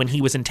program. Like when he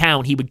was in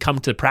town, he would come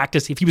to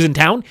practice. If he was in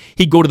town,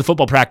 he'd go to the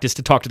football practice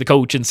to talk to the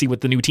coach and see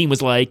what the new team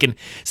was like. And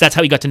so that's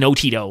how he got to know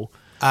Tito.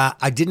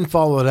 I didn't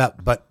follow it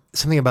up, but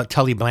something about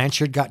Tully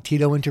Blanchard got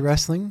Tito into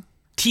wrestling?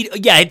 Tito,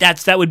 yeah,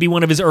 that would be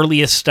one of his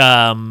earliest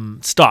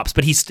stops.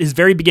 But his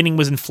very beginning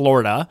was in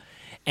Florida.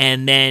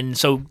 And then,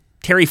 so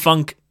Terry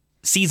Funk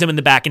sees him in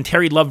the back, and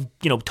Terry loved,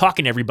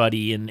 talking to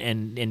everybody, and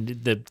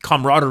the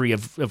camaraderie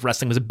of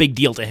wrestling was a big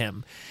deal to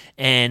him.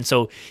 And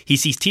so he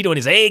sees Tito and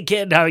he's, "Hey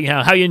kid, how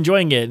you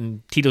enjoying it?"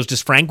 And Tito's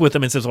just frank with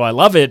him and says, "Well, I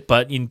love it,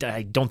 but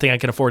I don't think I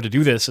can afford to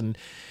do this. And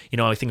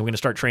I think I'm going to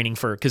start training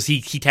because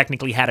he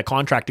technically had a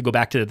contract to go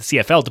back to the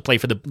CFL to play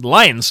for the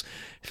Lions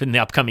in the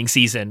upcoming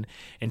season."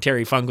 And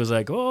Terry Funk was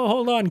like, "Oh,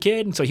 hold on,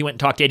 kid." And so he went and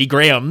talked to Eddie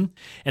Graham,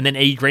 and then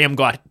Eddie Graham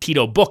got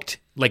Tito booked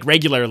like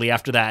regularly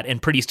after that.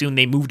 And pretty soon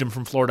they moved him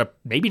from Florida,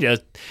 maybe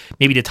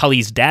to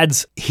Tully's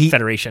dad's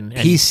federation.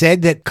 And he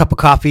said that cup of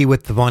coffee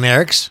with the Von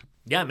Erichs.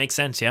 Yeah, it makes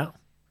sense. Yeah.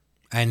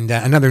 And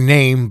another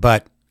name,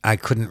 but I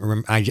couldn't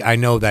remember. I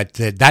know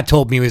that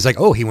told me, he was like,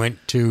 he went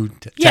to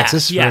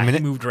Texas for a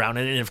minute. He moved around.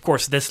 And of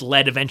course, this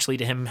led eventually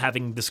to him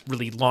having this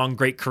really long,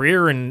 great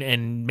career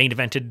and main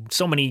evented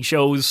so many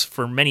shows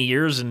for many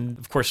years. And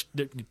of course,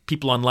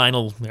 people online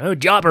will,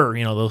 jobber,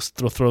 they'll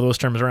throw those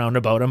terms around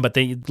about him. But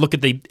they look at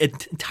the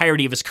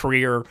entirety of his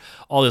career,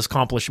 all his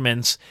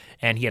accomplishments,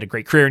 and he had a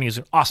great career and he was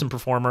an awesome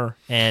performer.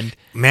 And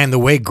man, the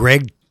way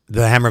Greg,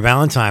 the Hammer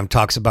Valentine,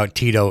 talks about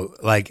Tito,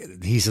 like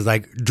he's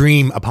like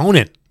dream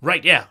opponent.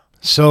 Right, yeah.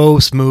 So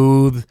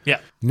smooth. Yeah.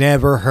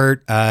 Never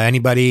hurt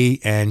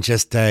anybody. And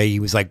just, he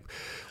was like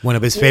one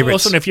of his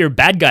favorites. Also, if you're a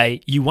bad guy,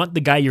 you want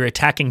the guy you're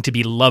attacking to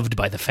be loved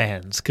by the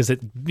fans because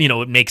it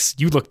makes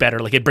you look better.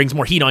 Like it brings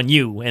more heat on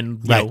you.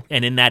 And,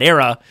 and in that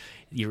era,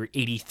 you're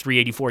 83,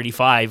 84,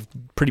 85,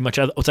 pretty much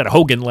outside of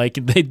Hogan. Like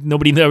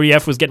nobody in the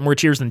WWF was getting more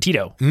cheers than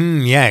Tito.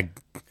 Yeah.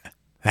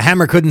 The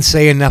Hammer couldn't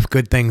say enough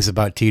good things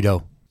about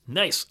Tito.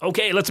 Nice.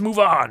 Okay, let's move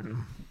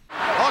on.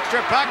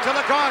 Hulkster back to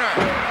the corner.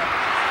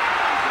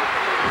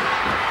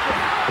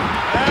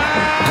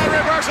 And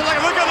reversal.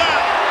 Look at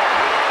that.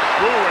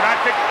 Ooh, and I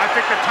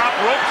think the top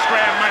rope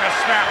strand might have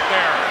snapped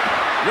there.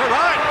 You're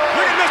right.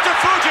 Look at Mr.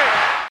 Fuji.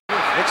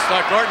 Looks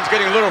like Orton's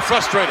getting a little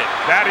frustrated.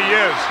 That he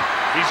is.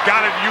 He's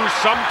got to use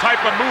some type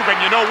of move. And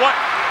you know what?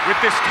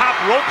 With this top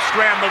rope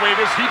strand the way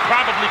it is, he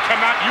probably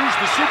cannot use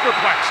the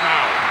superplex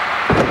now.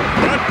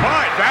 Good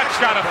point. That's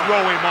got to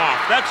throw him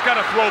off. That's got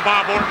to throw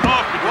Bob Orton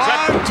off because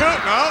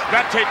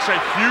that takes a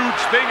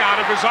huge thing out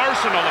of his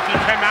arsenal if he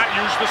cannot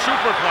use the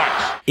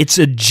superplex. It's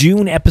a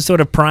June episode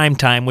of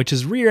Primetime, which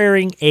is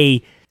re-airing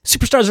a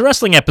Superstars of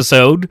Wrestling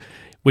episode,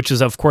 which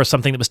is, of course,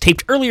 something that was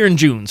taped earlier in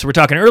June. So we're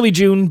talking early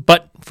June,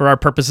 but for our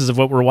purposes of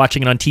what we're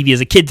watching on TV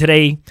as a kid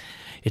today,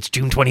 It's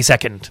June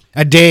 22nd.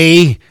 A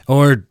day,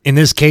 or in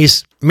this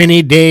case,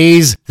 many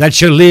days that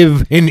shall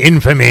live in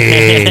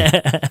infamy.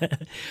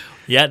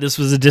 Yeah, this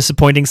was a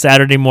disappointing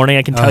Saturday morning,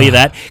 I can tell you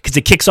that, because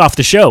it kicks off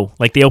the show.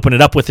 Like, they open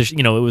it up with, it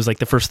was like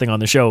the first thing on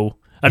the show.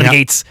 Out of the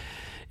gates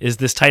is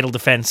this title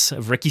defense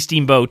of Ricky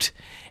Steamboat,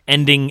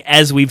 ending,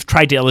 as we've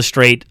tried to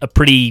illustrate, a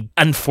pretty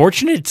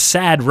unfortunate,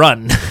 sad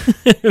run.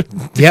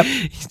 Yep.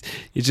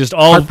 It's just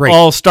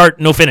all start,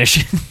 no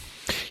finish.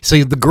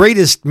 So the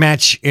greatest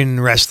match in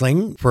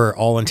wrestling, for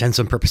all intents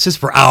and purposes,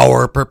 for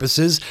our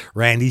purposes,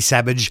 Randy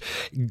Savage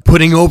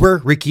putting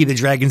over Ricky the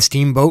Dragon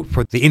Steamboat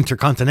for the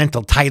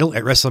Intercontinental title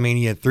at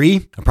WrestleMania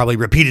 3. I probably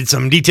repeated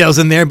some details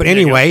in there, but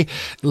anyway,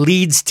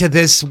 leads to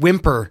this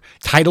whimper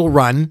title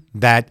run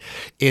that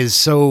is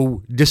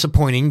so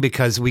disappointing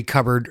because we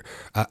covered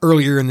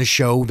earlier in the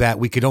show that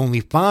we could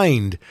only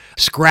find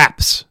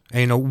scraps.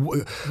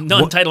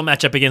 Non-title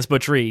matchup against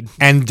Butch Reed.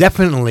 And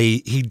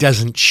definitely he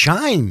doesn't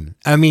shine.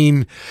 I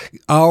mean,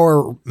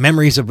 our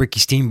memories of Ricky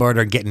Steamboat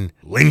are getting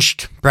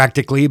lynched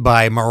practically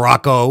by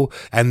Morocco,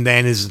 and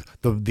then is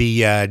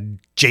the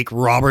Jake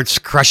Roberts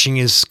crushing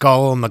his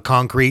skull on the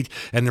concrete,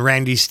 and the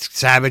Randy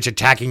Savage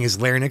attacking his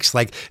larynx.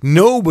 Like,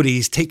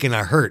 nobody's taking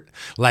a hurt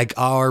like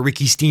our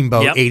Ricky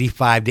Steamboat,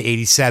 85 to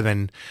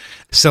 87.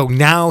 So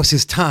now's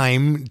his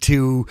time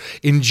to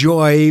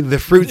enjoy the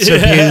fruits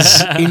of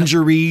his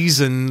injuries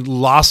and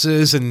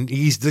losses, and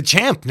he's the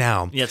champ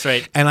now. That's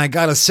right. And I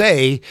gotta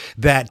say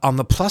that on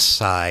the plus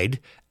side,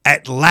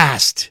 at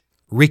last,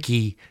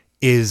 Ricky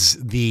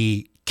is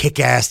the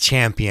kick-ass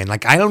champion.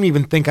 Like, I don't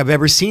even think I've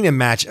ever seen a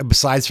match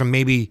besides from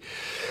maybe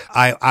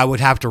I would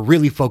have to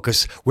really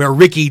focus where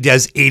Ricky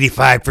does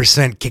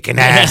 85% kicking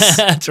ass.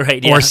 That's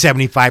right. Or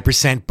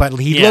 75%, but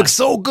he looks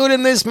so good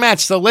in this match.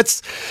 So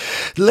let's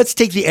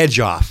take the edge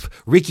off.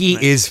 Ricky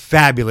is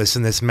fabulous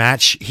in this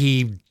match.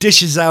 He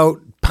dishes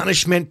out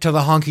punishment to the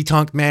Honky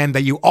Tonk Man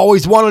that you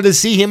always wanted to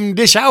see him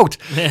dish out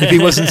if he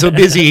wasn't so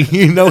busy,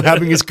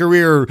 having his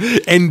career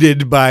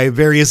ended by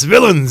various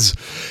villains.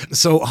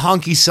 So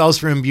Honky sells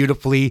for him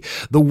beautifully.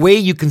 The way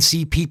you can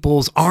see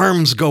people's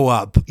arms go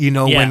up,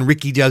 when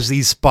Ricky does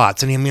these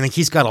spots. And I mean,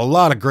 he's got a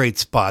lot of great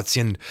spots,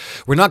 and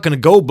we're not going to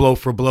go blow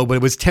for blow, but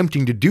it was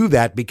tempting to do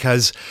that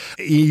because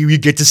you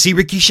get to see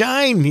Ricky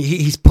shine.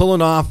 He's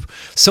pulling off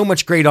so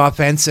much great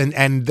offense,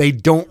 and they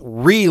don't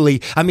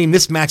really, I mean,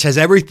 this match has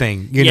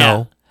everything,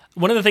 know.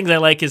 One of the things I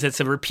like is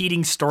it's a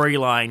repeating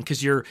storyline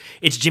because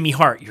it's Jimmy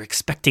Hart. You're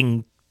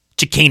expecting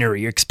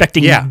chicanery. You're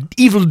expecting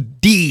evil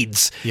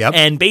deeds. Yep.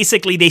 And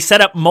basically they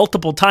set up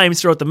multiple times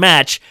throughout the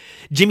match.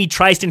 Jimmy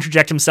tries to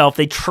interject himself.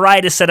 They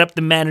try to set up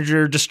the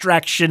manager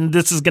distraction.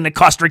 This is going to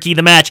cost Ricky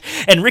the match.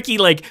 And Ricky,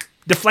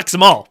 deflects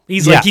them all.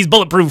 He's he's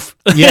bulletproof.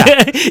 Yeah,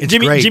 it's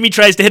great. Jimmy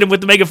tries to hit him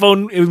with the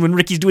megaphone when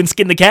Ricky's doing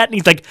Skin the Cat, and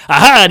he's like,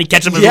 aha, and he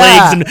catches him with his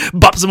legs and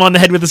bops him on the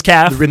head with his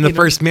calf. In the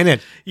first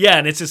minute. Yeah,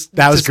 and it's just...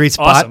 That was a great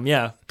spot. Awesome,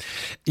 yeah.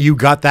 You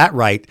got that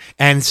right.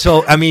 And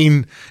so, I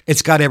mean,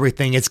 it's got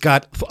everything. It's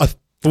got a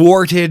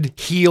thwarted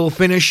heel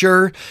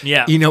finisher.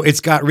 Yeah.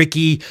 It's got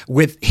Ricky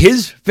with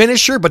his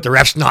finisher, but the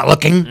ref's not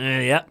looking.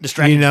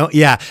 Distracting.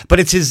 But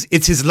it's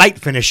his light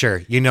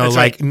finisher, That's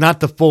right.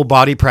 not the full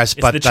body press,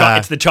 but it's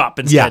the chop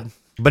instead. Yeah.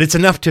 But it's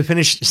enough to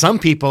finish some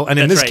people. And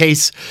in this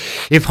case,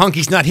 if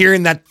Honky's not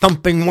hearing that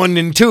thumping 1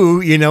 and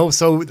 2,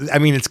 so, I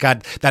mean, it's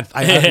got that,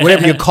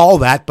 whatever you call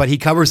that, but he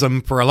covers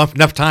them for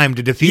enough time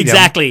to defeat him.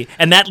 Exactly.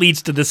 And that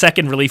leads to the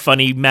second really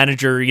funny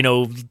manager,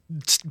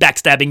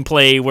 backstabbing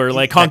play where,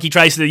 Honky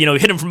tries to,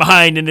 hit him from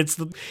behind and it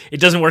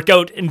doesn't work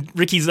out. And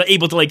Ricky's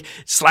able to,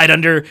 slide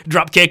under,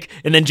 drop kick,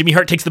 and then Jimmy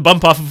Hart takes the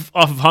bump off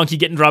of Honky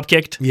getting drop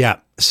kicked. Yeah.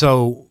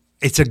 So...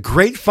 it's a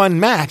great fun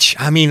match.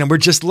 I mean, we're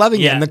just loving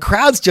it, and the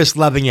crowd's just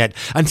loving it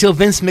until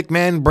Vince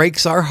McMahon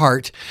breaks our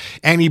heart,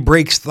 and he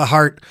breaks the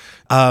heart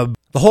of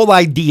the whole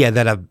idea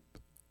that a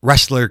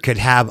wrestler could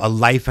have a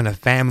life and a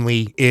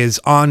family is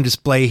on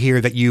display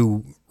here, that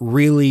you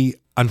really,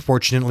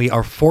 unfortunately,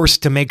 are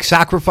forced to make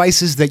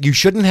sacrifices that you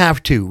shouldn't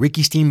have to.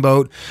 Ricky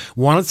Steamboat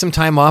wanted some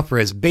time off for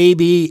his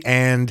baby,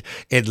 and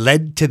it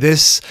led to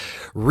this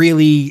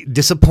really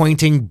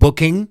disappointing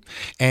booking.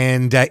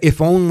 And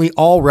if only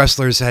all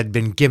wrestlers had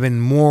been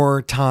given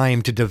more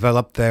time to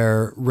develop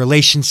their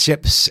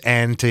relationships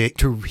and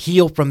to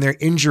heal from their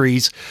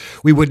injuries,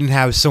 we wouldn't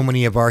have so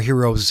many of our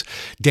heroes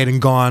dead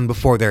and gone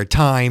before their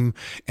time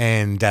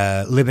and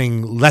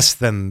living less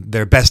than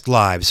their best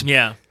lives.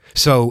 Yeah.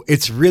 So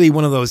it's really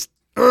one of those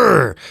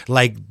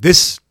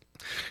this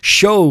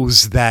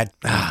shows that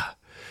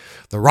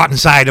the rotten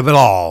side of it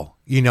all,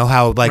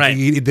 how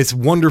this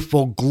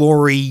wonderful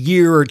glory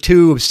year or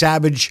two of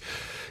Savage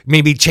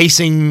maybe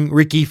chasing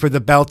Ricky for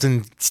the belt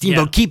and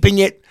Steamboat keeping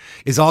it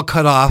is all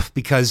cut off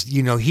because,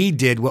 he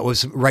did what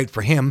was right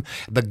for him.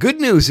 The good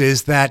news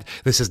is that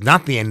this is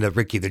not the end of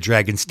Ricky the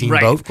Dragon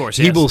Steamboat. Right, of course,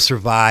 he will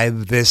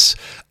survive this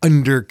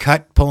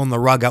undercut, pulling the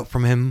rug out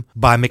from him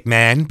by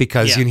McMahon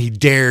because he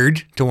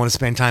dared to want to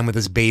spend time with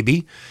his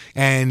baby.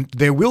 And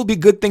there will be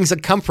good things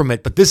that come from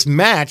it. But this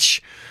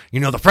match,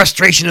 the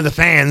frustration of the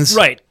fans...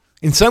 Right.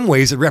 in some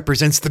ways, it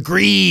represents the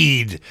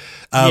greed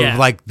of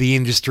like the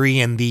industry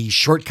and the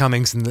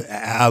shortcomings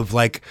of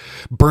like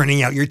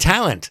burning out your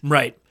talent.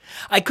 Right.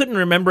 I couldn't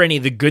remember any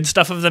of the good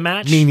stuff of the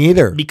match. Me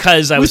neither.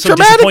 Because I was so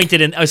dramatic.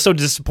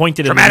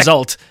 disappointed in the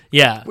result.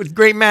 Yeah. With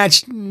great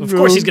match. Of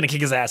course he's going to kick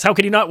his ass. How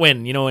could he not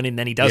win? You know, and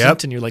then he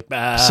doesn't, and you're like,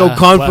 so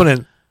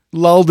confident,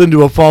 lulled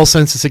into a false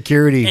sense of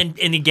security.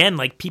 And again,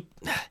 like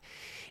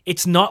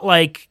it's not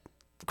like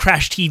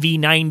Crash TV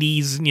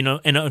 90s, you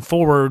know, and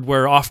forward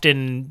where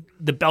often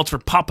the belts were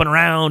popping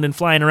around and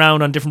flying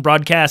around on different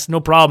broadcasts. No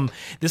problem.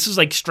 This is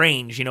like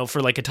strange, you know, for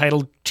like a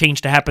title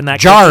change to happen that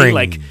jarring.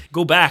 Quickly. Like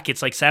go back.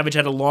 It's like Savage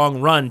had a long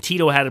run.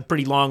 Tito had a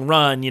pretty long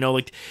run. You know,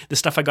 like the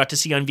stuff I got to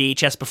see on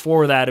VHS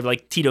before that of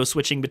like Tito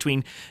switching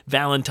between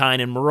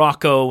Valentine and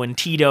Morocco and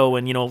Tito,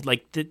 and you know,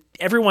 like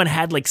everyone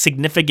had like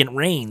significant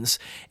reigns.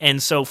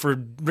 And so for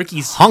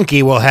Ricky's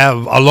Honky will have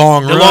a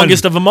long run. The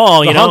longest of them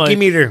all. You know, Honky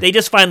meter. They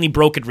just finally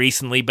broke it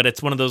recently, but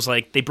it's one of those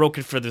like they broke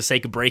it for the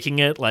sake of breaking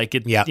it. Like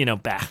it, you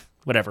know,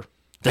 whatever.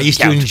 I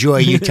used to enjoy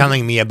you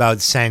telling me about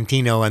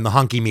Santino and the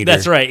honky meter.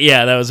 That's right.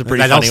 Yeah, that was a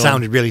pretty funny one. That all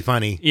sounded really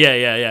funny.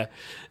 Yeah.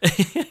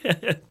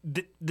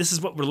 This is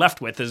what we're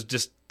left with, is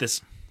just this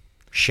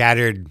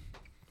shattered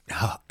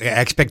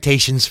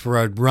expectations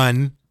for a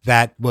run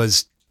that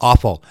was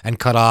awful and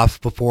cut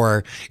off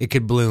before it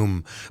could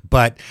bloom.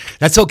 But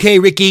that's okay,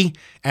 Ricky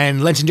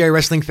and Legendary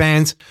Wrestling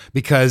fans,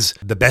 because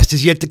the best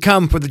is yet to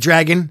come for the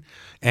Dragon,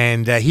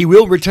 and he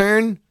will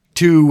return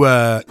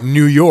to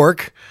New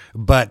York,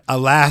 but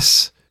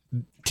alas,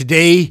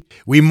 today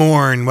we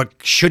mourn what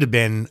should have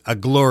been a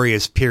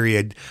glorious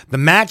period. The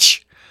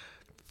match,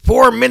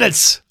 4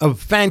 minutes of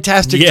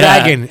fantastic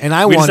Dragon, and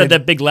we just had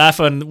that big laugh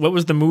on what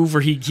was the move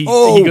where he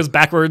goes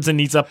backwards and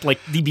he's up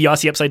like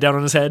DiBiase upside down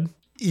on his head.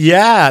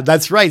 Yeah,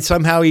 that's right.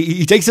 Somehow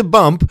he takes a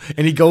bump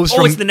and he goes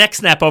from... it's the neck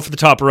snap off the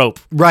top rope.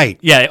 Right.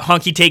 Yeah,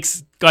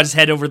 Honky got his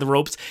head over the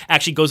ropes,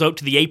 actually goes out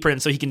to the apron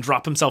so he can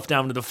drop himself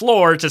down to the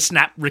floor to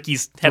snap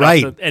Ricky's head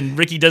off. And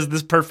Ricky does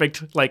this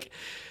perfect, like,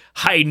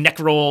 high neck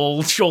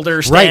roll,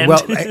 shoulder stand.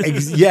 Right, well,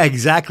 yeah,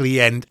 exactly.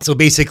 And so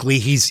basically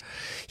he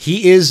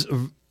is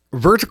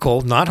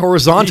vertical, not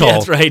horizontal. Yeah,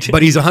 that's right.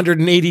 But he's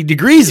 180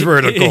 degrees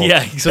vertical.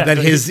 Yeah, exactly. So that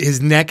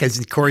his neck,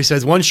 as Corey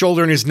says, one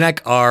shoulder and his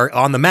neck are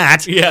on the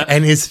mat,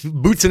 and his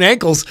boots and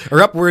ankles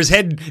are up where his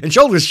head and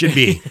shoulders should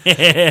be.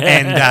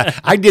 And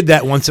I did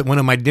that once at one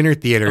of my dinner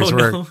theaters.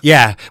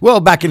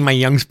 Back in my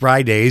young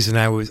spry days, and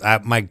I was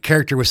my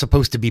character was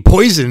supposed to be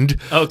poisoned.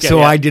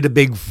 I did a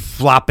big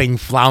flopping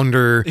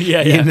flounder,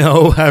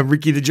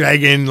 Ricky the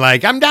Dragon,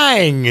 like, I'm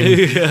dying.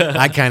 And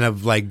I kind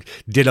of like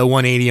did a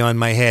 180 on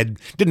my head.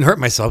 Didn't hurt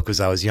myself because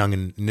I was young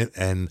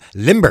and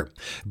limber,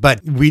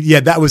 but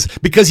that was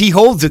because he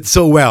holds it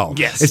so well.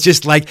 Yes, it's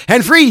just like,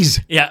 and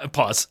freeze. Yeah,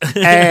 pause.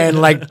 And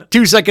like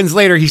 2 seconds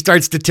later, he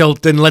starts to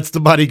tilt and lets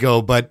the body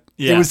go. But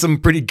it was some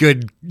pretty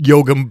good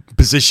yoga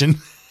position.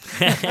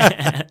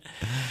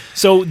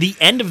 So the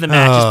end of the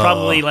match is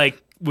probably like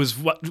was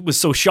what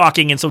was so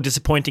shocking and so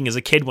disappointing as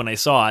a kid when I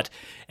saw it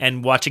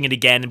and watching it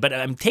again. But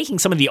I'm taking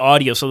some of the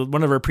audio. So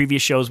one of our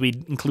previous shows, we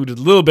included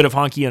a little bit of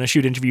Honky on a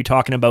shoot interview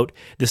talking about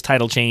this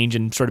title change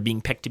and sort of being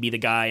picked to be the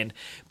guy.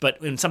 But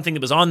something that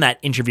was on that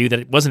interview that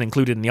it wasn't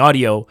included in the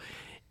audio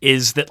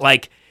is that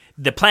like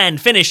the planned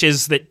finish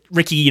is that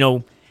Ricky,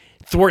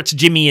 thwarts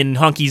Jimmy and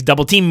Honky's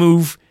double team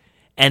move.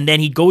 And then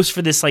he goes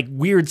for this like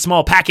weird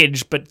small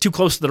package, but too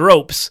close to the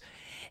ropes.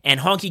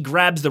 And Honky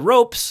grabs the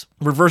ropes,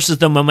 reverses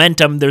the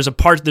momentum. There's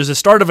a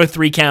start of a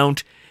 3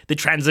 count that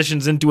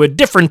transitions into a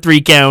different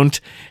 3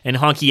 count, and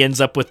Honky ends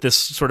up with this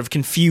sort of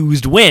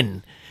confused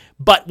win.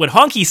 But what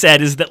Honky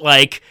said is that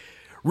like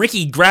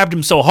Ricky grabbed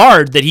him so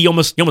hard that he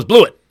almost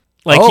blew it.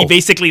 Like he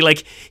basically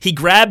he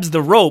grabs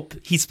the rope.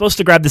 He's supposed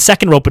to grab the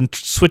second rope and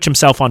switch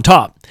himself on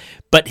top,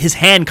 but his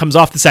hand comes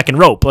off the second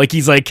rope. Like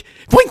he's like,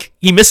 boink,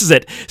 he misses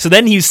it. So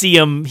then you see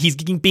him, he's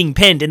being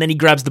pinned, and then he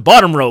grabs the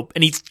bottom rope,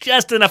 and he's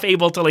just enough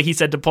able to, like he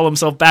said, to pull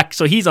himself back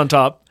so he's on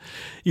top.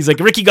 He's like,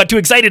 Ricky got too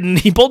excited and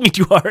he pulled me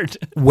too hard.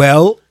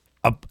 Well,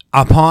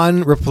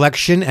 upon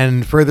reflection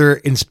and further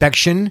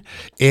inspection,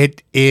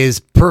 it is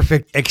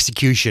perfect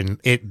execution.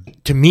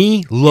 It, to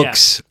me,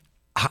 looks...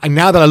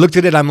 Now that I looked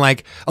at it, I'm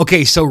like,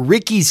 okay, so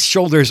Ricky's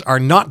shoulders are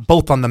not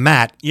both on the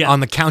mat on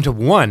the count of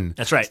 1.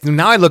 That's right. So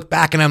now I look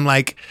back and I'm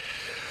like,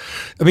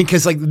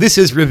 because like this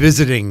is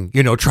revisiting,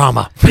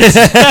 trauma.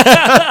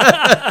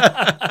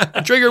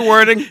 Trigger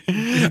warning.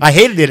 I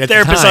hated it at the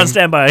time. Therapist on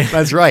standby.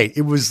 That's right.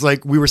 It was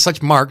like we were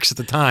such marks at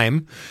the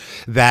time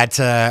that,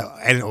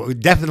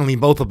 and definitely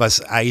both of us,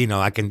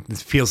 it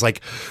feels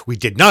like we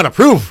did not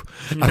approve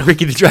of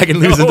Ricky the Dragon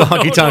losing the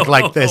honky tonk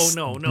like this.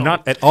 No.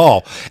 Not at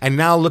all. And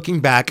now looking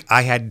back,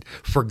 I had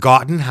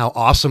forgotten how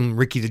awesome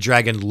Ricky the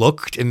Dragon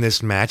looked in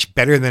this match,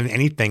 better than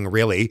anything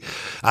really.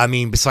 I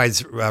mean,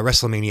 besides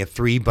WrestleMania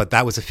 3, but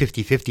that was a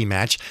 50-50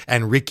 match,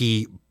 and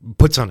Ricky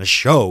puts on a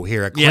show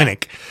here at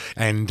Clinic,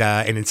 and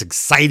it's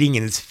exciting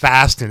and it's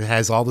fast and it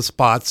has all the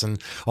spots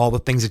and all the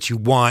things that you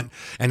want,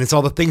 and it's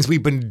all the things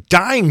we've been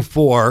dying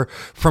for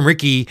from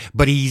Ricky,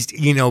 but he's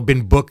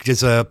been booked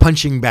as a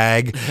punching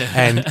bag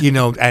and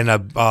and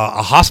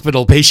a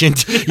hospital patient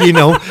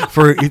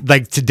for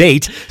like to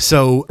date.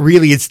 So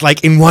really, it's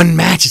like in one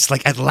match, it's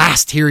like at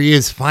last here he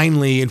is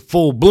finally in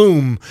full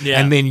bloom,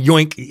 and then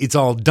yoink, it's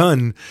all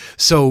done.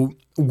 So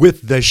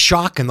with the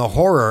shock and the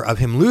horror of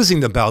him losing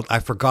the belt, I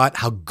forgot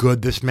how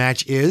good this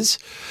match is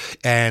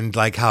and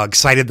like how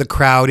excited the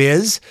crowd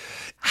is.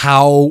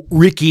 How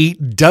Ricky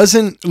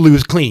doesn't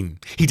lose clean.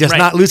 He does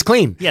not lose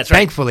clean. Yeah,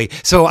 thankfully.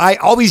 So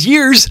all these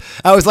years,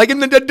 I was like,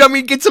 and the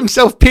dummy gets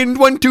himself pinned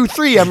 1, 2,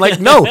 3. I'm like,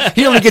 no,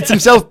 he only gets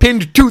himself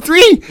pinned 2,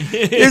 3.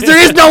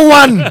 There is no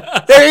one.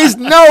 There is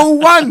no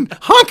one.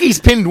 Honky's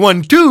pinned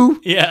 1,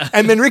 2. Yeah.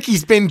 And then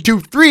Ricky's pinned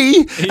 2, 3.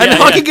 And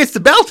Honky gets the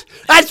belt.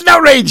 That's an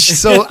outrage.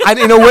 So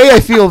in a way, I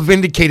feel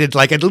vindicated.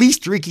 Like at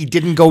least Ricky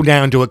didn't go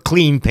down to a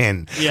clean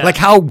pin. Yeah. Like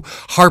how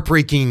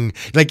heartbreaking.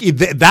 Like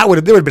there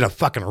would have been a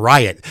fucking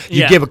riot.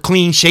 Give a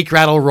clean shake,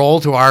 rattle, roll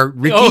to our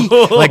Ricky.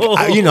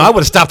 I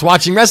would have stopped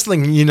watching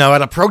wrestling,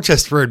 at a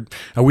protest for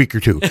a week or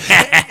two.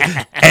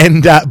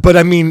 And, but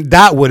I mean,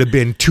 that would have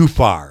been too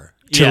far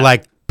to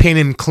like pin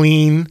him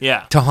clean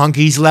to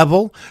Honky's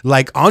level.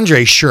 Like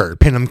Andre, sure,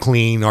 pin him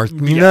clean or,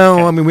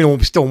 I mean,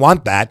 we still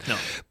want that. No.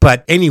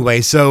 But anyway,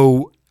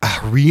 so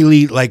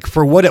really like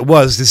for what it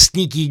was, the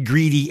sneaky,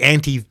 greedy,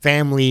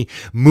 anti-family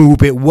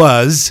move it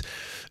was,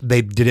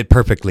 they did it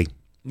perfectly.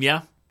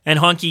 Yeah. And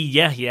Honky,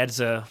 he had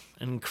an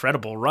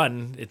incredible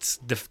run.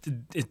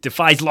 It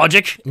defies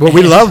logic. Well,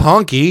 we love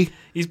Honky.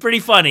 He's pretty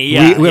funny,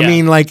 I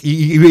mean, like,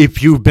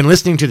 if you've been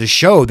listening to the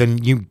show,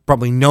 then you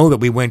probably know that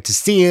we went to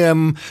see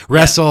him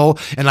wrestle,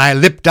 and I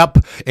lipped up,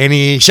 and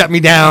he shut me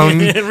down.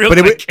 But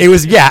it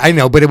was, I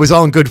know, but it was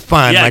all in good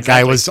fun. Yeah, like,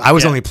 exactly. I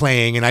was only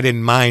playing, and I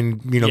didn't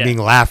mind, being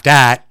laughed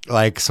at,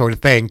 like, sort of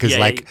thing, because,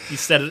 like... You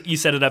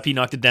set it up, he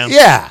knocked it down.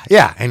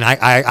 Yeah, and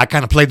I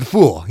kind of played the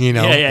fool, in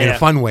a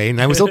fun way,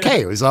 and I was okay.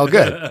 It was all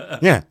good.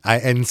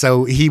 And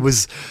so he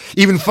was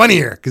even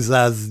funnier, because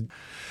I was...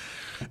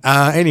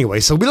 anyway,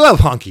 so we love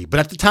Honky, but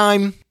at the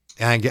time,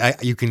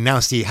 you can now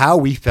see how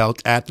we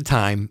felt at the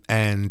time,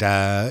 and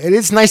it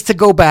is nice to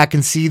go back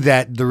and see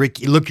that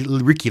Ricky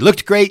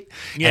looked great,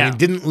 and he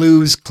didn't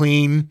lose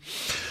clean.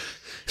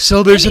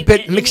 So there's a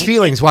bit mixed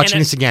feelings watching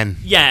this again.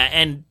 Yeah,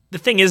 and the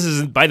thing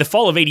is by the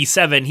fall of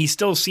 '87, he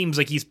still seems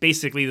like he's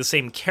basically the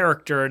same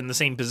character and in the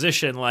same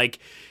position. Like,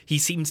 he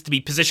seems to be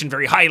positioned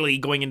very highly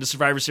going into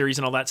Survivor Series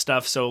and all that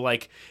stuff. So,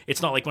 like,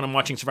 it's not like when I'm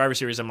watching Survivor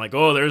Series, I'm like,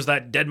 oh, there's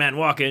that dead man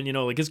walking,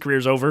 like his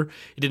career's over.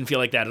 It didn't feel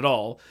like that at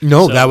all.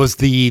 No, that was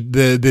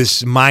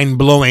this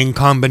mind-blowing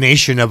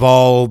combination of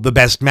all the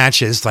best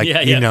matches. Like,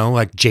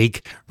 like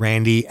Jake,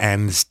 Randy,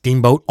 and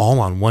Steamboat all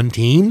on one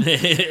team.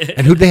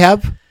 And who'd they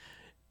have?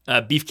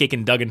 Beefcake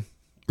and Duggan.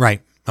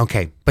 Right.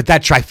 Okay. But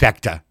that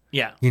trifecta.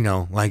 Yeah.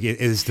 Like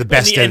it is the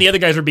best. And the other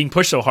guys were being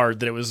pushed so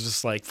hard that it was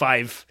just like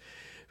 5,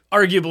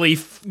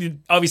 arguably,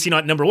 obviously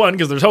not number 1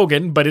 because there's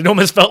Hogan, but it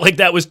almost felt like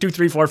that was 2,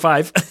 3, 4,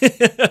 5.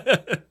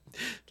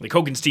 Like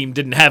Hogan's team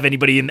didn't have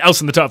anybody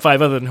else in the top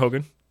 5 other than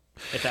Hogan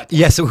at that point.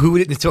 Yeah, so who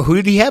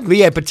did he have?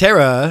 He had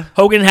Patera.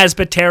 Hogan has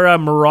Patera,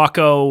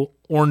 Morocco,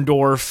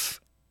 Orndorff,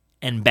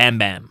 and Bam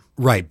Bam.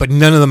 Right, but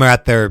none of them are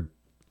at their...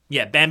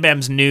 Yeah, Bam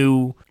Bam's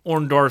new.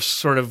 Orndorff's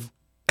sort of...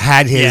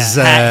 Had his...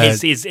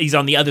 he's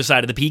on the other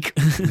side of the peak.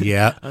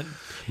 Yeah.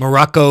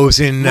 Morocco's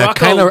in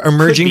kind of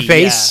emerging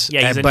face.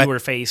 Yeah, he's a newer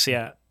face,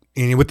 yeah.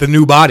 And with the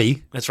new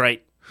body. That's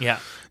right, yeah.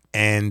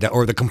 And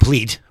or the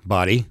complete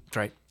body. That's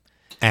right.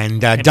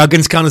 And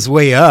Duggan's on his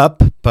way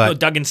up, but... No,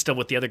 Duggan's still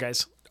with the other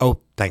guys. Oh,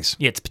 thanks.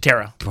 Yeah, it's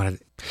Patera.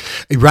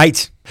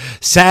 Right.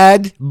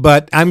 Sad,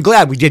 but I'm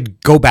glad we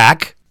did go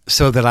back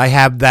so that I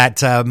have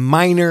that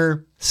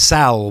minor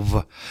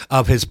salve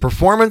of his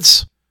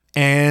performance,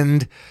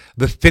 and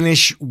the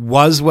finish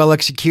was well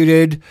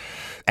executed.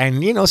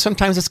 And,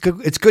 sometimes it's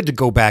good to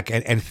go back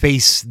and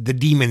face the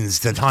demons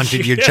that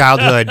haunted your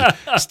childhood,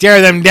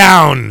 stare them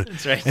down,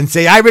 that's right, and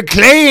say, I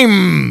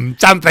reclaim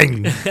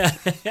something.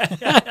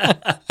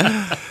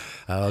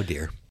 Oh,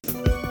 dear.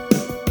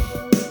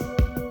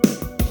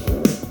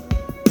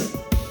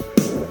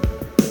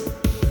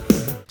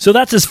 So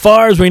that's as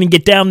far as we're going to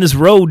get down this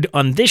road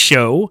on this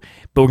show,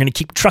 but we're going to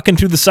keep trucking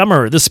through the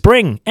summer, the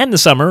spring, and the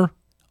summer,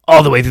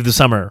 all the way through the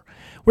summer.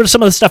 What are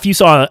some of the stuff you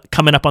saw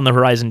coming up on the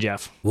horizon,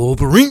 Jeff? Well,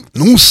 there ain't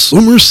no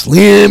Summer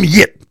Slam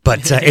yet,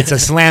 but it's a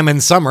slam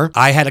in summer.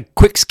 I had a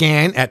quick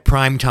scan at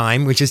prime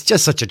time, which is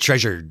just such a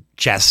treasure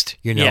chest.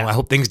 Yeah. I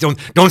hope things don't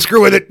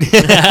screw with it.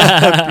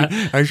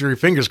 I'm sure your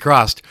fingers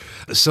crossed.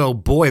 So,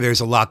 boy,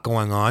 there's a lot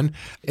going on.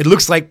 It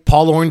looks like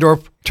Paul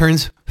Orndorff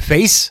turns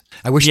face.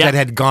 I wish that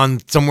had gone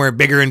somewhere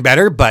bigger and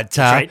better, but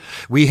right,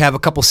 we have a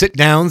couple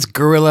sit-downs,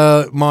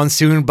 Gorilla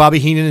Monsoon, Bobby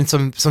Heenan, and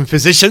some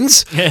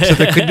physicians, so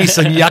there could be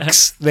some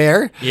yucks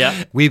there.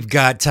 Yeah, we've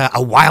got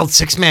a wild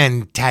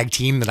 6-man tag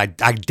team that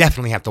I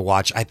definitely have to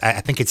watch. I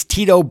think it's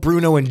Tito,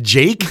 Bruno, and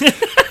Jake.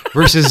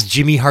 versus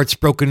Jimmy Hart's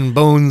Broken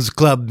Bones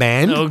Club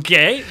Band.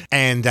 Okay.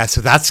 And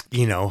so that's,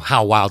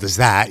 how wild is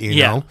that,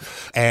 Yeah. know?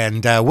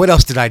 And what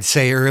else did I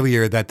say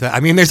earlier? That,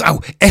 there's,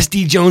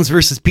 SD Jones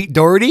versus Pete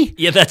Doherty.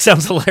 Yeah, that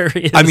sounds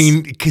hilarious. I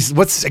mean, because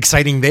what's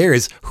exciting there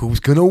is who's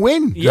going to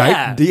win,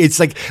 Yeah. right? It's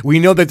like, we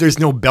know that there's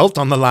no belt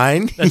on the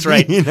line. That's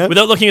right. You know?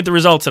 Without looking at the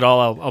results at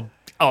all,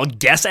 I'll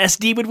guess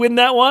SD would win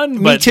that one.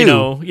 Me But,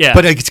 too. yeah.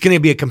 But it's going to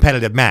be a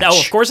competitive match. Oh,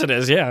 of course it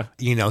is, yeah.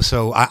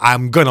 So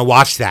I'm going to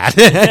watch that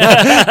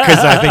because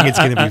I think it's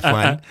going to be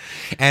fun.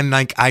 And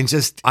I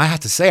have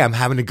to say, I'm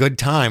having a good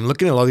time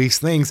looking at all these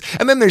things.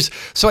 And then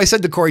so I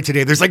said to Corey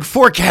today, there's like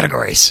 4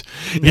 categories.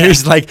 Yeah.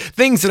 There's like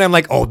things that I'm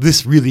like, oh,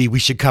 this really, we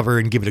should cover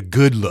and give it a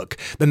good look.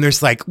 Then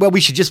there's like, well, we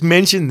should just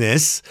mention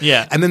this.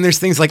 Yeah. And then there's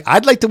things like,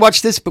 I'd like to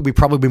watch this, but we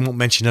probably won't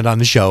mention it on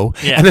the show.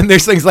 Yeah. And then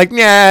there's things like,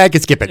 nah, I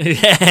can skip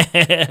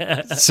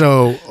it.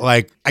 So,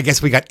 I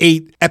guess we got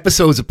 8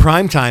 episodes of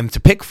primetime to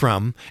pick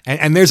from,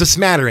 and there's a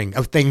smattering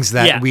of things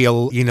that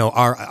we'll,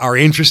 are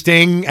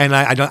interesting, and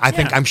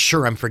I'm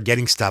sure I'm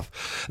forgetting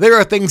stuff. There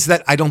are things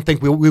that I don't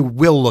think we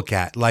will look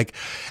at, like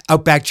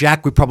Outback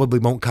Jack. We probably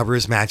won't cover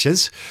his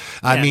matches.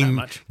 I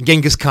mean,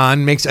 Genghis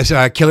Khan makes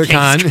Killer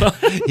Khan.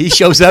 He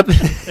shows up,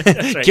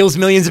 kills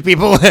millions of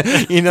people,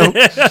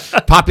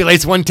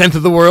 populates 1/10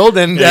 of the world,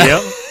 and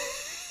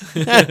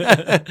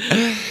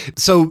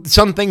so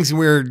some things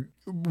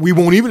we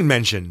won't even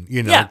mention,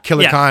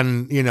 Killer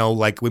Khan,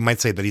 we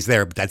might say that he's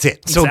there, but that's it.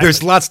 Exactly. So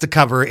there's lots to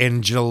cover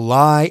in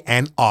July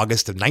and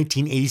August of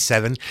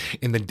 1987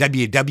 in the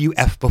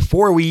WWF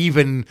before we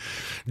even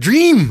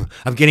dream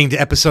of getting to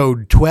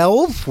episode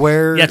 12,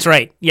 where... That's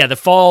right. Yeah, the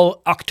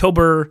fall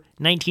October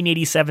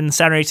 1987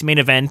 Saturday Night's Main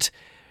Event.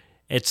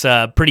 It's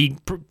a pretty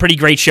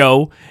great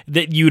show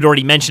that you'd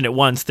already mentioned it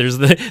once. There's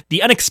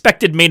the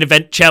unexpected main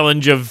event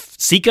challenge of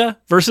Sika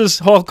versus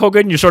Hulk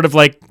Hogan. You're sort of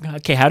like,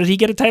 okay, how did he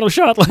get a title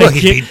shot? Like, well,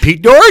 he beat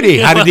Pete Doherty.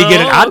 How did he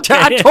get it?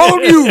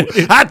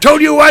 I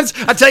told you once.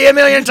 I'll tell you a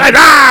million times.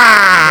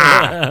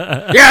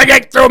 Yeah,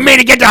 get through me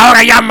to get the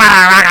Hogan.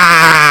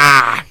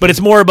 But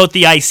it's more about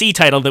the IC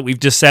title that we've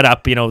just set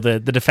up. The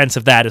defense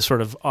of that is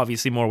sort of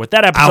obviously more what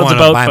that episode's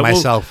about. Buy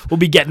myself. We'll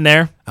be getting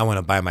there. I want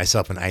to buy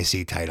myself an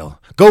IC title.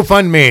 Go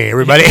fund me,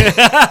 everybody.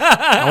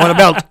 I want a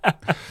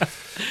belt.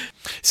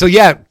 So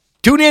yeah,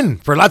 tune in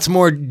for lots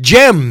more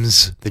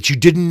gems that you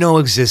didn't know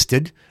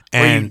existed.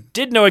 And or you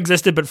did know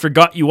existed but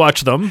forgot you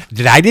watched them.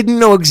 That I didn't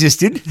know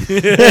existed.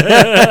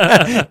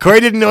 Corey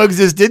didn't know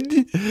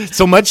existed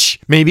so much,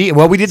 maybe.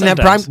 Well, we didn't have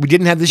prime. We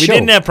didn't have the show. We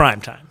didn't have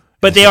prime time.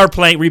 But they are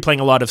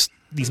replaying a lot of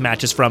these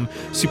matches from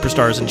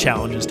Superstars and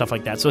Challenge and stuff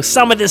like that. So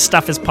some of this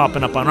stuff is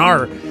popping up on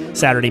our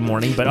Saturday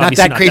morning, but not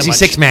that crazy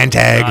 6-man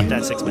tag. Not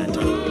that 6-man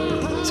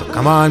tag. So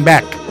come on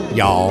back,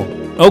 y'all.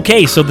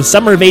 Okay, so the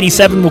summer of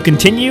 '87 will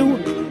continue,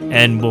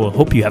 and we'll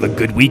hope you have a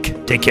good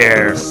week. Take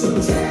care.